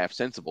half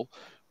sensible,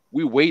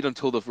 we wait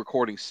until the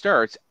recording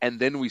starts and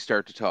then we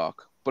start to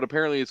talk. But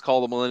apparently, it's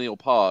called a millennial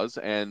pause,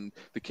 and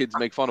the kids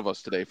make fun of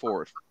us today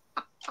for it.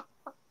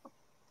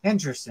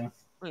 Interesting.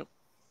 Yeah.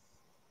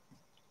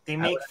 They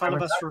make fun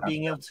of us for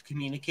being able to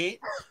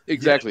communicate.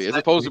 Exactly, as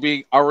opposed to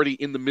being already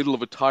in the middle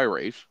of a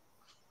tirade.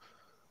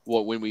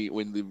 Well, when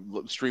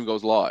the stream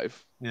goes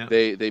live,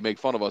 they make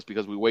fun of us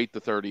because we wait the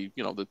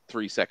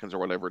 3 seconds or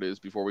whatever it is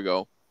before we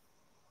go,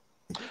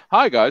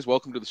 hi guys,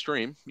 welcome to the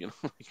stream.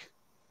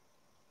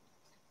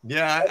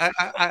 Yeah,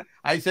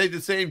 I say the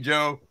same,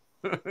 Joe.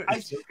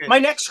 Okay. My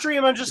next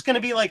stream, I'm just going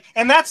to be like,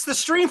 and that's the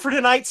stream for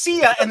tonight.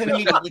 See ya, and then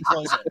immediately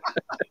close it.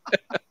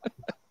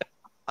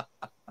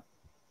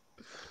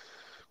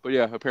 But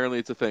yeah, apparently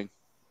it's a thing,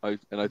 I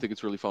think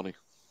it's really funny.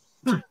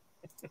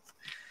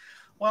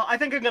 Well, I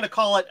think I'm going to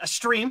call it a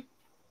stream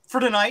for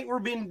tonight. We're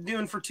been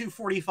doing for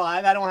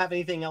 2:45. I don't have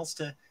anything else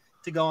to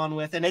go on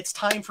with, and it's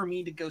time for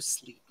me to go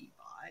sleepy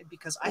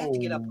because I have to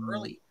get up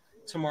early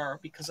tomorrow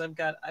because I've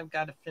got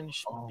to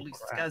finish Blue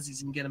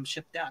Scuzzies and get them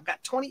shipped out. I've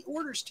got 20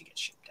 orders to get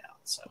shipped out.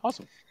 So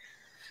awesome.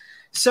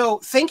 So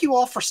thank you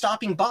all for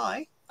stopping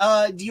by.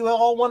 Do you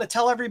all want to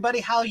tell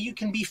everybody how you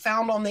can be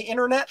found on the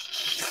internet?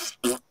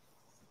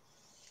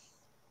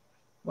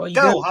 Well,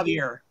 go,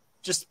 Javier.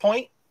 Just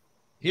point.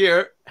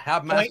 Here,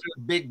 Habmaster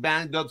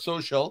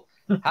BigBang.social,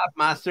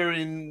 Habmaster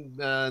in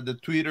the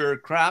Twitter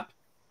crap,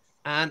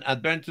 and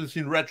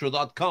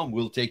adventuresinretro.com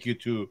will take you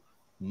to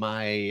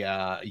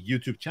my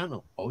YouTube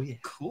channel. Oh, yeah.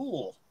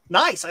 Cool.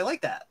 Nice. I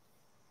like that.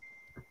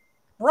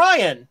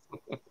 Ryan.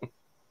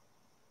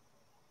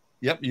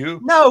 Yep, you.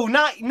 No.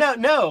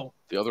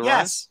 The other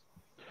yes.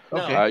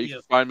 Ryan? Okay. You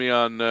can find me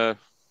on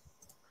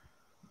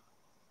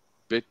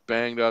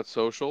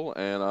bitbang.social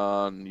and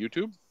on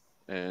YouTube.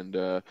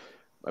 And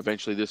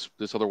eventually this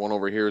other one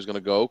over here is going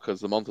to go because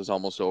the month is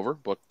almost over.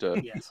 But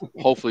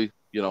hopefully,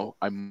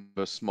 I'm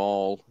a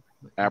small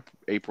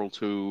April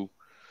to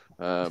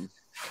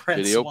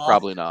Video, Francois.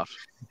 probably not.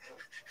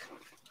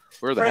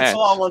 Where are the hats?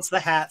 Francois wants the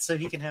hat, so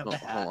he can have Oh, the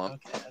hat. hold on.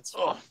 Okay, that's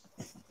Oh,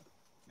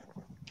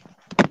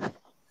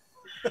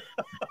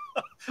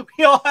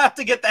 we all have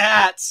to get the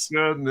hats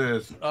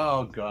Goodness.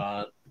 Oh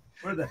God.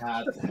 Where the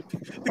hat?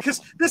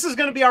 because this is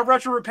going to be our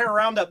retro repair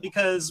roundup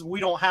because we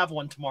don't have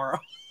one tomorrow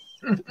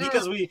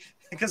because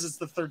it's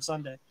the third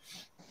Sunday.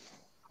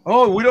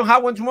 Oh, we don't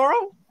have one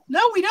tomorrow? No,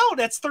 we don't.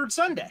 That's third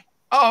Sunday.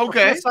 Oh, Or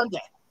okay. fourth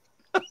Sunday.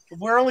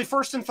 We're only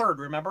first and third.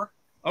 Remember?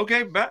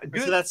 Okay,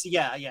 good. So that's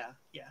yeah.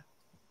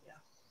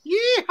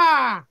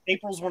 Yeehaw!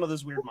 April's one of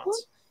those weird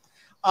months.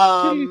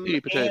 Kitty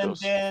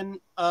potatoes. And then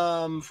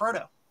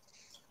Frodo.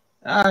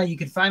 You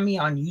can find me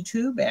on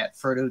YouTube at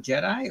Frodo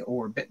Jedi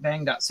or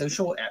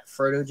bitbang.social at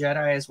Frodo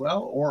Jedi as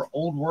well, or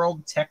Old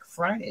World Tech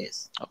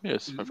Fridays. oh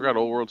yes, I forgot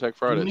Old World Tech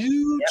Fridays.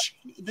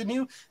 The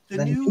new cool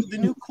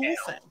channel.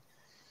 thing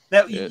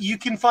that Yes. you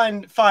can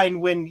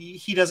find when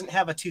he doesn't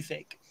have a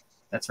toothache.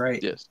 That's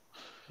right. Yes,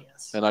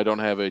 Yes. and I don't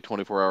have a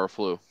 24-hour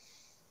flu.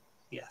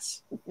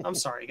 Yes. I'm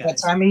sorry, That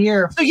guys. time of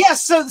year. So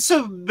yes,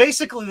 so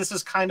basically this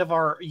is kind of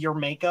your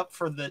makeup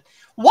for the.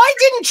 Why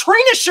didn't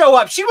Trina show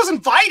up? She was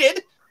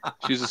invited.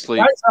 She's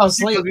asleep. I fell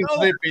asleep. Because he's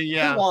sleeping,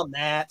 yeah. Who on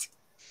that?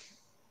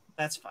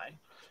 That's fine.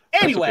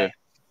 Anyway,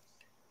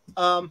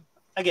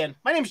 again,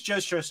 my name is Joe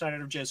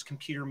Stroh-Snyder of Joe's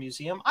Computer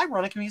Museum. I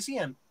run a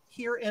museum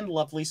here in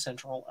lovely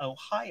Central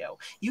Ohio.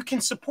 You can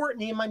support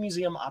me in my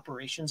museum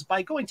operations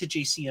by going to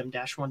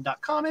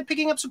jcm-1.com and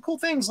picking up some cool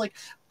things like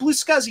blue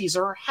scuzzies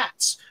or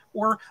hats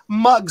or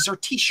mugs or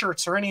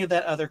t-shirts or any of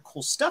that other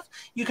cool stuff.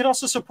 You can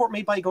also support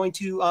me by going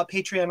to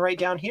Patreon right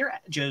down here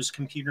at Joe's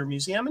Computer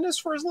Museum, and it's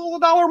for as little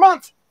as $1 a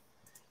month.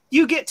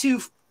 You get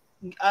to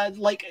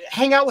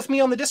hang out with me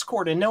on the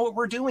Discord and know what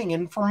we're doing,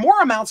 and for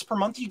more amounts per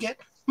month, you get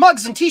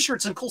mugs and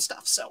t-shirts and cool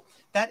stuff. So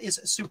that is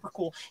super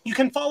cool. You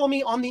can follow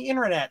me on the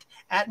internet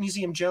at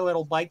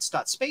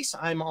museumjoe@oldbytes.space.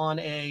 I'm on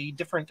a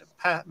different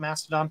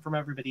Mastodon from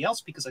everybody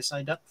else because I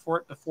signed up for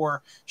it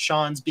before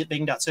Sean's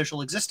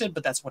bitbang.social existed,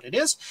 but that's what it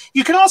is.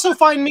 You can also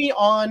find me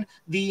on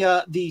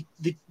the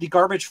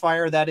garbage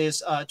fire that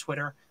is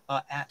Twitter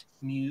at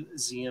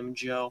Museum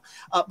Joe.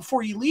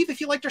 Before you leave,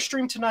 if you liked our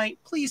stream tonight,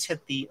 please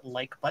hit the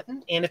like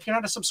button. And if you're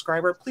not a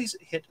subscriber, please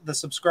hit the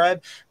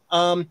subscribe.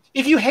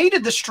 If you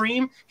hated the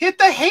stream, hit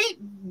the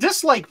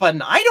dislike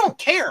button. I don't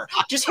care.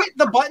 Just hit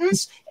the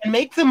buttons and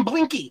make them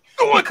blinky.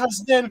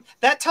 Because then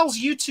that tells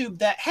YouTube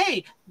that,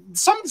 hey,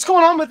 something's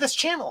going on with this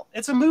channel.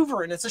 It's a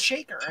mover and it's a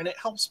shaker. And it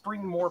helps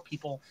bring more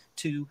people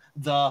to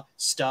the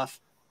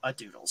stuff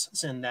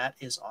doodles. And that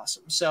is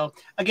awesome. So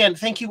again,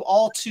 thank you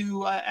all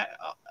to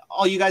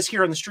all you guys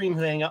here on the stream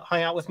who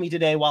hung out with me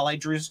today while I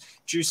drew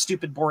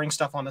stupid, boring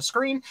stuff on the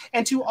screen,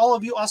 and to all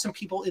of you awesome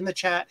people in the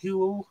chat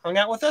who hung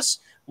out with us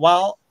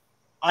while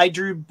I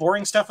drew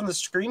boring stuff on the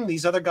screen.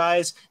 These other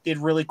guys did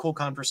really cool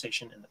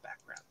conversation in the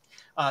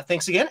background.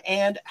 Thanks again,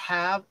 and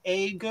have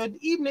a good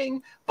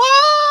evening.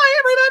 Bye,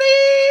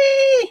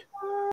 everybody!